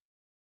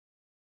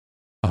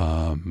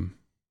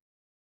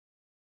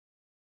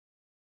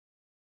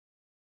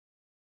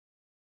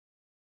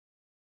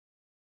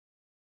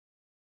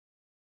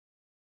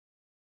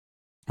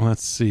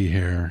 Let's see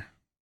here.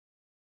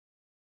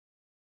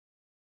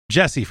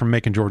 Jesse from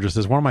Macon, Georgia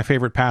says, one of my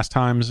favorite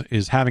pastimes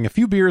is having a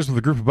few beers with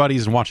a group of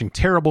buddies and watching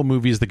terrible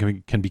movies that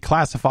can be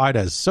classified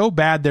as so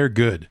bad they're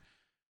good.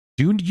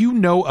 Do you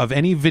know of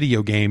any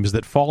video games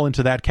that fall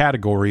into that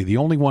category? The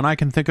only one I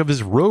can think of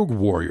is Rogue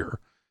Warrior.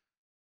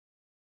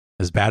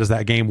 As bad as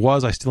that game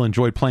was, I still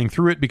enjoyed playing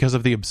through it because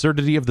of the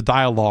absurdity of the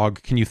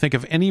dialogue. Can you think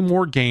of any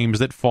more games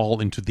that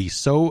fall into the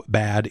so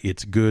bad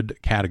it's good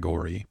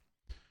category?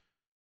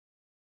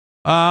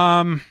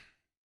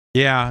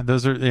 Yeah,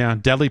 those are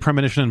Deadly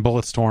Premonition and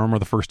Bulletstorm are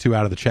the first two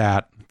out of the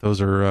chat.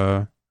 Those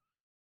are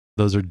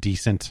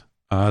decent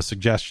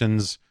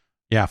suggestions.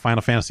 Yeah,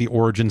 Final Fantasy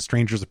Origins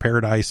Strangers of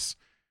Paradise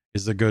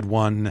is a good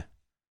one.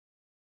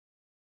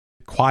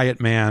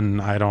 Quiet Man,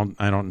 I don't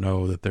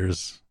know that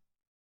there's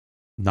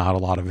not a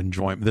lot of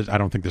enjoyment. I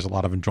don't think there's a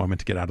lot of enjoyment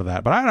to get out of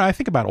that. But I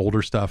think about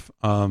older stuff.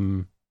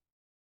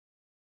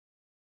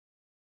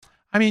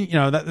 I mean,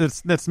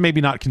 that's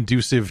maybe not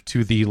conducive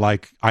to the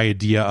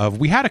idea of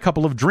we had a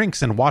couple of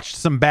drinks and watched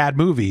some bad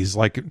movies.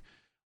 Like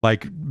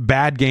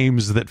bad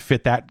games that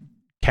fit that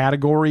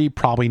category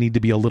probably need to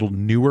be a little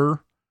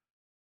newer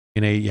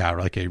in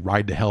a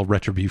Ride to Hell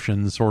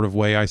Retribution sort of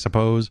way, I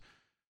suppose.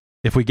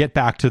 If we get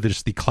back to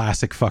just the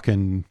classic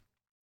fucking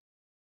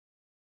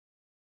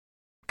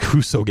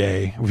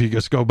Kusoge, if you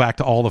just go back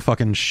to all the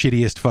fucking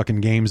shittiest fucking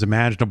games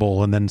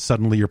imaginable, and then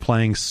suddenly you're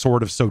playing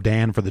Sword of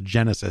Sodan for the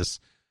Genesis.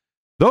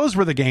 Those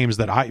were the games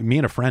that me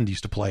and a friend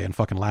used to play and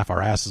fucking laugh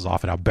our asses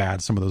off at how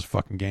bad some of those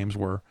fucking games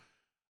were.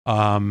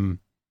 Atlantis,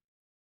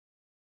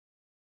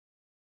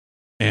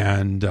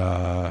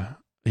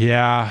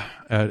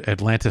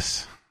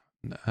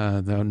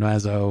 the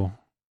Nazo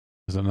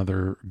is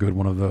another good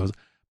one of those.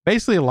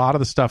 Basically, a lot of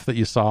the stuff that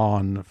you saw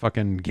on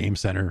fucking Game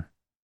Center.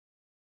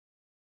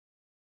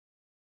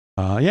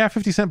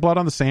 50 Cent Blood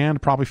on the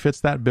Sand probably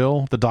fits that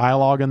bill. The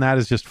dialogue in that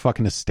is just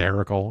fucking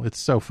hysterical. It's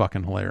so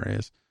fucking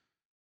hilarious.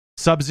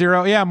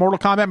 Sub-Zero, yeah, Mortal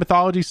Kombat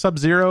Mythology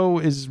Sub-Zero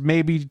is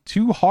maybe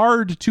too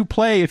hard to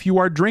play if you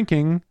are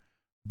drinking,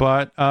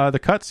 but the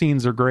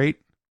cutscenes are great.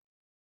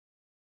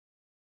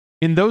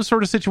 In those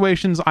sort of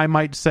situations, I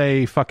might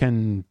say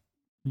fucking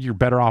you're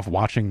better off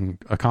watching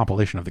a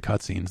compilation of the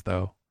cutscenes,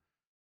 though.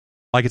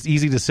 It's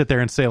easy to sit there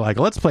and say,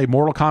 let's play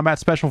Mortal Kombat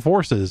Special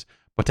Forces,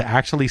 but to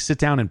actually sit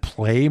down and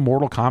play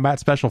Mortal Kombat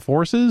Special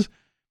Forces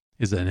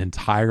is an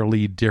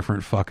entirely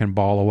different fucking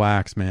ball of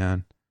wax,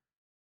 man.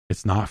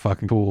 It's not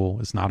fucking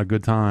cool. It's not a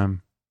good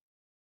time.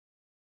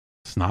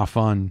 It's not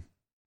fun.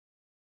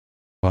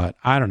 But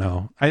I don't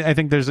know. I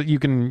think you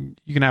can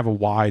have a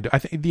wide. I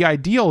think the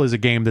ideal is a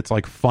game that's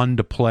fun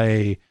to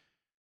play,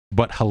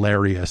 but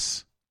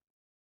hilarious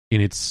in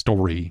its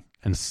story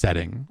and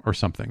setting or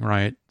something,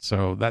 right?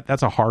 So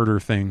that's a harder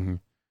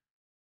thing.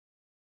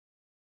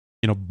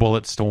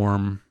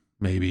 Bulletstorm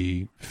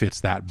maybe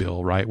fits that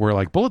bill, right? Where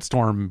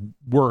Bulletstorm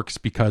works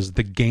because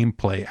the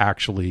gameplay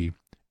actually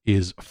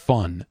is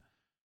fun.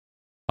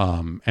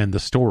 And the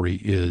story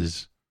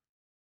is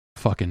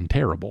fucking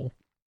terrible.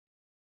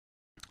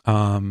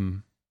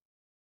 Wu-Tang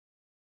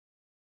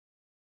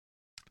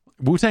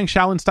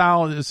Shaolin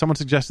Style, someone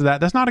suggested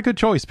that. That's not a good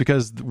choice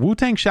because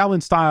Wu-Tang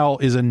Shaolin Style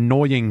is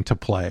annoying to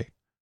play.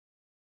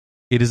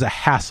 It is a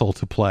hassle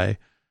to play.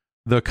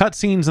 The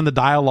cutscenes and the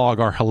dialogue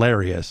are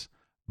hilarious,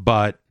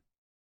 but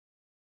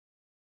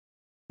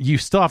you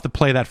still have to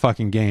play that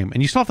fucking game.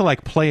 And you still have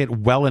to play it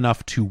well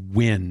enough to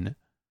win.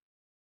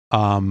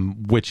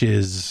 Which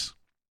is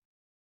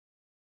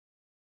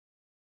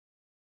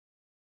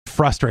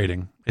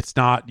frustrating. It's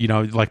not,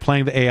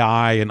 playing the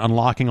AI and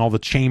unlocking all the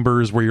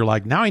chambers where you're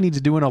now I need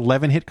to do an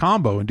 11-hit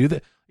combo and do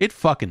that. It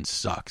fucking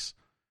sucks.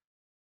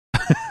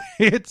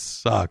 It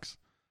sucks.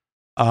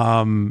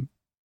 Yeah,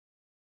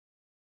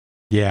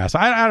 so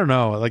I don't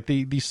know.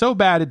 The so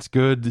bad it's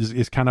good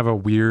is kind of a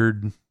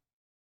weird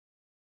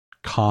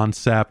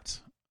concept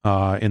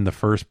in the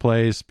first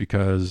place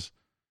because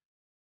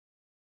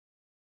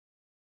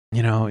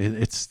I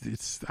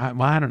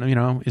don't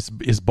know,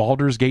 is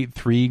Baldur's Gate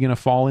 3 going to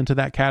fall into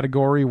that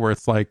category where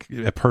it's a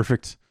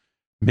perfect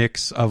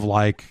mix of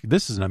like,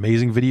 this is an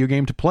amazing video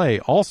game to play.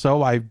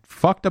 Also, I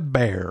fucked a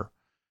bear.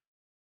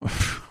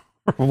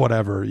 Or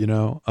whatever, you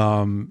know.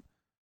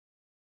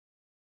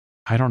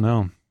 I don't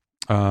know.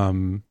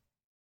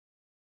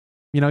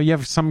 You know, you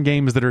have some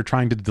games that are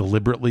trying to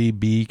deliberately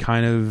be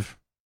kind of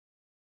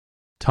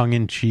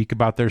tongue-in-cheek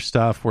about their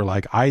stuff, where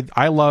like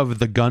I love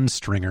the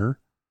Gunstringer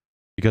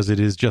because it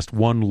is just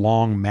one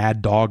long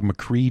Mad Dog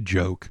McCree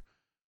joke,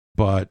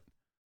 but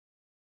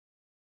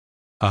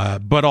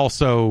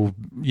also,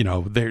 you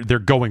know, they're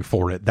going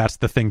for it. That's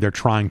the thing they're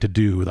trying to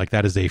do. Like,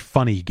 that is a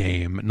funny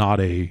game, not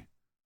a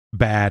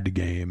bad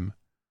game.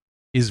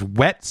 Is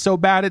Wet so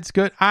bad it's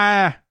good?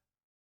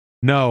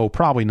 No,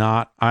 probably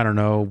not. I don't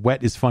know.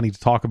 Wet is funny to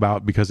talk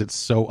about because it's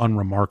so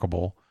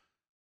unremarkable.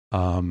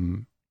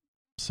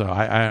 So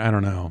I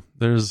don't know.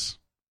 There's,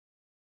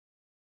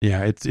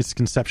 yeah, it's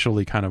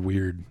conceptually kind of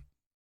weird.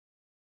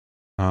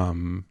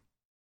 Because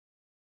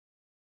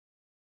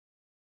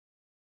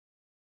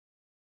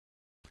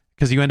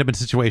you end up in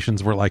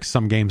situations where like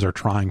some games are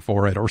trying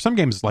for it, or some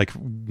games like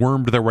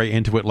wormed their way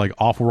into it, like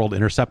Off-World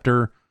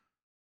Interceptor,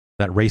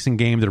 that racing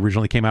game that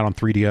originally came out on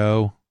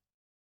 3DO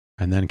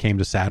and then came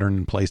to Saturn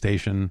and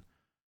PlayStation,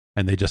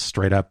 and they just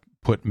straight up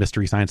put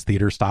Mystery Science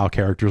Theater style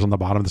characters on the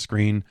bottom of the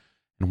screen,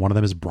 and one of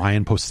them is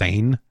Brian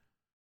Posehn,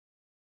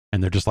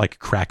 and they're just like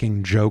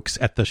cracking jokes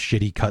at the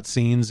shitty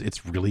cutscenes.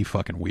 It's really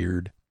fucking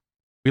weird.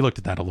 We looked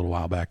at that a little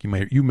while back. You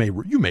may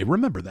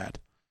remember that.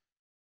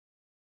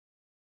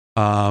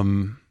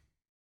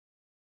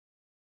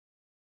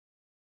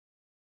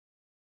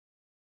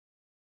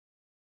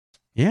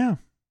 Yeah.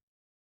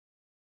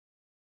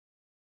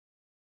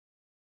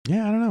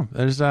 Yeah, I don't know.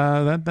 There's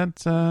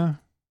that's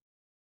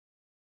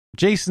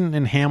Jason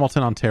in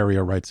Hamilton,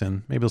 Ontario writes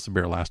in. Maybe this will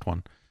be our last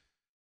one.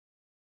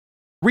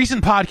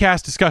 Recent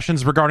podcast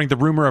discussions regarding the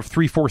rumor of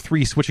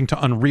 343 switching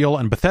to Unreal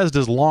and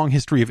Bethesda's long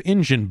history of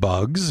engine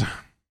bugs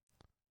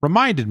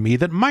reminded me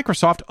that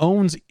Microsoft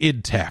owns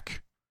id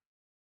Tech.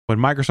 When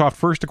Microsoft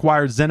first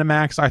acquired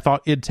ZeniMax, I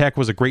thought id Tech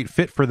was a great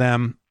fit for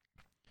them.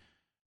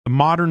 The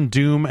modern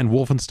Doom and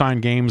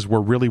Wolfenstein games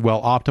were really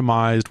well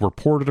optimized, were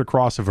ported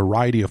across a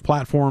variety of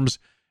platforms,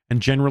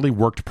 and generally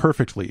worked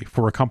perfectly.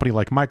 For a company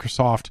like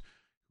Microsoft,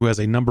 who has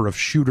a number of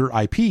shooter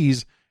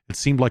IPs, it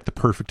seemed like the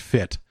perfect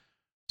fit.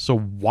 So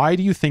why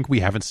do you think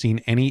we haven't seen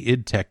any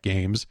id Tech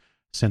games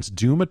since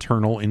Doom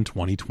Eternal in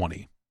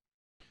 2020?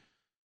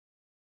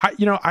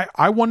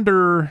 I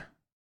wonder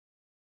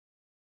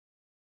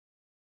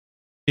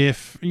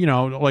if, you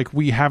know, like,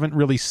 we haven't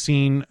really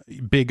seen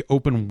big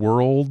open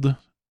world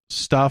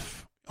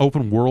stuff,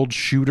 open world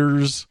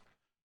shooters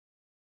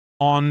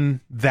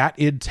on that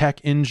id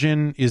Tech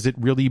engine. Is it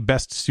really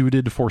best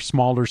suited for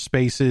smaller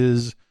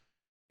spaces?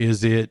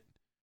 Is it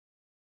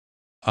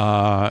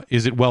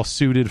well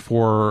suited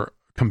for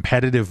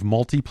competitive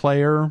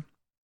multiplayer?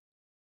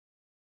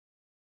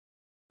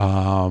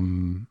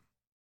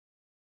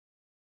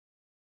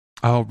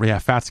 Oh yeah,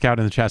 Fat Scout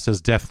in the chat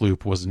says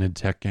Deathloop was an id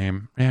Tech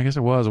game. Yeah, I guess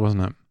it was,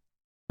 wasn't it?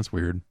 That's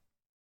weird.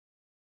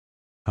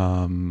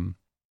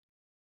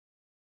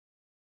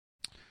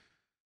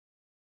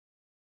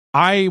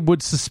 I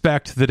would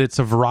suspect that it's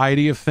a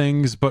variety of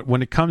things, but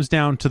when it comes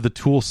down to the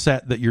tool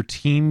set that your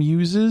team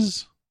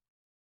uses,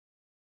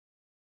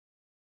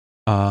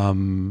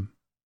 you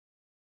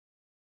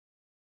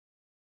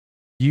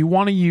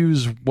want to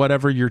use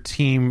whatever your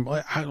team.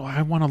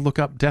 I want to look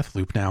up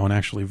Deathloop now and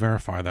actually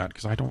verify that,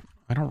 because I don't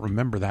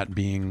remember that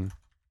being.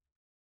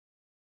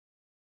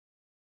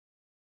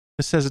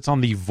 It says it's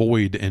on the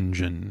Void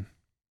engine.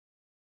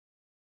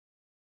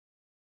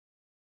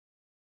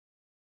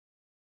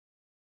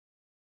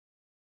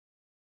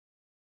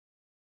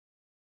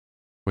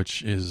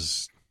 Which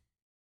is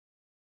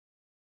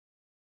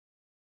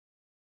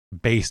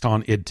based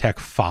on id Tech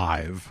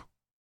 5,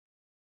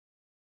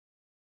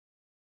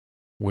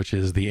 which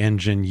is the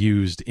engine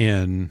used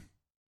in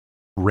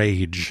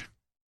Rage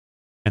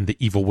and The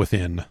Evil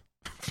Within.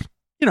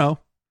 You know,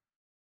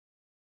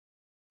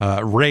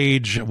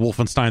 Rage,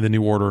 Wolfenstein: The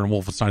New Order, and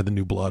Wolfenstein: The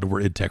New Blood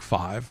were id Tech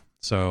 5.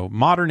 So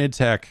modern id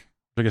Tech,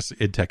 I guess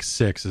id Tech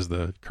 6 is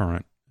the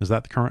current. Is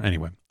that the current?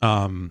 Anyway,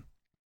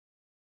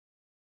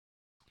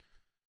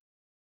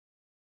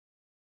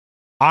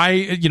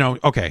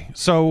 okay,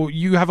 so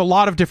you have a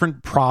lot of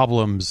different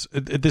problems.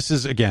 This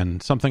is, again,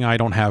 something I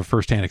don't have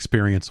firsthand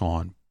experience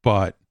on,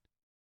 but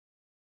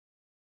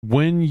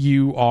when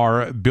you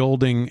are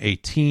building a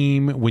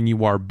team, when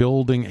you are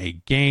building a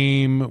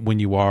game, when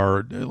you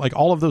are, like,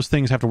 all of those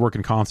things have to work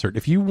in concert.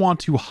 If you want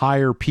to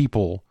hire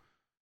people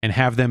and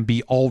have them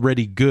be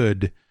already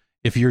good,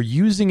 if you're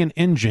using an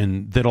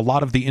engine that a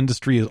lot of the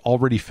industry is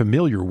already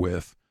familiar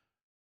with,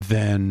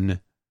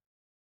 then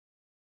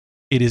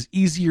it is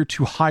easier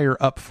to hire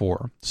up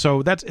for.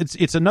 So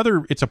it's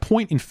a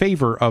point in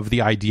favor of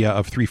the idea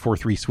of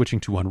 343 switching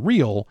to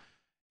Unreal,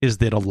 is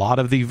that a lot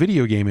of the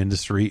video game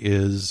industry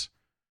is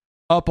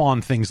up on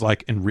things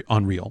like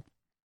Unreal.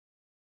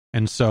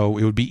 And so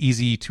it would be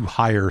easy to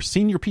hire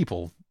senior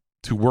people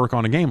to work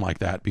on a game like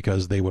that,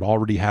 because they would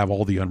already have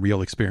all the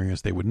Unreal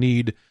experience they would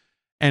need.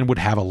 and would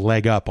have a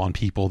leg up on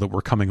people that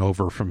were coming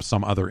over from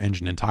some other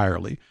engine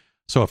entirely.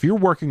 So if you're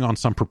working on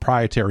some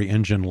proprietary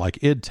engine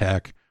like id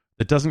Tech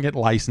that doesn't get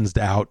licensed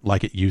out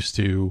like it used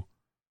to,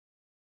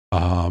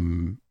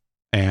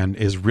 and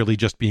is really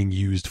just being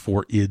used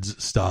for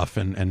id's stuff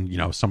and you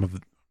know, some of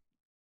the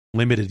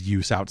limited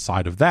use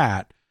outside of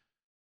that,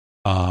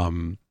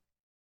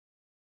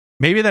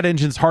 maybe that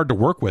engine's hard to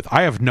work with.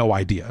 I have no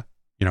idea.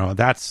 You know,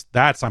 that's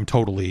I'm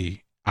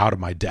totally out of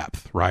my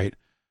depth, right?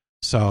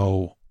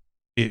 So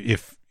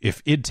if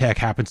id Tech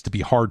happens to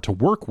be hard to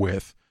work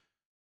with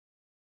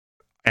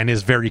and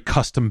is very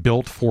custom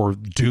built for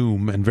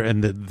Doom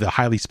and the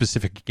highly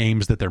specific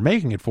games that they're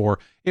making it for,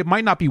 it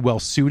might not be well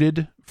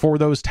suited for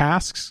those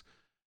tasks,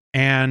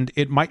 and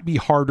it might be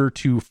harder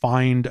to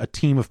find a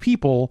team of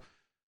people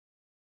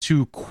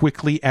to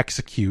quickly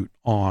execute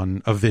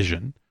on a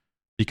vision,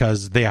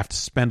 because they have to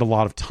spend a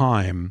lot of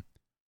time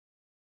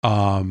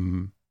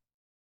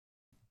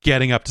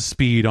getting up to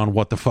speed on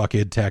what the fuck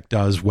id Tech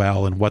does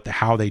well and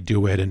how they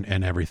do it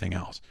and everything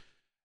else.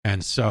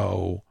 And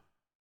so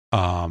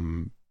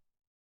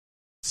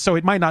so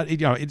it might not, you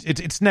know,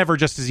 it's never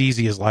just as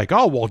easy as like,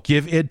 oh, well,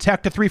 give id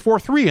Tech to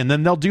 343 and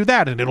then they'll do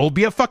that and it'll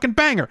be a fucking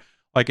banger.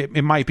 Like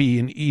it might be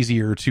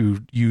easier to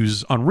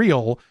use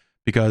Unreal,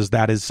 because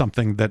that is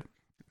something that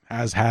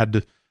has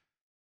had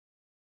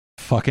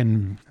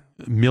fucking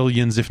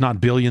millions, if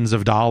not billions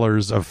of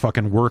dollars of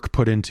fucking work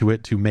put into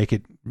it to make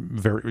it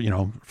very, you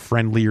know,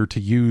 friendlier to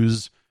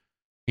use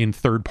in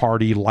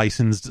third-party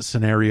licensed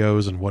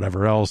scenarios and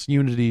whatever else.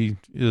 Unity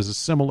is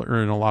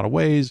similar in a lot of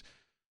ways.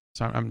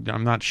 So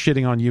I'm not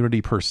shitting on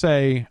Unity per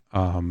se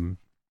when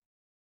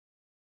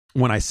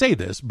I say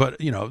this,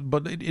 but you know,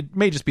 but it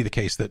may just be the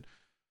case that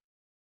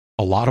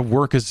a lot of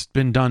work has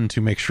been done to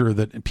make sure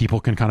that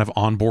people can kind of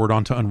onboard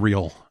onto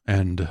Unreal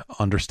and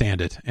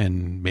understand it.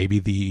 And maybe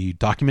the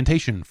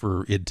documentation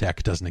for id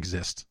Tech doesn't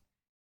exist.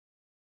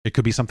 It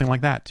could be something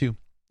like that too,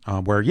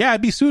 where, yeah,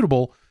 it'd be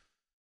suitable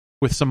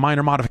with some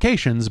minor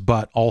modifications,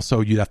 but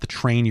also you'd have to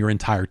train your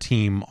entire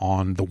team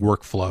on the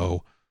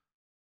workflow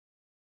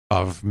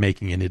of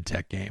making an id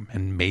Tech game.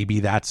 And maybe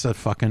that's a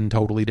fucking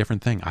totally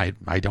different thing.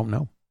 I don't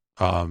know.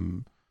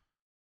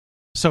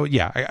 So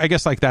yeah, I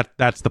guess like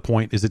that's the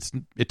point, is it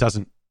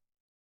doesn't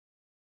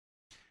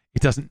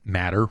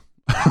matter.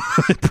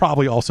 It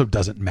probably also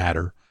doesn't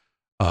matter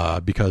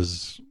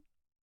because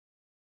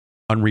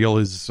Unreal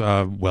is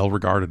a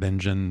well-regarded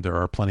engine. There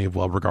are plenty of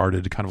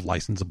well-regarded kind of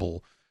licensable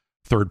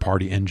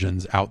third-party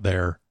engines out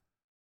there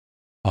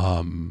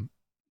that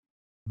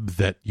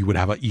you would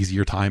have an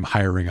easier time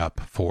hiring up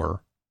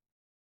for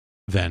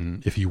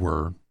than if you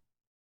were,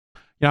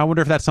 you know, I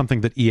wonder if that's something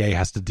that EA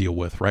has to deal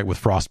with, right? With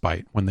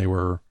Frostbite, when they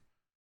were,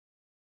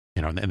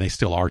 you know, and they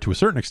still are to a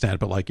certain extent,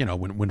 but like, you know,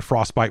 when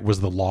Frostbite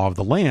was the law of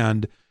the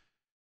land,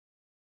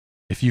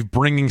 if you're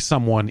bringing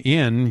someone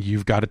in,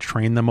 you've got to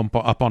train them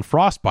up on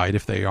Frostbite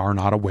if they are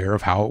not aware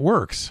of how it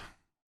works.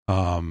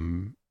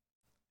 And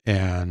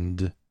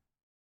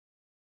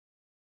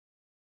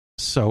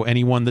so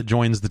anyone that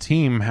joins the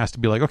team has to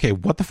be like, okay,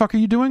 what the fuck are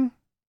you doing?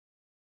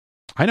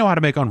 I know how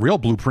to make Unreal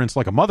blueprints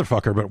like a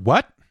motherfucker, but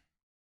what?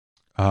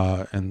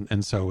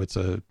 And so it's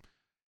a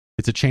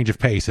change of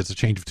pace. It's a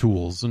change of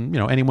tools, and you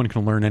know, anyone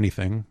can learn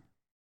anything.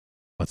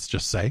 Let's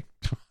just say,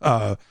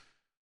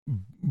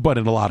 but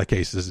in a lot of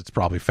cases, it's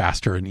probably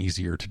faster and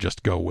easier to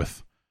just go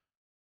with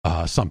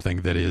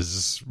something that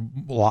is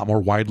a lot more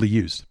widely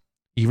used.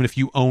 Even if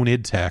you own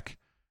id Tech,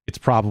 it's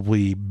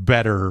probably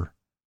better.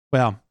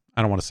 Well,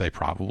 I don't want to say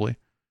probably.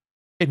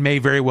 It may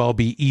very well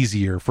be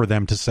easier for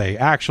them to say,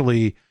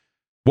 actually,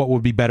 what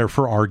would be better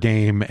for our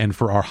game and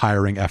for our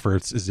hiring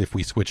efforts is if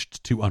we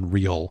switched to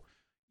Unreal,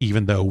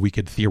 even though we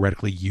could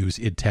theoretically use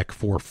id Tech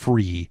for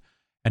free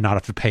and not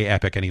have to pay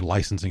Epic any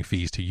licensing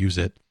fees to use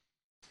it.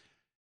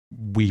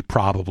 We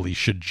probably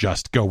should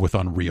just go with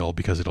Unreal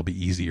because it'll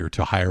be easier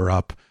to hire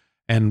up,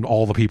 and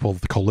all the people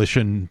of the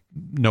coalition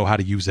know how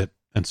to use it,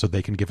 and so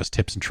they can give us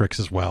tips and tricks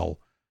as well,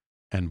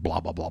 and blah,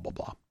 blah, blah, blah,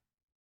 blah.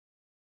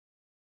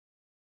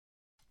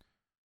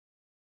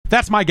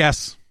 That's my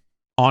guess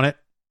on it,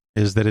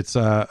 is that it's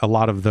a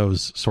lot of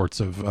those sorts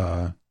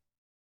of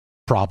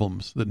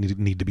problems that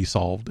need to be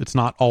solved. It's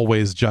not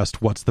always just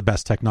what's the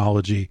best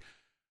technology.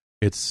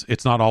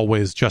 It's not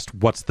always just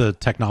what's the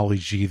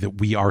technology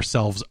that we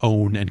ourselves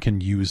own and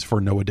can use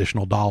for no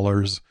additional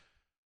dollars.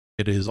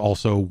 It is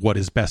also what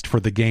is best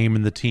for the game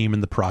and the team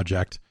and the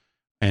project.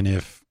 And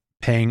if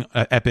paying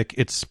Epic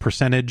its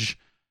percentage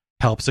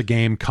helps a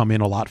game come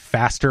in a lot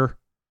faster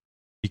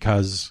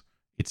because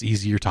it's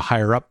easier to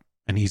hire up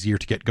and easier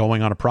to get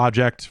going on a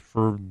project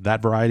for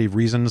that variety of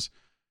reasons,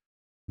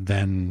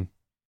 then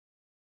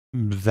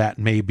that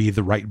may be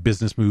the right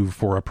business move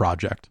for a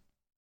project.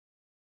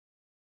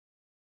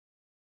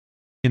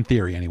 In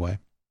theory, anyway.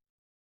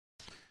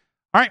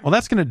 All right, well,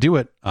 that's going to do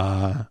it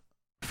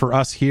for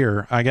us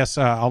here. I guess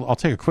I'll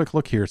take a quick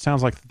look here. It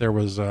sounds like there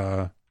was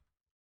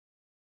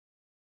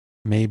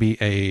maybe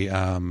a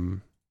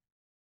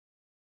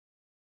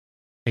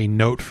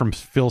note from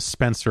Phil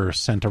Spencer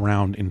sent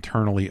around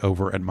internally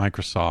over at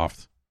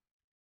Microsoft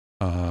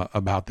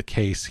about the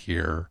case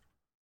here.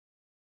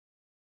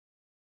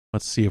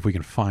 Let's see if we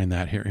can find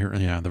that here.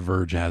 Yeah, The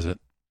Verge has it.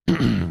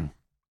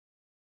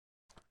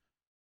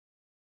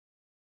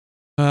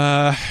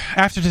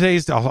 After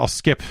today's, I'll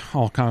skip.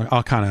 I'll kind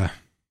of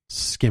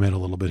skim it a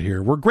little bit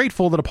here. We're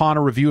grateful that upon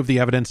a review of the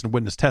evidence and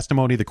witness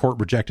testimony, the court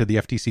rejected the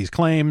FTC's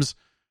claims.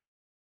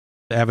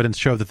 The evidence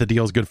showed that the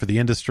deal is good for the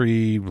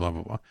industry, blah,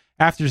 blah, blah.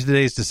 After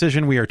today's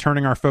decision, we are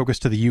turning our focus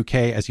to the UK.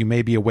 As you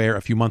may be aware,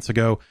 a few months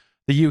ago,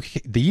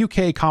 the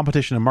UK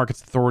Competition and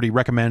Markets Authority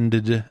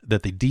recommended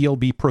that the deal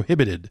be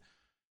prohibited.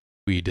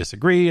 We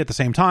disagree. At the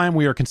same time,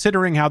 we are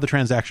considering how the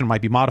transaction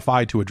might be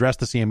modified to address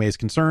the CMA's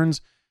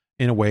concerns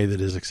in a way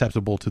that is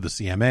acceptable to the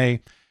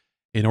CMA.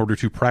 In order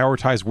to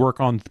prioritize work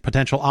on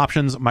potential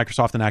options,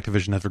 Microsoft and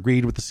Activision have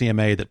agreed with the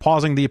CMA that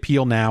pausing the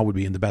appeal now would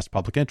be in the best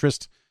public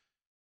interest.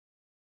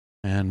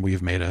 And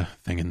we've made a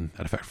thing in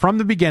that effect. From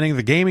the beginning,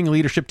 the gaming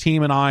leadership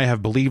team and I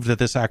have believed that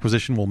this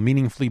acquisition will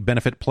meaningfully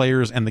benefit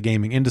players and the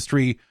gaming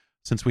industry.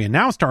 Since we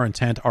announced our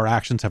intent, our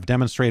actions have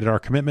demonstrated our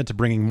commitment to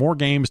bringing more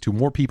games to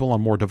more people on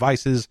more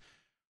devices.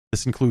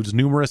 This includes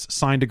numerous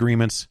signed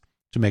agreements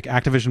to make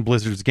Activision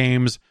Blizzard's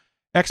games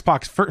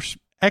Xbox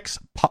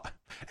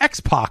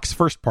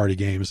first-party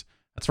games.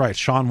 That's right.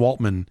 Sean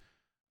Waltman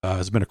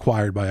has been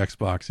acquired by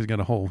Xbox. He's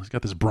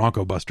got this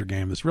Bronco Buster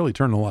game that's really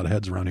turning a lot of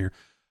heads around here.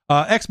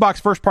 Xbox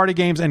first-party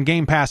games and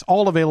Game Pass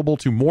all available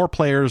to more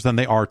players than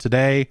they are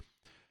today.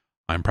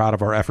 I'm proud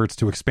of our efforts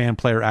to expand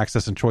player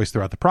access and choice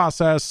throughout the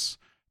process.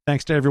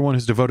 Thanks to everyone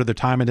who's devoted their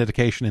time and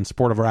dedication in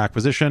support of our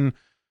acquisition.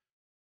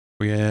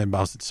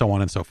 So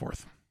on and so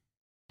forth.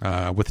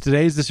 With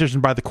today's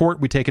decision by the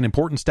court, we take an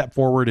important step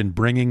forward in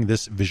bringing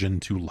this vision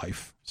to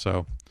life.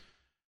 So,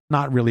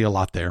 not really a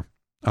lot there.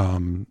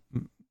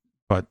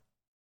 But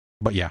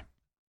yeah.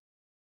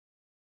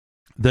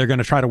 They're going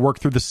to try to work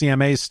through the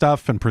CMA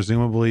stuff, and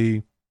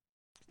presumably,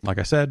 like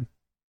I said,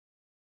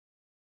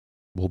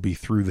 we'll be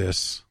through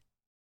this.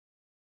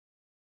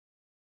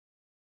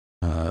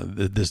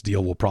 This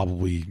deal will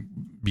probably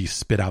be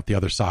spit out the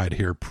other side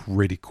here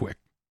pretty quick.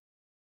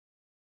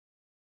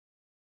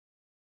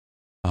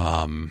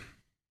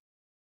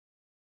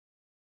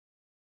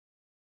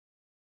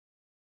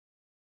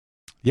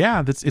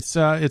 Yeah,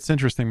 it's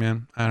interesting,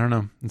 man. I don't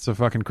know. It's a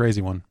fucking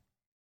crazy one.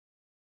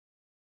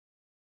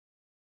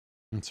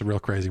 It's a real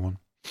crazy one.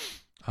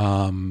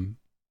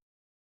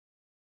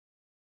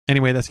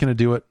 Anyway, that's going to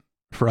do it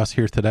for us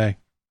here today.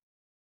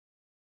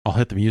 I'll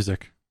hit the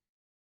music.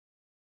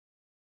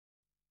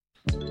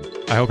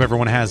 I hope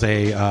everyone has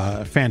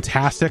a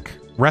fantastic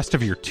rest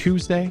of your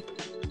Tuesday.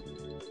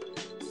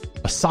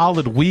 A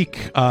solid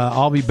week.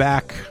 I'll be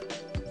back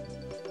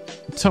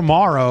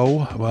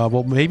tomorrow.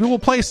 Well, maybe we'll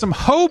play some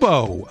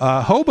Hobo.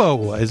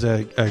 Hobo is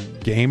a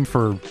game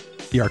for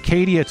the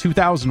Arcadia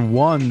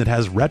 2001 that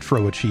has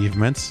retro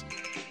achievements.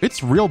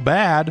 It's real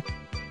bad.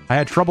 I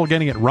had trouble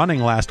getting it running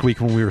last week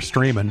when we were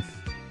streaming,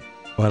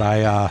 but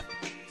I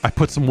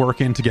put some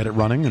work in to get it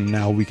running, and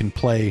now we can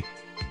play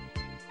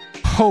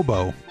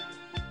Hobo.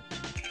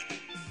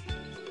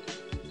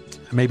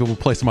 Maybe we'll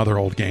play some other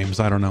old games.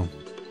 I don't know.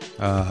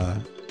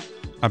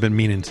 I've been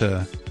meaning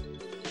to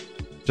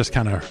just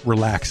kind of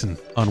relax and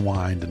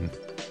unwind and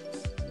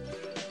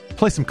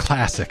play some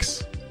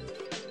classics.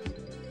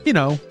 You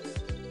know,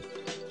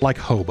 like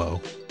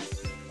Hobo.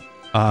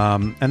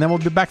 And then we'll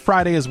be back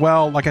Friday as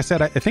well. Like I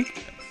said, I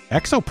think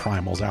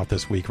Exoprimal's out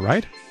this week,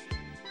 right?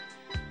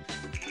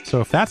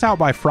 So if that's out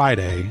by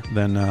Friday,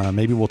 then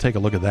maybe we'll take a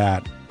look at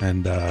that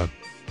and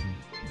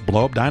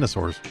blow up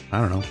dinosaurs.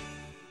 I don't know.